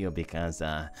Pokopio because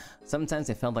sometimes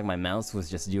I felt like my mouse was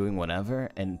just doing whatever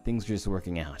and things were just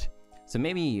working out. So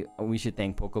maybe we should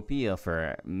thank Pokopia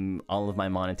for all of my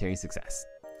monetary success.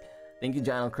 Thank you,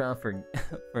 John Crow, for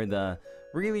for the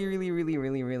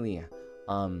really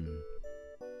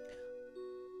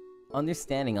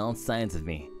understanding all sides of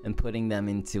me and putting them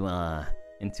into a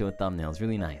thumbnail. It's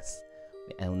really nice.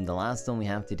 And the last one we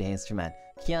have today is from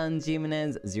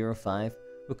Kianjimenez05,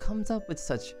 who comes up with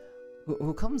such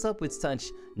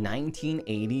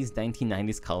 1980s,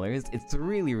 1990s colors. It's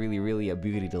really a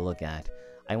beauty to look at.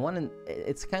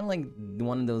 It's kind of like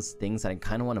one of those things that I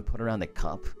kind of want to put around the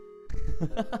cup.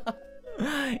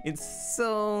 It's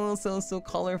so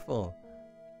colorful.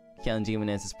 Kian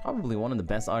Jimenez is probably one of the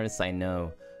best artists I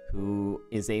know who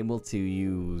is able to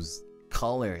use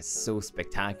colors so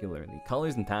spectacularly.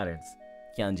 Colors and patterns.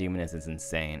 Kian Jimenez is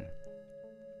insane.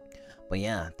 But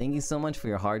yeah, thank you so much for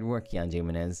your hard work, Kian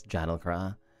Jimenez,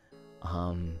 Jadalkra.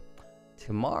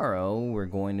 Tomorrow we're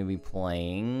going to be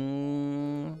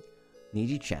playing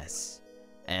Niji Chess.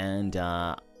 And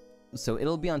so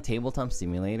it'll be on Tabletop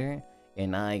Simulator.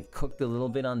 And I cooked a little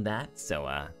bit on that, so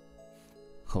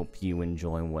hope you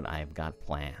enjoy what I've got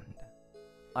planned.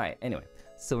 Alright, anyway,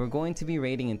 so we're going to be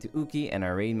raiding into Uki, and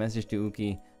our raid message to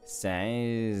Uki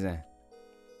says...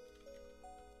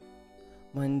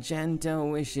 Magenta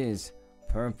wishes,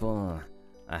 purple,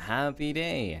 a happy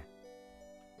day.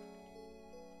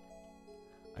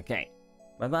 Okay,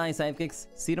 bye bye sidekicks,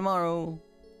 see you tomorrow.